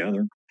 working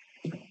together.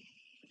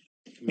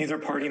 Neither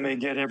party may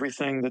get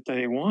everything that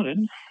they wanted,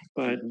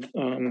 but,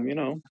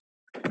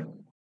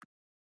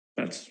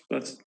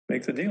 let's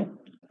make the deal.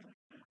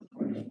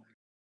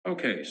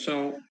 Okay,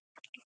 so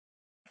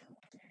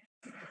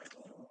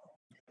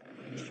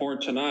for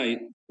tonight,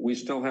 we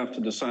still have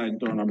to decide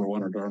door number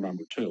 1 or door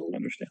number 2.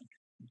 Understand.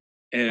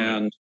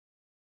 And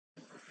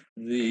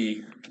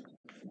the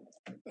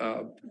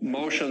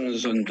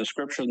motions and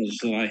descriptions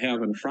that I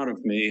have in front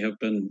of me have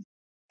been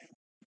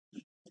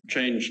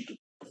changed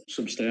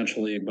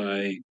substantially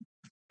by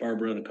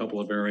Barbara in a couple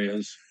of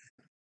areas.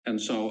 And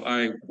so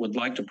I would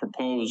like to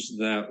propose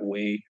that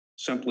we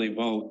simply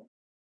vote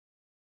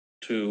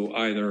to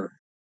either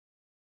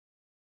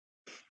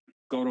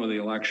go to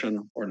the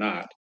election or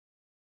not,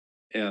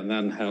 and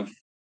then have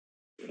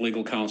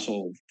legal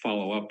counsel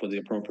follow up with the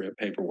appropriate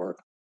paperwork.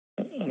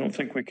 I don't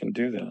think we can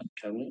do that.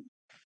 Can we?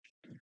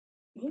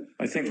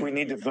 I think we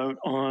need to vote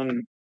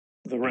on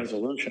the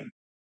resolution.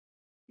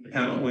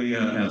 Haven't we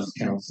asked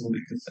counsel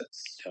because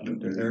that's what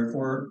they're there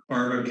for?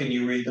 Barbara, can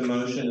you read the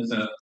motion? Is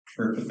that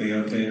perfectly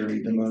okay to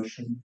read the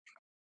motion?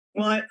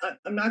 Well,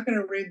 I'm not going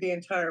to read the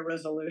entire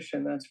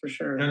resolution, that's for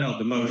sure. No,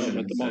 the motion.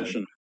 The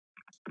motion.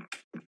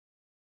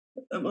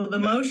 Well, the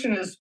motion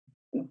is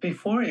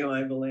before you,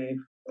 I believe.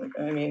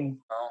 I mean.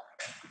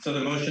 So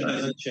the motion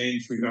doesn't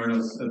change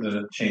regardless of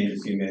the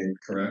changes you made,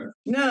 correct?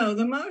 No,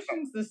 the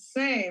motion's the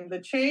same.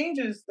 The change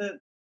is that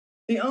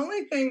the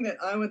only thing that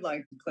I would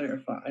like to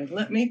clarify,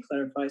 let me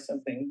clarify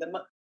something.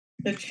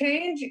 The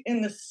change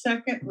in the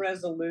second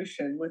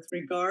resolution with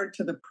regard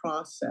to the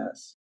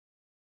process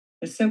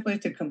is simply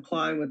to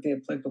comply with the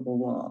applicable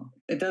law.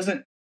 It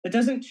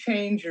doesn't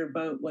change your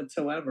vote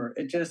whatsoever.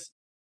 It just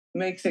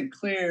makes it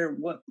clear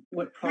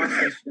what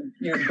process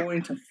you're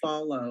going to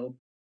follow,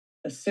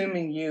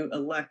 assuming you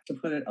elect to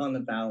put it on the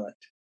ballot.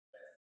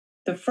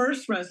 The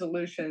first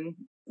resolution,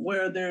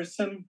 where there's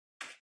some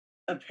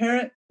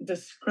apparent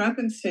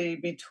discrepancy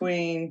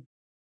between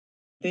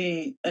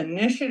the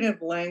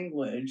initiative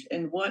language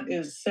and what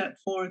is set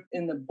forth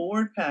in the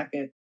board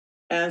packet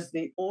as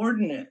the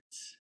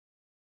ordinance,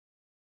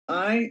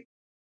 I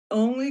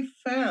only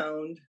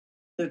found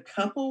the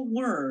couple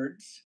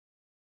words,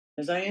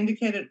 as I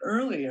indicated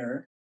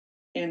earlier,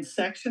 in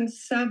section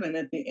 7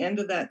 at the end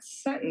of that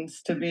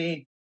sentence to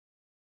be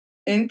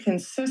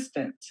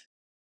inconsistent.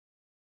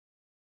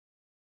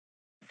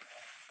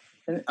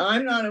 And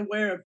I'm not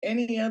aware of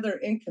any other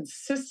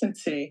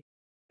inconsistency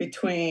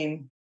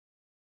between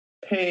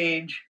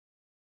page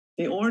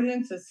The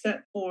ordinance is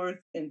set forth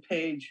on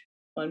page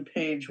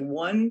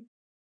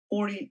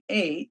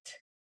 148,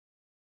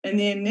 and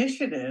the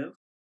initiative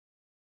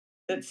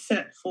that's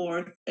set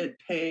forth at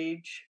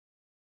page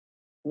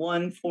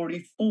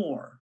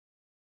 144.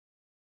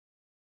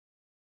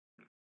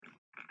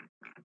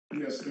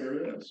 Yes,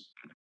 there is.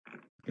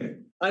 Okay.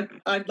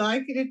 I'd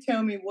like you to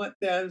tell me what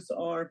those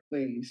are,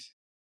 please.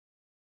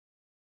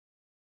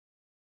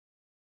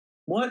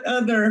 What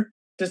other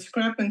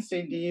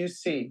discrepancy do you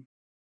see?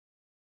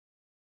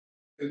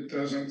 It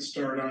doesn't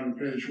start on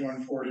page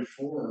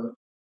 144.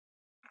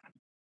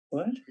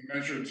 What? The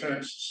measure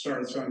text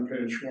starts on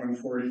page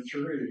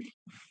 143.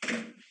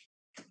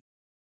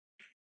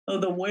 Oh,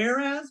 the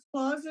whereas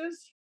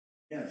clauses?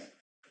 Yes.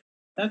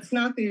 That's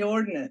not the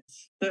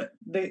ordinance. The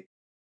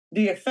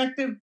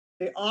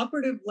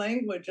operative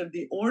language of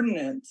the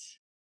ordinance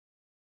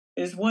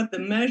is what the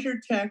measure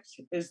text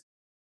is.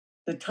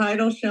 The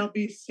title shall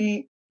be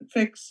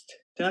fixed,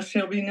 thus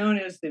shall be known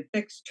as the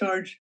fixed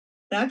charge.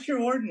 That's your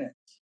ordinance.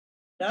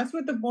 That's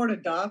what the board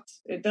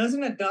adopts. It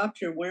doesn't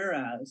adopt your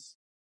whereas.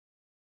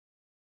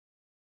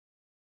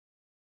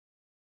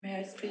 May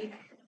I speak?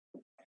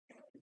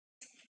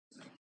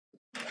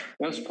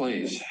 Yes,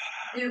 please.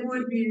 It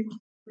would be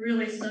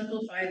really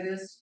simplify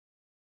this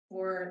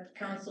for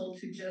council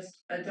to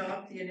just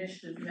adopt the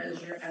initiative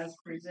measure as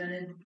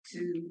presented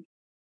to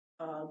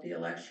the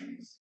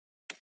elections.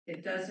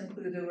 It does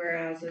include the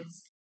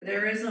whereases.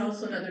 There is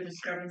also another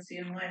discrepancy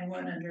in line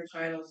 1 under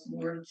titles.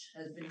 Word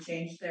has been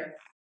changed there.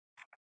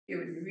 It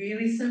would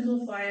really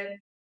simplify it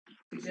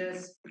to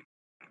just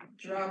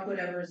drop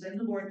whatever's in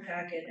the board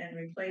packet and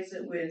replace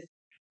it with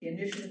the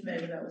initiative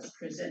measure that was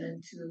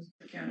presented to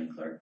the county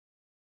clerk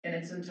in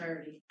its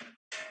entirety.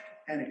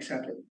 And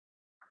accept it.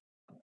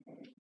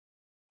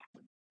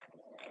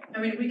 I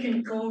mean, we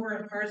can go over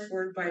and parse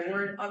word by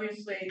word.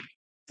 Obviously,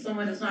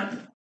 someone has not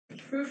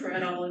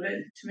proofread all of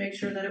it to make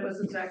sure that it was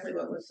exactly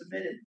what was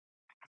submitted.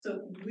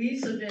 So we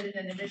submitted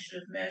an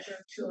initiative measure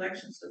to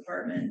elections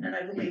department, and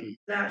I believe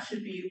that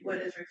should be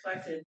what is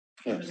reflected.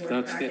 Yes,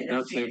 that's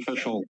the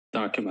official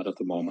document at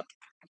the moment.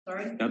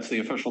 Sorry? That's the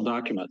official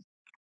document.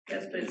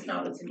 Yes, but it's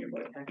not what's in your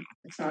board packet.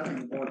 It's not in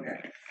the board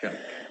packet. Yeah.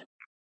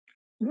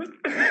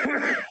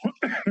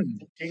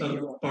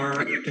 So,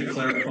 Barbara, to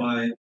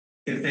clarify,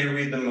 if they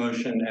read the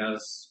motion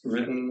as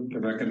written, the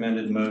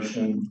recommended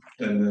motion,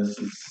 then this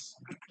is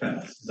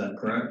passed. Is that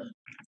correct?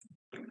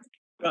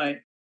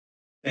 Right.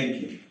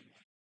 Thank you.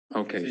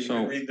 Okay, so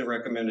you can read the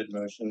recommended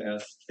motion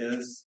as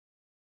is.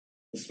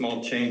 The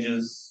small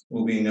changes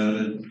will be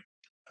noted.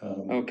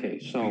 Okay,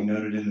 so be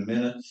noted in the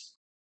minutes.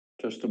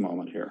 Just a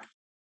moment here.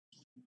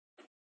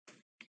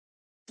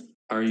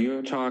 Are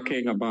you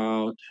talking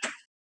about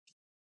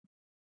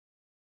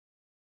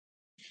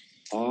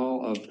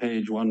all of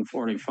page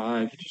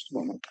 145? Just a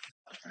moment.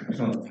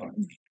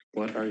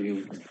 What are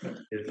you?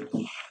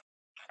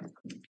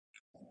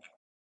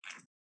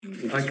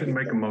 I can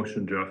make a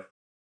motion, Jeff.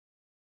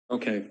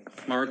 Okay,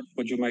 Mark,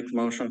 would you make the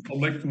motion? I'll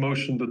make the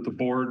motion that the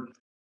board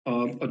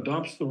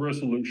adopts the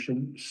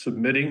resolution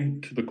submitting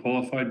to the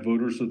qualified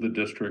voters of the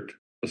district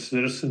a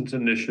citizens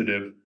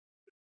initiative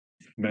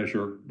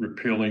measure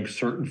repealing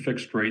certain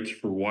fixed rates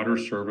for water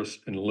service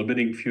and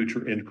limiting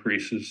future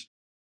increases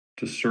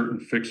to certain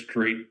fixed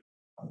rate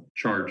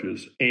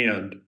charges,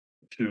 and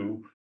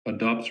to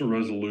adopt a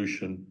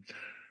resolution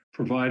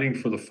providing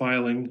for the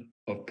filing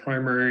of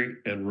primary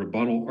and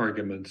rebuttal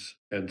arguments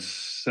and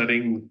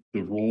setting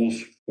the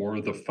rules for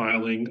the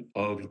filing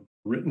of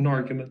written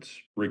arguments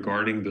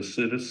regarding the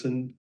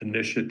citizen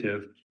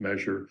initiative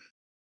measure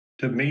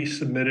to be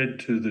submitted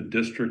to the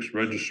district's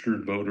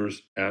registered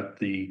voters at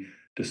the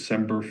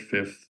December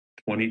 5th,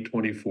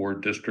 2024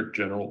 district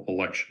general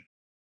election.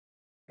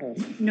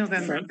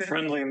 November.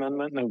 Friendly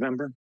amendment,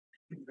 November.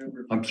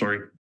 I'm sorry,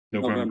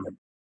 November.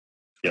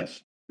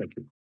 Yes, thank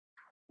you.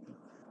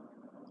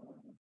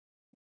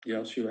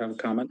 Yes, you have a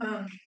comment?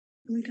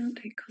 We don't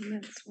take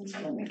comments.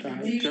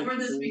 Before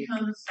this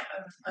becomes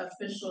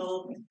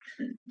official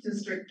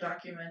district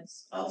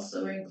documents,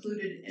 also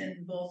included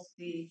in both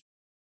the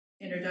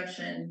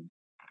introduction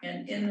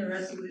and in the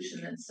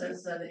resolution that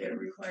says that it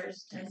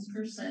requires 10%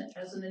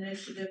 as an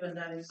initiative, and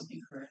that is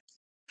incorrect.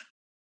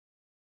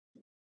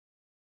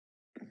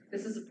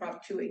 This is a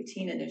Prop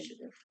 218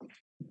 initiative.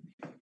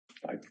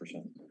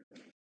 5%.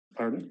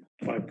 Pardon?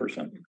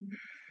 5%.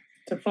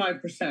 To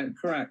 5%,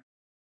 correct.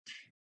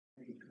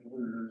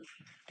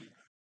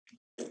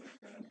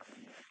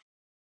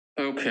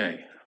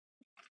 Okay.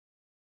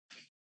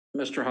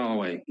 Mr.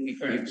 Holloway.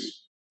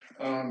 Thanks.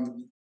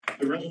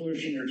 The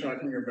resolution you're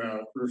talking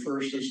about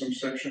refers to some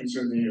sections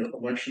in the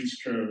elections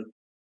code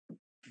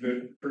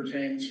that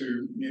pertain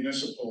to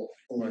municipal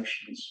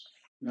elections,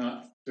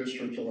 not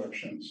district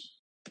elections.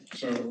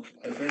 So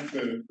I think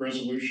the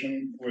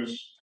resolution was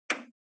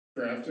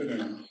drafted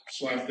in a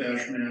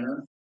slapdash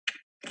manner.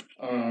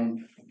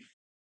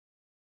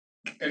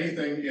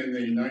 Anything in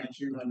the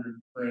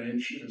 9,200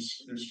 range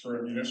is for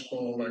a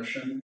municipal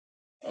election.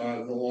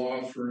 The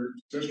law for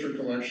district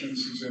elections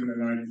is in the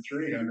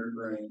 9,300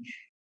 range.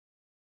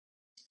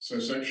 So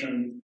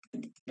section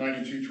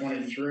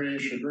 9223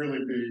 should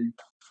really be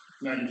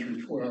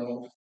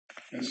 9312.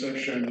 And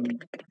section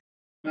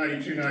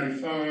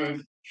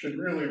 9295 should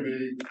really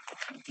be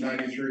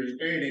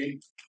 9380.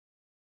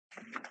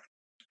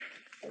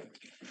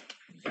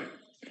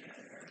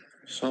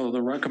 So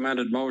the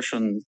recommended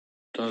motion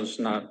does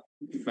not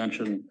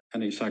mention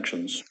any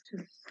sections.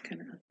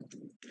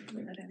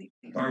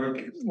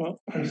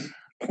 Well,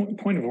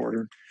 point of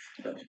order.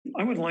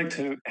 I would like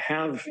to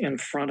have in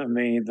front of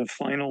me the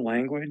final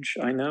language.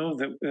 I know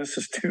that this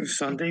is due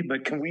Sunday,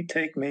 but can we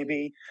take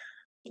maybe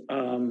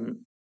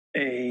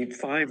a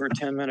 5 or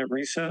 10 minute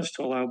recess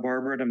to allow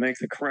Barbara to make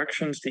the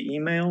corrections to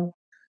email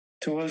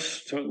to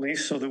us, to at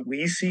least so that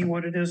we see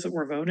what it is that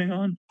we're voting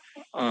on?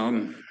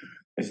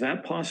 Is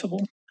that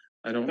possible?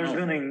 I don't know.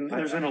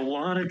 There's been a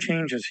lot of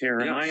changes here,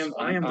 and Yes,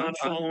 I am not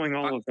following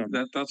all of them.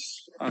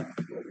 That's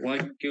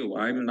like you.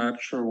 I'm not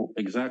sure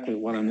exactly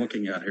what I'm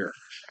looking at here.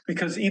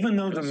 Because even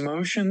though the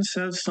motion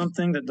says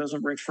something that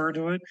doesn't refer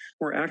to it,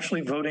 we're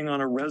actually voting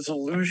on a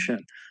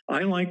resolution.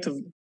 I like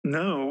to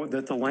know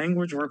that the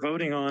language we're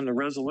voting on, the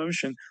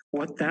resolution,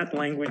 what that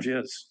language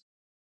is.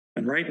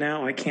 And right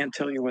now, I can't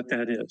tell you what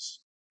that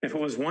is. If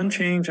it was one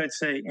change, I'd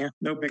say,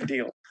 no big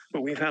deal.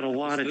 But we've had a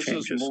lot of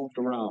changes. This is moved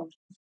around.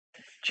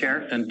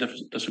 Chair? And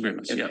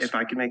disagreements, yes. If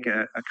I can make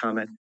a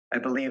comment, I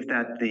believe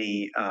that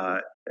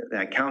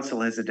that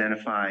council has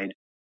identified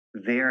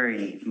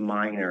very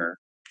minor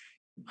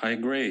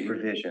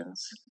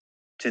provisions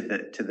to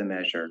the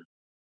measure.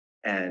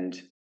 And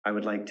I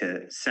would like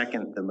to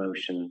second the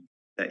motion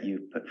that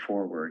you put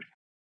forward.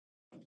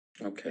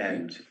 Okay.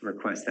 And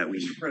request that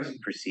we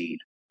proceed.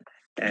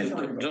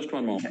 And just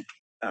one moment.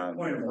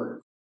 Point of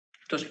order.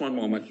 Just one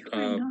moment.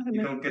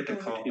 You don't get to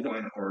call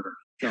point of order.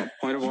 No,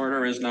 point of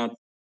order is not.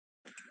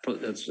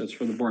 It's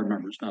for the board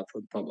members, not for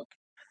the public.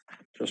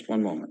 Just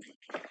one moment.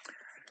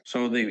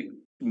 So the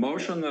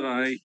motion that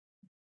I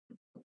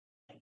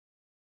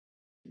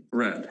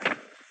read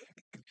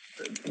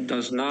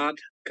does not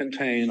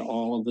contain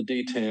all of the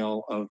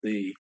detail of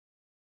the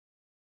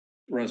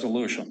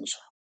resolutions.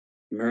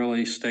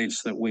 Merely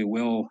states that we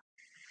will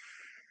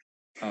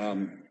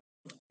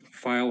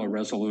file a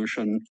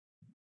resolution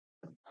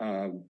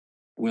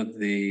with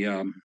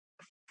the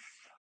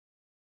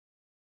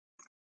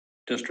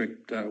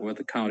district, with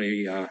the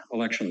county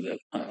election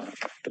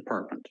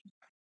department.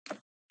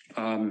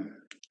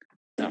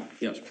 Now,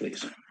 yes,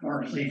 please.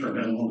 Mark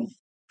Lieberman.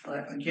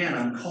 Again,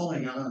 I'm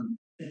calling on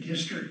the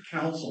district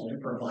council to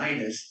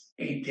provide us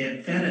a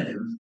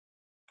definitive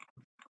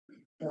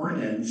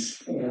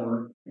ordinance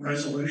or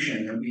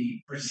resolution that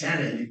we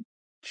presented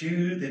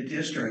to the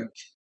district,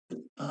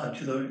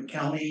 to the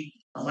county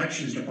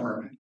elections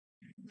department.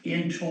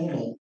 In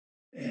total,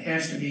 it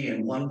has to be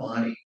in one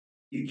body.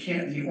 You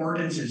can't, the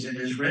ordinance as it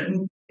is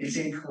written is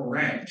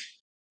incorrect.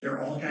 There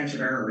are all kinds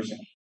of errors in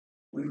it.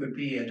 We would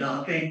be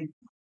adopting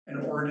an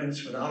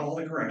ordinance without all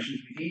the corrections.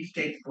 We need to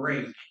take a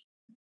break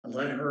and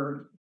let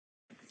her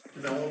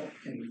develop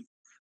and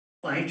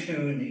fine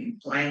tune the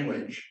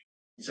language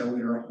so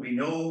we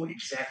know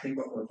exactly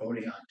what we're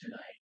voting on tonight.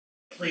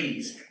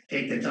 Please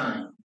take the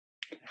time.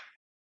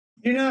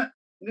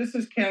 This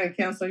is county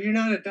council. You're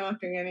not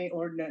adopting any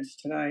ordinance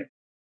tonight.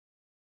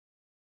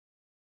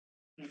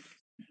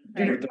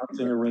 We're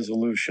adopting a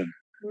resolution.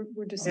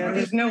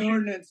 There's no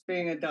ordinance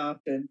being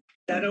adopted.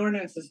 That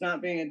ordinance is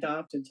not being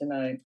adopted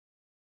tonight.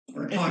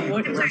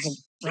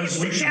 Please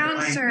sit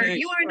down, sir.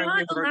 You are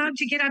not allowed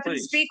to get up and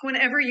speak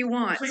whenever you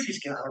want. Please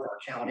get out of our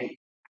county.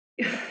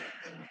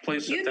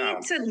 Please sit you down.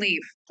 need to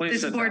leave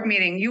Please this board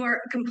meeting. You are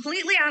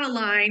completely out of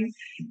line.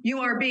 You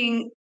are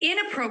being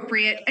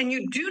inappropriate, and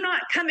you do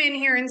not come in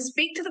here and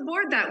speak to the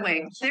board that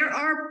way. There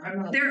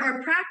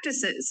are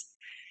practices.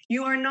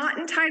 You are not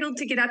entitled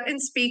to get up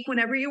and speak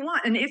whenever you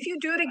want. And if you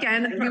do it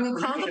again, we will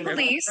call the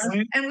police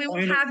and we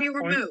will have you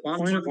removed.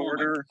 Point of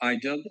order. I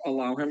did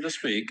allow him to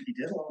speak,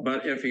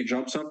 but if he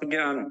jumps up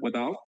again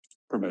without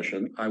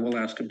permission, I will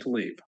ask him to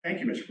leave. Thank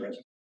you, Mr.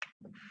 President.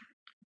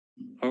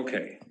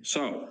 Okay,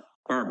 so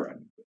Barbara,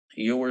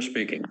 you were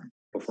speaking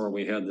before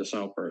we had this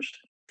outburst.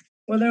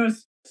 Well, there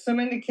was some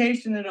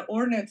indication that an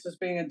ordinance is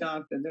being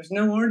adopted. There's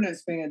no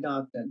ordinance being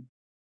adopted.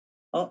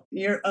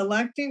 You're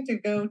electing to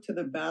go to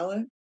the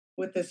ballot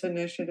with this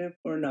initiative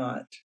or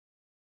not.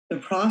 The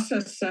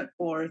process set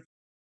forth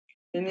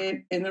in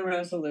the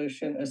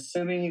resolution,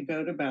 assuming you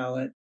go to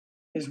ballot,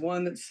 is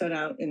one that's set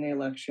out in the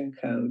election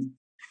code.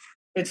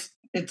 It's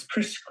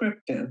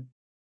prescriptive,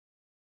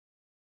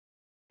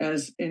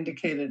 as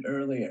indicated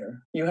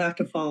earlier. You have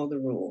to follow the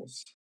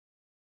rules.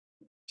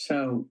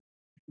 So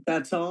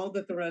that's all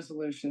that the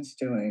resolution's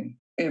doing.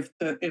 If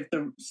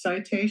the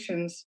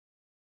citations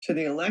to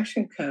the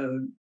election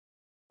code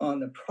on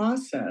the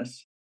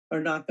process are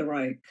not the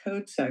right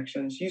code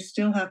sections, you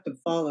still have to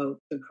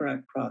follow the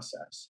correct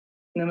process.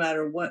 No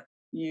matter what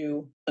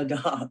you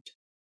adopt,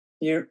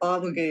 you're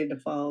obligated to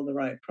follow the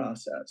right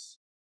process.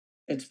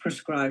 It's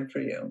prescribed for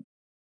you.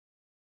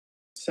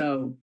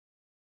 So,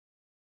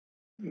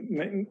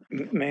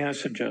 may I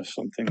suggest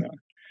something?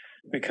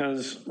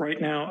 Because right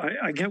now,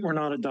 I get we're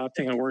not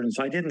adopting an ordinance.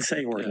 I didn't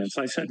say ordinance,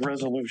 I said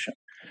resolution.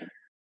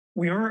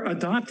 We are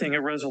adopting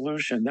a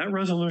resolution. That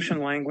resolution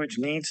language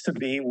needs to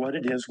be what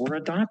it is we're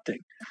adopting.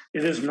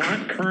 It is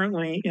not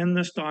currently in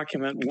this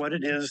document what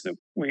it is that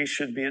we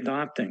should be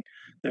adopting.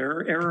 There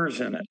are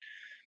errors in it.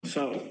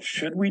 So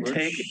should we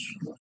take,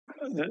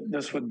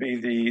 this would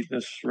be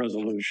this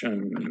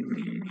resolution.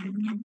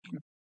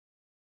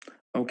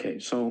 Okay,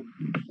 so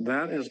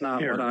that is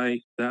not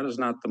that is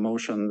not the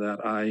motion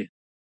that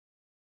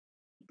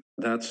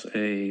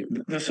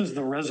this is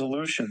the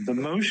resolution. The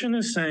motion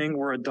is saying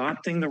we're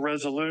adopting the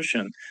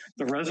resolution.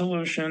 The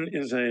resolution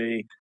is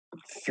a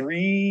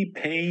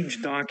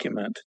 3-page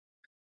document.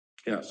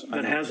 Yes.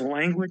 That has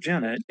language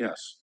in it.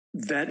 Yes.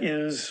 That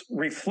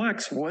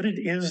reflects what it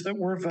is that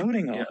we're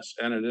voting on. Yes,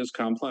 and it is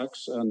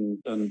complex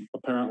and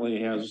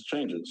apparently has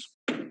changes.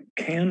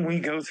 Can we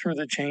go through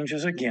the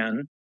changes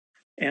again?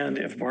 And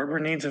if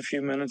Barbara needs a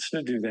few minutes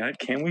to do that,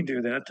 can we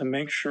do that to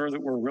make sure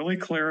that we're really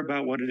clear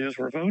about what it is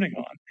we're voting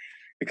on?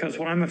 Because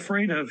what I'm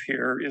afraid of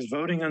here is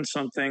voting on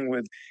something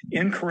with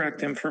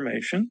incorrect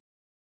information,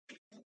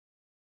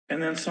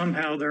 and then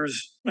somehow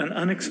there's an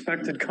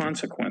unexpected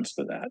consequence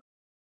to that.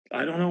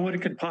 I don't know what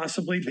it could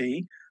possibly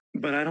be,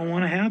 but I don't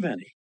want to have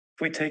any.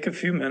 If we take a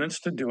few minutes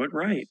to do it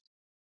right.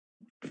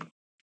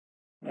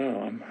 May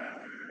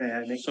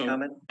I make a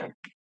comment?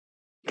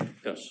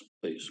 Yes,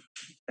 please.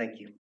 Thank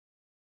you.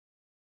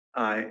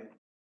 I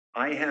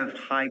have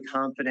high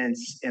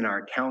confidence in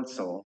our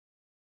council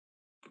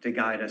to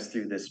guide us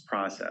through this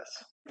process.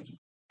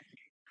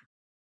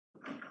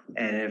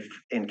 And if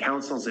in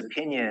council's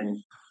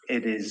opinion,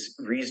 it is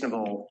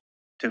reasonable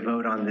to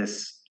vote on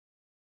this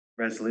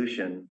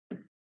resolution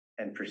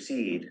and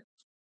proceed,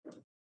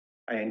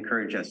 I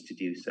encourage us to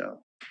do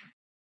so.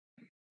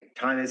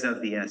 Time is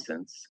of the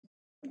essence.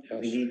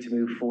 Yes. We need to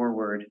move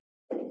forward,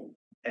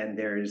 and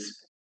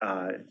there's,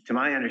 to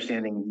my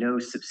understanding, no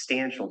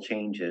substantial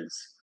changes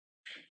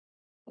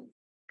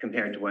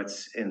compared to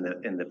what's in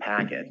the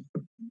packet.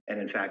 And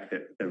in fact,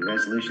 the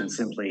resolution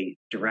simply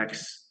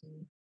directs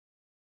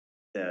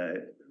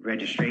the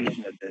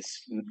registration of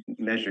this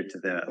measure to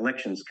the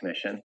Elections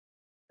Commission.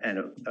 And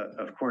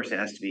of course, it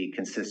has to be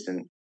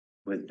consistent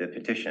with the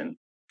petition.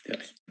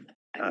 Yes.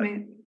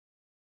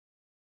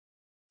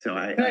 So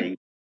I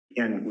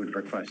again would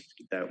request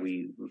that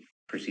we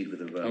proceed with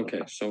the vote.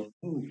 Okay, so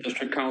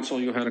District Council,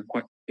 you had a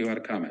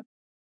comment.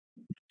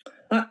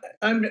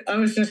 I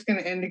was just going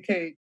to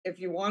indicate, if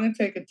you want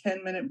to take a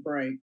 10-minute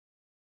break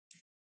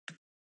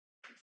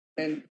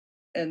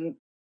and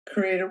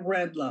create a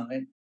red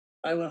line,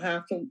 I will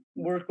have to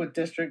work with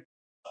District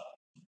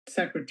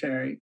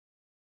Secretary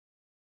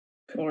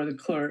or the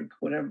clerk,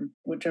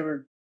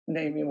 whichever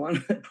name you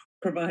want to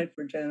provide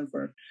for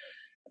Jennifer,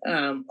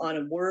 on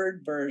a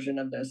Word version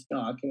of this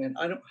document.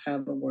 I don't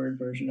have a Word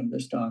version of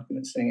this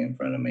document sitting in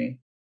front of me,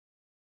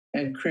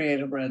 and create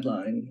a red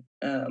line.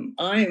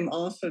 I am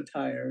also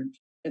tired.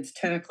 It's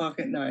 10 o'clock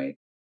at night.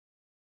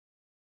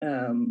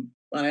 I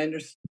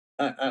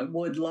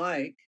would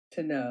like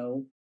to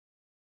know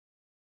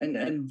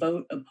and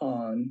vote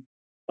upon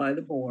by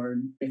the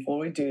board before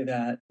we do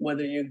that,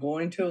 whether you're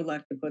going to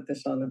elect to put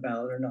this on the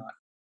ballot or not.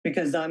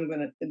 Because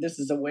this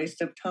is a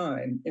waste of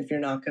time if you're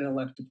not going to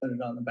elect to put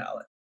it on the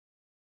ballot.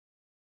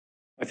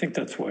 I think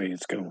that's why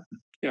it's going.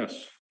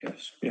 Yes,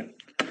 yeah.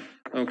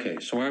 Okay,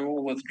 so I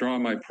will withdraw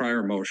my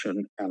prior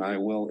motion, and I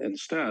will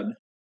instead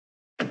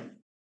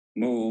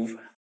move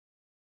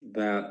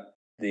that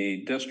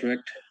the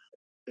district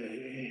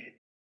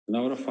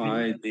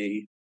notify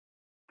the,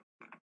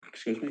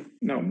 excuse me?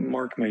 No,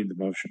 Mark made the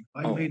motion.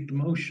 I made the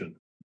motion.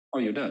 Oh,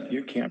 you did?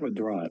 You can't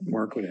withdraw it.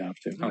 Mark would have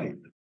to. Right.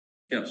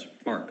 Yes,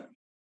 Mark.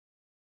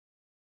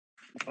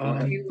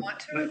 Do you want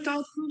to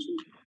adopt the motion?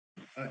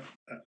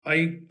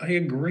 I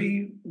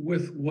agree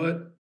with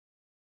what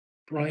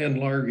Brian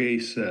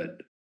Largay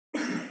said.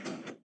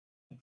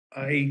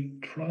 I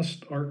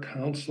trust our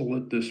council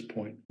at this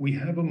point. We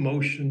have a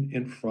motion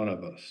in front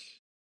of us.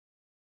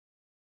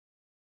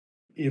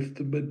 If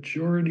the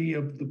majority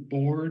of the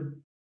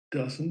board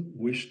doesn't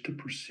wish to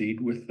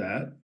proceed with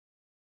that,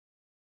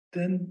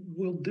 then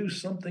we'll do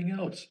something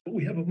else. But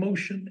we have a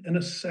motion and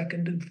a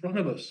second in front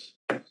of us.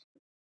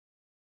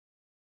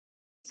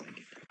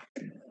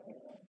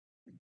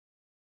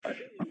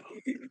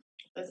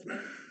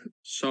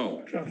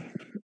 So,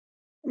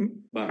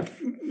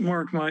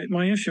 Mark,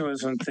 my issue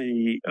isn't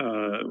the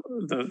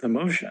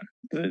motion.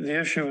 The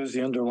issue is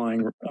the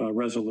underlying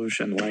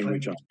resolution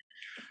language on it.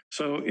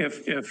 So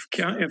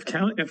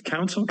if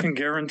council can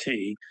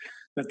guarantee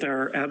that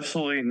there are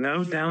absolutely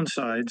no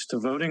downsides to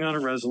voting on a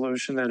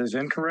resolution that has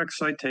incorrect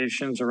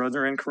citations or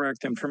other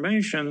incorrect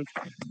information,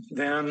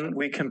 then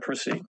we can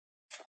proceed.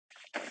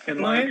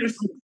 My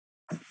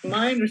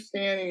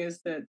understanding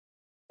is that,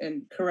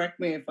 and correct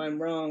me if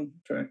I'm wrong,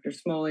 Director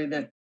Smalley,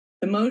 that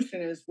the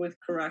motion is with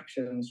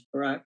corrections,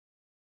 correct?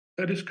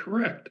 That is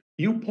correct.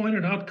 You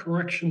pointed out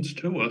corrections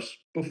to us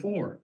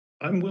before.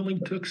 I'm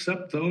willing to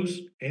accept those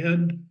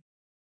and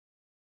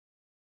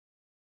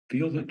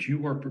feel that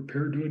you are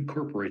prepared to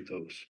incorporate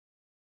those.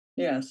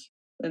 Yes.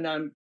 and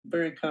I'm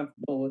very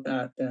comfortable with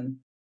that then.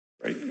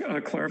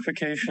 Right.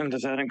 Clarification,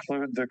 does that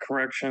include the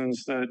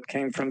corrections that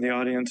came from the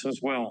audience as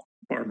well,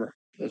 Barbara?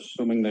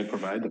 Assuming they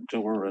provide them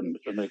to her and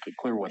make it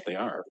clear what they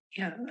are.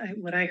 Yeah,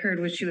 what I heard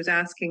was she was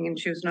asking and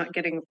she was not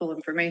getting the full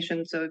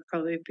information, so it'd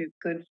probably be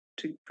good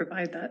to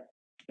provide that.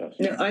 Yes.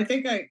 No, I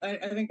think I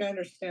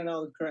understand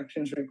all the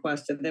corrections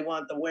requested. They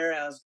want the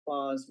whereas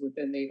clause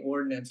within the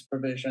ordinance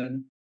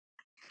provision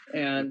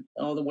and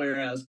all the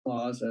whereas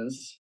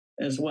clauses,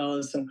 as well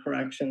as some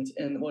corrections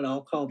in what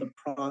I'll call the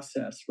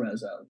process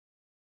reso,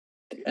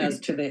 as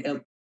to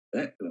the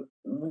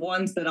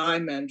ones that I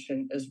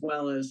mentioned, as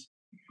well as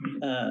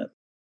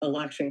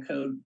election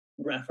code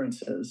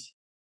references.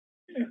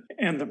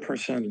 And the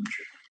percentage.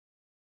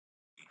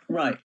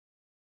 Right.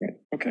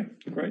 Okay,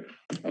 great.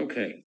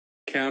 Okay,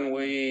 can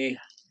we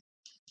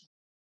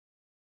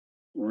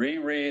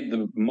reread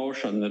the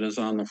motion that is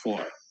on the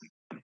floor?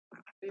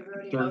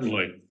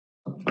 Certainly.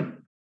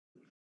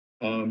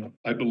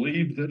 I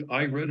believe that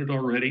I read it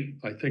already.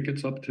 I think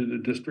it's up to the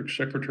district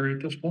secretary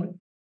at this point.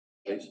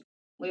 Yes.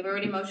 We've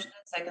already motioned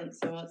in second,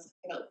 so let's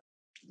go.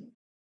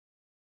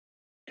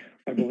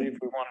 I believe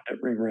we wanted it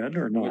reread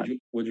or not.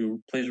 Would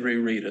you please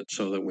reread it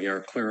so that we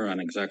are clear on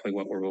exactly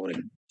what we're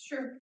voting?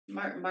 Sure.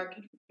 Mark,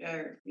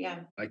 yeah.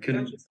 I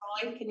can.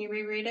 Can you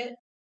reread it?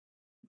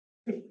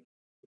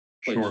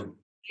 Sure.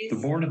 The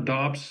board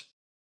adopts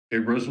a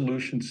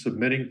resolution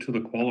submitting to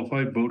the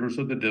qualified voters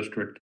of the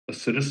district a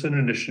citizen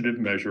initiative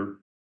measure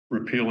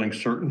repealing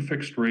certain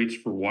fixed rates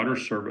for water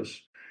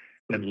service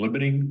and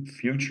limiting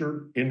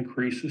future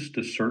increases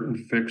to certain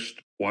fixed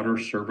water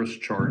service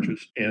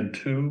charges. And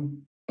 2,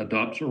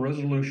 adopts a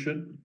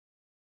resolution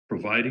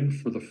providing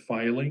for the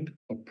filing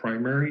of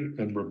primary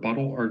and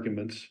rebuttal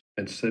arguments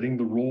and setting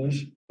the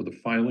rules for the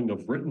filing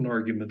of written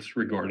arguments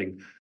regarding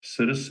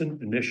citizen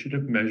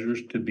initiative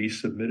measures to be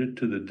submitted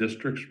to the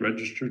district's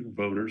registered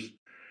voters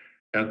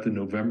at the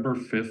November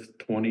 5th,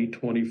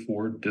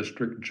 2024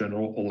 district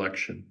general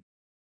election,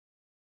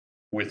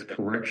 with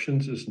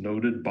corrections as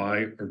noted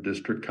by our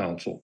district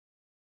council.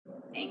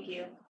 Thank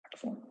you.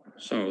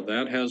 So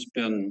that has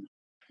been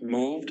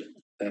moved.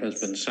 That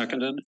has been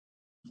seconded.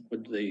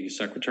 Would the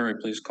secretary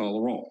please call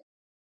the roll?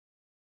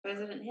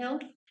 President Hill?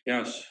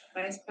 Yes.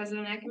 Vice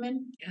President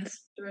Ackerman?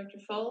 Yes. Director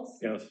Foles?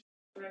 Yes.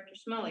 Director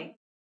Smalley?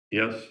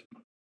 Yes.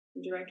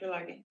 Director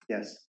Largay?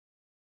 Yes.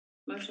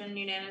 Motion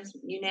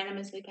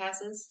unanimously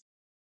passes.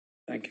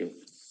 Thank you.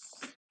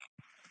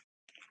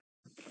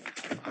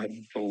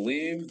 I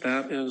believe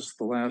that is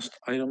the last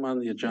item on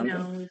the agenda.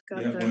 No, we've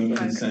got You have one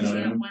consent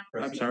item.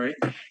 I'm sorry?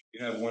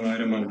 You have one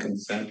item on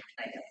consent.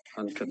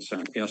 On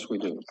consent, yes, we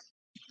do.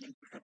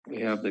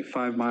 We have the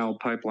 5 Mile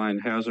Pipeline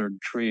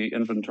Hazard Tree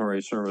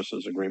Inventory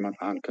Services Agreement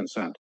on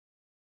consent.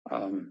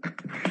 I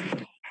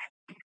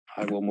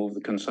will move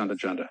the consent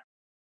agenda.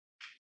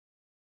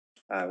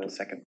 I will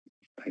second.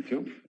 Thank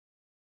you.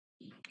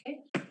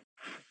 Okay.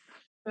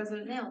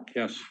 President Hill?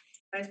 Yes.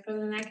 Vice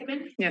President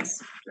Ackerman? Yes.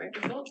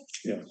 Director Foles?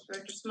 Yes.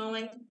 Director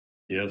Smalley?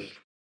 Yes.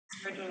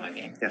 Director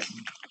Largay? Yes.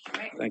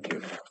 All right. Thank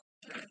you.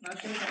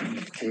 Motion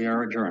passes. We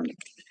are adjourned.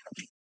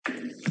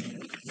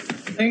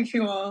 Thanks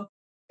you all.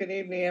 Good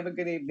evening. Have a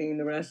good evening.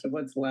 The rest of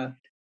what's left.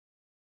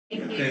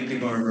 Thank you. Thank you,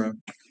 Barbara.